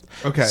resolved.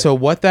 Okay. So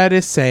what that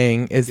is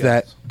saying is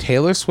that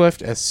Taylor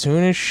Swift, as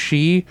soon as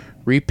she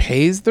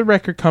repays the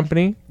record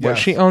company what Yes.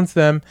 she owns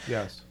them,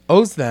 Yes.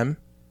 owes them,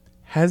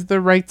 has the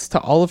rights to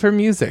all of her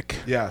music.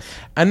 Yes.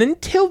 And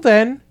until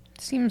then,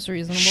 Seems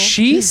reasonable.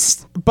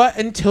 but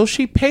until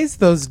she pays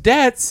those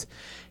debts,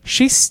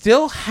 she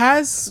still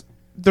has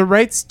the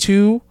rights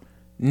to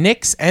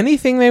nix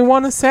anything they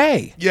want to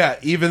say. Yeah.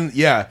 Even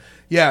yeah.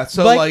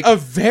 So Like, a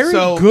very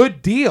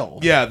good deal.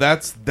 Yeah.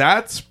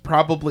 That's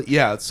probably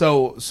yeah.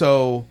 So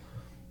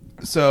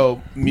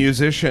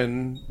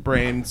musician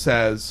brain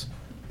says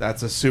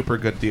that's a super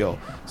good deal.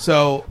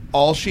 So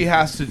all she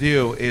has to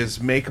do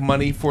is make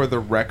money for the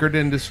record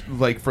industry,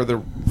 like for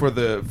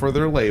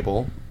their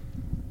label.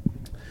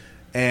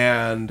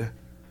 And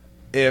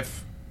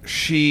if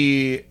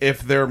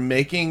they're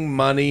making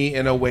money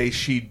in a way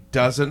she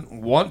doesn't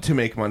want to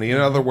make money, in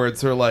other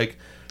words, they're like,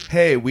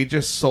 hey, we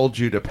just sold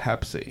you to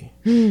Pepsi.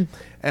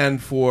 And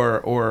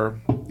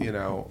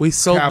we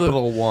sold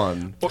Capital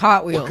One.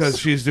 Hot Wheels. Because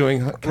she's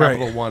doing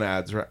Capital One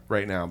ads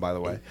right now, by the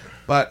way.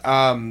 But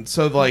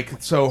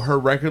so her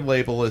record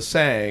label is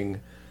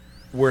saying,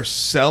 we're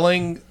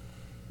selling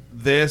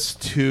this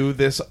to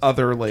this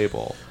other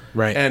label.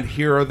 Right. And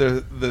here are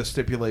the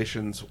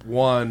stipulations.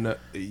 One,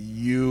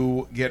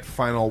 you get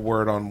final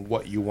word on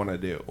what you want to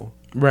do.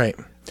 Right.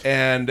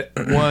 And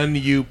when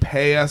you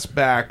pay us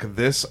back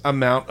this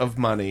amount of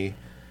money,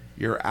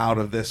 you're out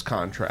of this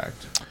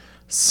contract.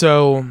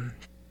 So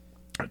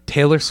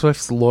Taylor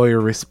Swift's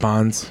lawyer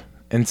responds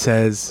and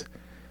says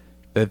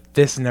that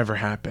this never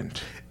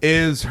happened.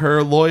 Is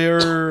her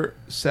lawyer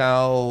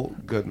Sal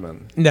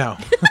Goodman? No.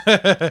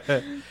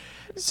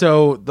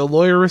 So the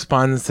lawyer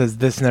responds and says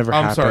this never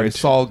happened. I'm sorry,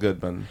 Saul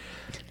Goodman.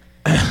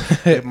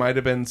 It might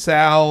have been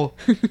Sal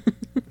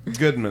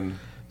Goodman.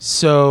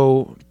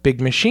 So Big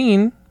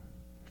Machine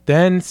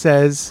then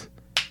says,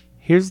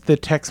 here's the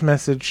text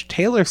message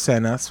Taylor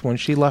sent us when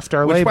she left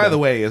our Which, label. by the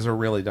way, is a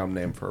really dumb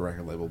name for a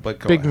record label. But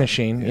go Big ahead.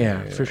 Machine,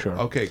 yeah, for sure.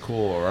 Okay,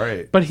 cool, all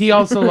right. But he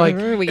also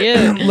We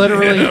get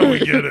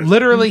it.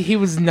 literally he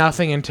was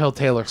nothing until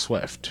Taylor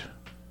Swift.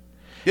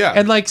 Yeah.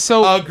 And Agreed.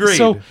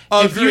 So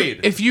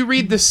Agreed. If you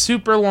read the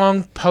super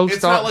long post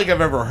It's not like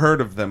I've ever heard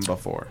of them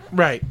before.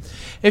 Right.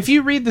 If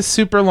you read the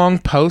super long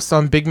post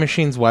on Big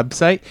Machine's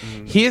website,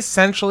 he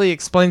essentially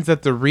explains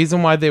that the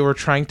reason why they were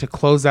trying to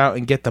close out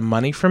and get the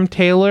money from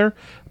Taylor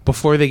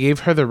before they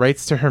gave her the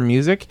rights to her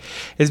music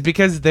is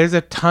because there's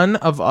a ton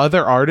of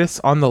other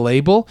artists on the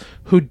label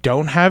who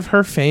don't have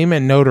her fame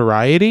and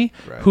notoriety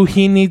who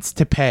he needs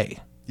to pay.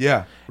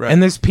 Yeah, right.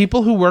 And there's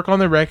people who work on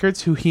the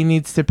records who he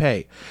needs to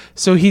pay.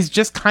 So he's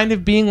just kind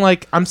of being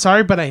like, I'm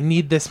sorry, but I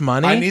need this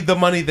money. I need the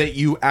money that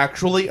you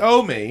actually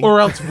owe me. Or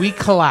else we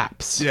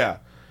collapse. Yeah.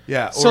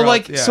 Yeah. So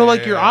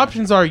your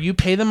options are you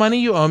pay the money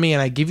you owe me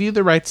and I give you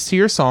the rights to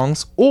your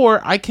songs,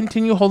 or I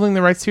continue holding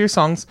the rights to your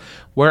songs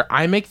where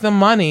I make the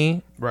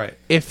money right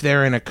if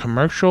they're in a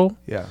commercial.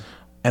 Yeah.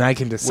 And I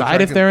can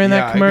decide if they're in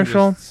that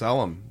commercial. I can just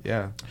sell them.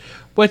 Yeah.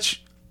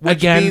 Which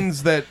again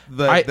means that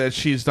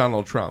she's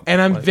Donald Trump.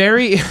 And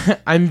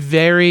I'm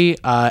very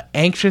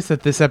anxious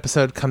that this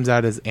episode comes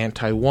out as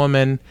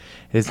anti-woman.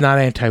 It is not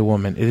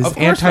anti-woman. It is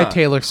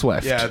anti-Taylor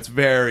Swift. Yeah, it's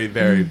very,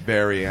 very,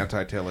 very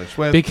anti-Taylor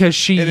Swift. Because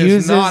she it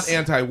uses... is not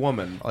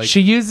anti-woman. Like,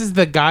 she uses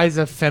the guise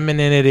of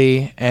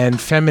femininity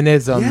and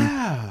feminism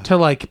to,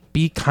 like,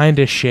 be kind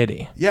of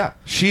shitty. Yeah.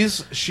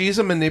 She's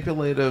a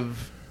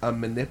manipulative...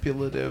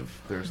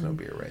 There's no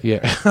beer right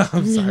Yeah.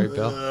 I'm sorry,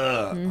 Bill.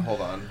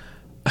 Hold on.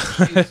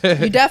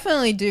 You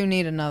definitely do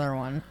need another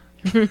one.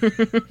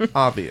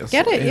 Obviously.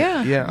 Get it?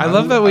 Yeah. Yeah. I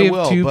love that we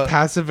have two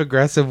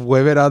passive-aggressive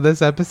women on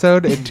this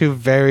episode and two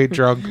very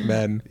drunk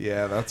men.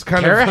 Yeah, that's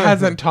kind Kara of...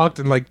 hasn't talked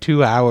in like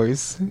 2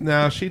 hours.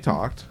 No, she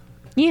talked.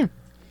 Yeah.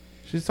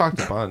 She's talked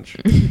a bunch.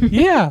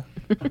 Yeah.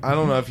 I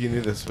don't know if you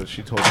knew this, but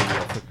she told me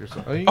to cook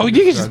yourself. You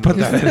can just put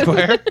that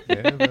anywhere.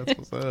 Yeah, that's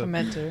what's up. I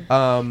meant to.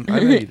 I know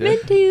you did.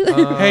 Meant to.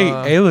 Hey,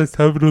 Ayla's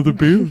have another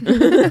beer.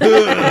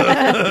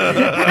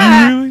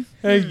 Really?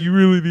 Hey, you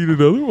really need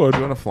another one. Do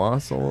you want to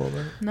floss a little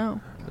bit? No.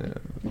 Yeah,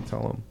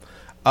 tell him.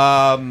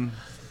 I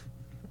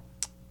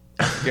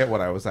forget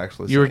what I was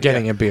actually saying. You were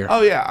getting a beer.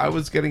 Oh yeah, I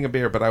was getting a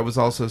beer, but I was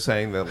also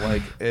saying that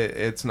like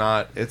it's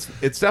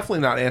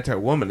definitely not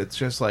anti-woman. It's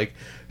just like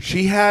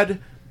she had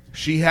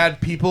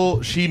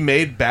people, she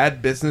made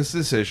bad business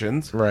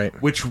decisions, right?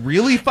 Which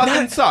really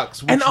fucking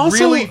sucks. Which and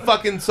also, really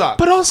fucking sucks.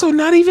 But also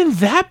not even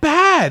that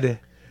bad.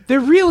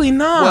 They're really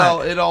not.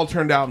 Well, it all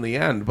turned out in the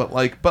end, but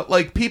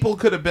people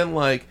could have been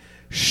like,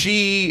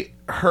 she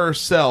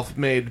herself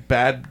made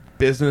bad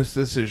business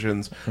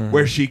decisions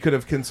where she could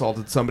have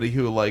consulted somebody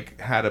who like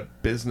had a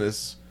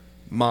business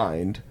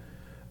mind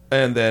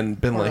and then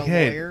been like,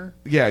 hey, lawyer.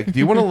 Yeah, do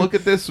you want to look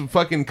at this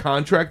fucking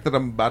contract that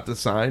I'm about to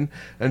sign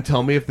and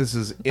tell me if this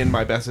is in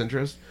my best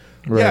interest?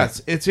 Right.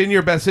 Yes, it's in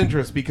your best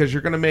interest because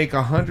you're going to make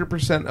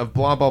 100% of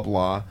blah, blah,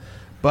 blah,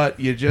 but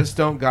you just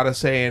don't got to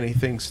say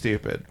anything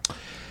stupid.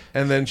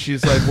 And then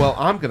she's like, well,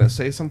 I'm going to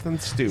say something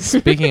stupid.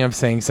 Speaking of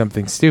saying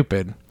something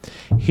stupid,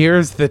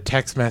 here's the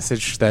text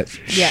message that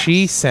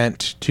she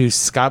sent to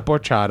Scott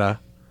Borchetta.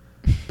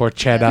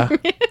 Horchata.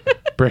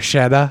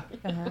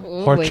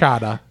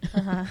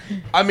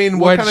 I mean,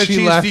 what kind of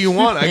cheese do you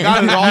want? I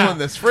got it all in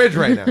this fridge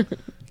right now.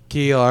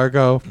 Key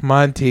Largo,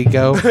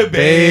 Montego,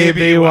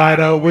 baby, why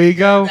don't we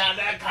go?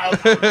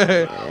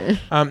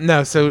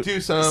 No, so do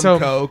some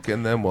Coke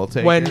and then we'll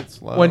take it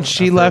slow. When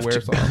she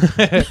left,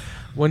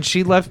 when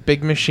she left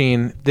Big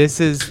Machine,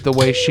 this is the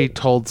way she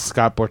told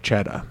Scott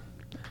Borchetta,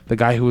 the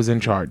guy who was in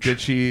charge.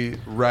 Did she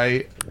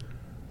write,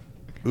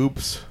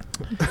 oops?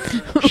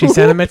 She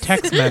sent him a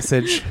text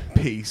message.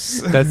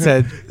 Peace. That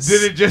said, was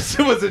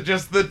it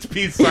just the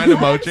peace sign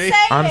emoji?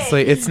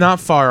 Honestly, it's not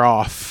far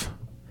off.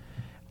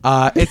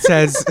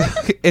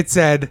 It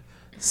said,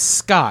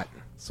 Scott.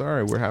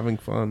 Sorry, we're having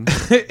fun.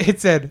 It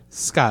said,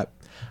 Scott,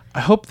 I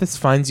hope this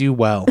finds you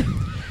well.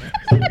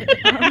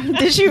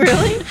 Did she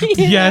really?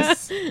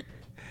 Yes.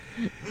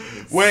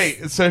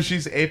 Wait, so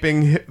she's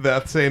aping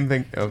that same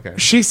thing? Okay.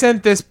 She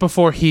sent this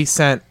before he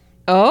sent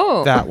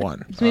that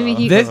one. So maybe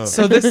he... this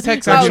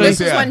text actually...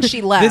 this is when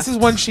she left. This is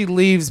when she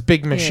leaves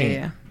Big Machine.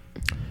 Yeah.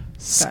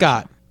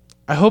 Scott,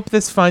 I hope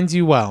this finds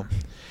you well.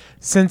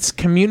 Since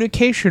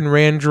communication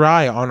ran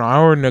dry on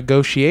our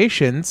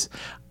negotiations,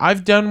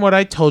 I've done what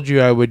I told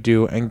you I would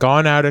do and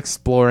gone out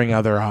exploring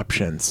other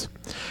options.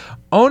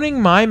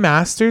 Owning my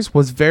masters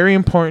was very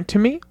important to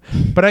me,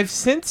 but I've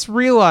since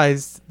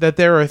realized that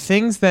there are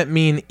things that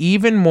mean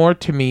even more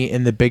to me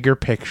in the bigger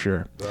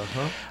picture.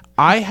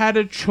 I had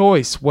a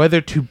choice whether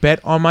to bet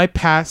on my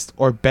past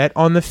or bet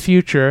on the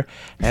future,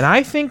 and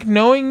I think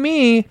knowing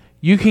me,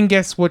 you can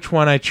guess which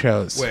one I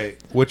chose. Wait,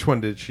 which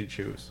one did she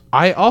choose?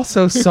 I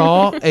also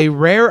saw a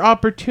rare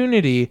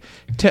opportunity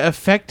to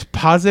effect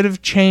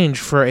positive change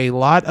for a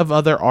lot of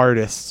other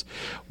artists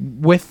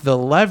with the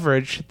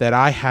leverage that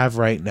I have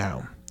right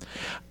now.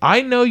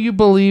 I know you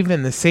believe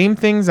in the same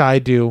things I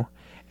do,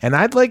 and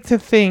I'd like to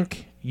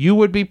think you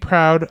would be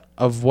proud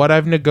of what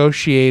I've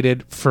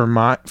negotiated for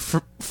me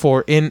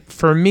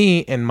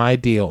in my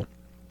deal.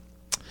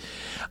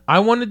 I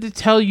wanted to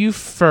tell you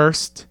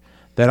first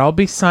that I'll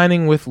be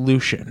signing with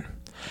Lucian.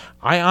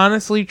 I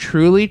honestly,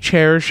 truly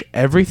cherish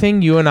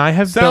everything you and I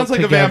have built together. Sounds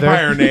like a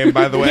vampire name,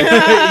 by the way.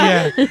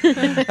 Yeah.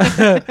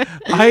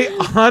 I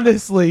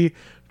honestly,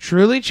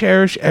 truly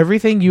cherish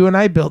everything you and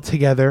I built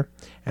together,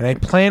 and I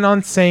plan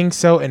on saying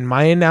so in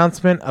my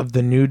announcement of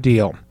the new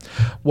deal.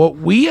 What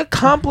we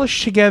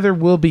accomplish together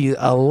will be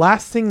a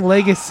lasting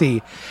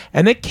legacy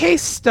and a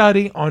case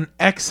study on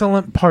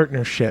excellent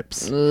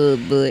partnerships. Oh,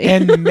 boy.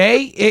 And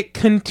may it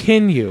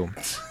continue.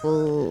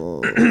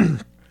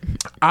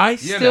 I You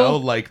still know,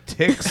 like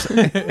ticks.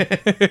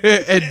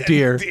 and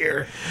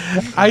deer.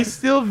 I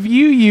still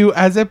view you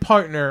as a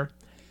partner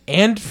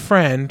and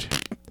friend,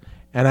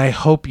 and I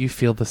hope you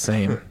feel the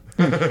same.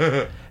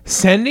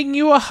 Sending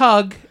you a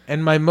hug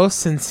and my most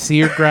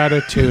sincere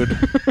gratitude.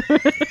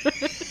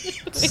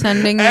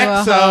 Sending you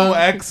a hug.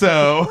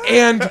 XO.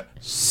 And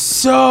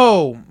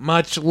so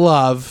much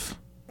love,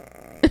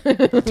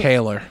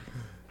 Taylor.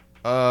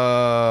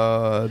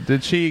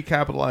 Did she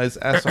capitalize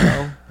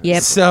SO?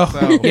 Yep. So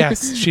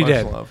yes, she Much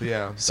did. love,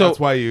 yeah. So- that's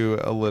why you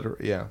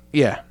alliterate. Yeah.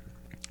 Yeah.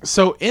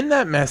 So in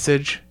that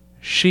message,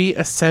 she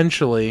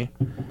essentially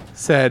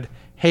said,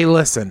 "Hey,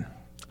 listen,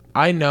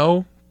 I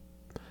know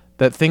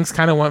that things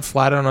kind of went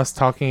flat on us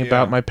talking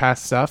about my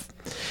past stuff.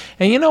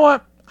 And you know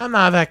what? I'm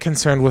not that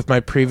concerned with my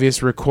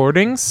previous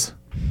recordings.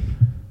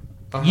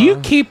 You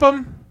keep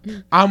them.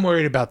 I'm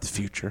worried about the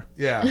future."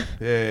 Yeah.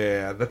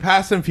 The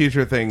past and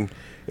future thing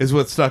is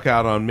what stuck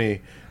out on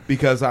me,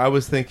 because I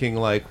was thinking,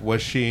 like,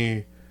 was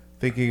she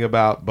thinking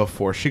about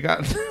before she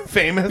got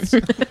famous?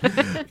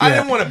 I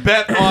didn't want to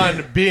bet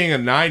on being a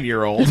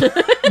 9-year-old.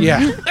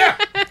 Yeah.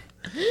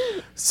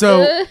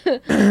 So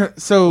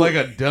like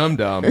a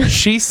dum-dum.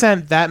 She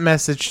sent that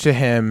message to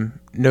him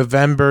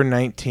November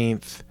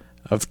 19th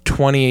of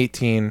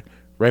 2018,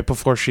 right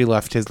before she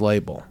left his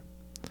label.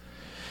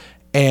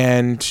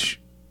 And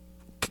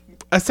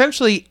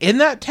essentially in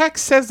that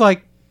text says,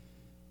 like,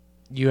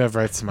 you have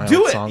rights to my Do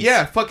old it. songs.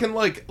 Yeah, fucking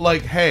like,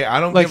 hey, I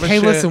don't Like, give a hey,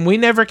 shit. listen, we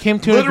never came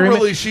to an Literally,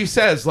 agreement. she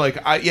says,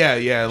 like, like,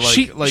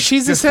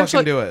 She's just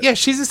essentially fucking do it. Yeah,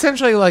 she's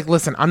essentially like,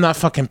 listen, I'm not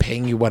fucking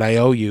paying you what I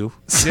owe you.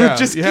 So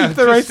just keep the just-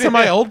 rights to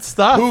my old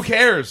stuff. Who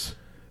cares?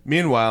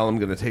 Meanwhile, I'm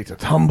gonna take to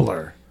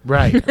Tumblr.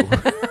 Right.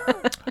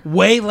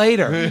 Way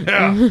later.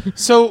 Yeah.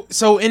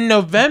 So in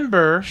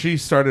November, she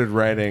started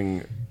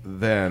writing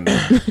then,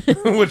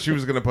 which she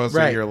was gonna post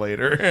Right. a year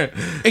later.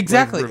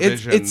 Exactly. With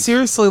It's revisions.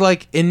 seriously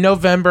like in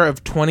November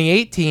of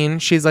 2018,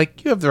 she's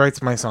like, you have the rights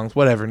to my songs,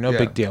 whatever, no Yeah.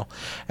 big deal.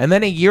 And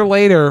then a year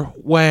later,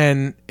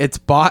 when it's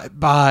bought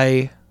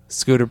by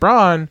Scooter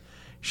Braun,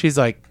 she's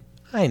like,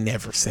 I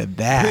never said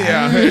that.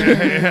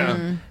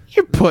 Yeah.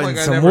 You're putting Like,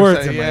 I some never words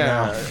said- in my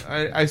mouth.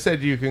 I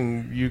said you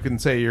can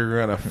say you're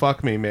gonna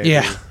fuck me, maybe.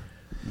 Yeah.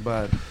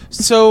 But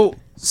So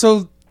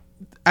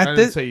I at didn't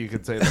this say you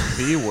could say the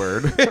B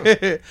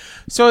word.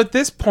 So at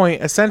this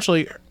point,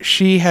 essentially,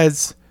 she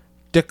has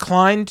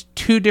declined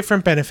 2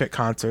 different benefit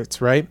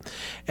concerts, right?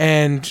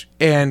 And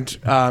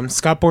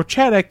Scott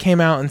Borchetta came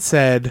out and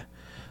said,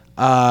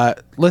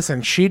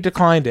 listen, she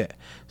declined it.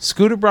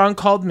 Scooter Braun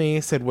called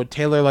me, said, would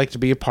Taylor like to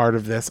be a part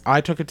of this?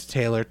 I took it to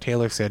Taylor.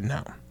 Taylor said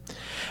no.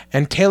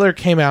 And Taylor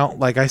came out,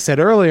 like I said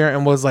earlier,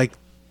 and was like,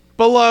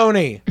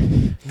 baloney.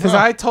 Because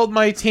I told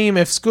my team,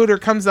 if Scooter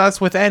comes to us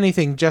with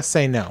anything, just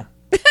say no.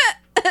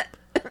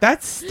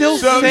 That's still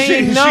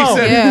saying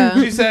no.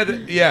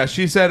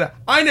 She said,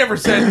 I never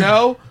said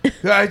no.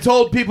 I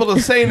told people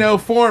to say no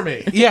for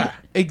me. Yeah,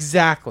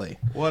 exactly.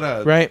 What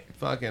a Right.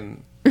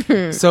 fucking...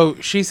 So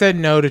she said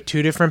no to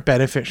 2 different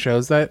benefit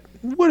shows that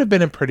would have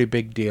been a pretty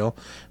big deal.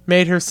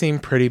 Made her seem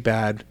pretty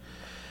bad.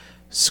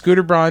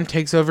 Scooter Braun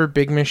takes over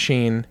Big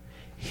Machine.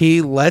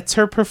 He lets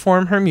her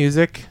perform her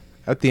music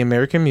at the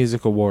American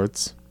Music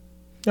Awards.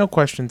 No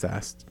questions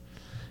asked.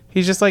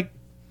 He's just like,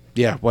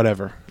 yeah,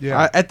 whatever.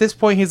 Yeah. At this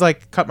point, he's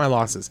like, cut my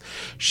losses.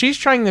 She's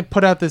trying to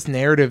put out this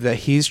narrative that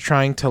he's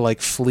trying to like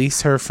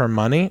fleece her for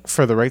money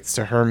for the rights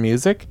to her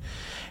music.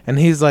 And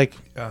he's like,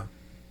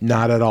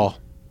 not at all.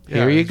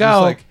 Here you it's just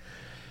go. like,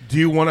 do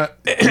you want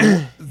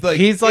to...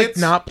 He's like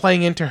not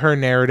playing into her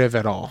narrative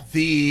at all.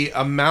 The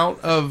amount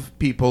of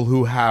people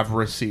who have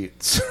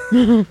receipts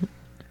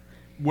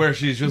where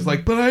she's just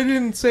like, but I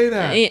didn't say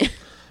that.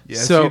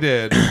 Yes, So- you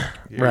did. Here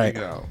Right. you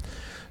go.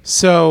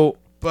 So,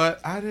 But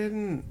I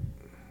didn't...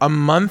 a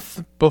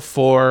month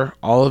before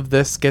all of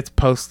this gets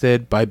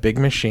posted by Big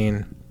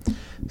Machine,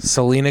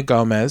 Selena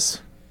Gomez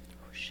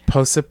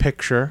posts a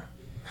picture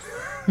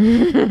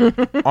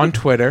on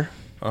Twitter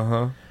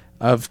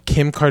of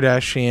Kim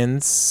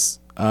Kardashian's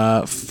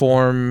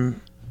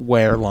form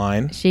wear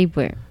line,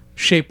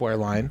 shapewear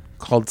line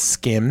called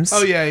Skims.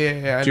 Oh, yeah.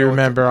 I Do you know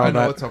remember what's, all I know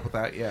that? what's up with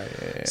that. Yeah.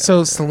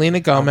 So Selena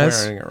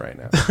Gomez, I'm wearing it right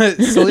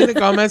now. Selena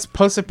Gomez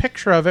posts a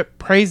picture of it,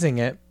 praising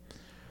it.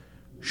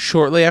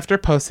 Shortly after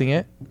posting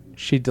it,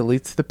 she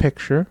deletes the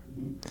picture.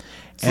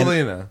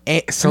 Selena.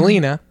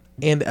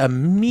 And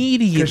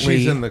immediately, Because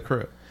she's in the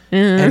crew.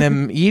 and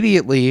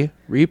immediately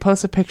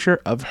reposts a picture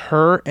of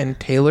her and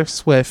Taylor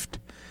Swift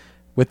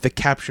with the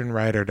caption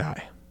 "Ride or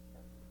Die."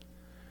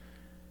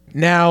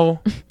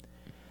 Now,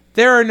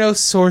 there are no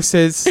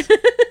sources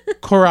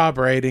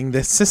corroborating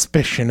this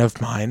suspicion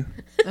of mine.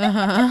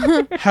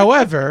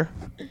 However,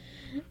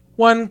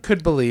 one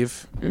could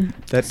believe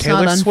that It's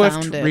Taylor not Swift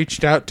unfounded.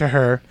 reached out to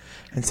her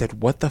and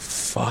said, "What the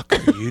fuck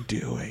are you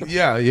doing?"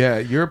 Yeah.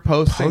 You're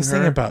posting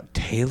her. about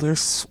Taylor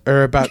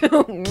or about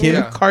Kim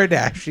Yeah.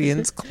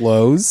 Kardashian's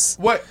clothes.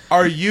 What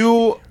are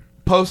you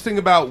posting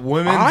about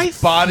women's I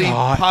body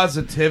thought-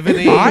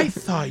 positivity. I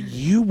thought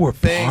you were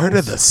part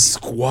of the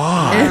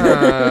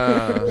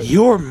squad.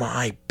 You're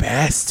my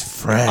best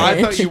friend.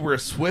 I thought you were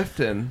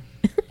Swiftin.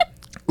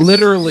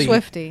 Literally,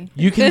 Swifty.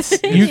 You can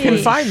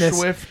find this.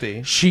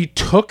 Swifty. She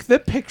took the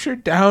picture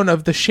down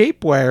of the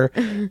shapewear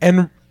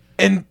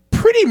and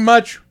pretty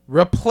much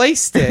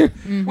replaced it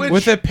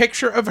with a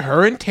picture of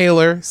her and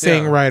Taylor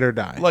saying "Ride or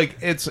Die." Like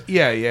it's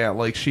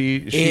like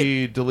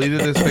she deleted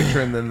this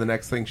picture and then the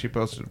next thing she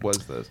posted was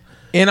this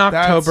in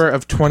October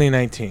of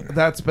 2019.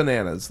 That's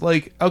bananas.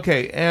 Like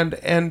okay, and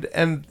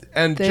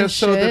This just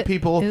so that shit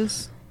people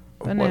is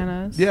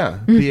bananas. Yeah.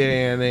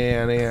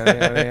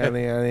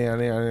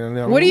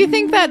 B-A-N-A-N-A-N-A-N-A-N-A-N-A-N-A-N-A. What do you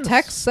think that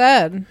text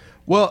said?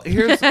 Well,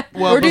 here's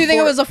or do you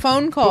think it was a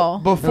phone call?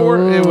 Before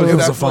it was It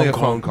was definitely a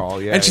phone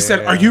call. Yeah, and she yeah, said,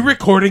 yeah. "Are you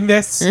recording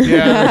this?" Yeah, she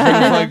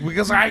was like,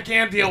 because I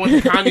can't deal with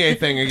the Kanye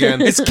thing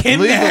again. Is Kim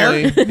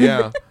legally. there?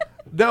 Yeah.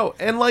 No,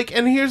 and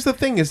here's the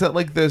thing: is that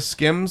like the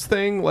Skims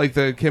thing, like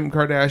the Kim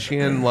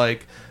Kardashian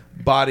like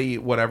body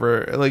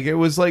whatever, like it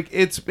was like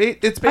it's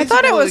basically. I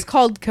thought it was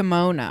called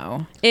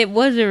kimono. It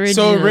was originally.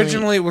 So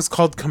originally it was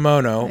called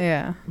Kimono.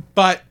 Yeah.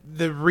 But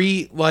the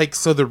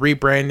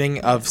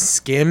rebranding of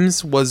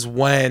Skims was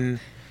when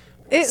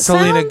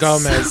Selena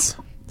Gomez.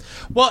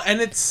 Well,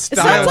 and it's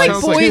stylized. It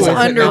sounds like boys'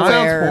 underwear. It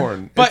sounds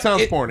porn. But it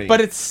sounds porny.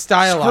 But it's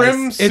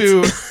stylized.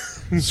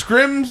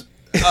 Scrims.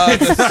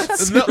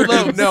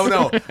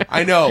 No.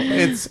 I know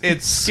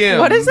it's Skims.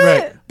 What is it?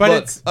 Right. But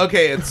Look, it's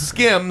okay. It's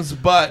Skims,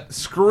 but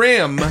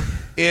Scrim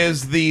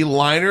is the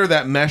liner,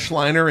 that mesh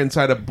liner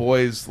inside a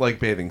boy's like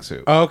bathing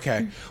suit.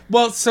 okay.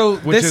 Well, so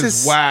Which this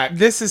is whack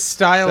This is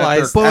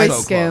stylized. that they're Boy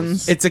so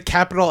Skims. It's a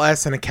capital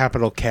S and a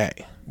capital K.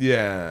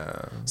 Yeah.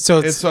 So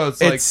it's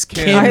like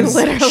Kim's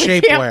I literally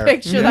shapewear. can't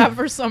picture that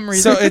for some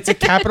reason. So it's a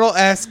capital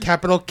S,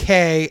 capital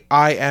K,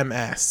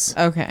 IMS.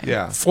 Okay.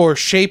 Yeah. For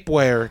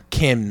shapewear,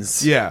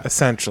 Kim's. Yeah.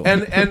 Essentially.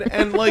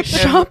 And like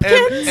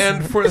Shopkins?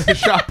 and for the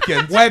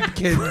Shopkins.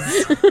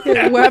 Webkins.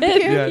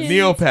 Webkins? Yeah,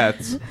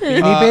 Neopets.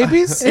 Beanie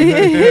Babies?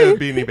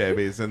 Beanie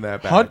Babies in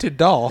that bag. Haunted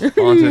doll.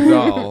 Haunted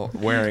doll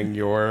wearing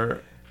your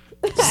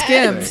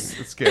Skims.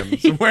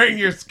 Skims. Wearing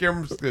your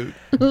Skims suit.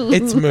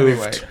 It's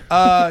moved. Anyway,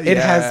 It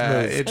has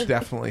yeah, moved. It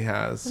definitely I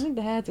has. think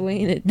the hat's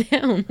weighing it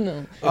down.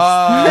 No.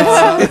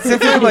 It's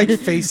definitely like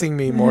facing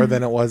me more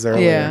than it was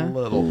earlier. Yeah. A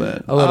little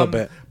bit. A little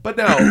bit. But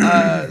no,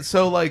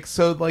 so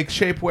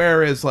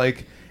shapewear is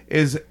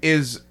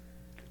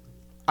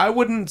I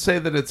wouldn't say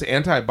that it's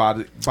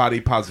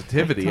body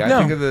positivity. I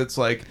No. think that it's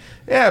like,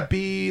 yeah,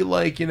 be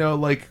like,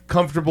 like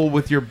comfortable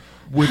with your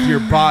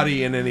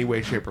body in any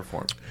way, shape, or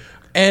form.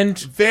 And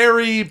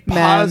Very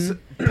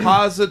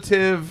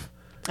positive.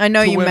 I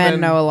know to you women.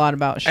 men know a lot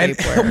about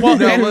shapewear. Well,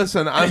 no,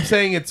 listen. I'm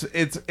saying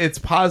it's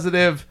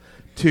positive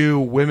to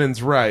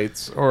women's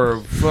rights or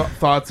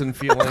thoughts and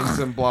feelings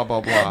and blah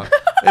blah blah.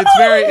 It's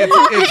very.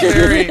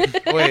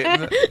 Wait.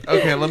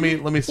 Okay. Let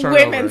me start.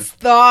 Women's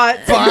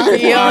thoughts and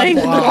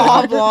feelings,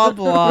 blah blah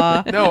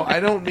blah. No, I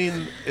don't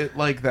mean it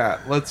like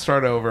that. Let's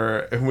start over,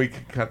 and we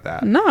can cut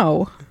that.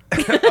 No.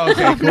 Okay, cool.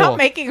 I'm not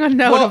making a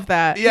note of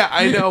that. Yeah,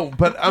 I know,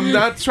 but I'm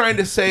not trying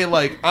to say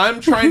like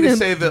I'm trying to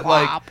say that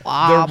like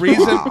blah, the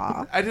reason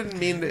blah. I didn't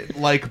mean it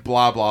like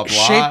blah blah blah.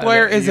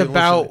 shapewear and is you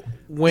about listen-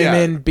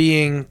 women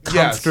being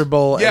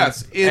comfortable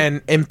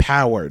and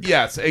empowered.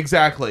 Yes,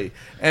 exactly.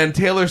 And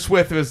Taylor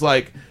Swift was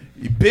like,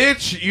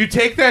 bitch, you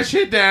take that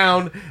shit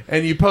down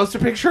and you post a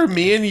picture of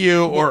me and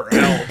you, or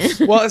else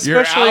Well,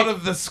 you're especially out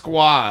of the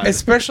squad.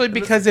 Especially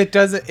because it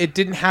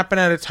didn't happen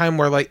at a time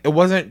where like it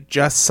wasn't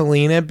just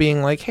Selena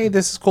being like, hey,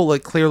 this is cool.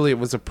 Like clearly it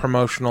was a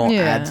promotional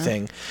Yeah. ad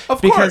thing.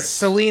 Of because course.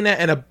 Selena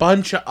and a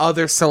bunch of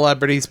other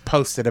celebrities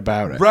posted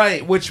about it.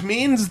 Right, which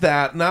means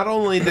that not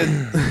only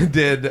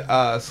did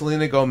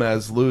Selena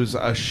Gomez lose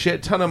a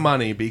shit ton of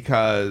money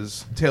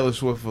because Taylor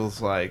Swift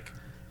was like,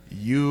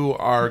 you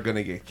are going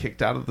to get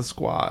kicked out of the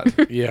squad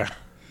Yeah.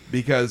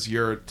 because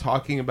you're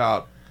talking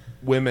about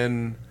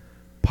women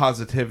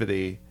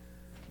positivity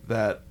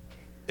that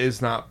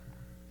is not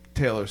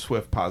Taylor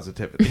Swift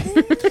positivity.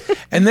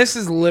 And this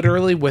is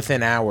literally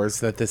within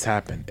hours that this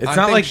happened. It's I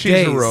not think like she's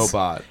days. a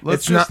robot. Let's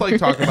It's just not- like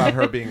talk about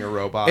her being a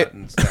robot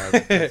instead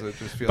because it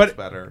just feels But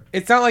better.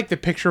 It's not like the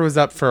picture was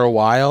up for a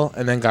while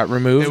and then got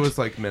removed. It was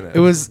like minutes.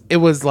 It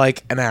was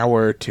like an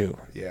hour or two.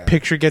 Yeah.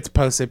 Picture gets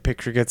posted,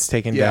 picture gets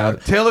taken Yeah, down.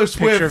 Taylor Picture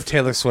Swift- of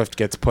Taylor Swift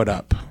gets put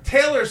up.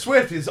 Taylor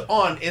Swift is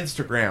on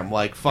Instagram,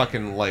 like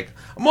fucking, like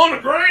I'm on the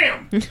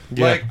gram.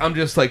 Yeah. Like I'm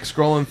just like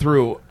scrolling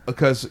through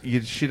because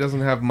she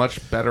doesn't have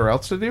much better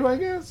else to do, I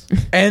guess.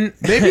 And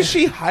Maybe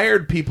she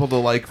hired people to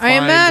like. I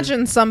Find,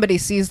 imagine somebody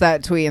sees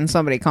that tweet and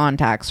somebody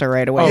contacts her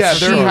right away. yeah, for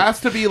there sure. has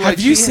to be like. have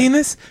you she- seen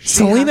this? she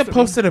Selena has to be-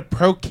 posted a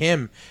pro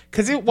Kim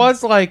because it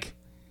was like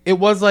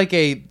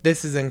a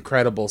this is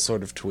incredible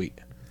sort of tweet.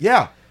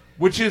 Yeah,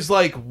 which is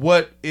like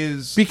what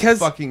is Because-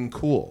 fucking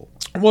cool.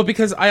 Well,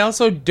 because I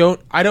also don't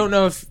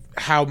know if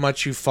how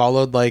much you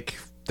followed like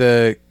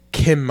the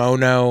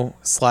kimono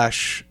 /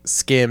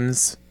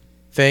 Skims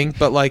thing,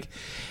 but like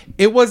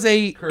it was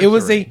a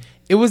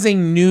it was a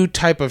new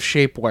type of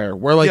shapewear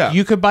where like Yeah.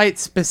 you could buy it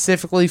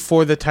specifically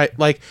for the type.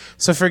 Like,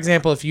 so for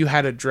example, if you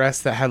had a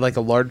dress that had like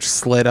a large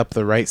slit up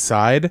the right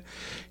side,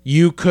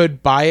 you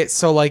could buy it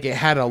so like it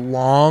had a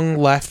long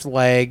left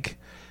leg,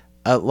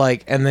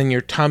 like, and then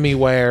your tummy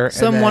wear.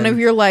 So and one then- of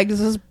your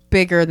legs is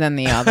bigger than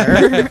the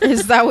other.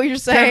 Is that what you're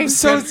saying?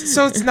 So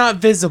it's not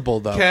visible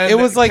though. It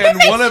was like can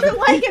one of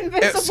Like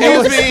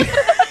invisible. excuse me,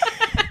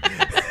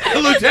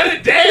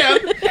 Lieutenant Dan.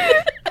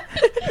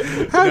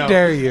 How No.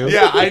 dare you?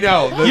 Yeah, I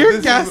know. You're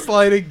This is-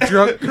 gaslighting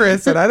drunk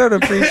Chris, and I don't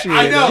appreciate it.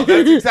 I know.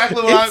 That's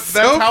exactly what It's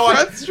that's so how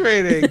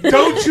frustrating.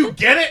 Don't you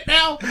get it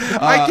now?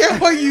 I get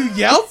why you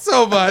yell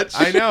so much.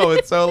 I know,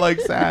 it's so like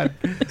sad.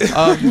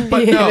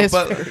 But Yeah, no, it is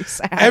but very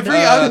sad.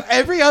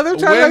 Every other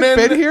time I've women-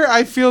 been here,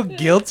 I feel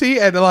guilty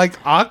and like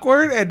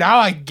awkward, and now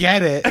I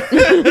get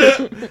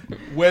it.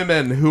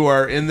 women who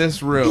are in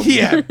this room,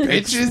 Yeah,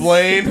 bitches.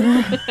 explain.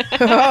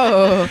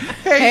 Oh,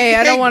 hey,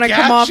 I don't want to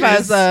come off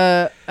gashes.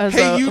 as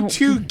Hey, a. you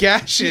two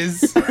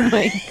gashes. Oh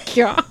my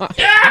god.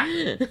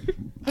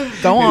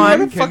 Go You on.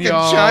 wanna fucking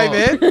y'all- chime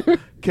in?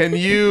 Can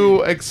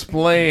you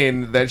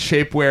explain that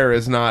shapewear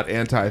is not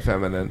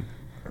anti-feminine?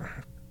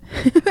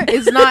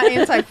 It's not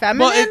anti-feminine.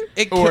 Well,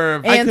 it could, Or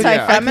I could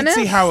Anti-feminist?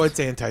 see how it's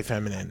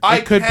anti-feminine. I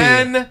It could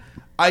be.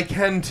 I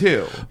can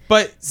too.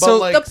 But so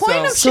like, the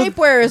point of so-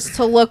 shapewear is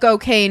to look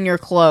okay in your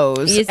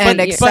clothes Yes, and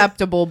but-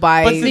 acceptable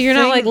by. but So you're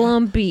not thing- like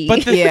lumpy.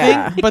 But the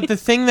Yeah.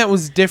 thing that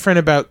was different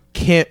about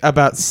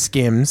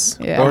Skims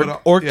Yeah.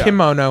 or Yeah.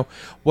 kimono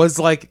was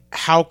like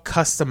how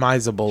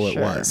customizable it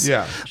Sure. was.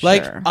 Yeah.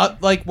 Like Sure.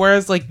 like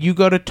whereas like you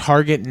go to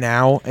Target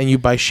now and you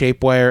buy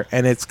shapewear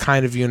and it's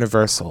kind of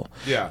universal.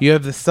 Yeah. You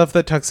have the stuff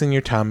that tucks in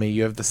your tummy,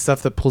 you have the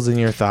stuff that pulls in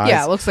your thighs.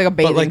 Yeah, it looks like a but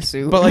bathing like,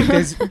 suit. But like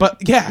there's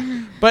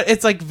but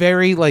it's like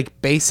very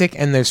like basic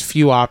and there's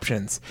few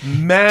options.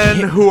 Men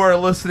who are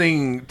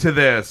listening to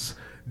this,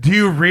 do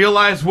you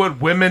realize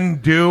what women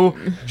do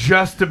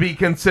just to be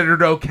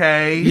considered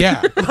okay?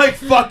 Yeah. like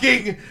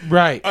fucking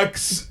Right.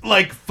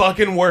 like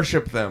fucking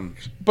worship them.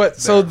 But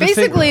so the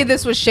Basically, thing,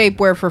 this was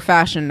shapewear for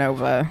Fashion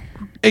Nova.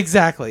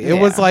 exactly. It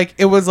Yeah. was like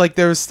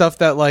there was stuff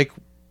that like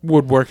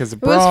would work as a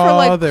It bra. was for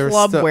like there was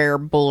club stu- wear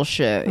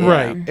bullshit. yeah.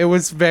 Right. It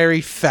was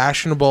very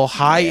fashionable,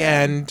 high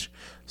end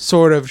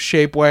sort of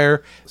shapewear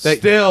that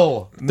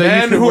Still, that you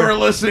men could who wear- are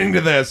listening to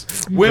this,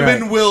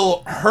 women Right.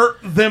 will hurt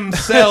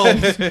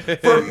themselves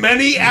for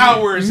many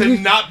hours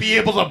and not be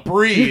able to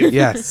breathe.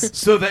 Yes.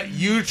 So that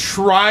you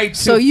try to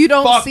So you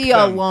don't fuck see a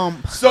them.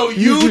 lump. So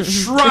you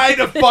try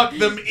to fuck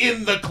them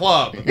in the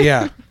club.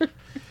 Yeah.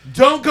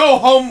 Don't go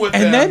home with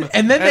And them.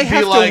 then they be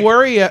have like, to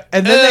worry and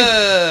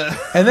then "Ugh."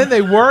 and then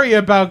they worry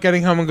about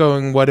getting home and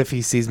going, what if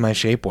he sees my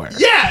shapewear?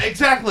 Yeah,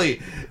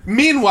 exactly.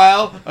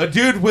 Meanwhile, a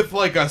dude with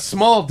like a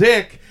small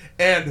dick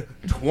and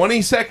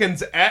 20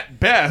 seconds at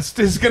best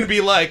is going to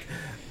be like,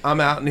 I'm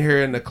out in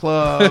here in the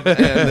club and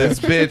this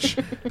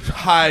bitch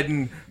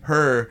hiding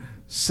her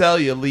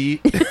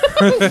cellulite.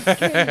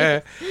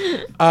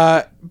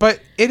 But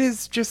it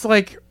is just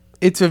like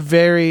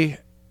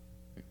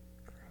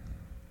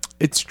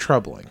it's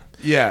troubling.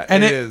 Yeah,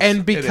 And it is.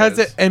 and because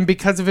is.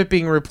 because of it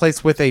being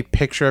replaced with a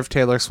picture of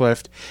Taylor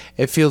Swift,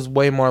 it feels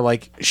way more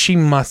like she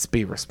must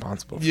be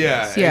responsible for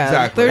Yeah, this. Yeah,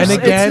 exactly. there's- And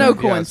again- it's no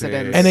Yes,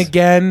 coincidence. And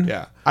again,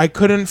 Yeah. I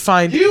couldn't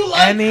find You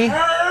like any her?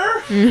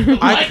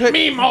 I could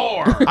me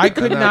more. I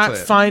could And not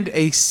that's it. find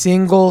a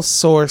single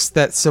source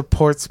that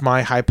supports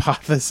my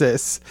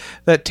hypothesis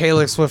that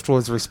Taylor Swift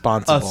was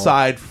responsible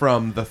Aside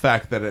from the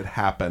fact that it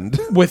happened.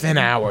 within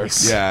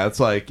hours. Yeah, it's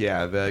like,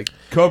 the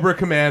Cobra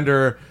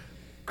Commander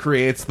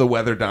creates the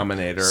weather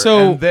dominator,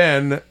 So- and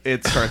then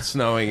it starts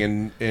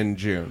snowing in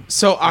June.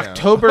 So Yeah.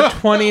 October What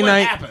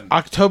 29 happened?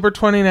 October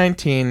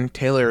 2019,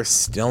 Taylor is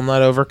still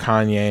not over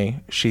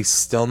Kanye. She's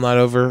still not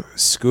over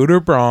Scooter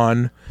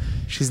Braun.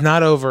 She's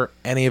not over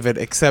any of it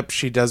except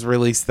she does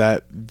release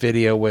that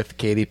video with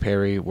Katy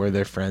Perry where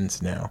they're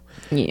friends now.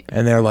 Yeah.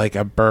 And they're like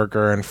a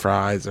burger and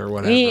fries or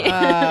whatever. Oh,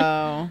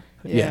 yeah.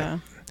 Yeah.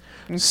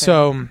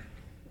 So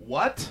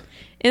What?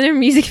 In their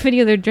music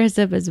video, they're dressed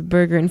up as a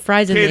burger and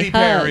fries, and Katy they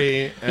hug.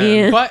 Perry and-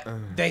 Yeah. but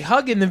they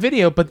hug in the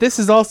video, but this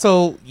is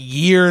also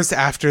years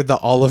after the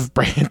olive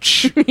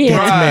branch gets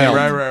mailed.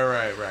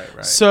 Right.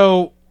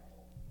 So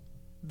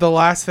the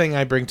last thing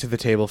I bring to the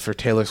table for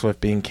Taylor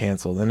Swift being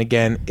canceled, and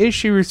again, is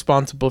she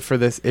responsible for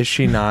this? Is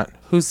she not?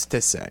 Who's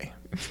to say?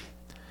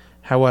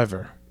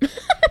 However,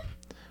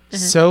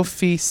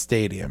 Sophie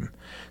Stadium.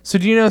 So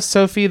do you know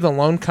Sophie, the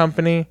loan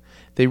company?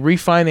 They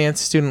refinance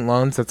student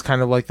loans. That's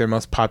kind of like their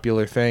most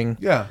popular thing.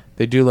 Yeah.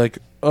 They do like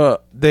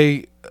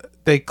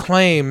they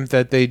claim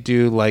that they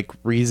do like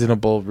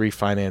reasonable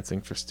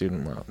refinancing for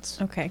student loans.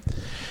 Okay.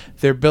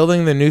 They're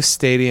building the new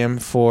stadium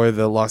for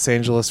the Los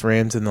Angeles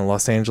Rams and the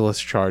Los Angeles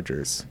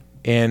Chargers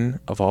in,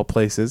 of all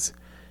places,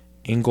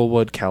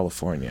 Inglewood,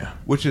 California.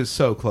 Which is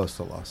so close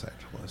to Los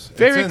Angeles.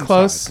 Very It's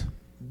close. inside.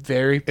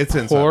 Very It's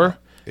poor. inside.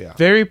 Yeah.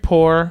 Very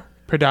poor.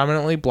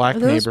 predominantly black Are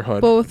those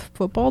neighborhood. both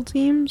football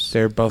teams?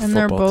 They're both and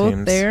football they're both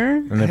teams. there.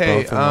 And they're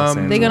Hey, both in Los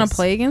They gonna Angeles.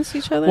 play against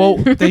each other? Well,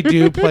 they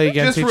do play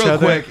against Just each real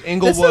other. quick, This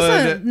Inglewood,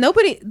 isn't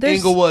nobody. There's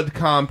Inglewood,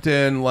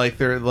 Compton,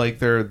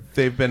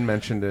 they've been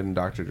mentioned in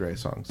Dr. Dre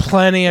songs.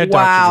 Plenty of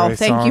wow. Dr. Dre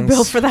Thank you, songs.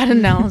 Bill, for that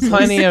analysis.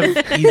 Plenty of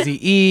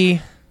Eazy-E.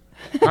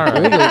 All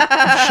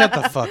right, shut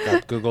the fuck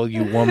up, Google,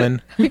 you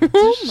woman. Yo,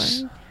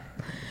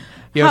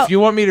 How- if you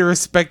want me to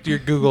respect your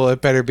Google,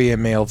 it better be a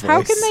male voice.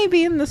 How can they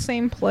be in the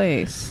same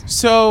place?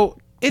 So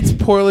it's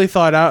poorly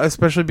thought out,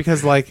 especially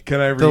because, like,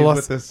 Can I read the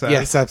what this says?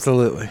 Yes,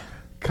 absolutely.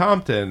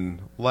 Compton,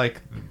 like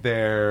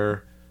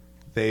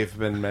they've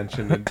been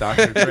mentioned in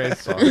Dr. Dre's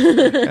song.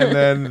 And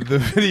then the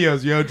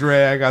videos, Yo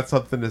Dre, I got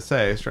something to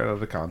say, straight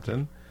out of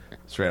Compton.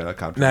 Straight out of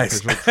Compton. Nice.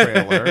 Official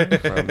trailer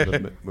from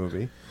the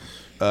movie.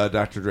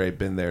 Dr. Dre,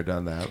 been there,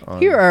 done that.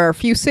 Here are a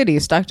few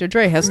cities Dr.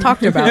 Dre has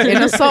talked about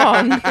in a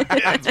song.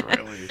 That's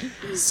really...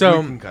 So,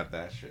 we can cut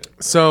that shit.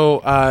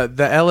 So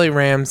the LA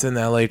Rams and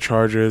the LA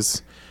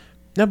Chargers,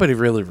 nobody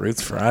really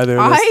roots for either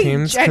of those I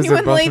teams. 'cause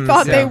they're both genuinely in the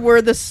thought same- they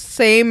were the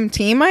same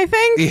team, I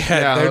think.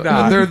 Yeah, they're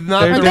not. They're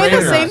not. Aren't the they the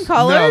Raiders. same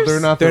colors? No, they're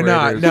not. They're the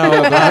not. Raiders. No,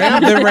 the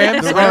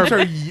Rams The Rams are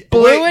are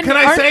blue Wait, and- can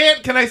I aren't- say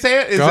it? Can I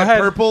say it? Is Go it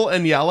ahead. purple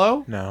and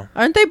yellow? No.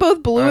 Aren't they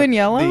both blue and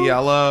yellow? The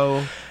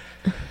yellow.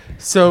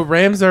 So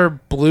Rams are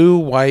blue,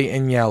 white,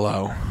 and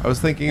yellow, I was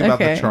thinking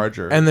about Okay. the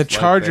Chargers. and the Like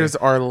Chargers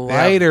are they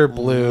have lighter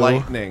blue,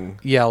 lightning.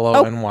 yellow,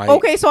 Oh, and white.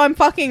 okay, so I'm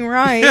fucking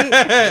right.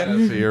 Yeah, so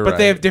you're But right.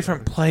 they have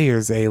different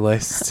players.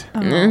 A-list.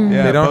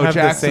 Yeah, they don't Bo have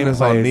the Jackson same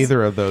is on players.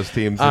 neither of those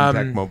teams in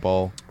Tecmo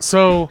Bowl.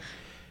 So,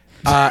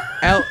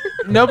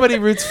 nobody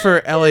roots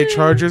for LA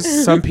Chargers.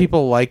 Some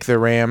people like the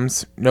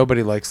Rams.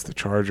 Nobody likes the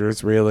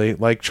Chargers, really.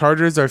 Like,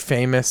 Chargers are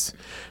famous.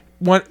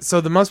 So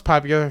the most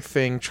popular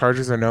thing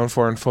Chargers are known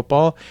for in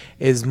football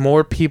is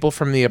more people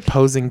from the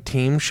opposing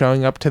team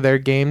showing up to their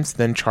games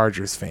than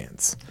Chargers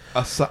fans.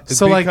 So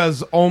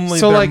because only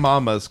their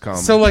mamas come.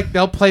 So like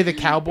they'll play the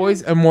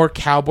Cowboys and more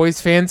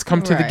Cowboys fans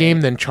come to the Right. game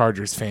than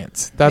Chargers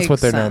fans. That's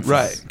what they're Makes known sense. for.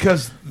 right,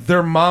 because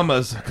their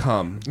mamas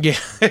come Yeah.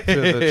 to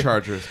the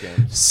Chargers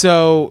games.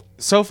 So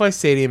SoFi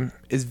Stadium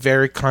is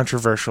very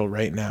controversial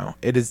right now.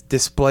 It has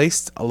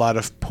displaced a lot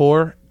of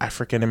poor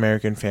African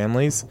American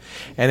families,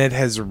 and it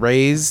has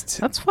raised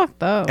That's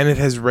fucked up.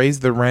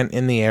 the rent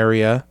in the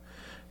area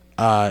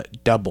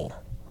double.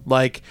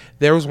 Like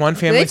there was one Do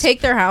family. they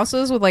take their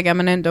houses with like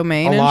eminent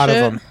domain? a and lot shit?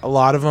 of them. A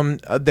lot of them.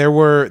 There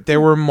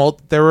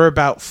were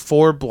about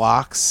 4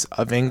 blocks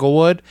of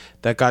Inglewood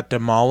that got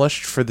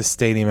demolished for the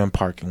stadium and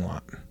parking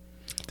lot.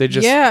 They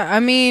just Yeah,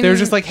 I mean, they were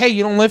just like, hey,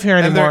 you don't live here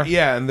And anymore.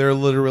 they're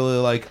literally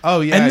like,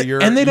 oh yeah, and,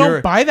 you're and they you're-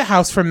 don't buy the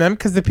house from them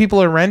because the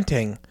people are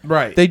renting.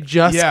 Right. They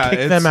just kick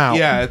it's- them out.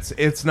 Yeah,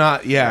 it's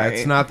not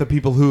it's not the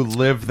people who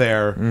live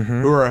there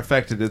who are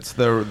affected. It's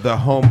the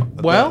home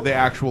Well- the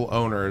actual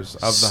owners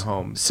of the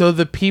homes. So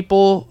the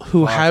people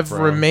who Fuck, have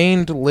bro.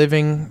 remained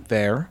living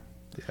there,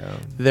 Yeah.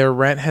 their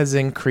rent has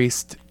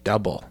increased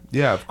double.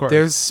 Yeah, of course.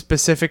 There's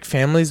specific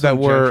families that Some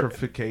were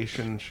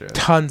gentrification shit.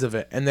 tons of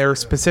it, and there are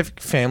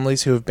specific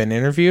families who have been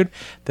interviewed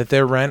that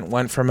their rent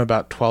went from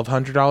about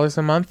 $1,200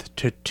 a month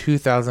to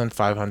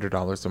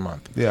 $2,500 a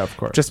month. Yeah, of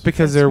course. Just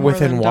because That's they're more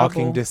within than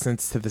walking double.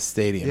 distance to the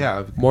stadium.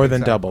 yeah, more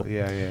than exactly. double.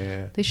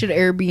 Yeah. they should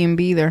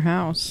Airbnb their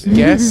house.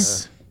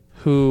 Guess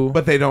who?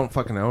 But they don't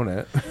fucking own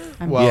it.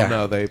 Well, Yeah.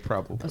 no, they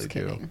probably Just do.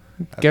 kidding.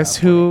 at Guess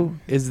that who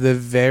is the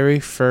very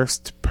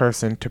first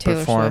person to Taylor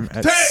perform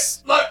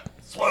Swift.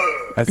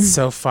 at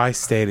SoFi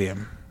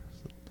Stadium?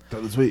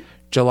 point. Sweet.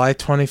 July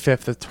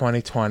 25th of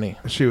 2020.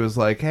 She was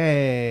like,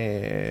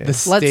 "Hey, The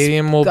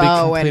stadium will be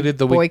go and completed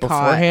the week boycott.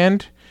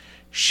 beforehand.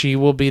 She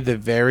will be the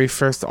very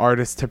first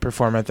artist to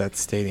perform at that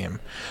stadium,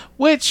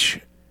 which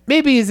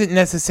maybe isn't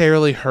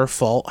necessarily her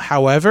fault.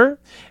 However,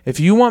 if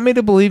you want me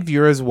to believe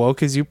you're as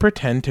woke as you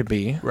pretend to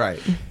be, right."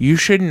 you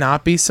should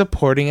not be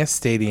supporting a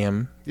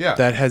stadium Yeah.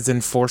 that has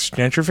enforced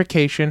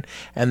gentrification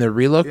and the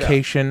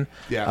relocation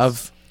Yes.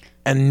 of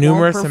a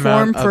numerous Won't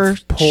amount perform of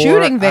for poor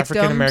shooting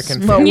African American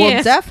victims, but families. will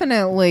Yeah.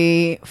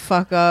 definitely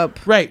fuck up.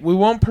 Right, we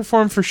won't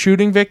perform for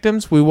shooting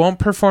victims. We won't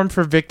perform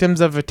for victims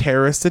of a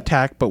terrorist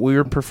attack, but we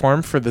will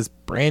perform for this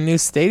brand new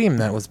stadium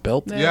that was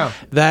built. Yeah.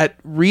 That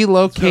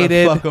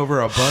relocated fuck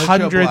over a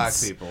bunch of black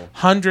people.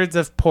 hundreds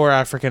of poor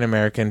African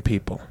American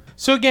people.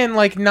 So again,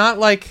 like not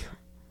like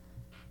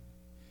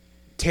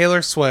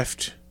Taylor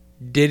Swift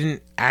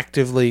didn't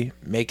actively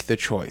make the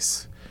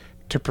choice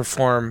to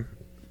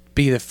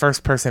be the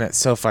first person at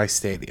SoFi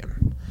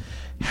Stadium.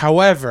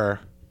 However,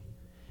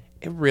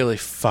 it really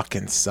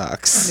fucking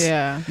sucks.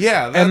 Yeah.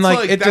 Yeah, that's And, like,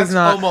 like it that's does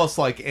not- almost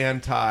like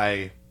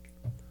anti.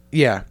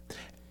 Yeah.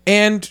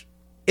 And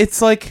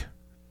it's like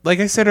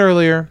I said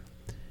earlier,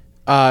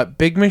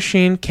 Big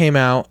Machine came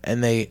out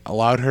and they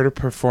allowed her to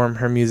perform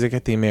her music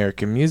at the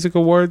American Music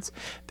Awards.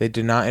 They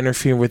did not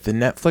interfere with the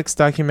Netflix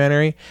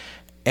documentary.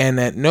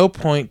 And at no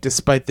point,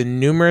 despite the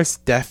numerous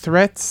death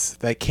threats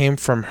that came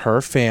from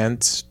her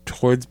fans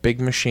towards Big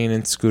Machine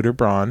and Scooter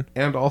Braun,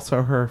 And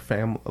also her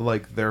family,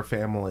 like their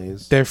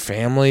families. their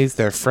families,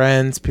 their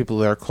friends, people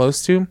they're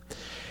close to,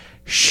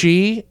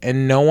 she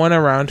and no one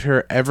around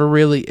her ever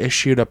really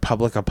issued a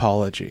public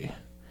apology.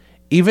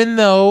 Even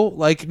though,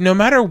 like, no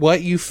matter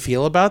what you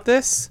feel about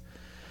this,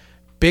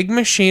 Big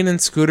Machine and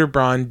Scooter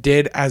Braun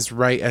did as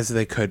right as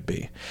they could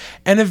be.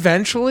 And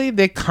eventually,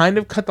 they kind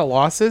of cut the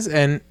losses,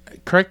 and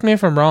correct me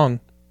if I'm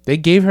wrong, they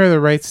gave her the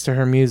rights to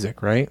her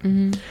music, right?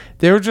 Mm-hmm.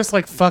 They were just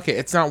like, fuck it,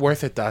 it's not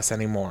worth it to us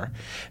anymore.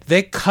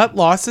 They cut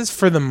losses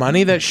for the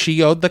money that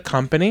she owed the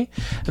company,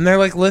 and they're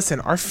like, listen,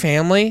 our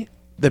family,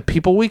 the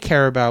people we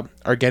care about,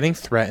 are getting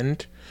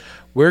threatened.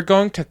 We're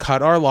going to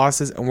cut our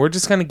losses, and we're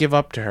just going to give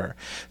up to her.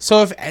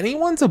 So if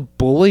anyone's a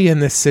bully in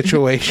this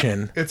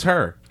situation... It's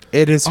her.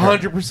 It is her.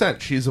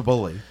 100%. She's a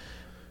bully.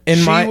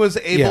 She was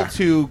able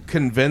to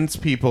convince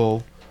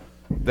people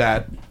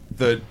that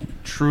the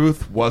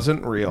truth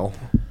wasn't real.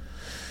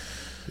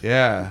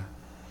 Yeah.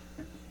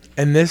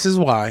 And this is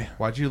why.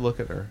 Why'd you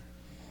look at her?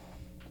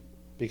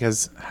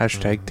 Because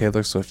hashtag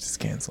Taylor Swift is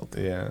canceled.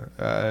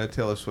 Yeah.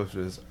 Taylor Swift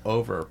is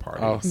over,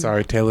 party. Oh,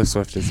 sorry. Taylor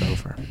Swift is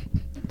over.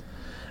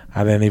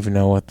 I didn't even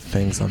know what the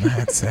things on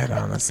that said,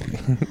 honestly.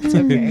 It's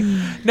okay.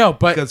 No,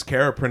 but because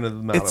Kara printed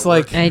them out. It's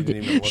like I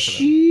did.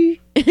 You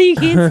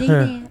can't say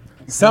that.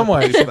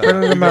 Somewhere. She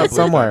printed them out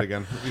somewhere.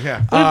 Again.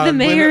 Yeah. What if the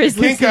mayor is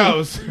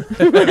Kinkos.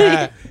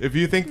 If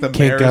you think the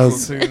mayor is Kinkos.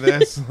 listening to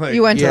this, like,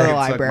 You went to the can suck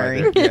my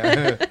library. dick.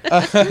 Yeah.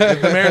 If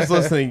the mayor's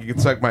listening, you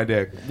can suck my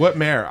dick. What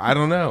mayor? I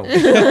don't know.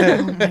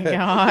 Oh my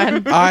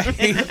god.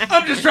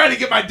 I'm just trying to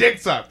get my dick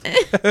sucked.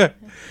 I'm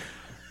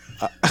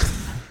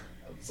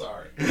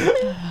sorry.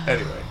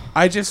 Anyway.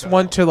 I just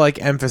want to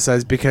like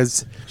emphasize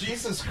because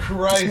Jesus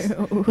Christ,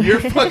 you're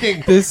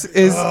fucking. This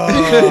is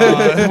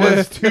it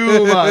was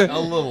too much, a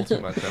little too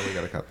much. Now we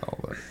gotta cut all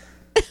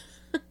that.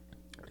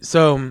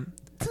 So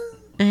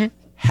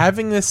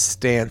having this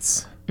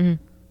stance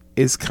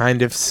is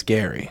kind of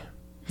scary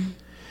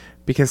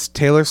because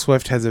Taylor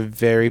Swift has a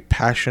very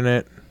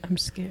passionate, I'm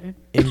scared,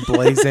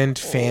 emblazoned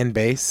fan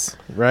base,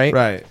 right?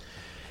 Right.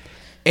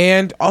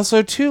 And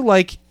also too,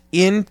 like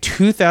in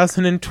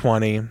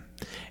 2020.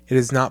 It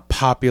is not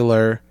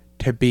popular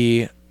to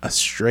be a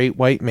straight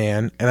white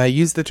man, and I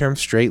use the term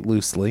straight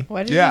loosely.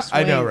 Why did Yeah, you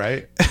I know, swing?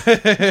 right?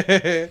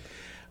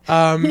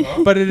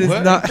 But it is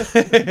What? not.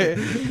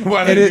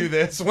 Why did I do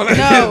this? When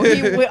No,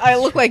 I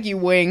look like you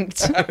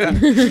winked. I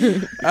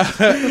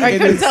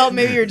couldn't tell.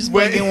 Maybe you're just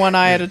winking one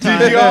eye at a time.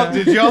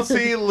 Did y'all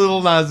see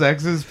Lil Nas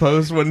X's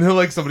post when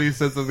like somebody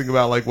said something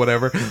about like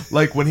whatever,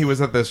 like when he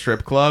was at the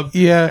strip club?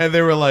 Yeah. And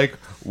they were like,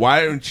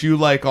 why aren't you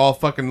like all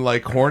fucking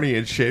like horny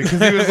and shit?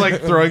 Because he was like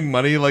throwing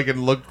money like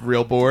and looked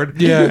real bored.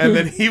 Yeah. And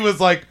then he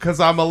was like, because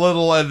I'm a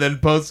little, and then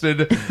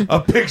posted a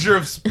picture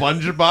of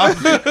SpongeBob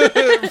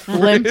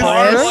Limp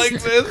arm wrist. like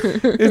this.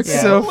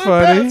 It's so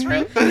funny.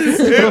 It's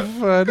so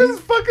funny. It's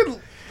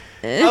fucking.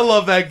 I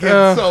love that kid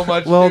so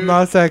much. Lil dude.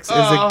 Nas X is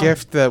a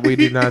gift that we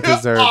do not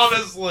deserve.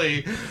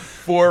 Honestly,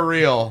 for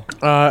real.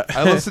 I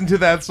I listen to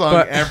that song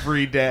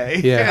every day.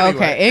 Yeah. Anyway.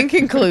 Okay, in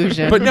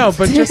conclusion. But no,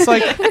 but just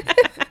like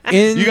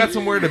in You got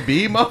somewhere to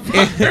be,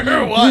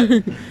 motherfucker, or what?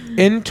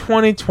 in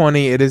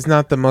 2020, it is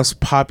not the most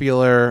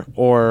popular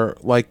or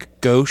like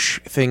gauche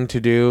thing to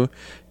do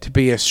to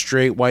be a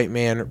straight white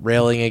man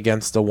railing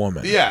against a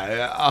woman.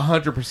 Yeah,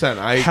 100%.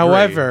 I agree.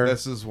 However,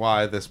 this is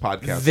why this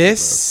podcast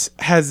This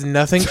has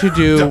nothing to to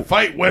do.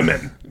 fight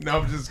women. No,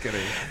 I'm just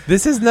kidding.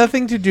 This has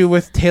nothing to do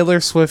with Taylor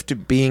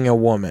Swift being a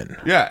woman.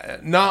 Yeah,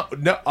 no,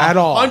 At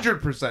all.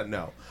 100%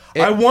 no.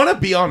 I want to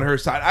be on her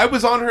side. I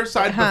was on her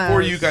side It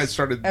before has you guys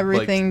started.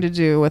 everything to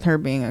do with her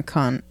being a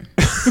cunt.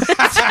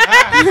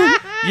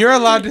 You're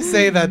allowed to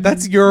say that.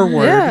 That's your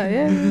word.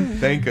 Yeah.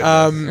 Thank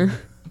goodness.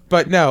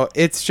 But no,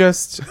 it's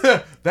just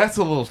That's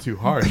a little too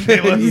harsh.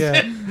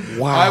 yeah.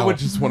 Wow. I would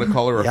just want to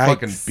call her a Yikes.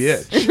 fucking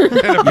bitch.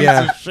 And a piece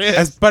yeah. of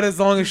shit. But as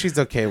long as she's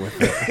okay with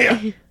it.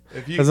 Yeah.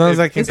 If you- As long as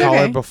I can It's call her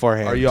okay.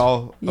 beforehand. Are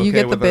y'all okay You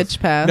get the with us? bitch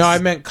pass. No, I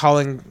meant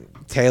calling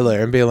Taylor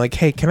and being like,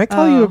 "Hey, can I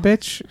call you a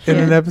bitch in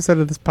an episode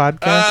of this podcast?"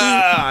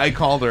 I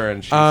called her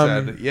and she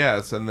said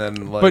yes, and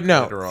then like but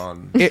no, later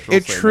on, it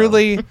she'll say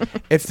truly,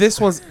 if this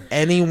was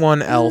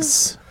anyone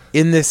else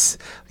in this,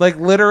 like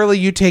literally,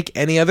 you take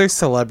any other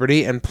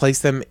celebrity and place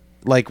them,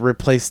 like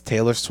replace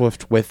Taylor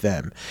Swift with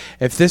them.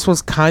 If this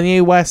was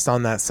Kanye West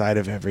on that side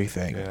of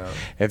everything,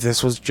 if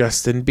this was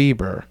Justin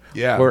Bieber,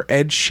 Yeah. or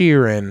Ed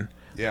Sheeran,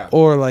 Yeah.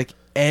 or like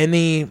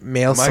any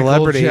male Michael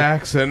celebrity,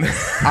 Jackson,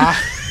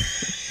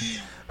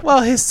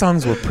 well, his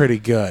songs were pretty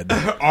good.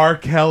 R.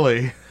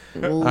 Kelly.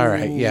 All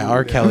right, yeah,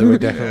 R. Kelly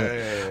would definitely.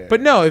 Yeah. But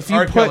no, if you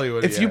R. put Kelly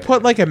would, if you yeah.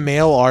 put like a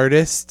male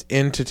artist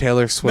into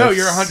Taylor Swift's No,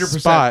 you're 100%.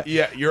 spot,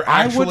 Yeah, you're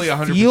I actually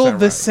would 100% feel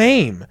the right.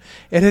 same.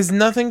 It has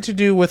nothing to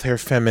do with her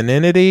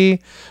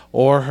femininity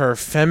or her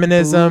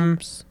feminism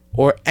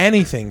or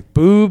anything.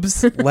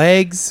 Boobs,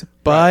 legs,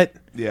 butt,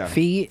 Yeah.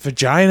 feet,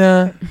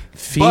 vagina,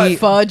 feet,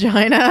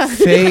 vagina,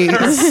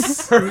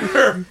 face.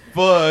 Her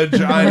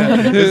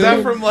vagina. Is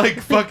that from like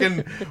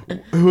fucking?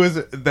 Who is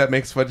it that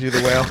makes Fudgy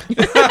the Whale?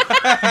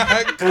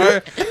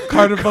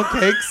 Carnival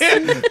cakes.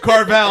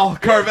 Carvel.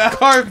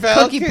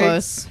 Cookie cakes.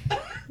 Puss.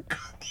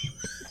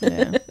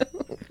 Yeah.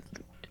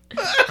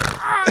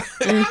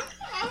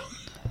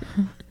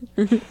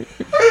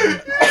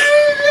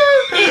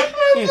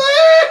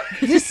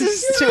 This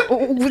is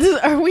too,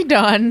 are we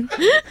done?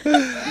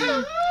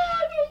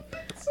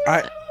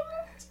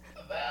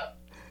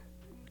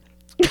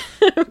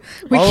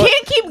 We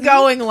can't keep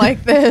going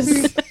like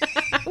this.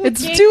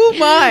 It's too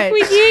much.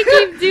 We can't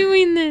keep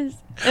doing this.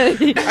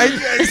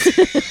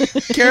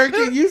 Karen,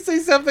 can you say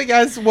something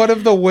as one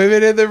of the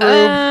women in the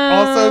room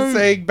also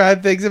saying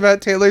bad things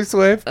about Taylor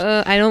Swift?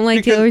 I don't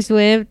like Taylor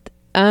Swift.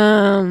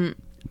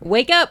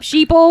 Wake up,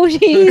 sheeple.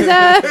 She's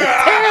a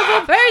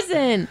terrible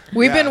person.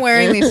 We've been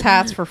wearing these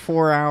hats for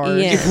 4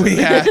 hours. Yeah. We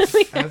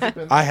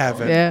have. I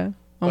haven't. Yeah,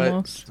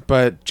 almost.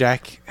 But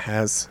Jack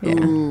has. Yeah.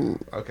 Ooh,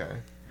 okay.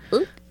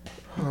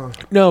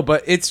 No,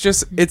 but it's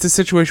a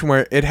situation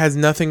where it has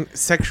nothing,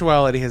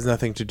 sexuality has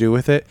nothing to do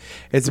with it.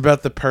 It's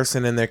about the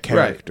person and their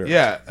character. Right.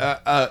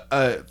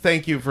 Yeah.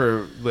 Thank you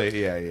for.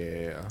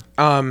 Yeah.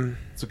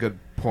 It's a good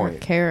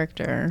point.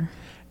 Character.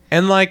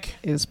 And like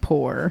is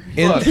poor.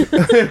 Look,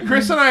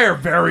 Chris and I are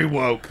very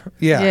woke.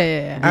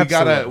 Yeah. We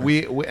gotta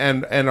we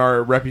and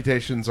our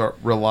reputations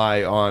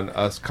rely on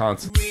us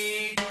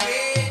constantly.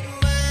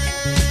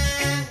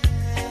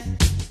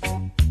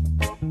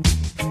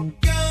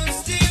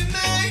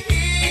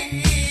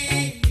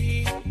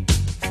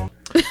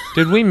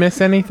 Did we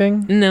miss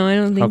anything? No, I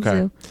don't think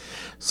so.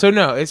 So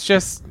no, it's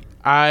just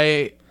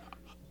the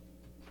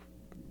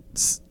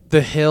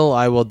hill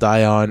I will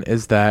die on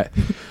is that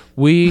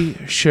we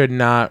should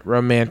not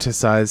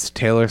romanticize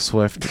Taylor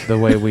Swift the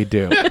way we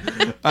do.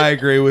 I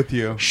agree with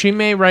you. She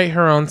may write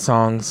her own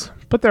songs,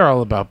 but they're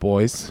all about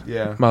boys.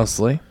 Yeah.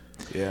 Mostly.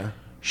 Yeah.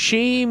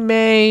 She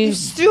may You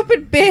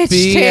stupid bitch,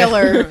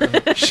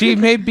 Taylor. She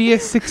may be a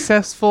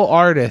successful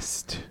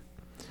artist.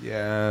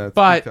 Yeah, it's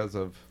but because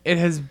of it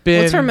has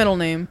been. What's her middle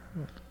name?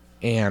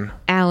 Anne.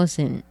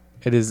 Allison.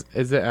 It is.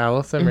 Is it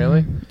Allison?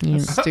 Really? Yeah.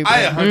 Stupid.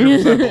 I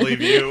 100%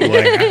 believe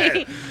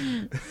you.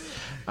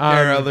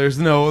 Kara, there's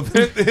no.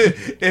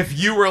 If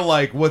you were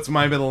like, "What's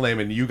my middle name?"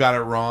 and you got it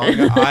wrong,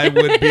 I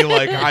would be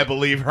like, "I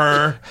believe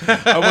her."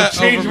 I would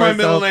change my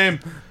middle name.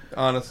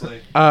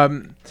 Honestly.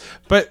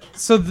 But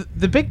so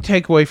the big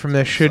takeaway from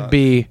this should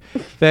be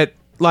that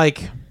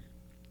like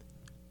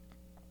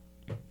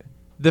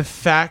the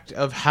fact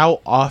of how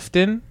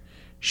often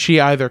she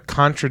either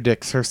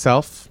contradicts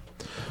herself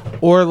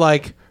or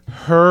like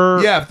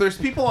her. Yeah, if there's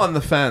people on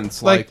the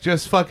fence, like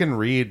just fucking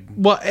read.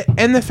 Well,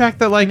 and the fact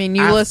that like I mean,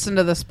 you listen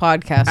to this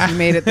podcast. You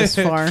made it this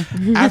far.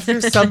 After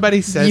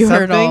somebody says you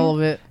something, heard all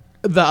of it.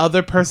 The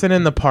other person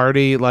in the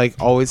party like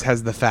always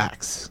has the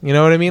facts. You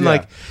know what I mean?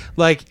 Yeah.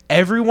 Like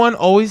everyone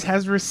always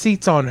has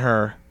receipts on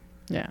her.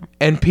 Yeah.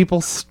 And people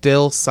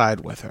still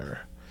side with her.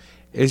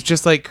 It's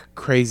just like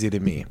crazy to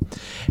me.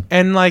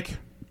 And like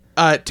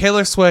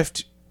Taylor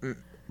Swift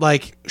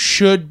like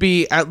should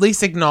be at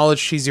least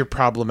acknowledged she's your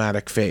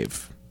problematic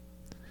fave.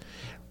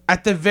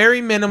 At the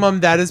very minimum,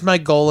 that is my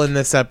goal in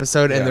this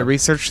episode and the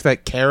research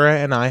that Kara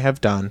and I have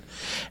done.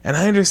 And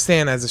I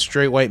understand as a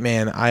straight white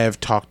man, I have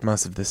talked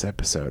most of this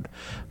episode.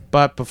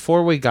 But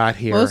before we got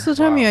here... Most of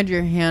the time you had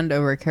your hand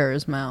over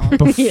Kara's mouth.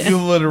 You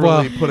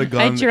literally put a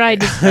gun. I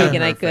tried to speak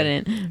and I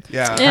couldn't.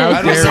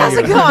 Yeah. Chris has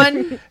a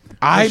gun.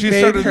 I She made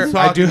started her. I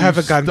talking, do have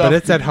a you gun, but stuffed-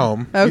 it's at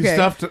home. Okay. You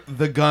stuffed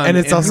the gun, And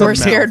it's in also her We're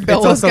scared mouth. Bill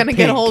It's was also going to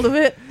get pink. hold of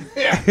it.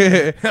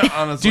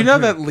 Honestly. Do you know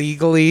that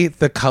legally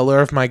the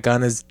color of my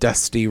gun is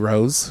dusty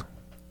rose?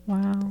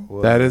 Wow.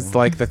 That is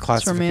like the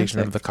classification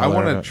of the I color.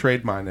 want of to it.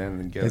 trade mine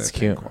in and get It's a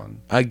cute. pink one.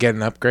 Get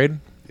an upgrade.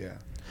 Yeah.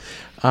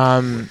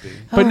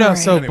 But no. All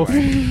So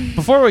right.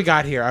 before we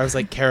got here, I was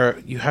like,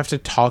 Kara, you have to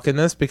talk in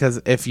this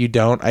because if you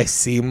don't, I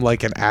seem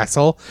like an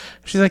asshole.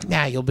 She's like,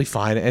 nah, you'll be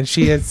fine. And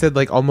she had said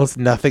like almost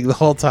nothing the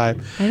whole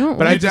time. I don't.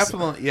 But You I just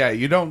definitely,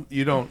 you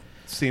don't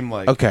seem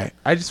like. okay.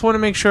 I just want to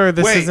make sure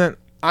this Wait, isn't.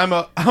 I'm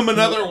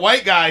another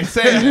white guy.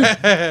 Say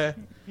it.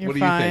 You're What do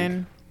you fine.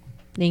 think?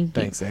 Thank you.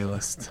 Thanks,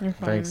 A-list. You're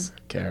fine. Thanks,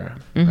 Kara.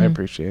 I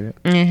appreciate it.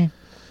 Mhm.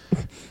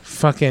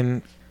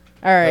 Fucking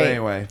All right. But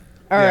anyway.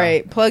 All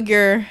right. Plug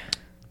your...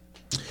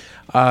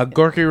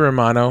 Gorky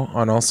Romano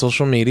on all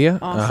social media.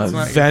 Awesome. It's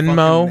not your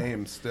Venmo. fucking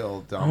name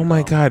still, dumb Oh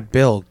my dumb. God,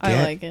 Bill, I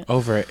get like it.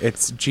 over it.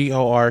 It's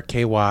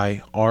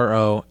GorkyRomano.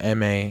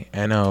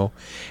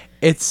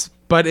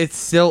 But it's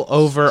still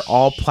over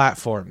all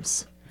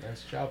platforms.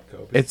 Nice job,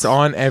 Kobe. It's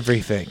on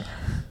everything.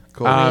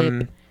 Cool.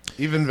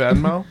 Even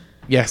Venmo?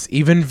 Yes,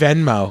 even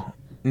Venmo.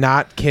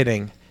 Not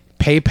kidding.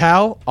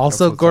 PayPal,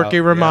 also That's what's Gorky up.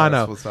 Yeah, Romano.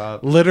 that's what's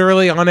up.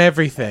 Literally on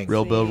everything.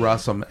 Real Bill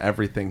Russum,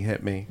 everything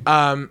hit me.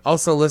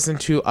 Also listen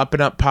to Up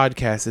and Up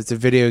Podcast. It's a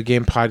video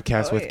game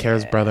podcast with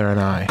Kara's brother and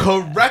I.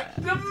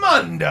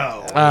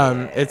 Correctamundo.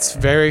 It's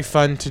very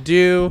fun to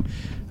do.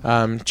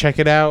 Check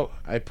it out.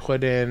 I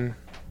put in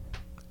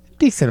a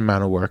decent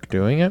amount of work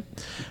doing it.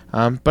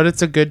 But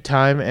it's a good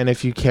time, and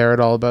if you care at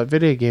all about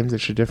video games,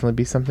 it should definitely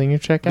be something you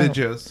check out.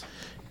 Videos.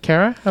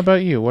 Kara, how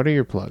about you? What are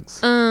your plugs?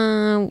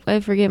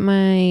 I forget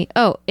my.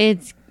 Oh,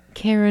 it's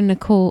Kara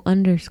Nicole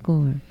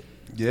 _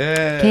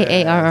 Yeah.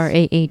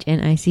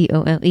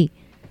 KARRAHNICOLE.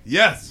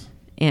 Yes.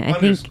 Yeah,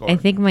 I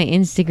think my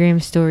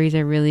Instagram stories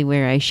are really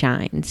where I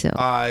shine. So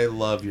I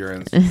love your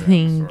Instagram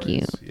Thank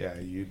stories. you. Yeah,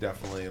 you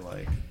definitely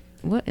like.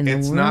 What in the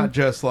It's world? not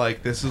just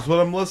like this is what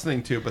I'm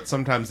listening to, but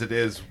sometimes it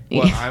is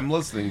what I'm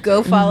listening to.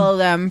 Go follow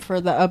them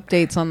for the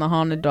updates on the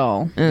haunted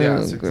doll.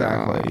 Yes,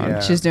 exactly. Yeah.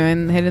 She's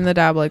hitting the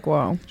dab like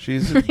whoa.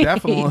 She's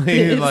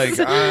definitely like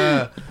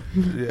yeah,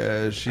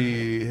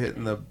 she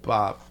hitting the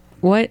bop.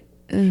 What?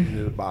 She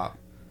did a bop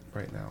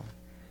right now.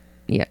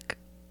 Yuck.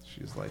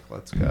 She's like,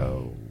 let's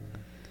go.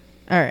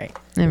 All right.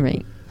 All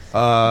right.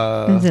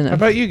 How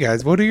about you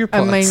guys? What are your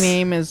plots? My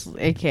name is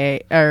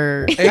AK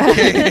or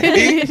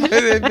AKA.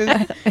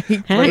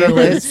 My name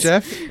is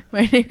Jeff.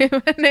 My name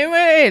is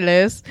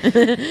Alias.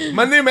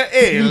 My name is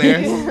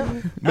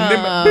Alias.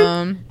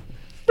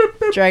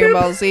 Dragon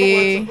Ball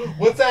Z.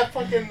 What's that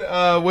fucking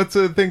what's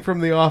the thing from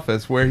The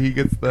Office where he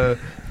gets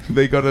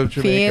they go to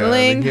Jamaica.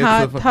 Feeling and he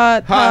hot, gets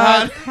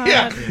hot.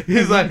 Yeah,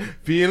 he's like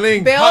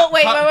feeling. Bill, hot,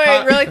 wait,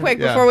 hot, really quick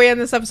Yeah. before we end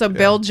this episode.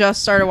 Bill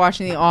just started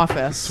watching The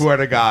Office. Swear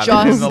to God,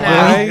 Just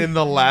now. in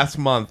the last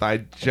month,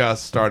 I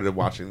just started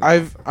watching.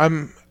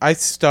 I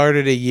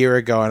started a year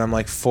ago and I'm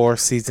like 4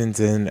 seasons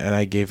in and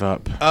I gave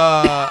up.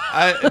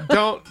 I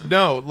don't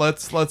know.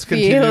 Let's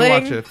continue to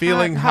watch it.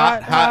 Feeling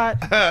hot.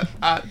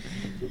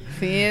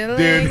 Feeling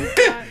Dude,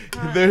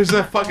 hot. there's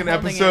a fucking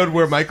episode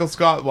where Michael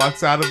Scott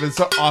walks out of his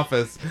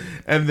office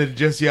and then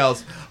just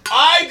yells,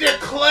 "I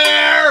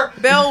declare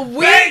Bill,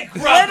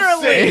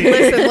 bankruptcy!"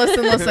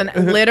 Listen.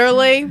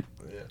 Literally,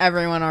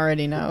 everyone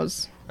already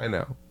knows. I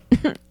know.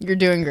 You're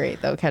doing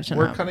great, though, catching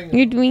We're up. cutting.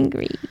 You're doing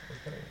great.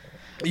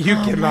 You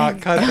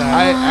cannot cut that.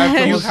 I have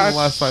to You listen to have- the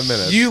last 5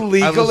 minutes. You I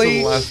listened to legally,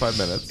 the last 5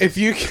 minutes. if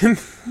you can,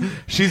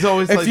 She's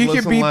always if like, you "Listen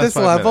can to the beat last this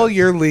 5 level, minutes."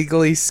 you're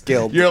legally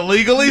skilled. You're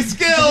legally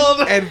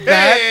skilled, And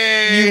that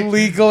Hey! you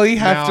legally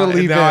have to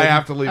leave Now I in.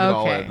 have to leave it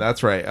all Okay. in.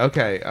 That's right.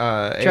 Okay.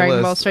 Dragon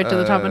A-list, Ball straight to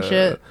the top and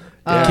shit.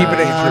 Keep it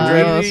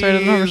 800. Straight to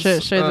the top and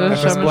shit. Straight to the top and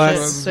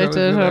shit. Straight to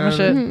the top and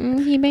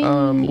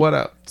shit. What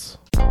else?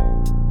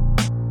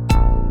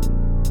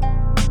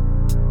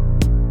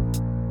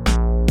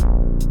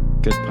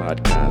 Good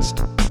podcast.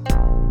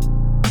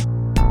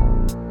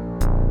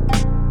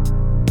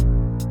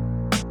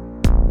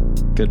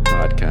 Good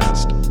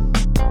podcast.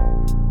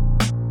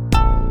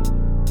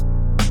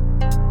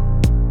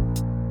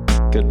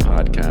 Good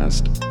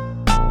podcast.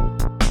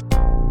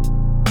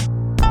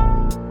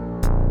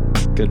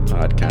 Good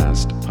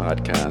podcast.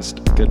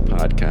 Podcast. Good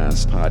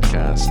podcast.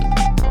 Podcast.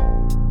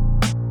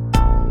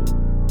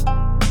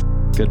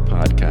 Good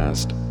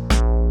podcast.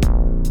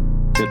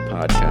 Good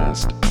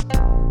podcast.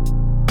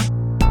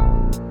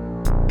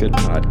 Good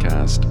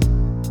podcast.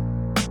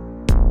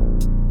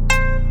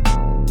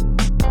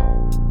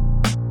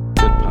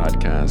 Good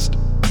podcast.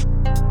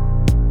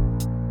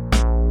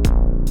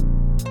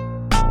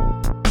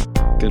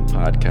 Good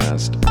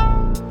podcast.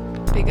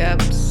 Big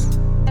ups.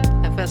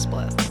 FS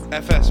Plus.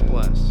 FS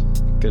Plus.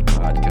 Good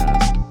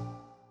podcast.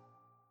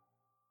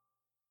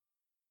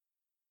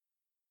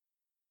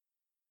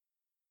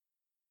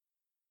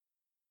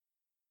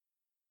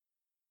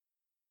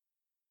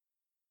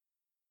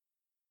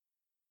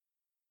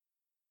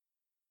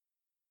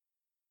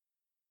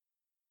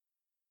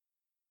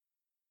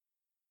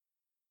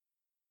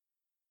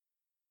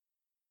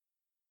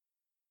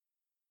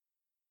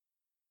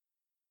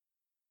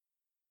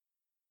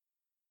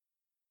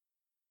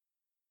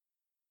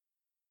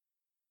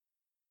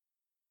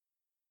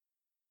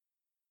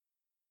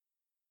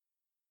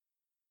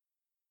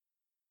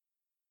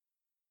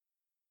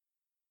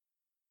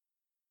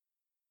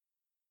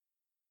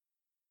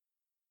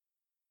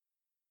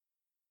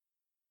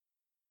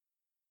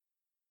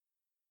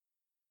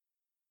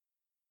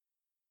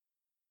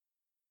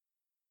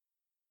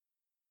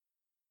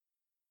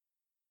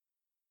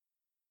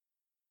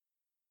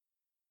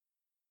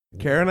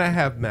 Karen and I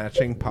have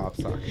matching pop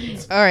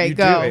sockets. All right, You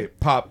go. do, wait,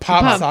 pop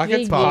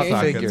sockets? Pop figures.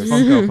 sockets. Figures.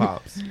 Funko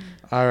Pops.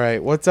 All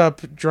right, what's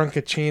up,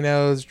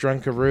 Drunkachinos,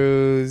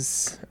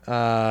 Drunkaroos,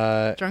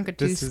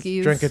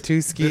 Drunkatooskies. This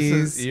Drunkatooskies.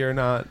 is you're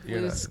not the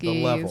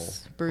level.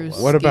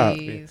 Brewskis. What about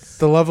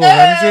the level of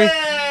energy?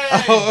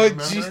 Oh,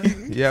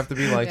 gee. You have to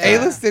be like Yeah.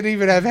 that. A-list didn't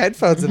even have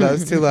headphones and that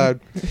was too loud.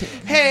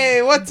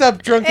 Hey, what's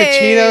up, Drunkachinos,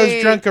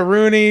 Hey.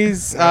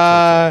 Drunkaroonies,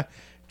 You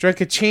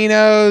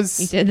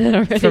Drunkachinos did that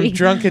already. from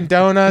Drunken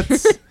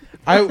Donuts.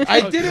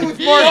 I did it with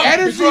more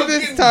energy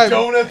this time.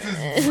 Donuts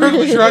is From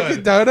really Drunken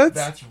good. Donuts?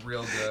 That's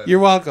real good. You're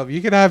welcome.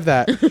 You can have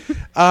that.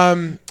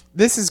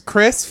 This is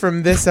Chris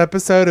from this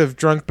episode of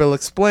Drunk Bill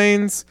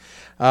Explains.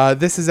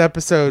 This is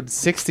episode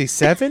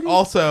 67.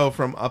 Also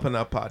from Up and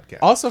Up Podcast.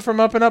 Also from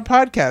Up and Up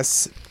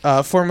Podcasts,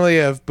 formerly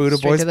of Buddha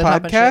Straight Boys to the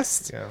top and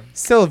Podcast. Yeah.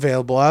 Still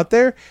available out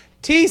there.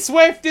 T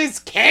Swift is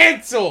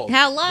canceled.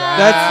 Hello.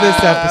 That's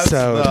this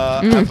episode.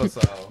 The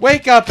episode.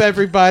 Wake up,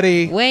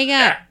 everybody. Wake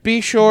up.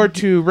 Be sure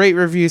to rate,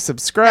 review,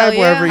 subscribe Hell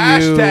yeah. wherever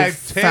you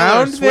Hashtag Taylor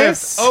found Swift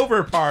this.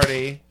 over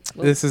party.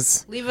 This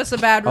is Leave us a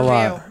bad a review.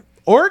 lot.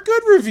 Or a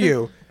good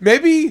review.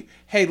 Maybe,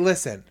 hey,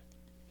 listen.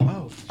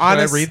 Oh, should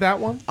Honest- I read that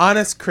one?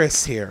 Honest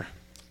Chris here.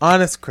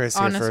 Honest Chris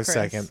here Honest for a Chris.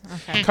 second.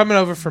 Okay. Coming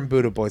over from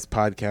Buddha Boys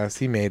podcast,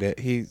 he made it.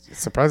 He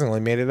surprisingly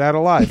made it out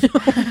alive.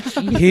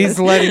 He's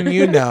letting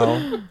you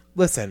know.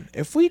 Listen,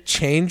 if we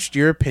changed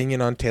your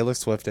opinion on Taylor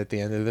Swift at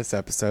the end of this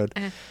episode,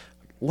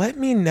 let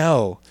me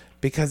know,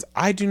 because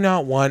I do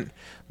not want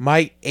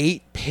my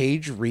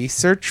 8-page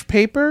research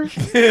paper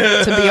To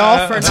be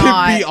all for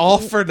naught. to be all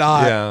for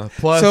naught. Yeah.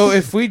 Plus, So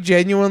if we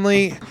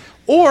genuinely,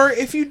 or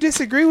if you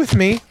disagree with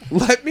me,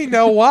 let me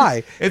know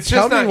why. it's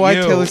Tell just me not why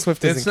you. Taylor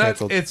Swift It's isn't not,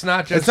 canceled. It's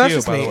not just It's not you,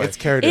 just by me. the way. It's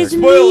Cara It's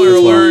Dune. Spoiler me.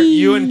 alert,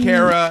 you and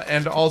Kara,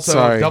 and also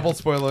Sorry. double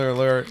spoiler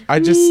alert,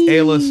 I just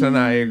A-list and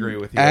I agree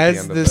with you at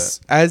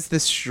the as end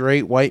this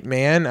straight white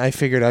man, I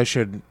figured I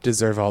should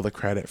deserve all the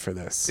credit for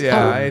this. of it.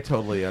 Yeah, I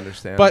totally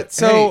understand. But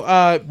so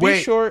Hey, be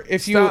wait, sure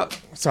if stop. you.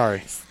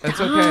 Sorry. It's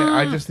okay.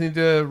 I just need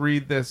to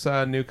read this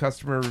new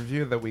customer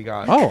review that we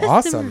got. Oh,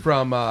 awesome.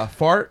 From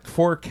Fart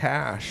for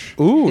Cash.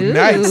 Ooh,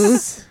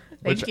 nice.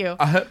 Thank you.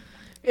 I,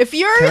 If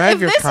you're, Can I have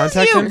if your this is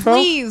contact you, info?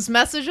 please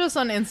message us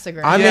on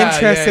Instagram. I'm Yeah,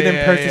 interested yeah, in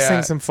yeah, purchasing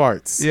yeah. some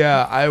farts.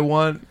 yeah, I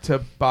want to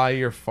buy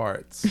your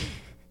farts.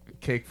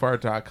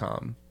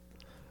 Cakefart.com.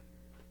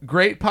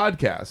 Great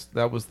podcast.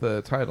 That was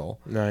the title.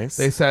 Nice.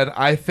 They said,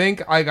 I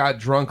think I got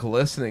drunk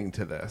listening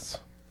to this.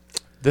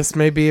 This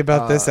may be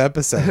about this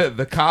episode.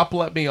 The cop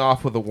let me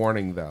off with a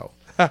warning, though.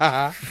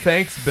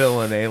 Thanks, Bill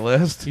and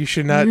A-List. You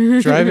should not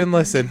drive and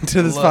listen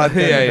to this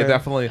podcast. Yeah,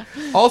 definitely.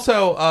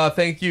 Also,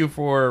 thank you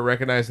for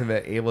recognizing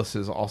that A-List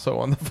is also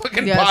on the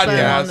fucking Yes,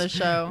 podcast. I'm on the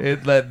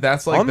show.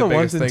 That's like On the the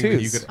biggest ones and thing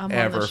that you twos. could I'm on the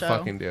ever show.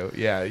 fucking do.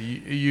 Yeah,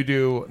 you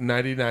do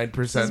 99%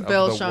 This is of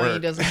Bill the showing he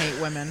work. doesn't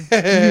hate women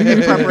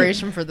in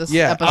preparation for this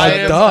Yeah, episode. I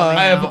that's have, coming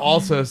I have out.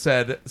 also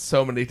said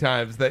so many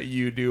times that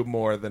you do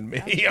more than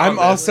me. on I'm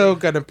this. also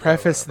going to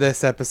preface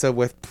this episode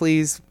with,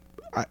 please,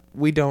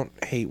 we don't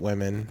hate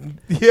women.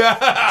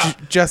 Yeah.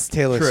 Just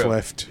Taylor True.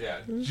 Swift. Yeah,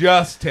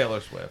 just Taylor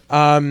Swift.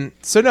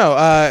 So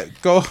no,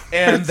 go.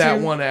 And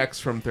that one ex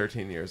from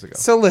 13 years ago.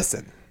 So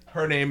listen.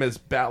 Her name is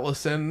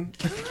Ballison.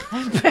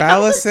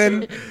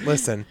 Ballison,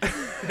 listen.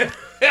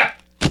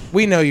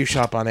 We know you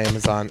shop on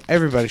Amazon.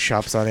 Everybody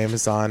shops on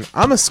Amazon.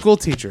 I'm a school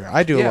teacher.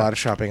 I do a Yeah, lot of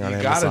shopping on you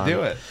Amazon. gotta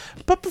do it.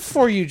 But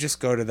before you just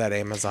go to that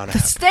Amazon app,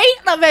 State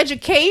of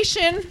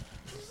education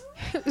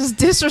is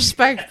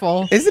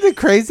disrespectful. isn't it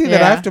crazy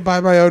that I Yeah. have to buy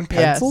my own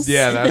Yes. pencils?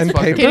 Yeah, that's and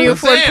fucking paper? Can you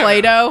afford Hosanna.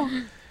 Play-Doh?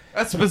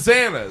 That's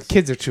bananas.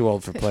 Kids are too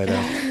old for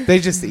Play-Doh. They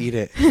just eat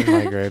it in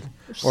my grade,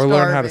 or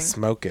learn how to Starving.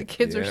 smoke it.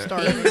 Kids are Yeah.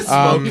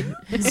 starving.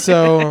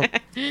 So,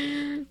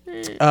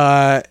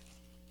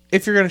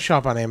 if you're gonna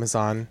shop on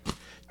Amazon,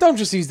 don't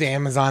just use the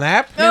Amazon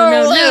app.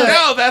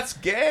 No, that's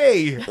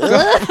gay.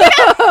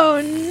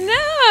 Oh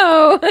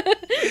no!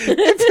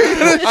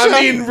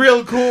 I mean,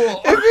 real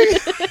cool.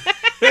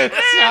 If you're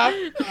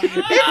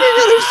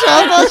gonna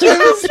shop on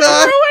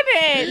Amazon, Ruin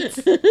it.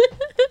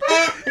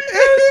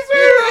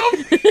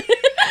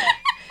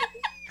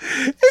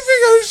 if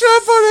you're gonna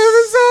shop on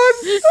Amazon,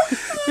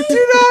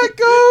 do not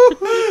go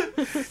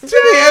to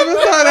the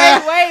Amazon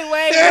app. Wait.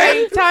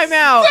 Time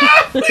out.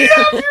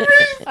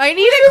 I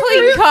need a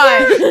clean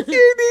cut.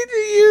 You need to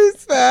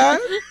use that.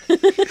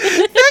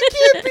 That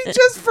can't be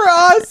just for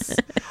us.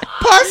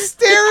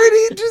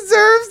 Posterity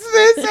deserves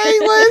this,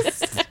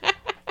 A-List.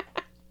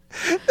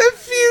 The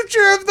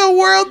future of the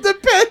world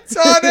depends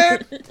on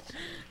it.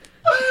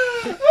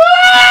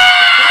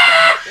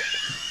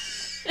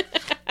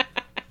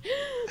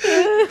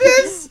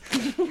 This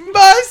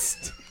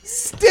must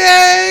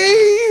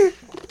stay.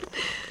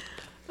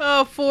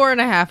 Oh,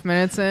 4.5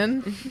 minutes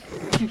in.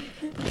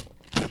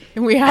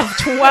 And we have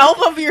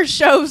 12 of your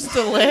shows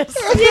to list.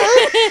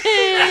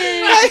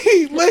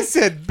 Hey,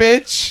 listen,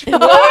 bitch. Whoa!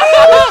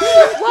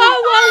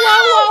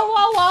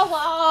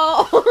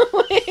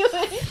 Wait.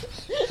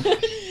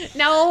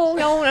 No.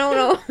 Ew.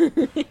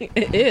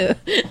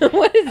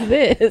 What is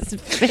this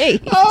face?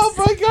 Oh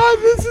my god,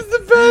 this is the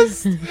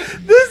best.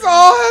 This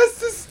all has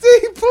to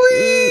stay,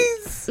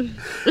 please.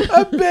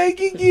 I'm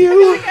begging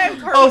you.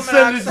 I'll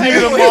send it to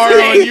you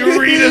tomorrow and you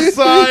read a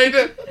sign.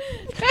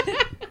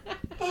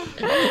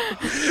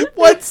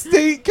 What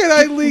state can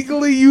I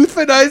legally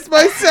euthanize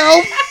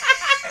myself?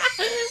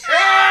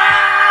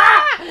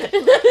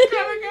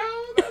 Gotta go.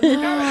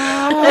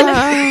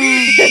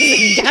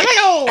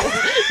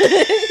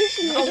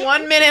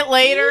 1 minute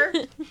later.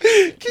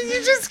 Can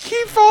you just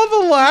keep all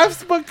the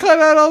laughs but cut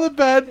out all the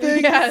bad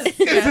things? Yes.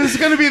 Is this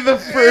going to be the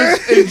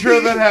first intro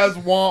that has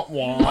womp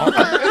womp?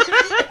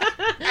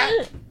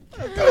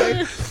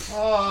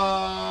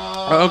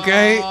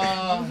 Okay.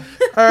 All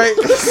right.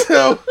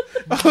 So,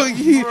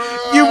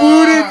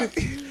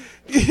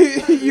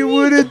 you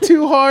wooed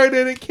too hard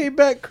and it came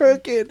back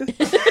crooked.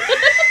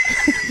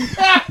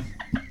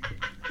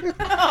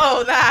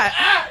 Oh,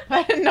 that.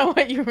 I didn't know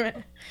what you meant.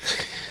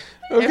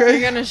 If Okay.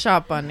 you're gonna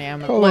shop on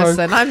Amazon, Hold on.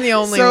 listen, I'm the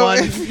only So one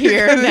if you're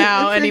here gonna-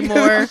 now if you're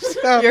anymore. gonna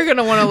shop- You're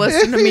gonna want to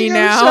listen to me If you're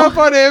gonna now. shop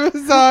on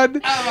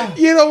Amazon.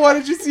 You don't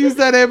want to just use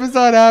that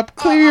Amazon app.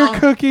 Clear your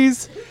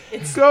cookies.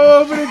 Go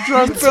over to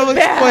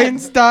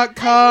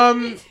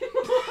drunkbillexplains.com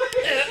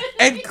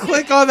and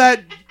click on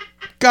that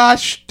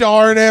gosh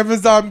darn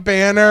Amazon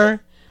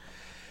banner.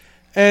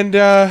 And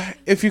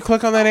if you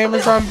click on that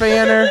Amazon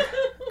banner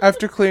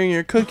after clearing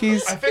your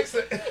cookies, I fixed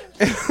it.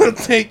 it'll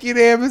take you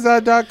to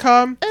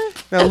Amazon.com.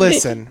 Now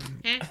listen,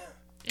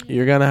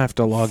 you're going to have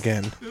to log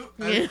in.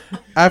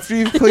 After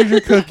you've cleared your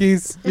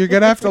cookies, you're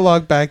going to have to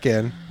log back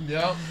in.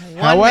 Yep.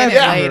 1 minute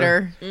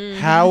later.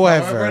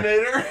 However,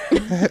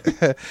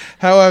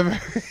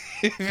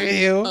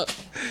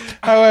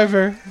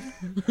 however,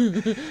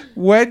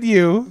 when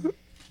you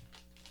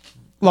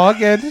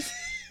log in,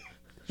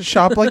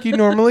 shop like you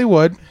normally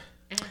would,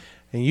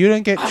 and you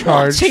don't get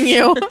charged. Watching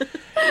you.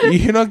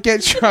 You don't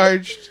get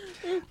charged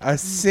a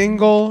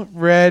single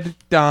red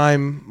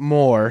dime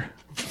more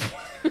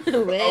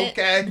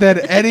Okay. than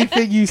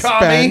anything you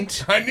Tommy,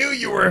 spent, I knew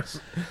you were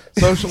a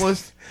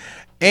socialist.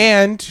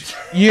 and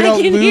you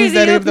don't can lose hear the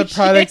any of the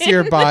products ocean.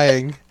 you're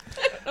buying.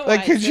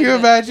 Like, could you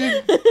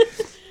imagine?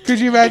 Could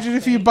you imagine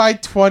if you buy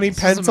 20 is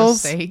a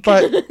pencils, mistake.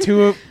 but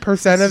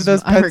 2% of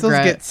those I pencils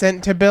regret. get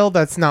sent to Bill?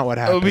 That's not what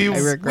It would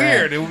happens. be regret.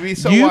 weird. It would be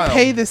so You wild.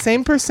 pay the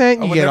same percent.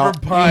 I You would get never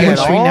all. buy You it get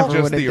wish we all. never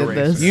just would've the did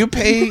eraser. this. You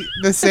pay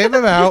the same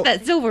amount.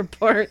 That silver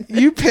part.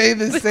 You pay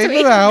the same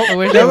Between- amount. I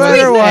wish no it was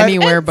matter what.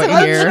 anywhere but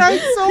I'm here. trying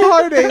so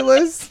hard,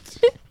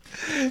 A-list.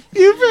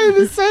 You pay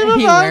the same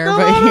amount Anywhere no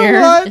but matter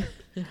here.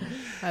 what.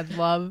 I'd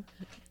love.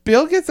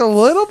 Bill gets a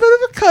little bit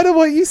of a cut of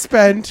what you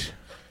spent.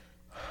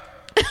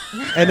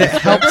 And it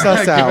helps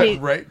us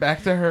out. Right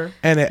back to her.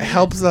 And it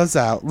helps us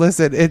out.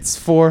 Listen, it's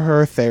for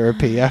her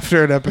therapy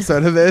after an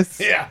episode of this.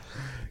 Yeah.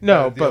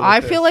 No, Gotta deal but with I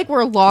this. feel like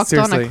we're locked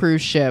on Seriously. a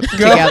cruise ship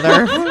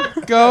together.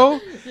 go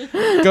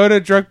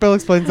to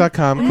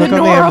drunkbillexplains.com, click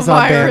on the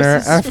Amazon banner.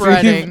 Norovirus is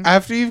spreading.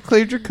 After you've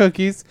cleared your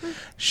cookies,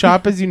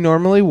 shop as you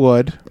normally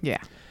would. Yeah.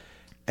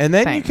 And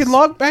then Thanks. you can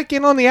log back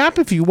in on the app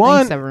if you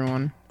want. Thanks,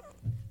 everyone.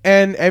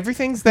 And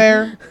everything's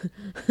there.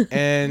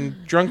 And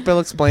Drunk Bill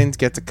Explains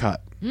gets a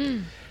cut.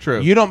 True.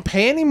 You don't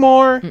pay any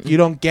more. You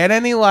don't get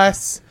any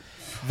less.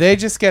 They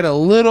just get a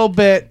little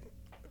bit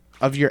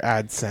of your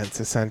AdSense,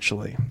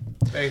 essentially.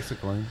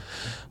 Basically.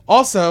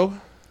 Also,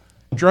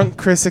 Drunk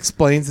Chris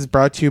Explains is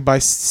brought to you by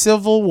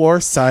Civil War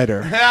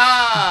Cider.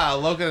 Ah,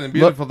 located in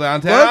beautiful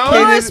downtown.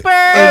 Located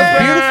Lewisburg!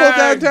 in beautiful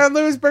downtown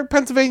Lewisburg,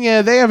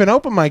 Pennsylvania. They have an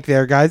open mic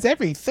there, guys,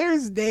 every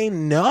Thursday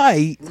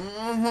night.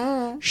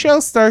 Show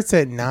starts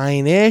at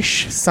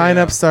 9-ish.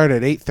 Sign-ups start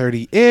at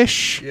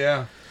 8:30-ish.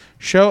 Yeah,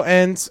 Show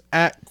ends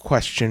at ?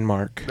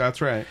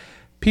 that's right.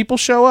 People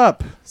show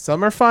up.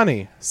 Some are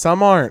funny.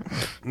 Some aren't.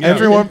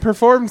 Everyone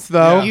performs,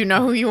 though. You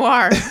know who you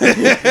are.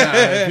 Yeah,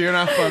 if you're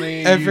not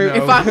funny, Every- you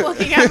know. If I'm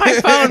looking at my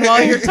phone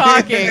while you're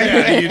talking,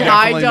 Yeah, you I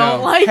definitely don't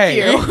know. like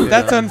Hey, you.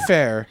 that's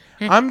unfair.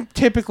 I'm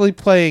typically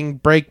playing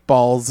break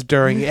balls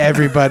during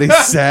everybody's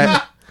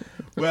set.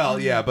 Well,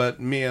 yeah, but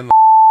me and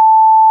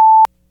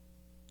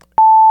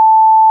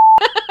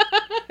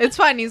It's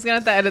fine. He's gonna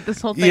have to edit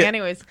this whole thing Yeah.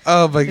 anyways.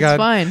 Oh my It's god.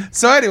 fine.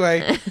 So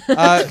anyway,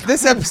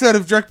 this episode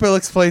of Drunk Bill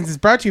Explains is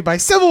brought to you by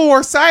Civil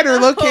War Cider,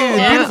 located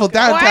in beautiful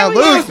downtown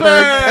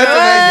Lewisburg,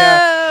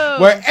 Pennsylvania,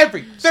 where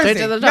every Thursday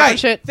to the top night of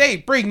shit. they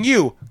bring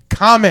you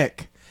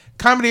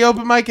comedy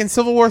open mic and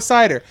Civil War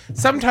Cider.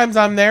 Sometimes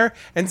I'm there,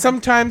 and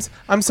sometimes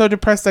I'm so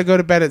depressed I go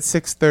to bed at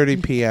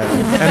 6:30 p.m.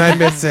 and I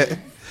miss it.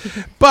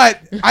 But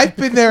I've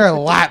been there a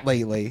lot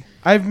lately.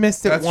 I've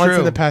missed it That's once in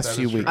true. the past That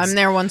few is true. weeks. I'm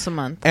there once a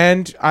month.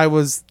 And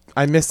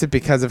I missed it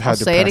because of how I'll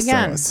depressed say it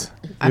again. I was.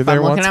 You're If there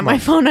I'm looking once a at my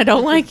month. phone, I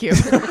don't like you.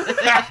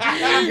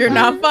 You're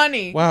not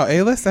funny. Wow,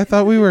 A-list, I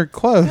thought we were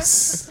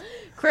close.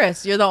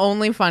 Chris, you're the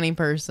only funny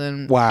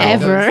person Wow. that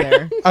goes Ever.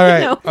 there. All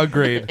right. No.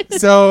 agreed.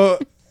 So,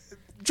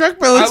 Drunk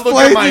Bill I look at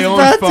Explains my is own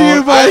brought to you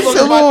phone. by I look at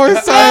Civil my- War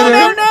No,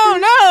 Cider. No,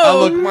 no. I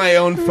look at my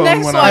own phone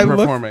Next when one. I'm I look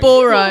performing.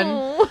 Bull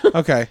Run.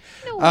 Okay.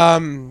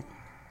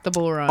 The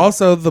Bull Run.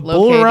 Also, the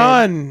Bull Located.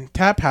 Run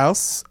Tap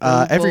House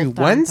every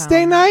Bull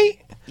Wednesday downtown. night.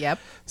 Yep.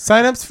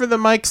 Sign-ups for the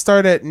mic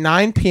start at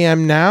 9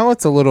 p.m. now.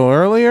 It's a little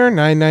earlier,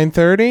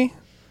 9:30.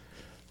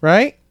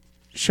 Right?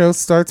 Show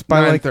starts by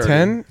like 9:30.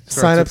 10. Starts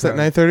Sign-ups at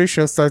at 10. 9:30.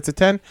 Show starts at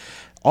 10.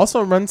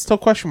 Also runs till ?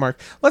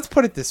 Let's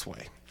put it this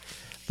way.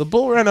 The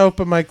Bull Run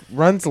open mic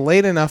runs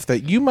late enough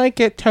that you might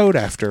get towed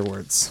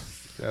afterwards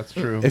That's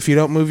true. if you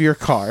don't move your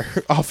car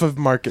off of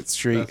Market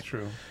Street That's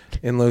true.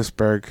 in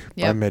Lewisburg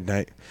by Yep.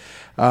 midnight.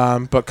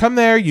 But come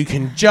there. You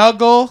can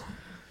juggle.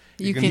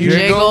 You can can jiggle.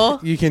 jiggle.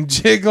 You can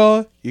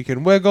jiggle. You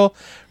can wiggle.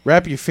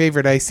 Rap your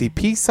favorite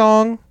ICP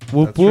song.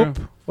 Whoop That's whoop.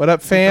 true. What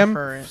up, fam?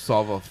 Prefer it.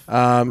 Solve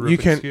a You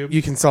Rubik's can Cube.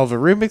 you can solve a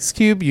Rubik's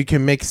cube. You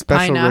can make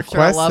special Pine after a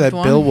requests loved that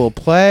one. Bill will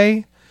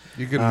play.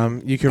 You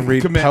can You can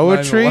read commit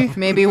poetry. 9/11.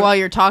 Maybe while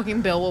you're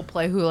talking, Bill will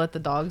play Who Let the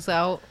Dogs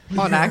Out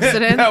on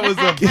accident. That was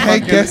a Hey,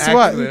 fucking guess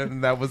what? accident,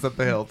 and that was at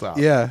the Hilltop.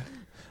 Yeah.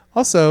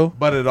 Also,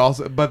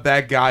 But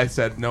that guy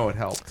said no, it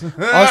helped.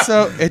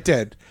 it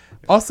did.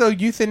 Also,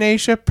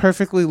 euthanasia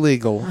perfectly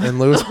legal in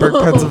Lewisburg,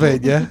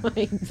 Pennsylvania.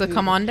 So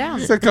come on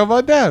down. So come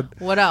on down.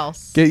 What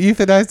else? Get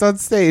euthanized on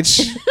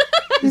stage.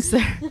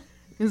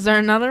 Is there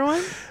another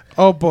one?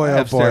 Oh boy, oh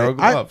Have boy. sterile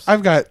gloves.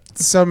 I've got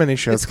so many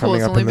shows It's cool,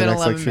 coming it's up in only the been next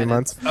like 11 few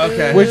months. minutes.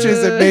 Okay. Which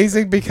is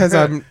amazing because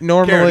I'm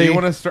normally Karen, do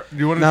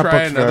you want to not try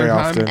booked another very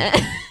time?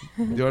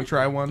 often. Do you want to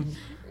try one?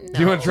 Do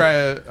you want to try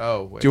a?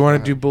 Oh, wait. Do you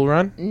want to do Bull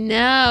Run?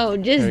 No,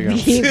 just There you go.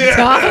 keep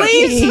talking.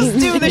 Please just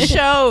do the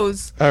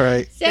shows. All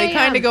right. They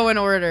kind of go in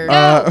order.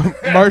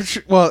 March.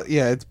 Well,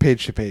 yeah, it's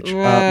page to page.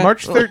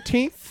 March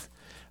 13th.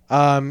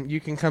 You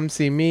can come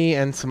see me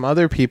and some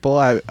other people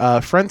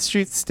at Front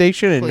Street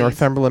Station in Please.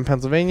 Northumberland,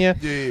 Pennsylvania.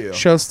 Yeah.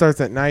 Show starts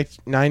at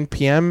 9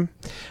 p.m.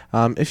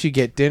 If you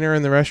get dinner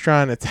in the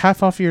restaurant, it's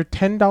half off your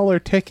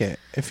 $10 ticket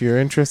if you're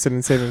interested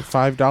in saving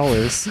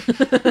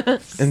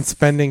 $5 and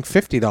spending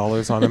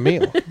 $50 on a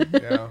meal.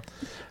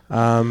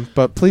 Yeah.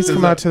 But please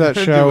come out to that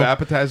Do show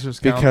appetizers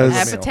count because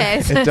as a meal?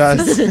 Appetizers. it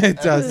does.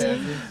 It does.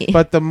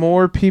 But the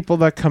more people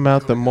that come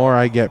out, the more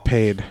I get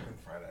paid.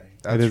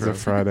 That's It is true. a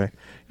Friday.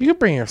 You could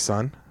bring your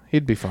son.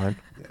 He'd be fine.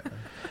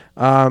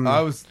 I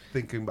was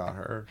thinking about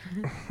her.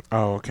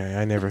 Oh, okay.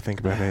 I never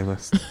think about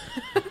A-list.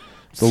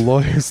 The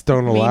lawyers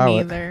don't allow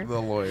it. neither. The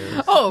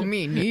lawyers. Oh,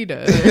 me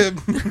neither.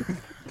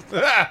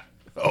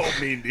 Oh,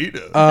 me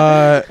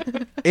neither.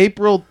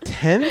 April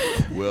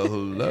 10th, Well,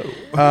 hello.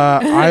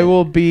 I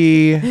will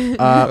be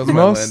That was my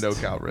most Lando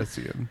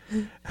Calrissian.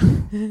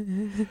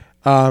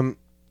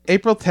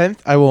 April 10th.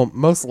 I will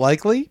most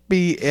likely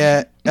be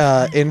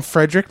in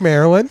Frederick,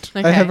 Maryland. I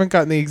Okay. haven't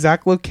gotten the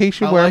exact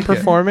location I where like I'm it.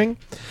 performing.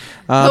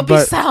 You'll be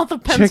but south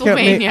of check out me.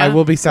 Pennsylvania. I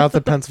will be south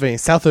of Pennsylvania,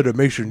 south of the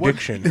Mission What,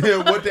 Diction.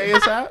 what day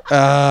is that?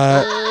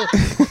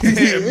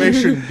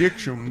 Mission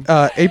Diction.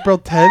 April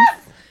 10th.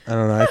 I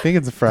don't know. I think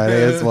it's a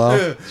Friday as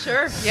well.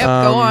 Sure. Yep.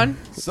 Go on.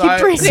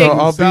 Keep reading. So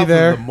I'll be South of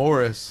there. the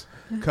Morris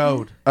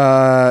Code.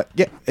 Yeah,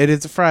 it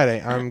is a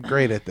Friday. I'm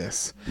great at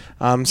this.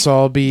 So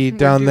I'll be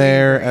down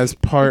there as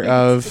part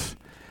of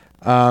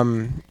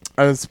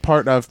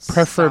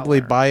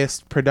Preferably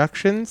Biased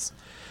Productions.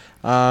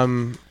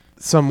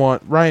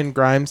 Somewhat Ryan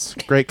Grimes,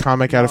 great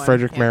comic out of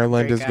Frederick,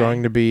 Maryland, great is guy.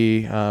 going to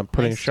be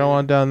putting a show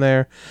on down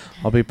there.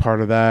 I'll be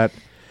part of that.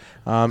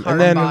 And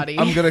then body.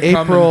 I'm going to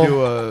April,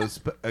 come and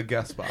do a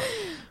guest spot.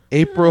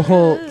 April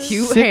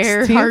Cute 16th.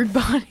 hair, hard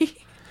body.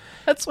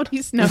 That's what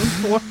he's known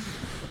for.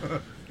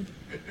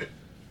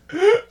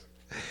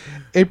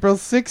 April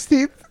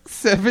 16th,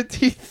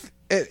 17th,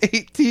 and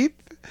 18th.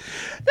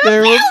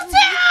 There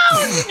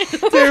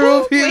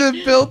will be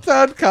the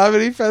Billtown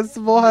Comedy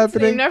Festival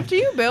happening Named after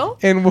you, Bill.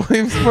 in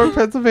Williamsport,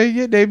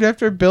 Pennsylvania, named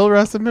after Bill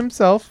Russum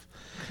himself.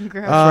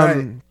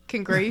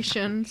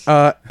 Congratulations.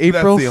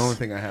 April. That's the only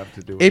thing I have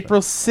to do with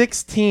April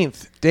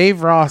 16th,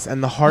 Dave Ross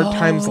and the Hard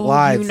Times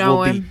Live you know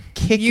will him. be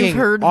kicking You've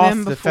heard off of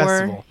him the before.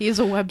 festival. He has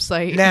a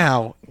website.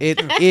 Now it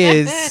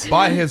is.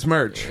 Buy his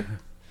merch.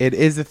 It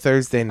is a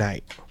Thursday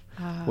night,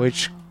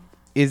 which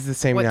is the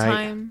same What night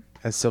time?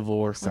 as Civil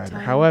War Cider. time?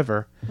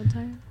 However, What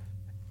time?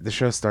 the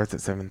show starts at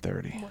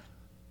 7:30,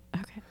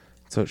 Okay.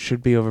 so it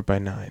should be over by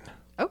 9.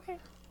 Okay.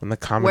 When the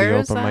comedy Where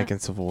is open that? mic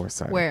and Civil War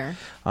Cider. Where?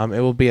 It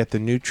will be at the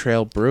New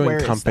Trail Brewing Where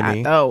is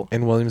Company that, though?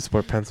 in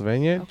Williamsport,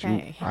 Pennsylvania.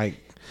 Okay.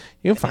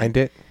 You'll find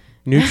it.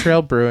 New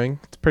Trail Brewing.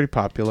 It's pretty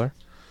popular.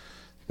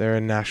 They're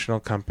a national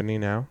company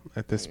now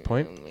at this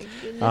point.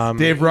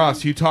 Dave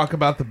Ross, you talk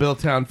about the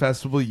Billtown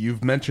Festival.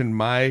 You've mentioned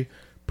my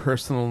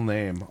personal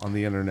name on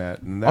the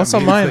internet, and that Also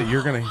means mine. that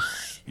you're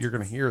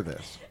gonna hear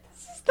this.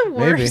 The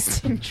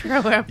worst intro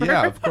ever.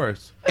 Yeah, of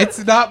course.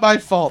 It's not my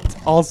fault.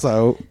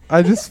 Also,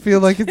 I just feel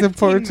like it's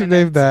important to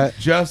name that.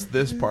 Just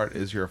this part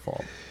is your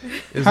fault.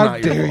 It's How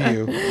not your dare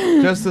fault.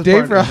 you? Just this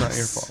Dave part is Ross. not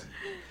your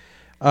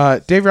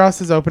fault. Dave Ross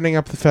is opening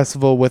up the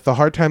festival with the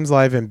Hard Times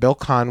Live and Bill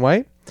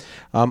Conway.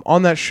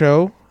 On that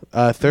show,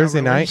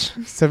 Thursday night,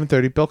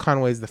 7:30. Bill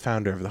Conway is the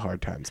founder of the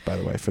Hard Times, by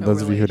the way, for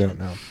those of you who don't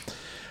know.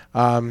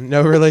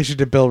 No relation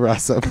to Bill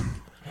Russell.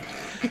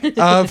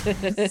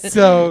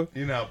 So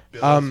You know,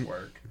 Bill's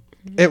work.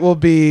 it will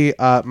be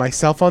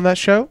myself on that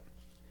show,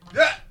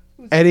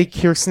 Eddie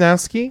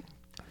Kirsnowski,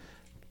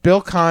 Bill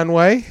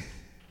Conway,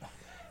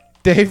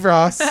 Dave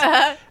Ross,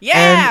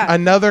 Yeah.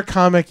 and another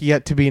comic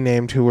yet to be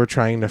named who we're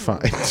trying to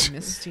find.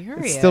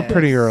 Mysterious. It's still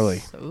pretty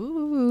early.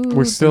 Ooh,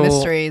 We're still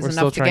mystery is we're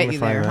still enough to trying get you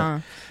find there,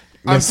 that.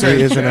 huh?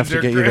 Mystery is enough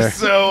to get you there.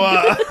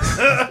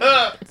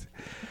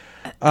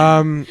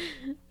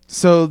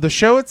 So the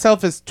show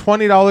itself is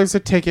 $20 a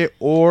ticket,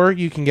 or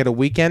you can get a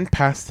weekend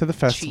pass to the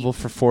festival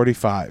for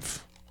 $45.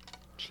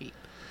 Cheap.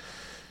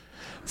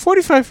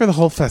 $45 for the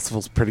whole festival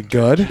is pretty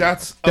good.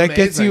 That's that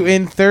gets you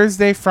amazing. in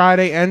Thursday,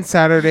 Friday, and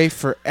Saturday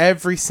for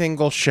every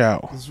single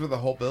show. This is for the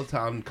whole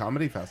Billtown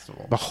Comedy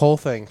Festival. The whole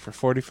thing for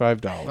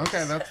 $45.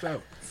 Okay, that's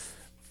dope.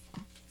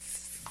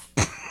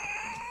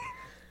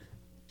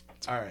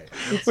 All right.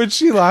 When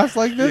she laughs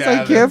like this, Yeah, I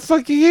can't that's-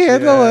 fucking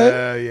handle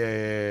it.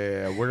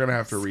 Yeah. We're gonna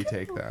have to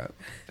retake that.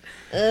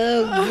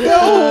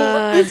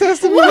 No, this has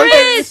to be What? like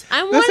I this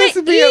wanna has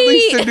to be at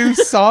least a eat. new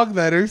song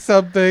then or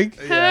something.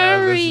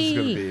 Yeah, this is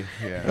gonna be.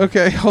 Yeah.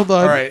 Okay, hold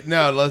on. All right,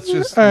 no, let's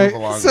just All move right,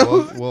 along.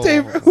 so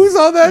Dave, who's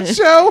on that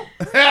show?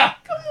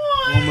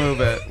 We'll move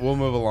it. We'll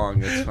move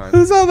along. It's fine.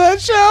 Who's on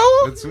that show?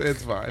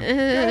 It's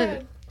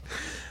fine.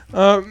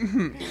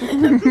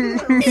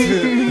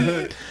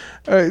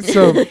 All right,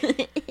 so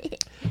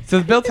So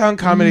the Billtown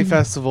Comedy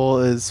Festival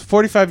is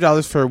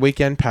 $45 for a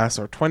weekend pass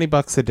or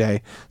 $20 a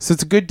day. So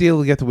it's a good deal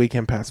to get the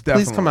weekend pass.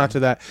 Please come Definitely. out to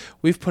that.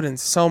 We've put in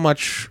so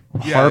much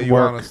Yeah, hard you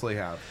work. honestly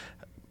have.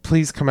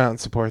 Please come out and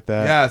support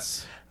that.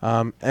 Yes.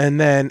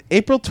 And then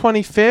April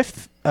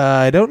 25th,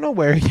 I don't know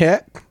where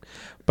yet,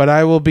 but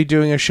I will be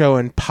doing a show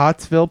in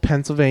Pottsville,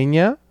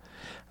 Pennsylvania,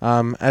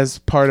 as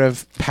part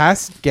of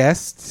past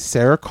guest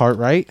Sarah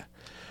Cartwright,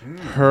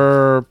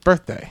 her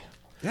birthday.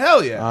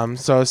 Hell yeah.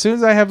 So as soon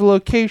as I have a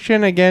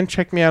location, again,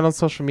 check me out on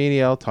social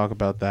media. I'll talk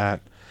about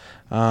that.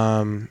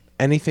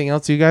 Anything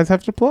else you guys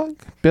have to plug?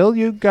 Bill,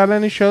 you got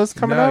any shows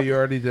coming no, up? you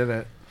already did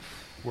it.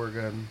 We're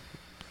good.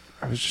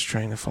 I was just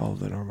trying to follow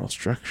the normal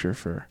structure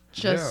for...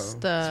 Just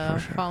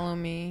follow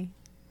me.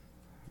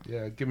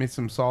 Yeah, give me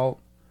some salt.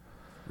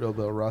 Real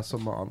Bill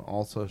Russell on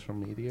all social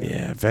media.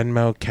 Yeah,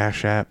 Venmo,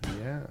 Cash App,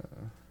 Yeah.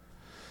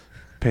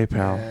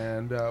 PayPal.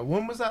 And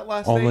when was that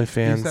last OnlyFans.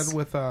 date? You said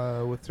with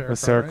Sarah With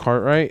Sarah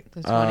Cartwright?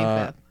 The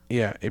 25th.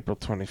 Yeah, April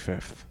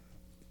 25th.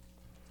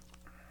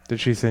 Did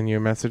she send you a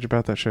message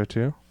about that show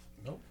too?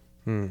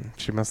 Nope.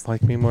 She must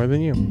like me more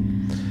than you.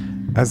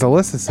 As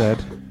Alyssa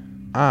said,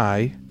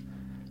 I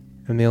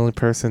am the only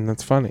person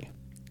that's funny.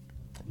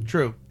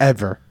 True.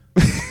 Ever.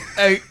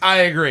 I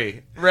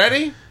agree.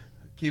 Ready?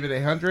 Keep it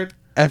 100.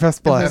 FS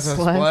Plus.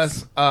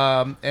 FS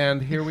Plus.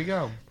 And here we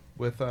go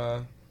with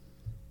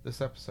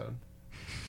this episode.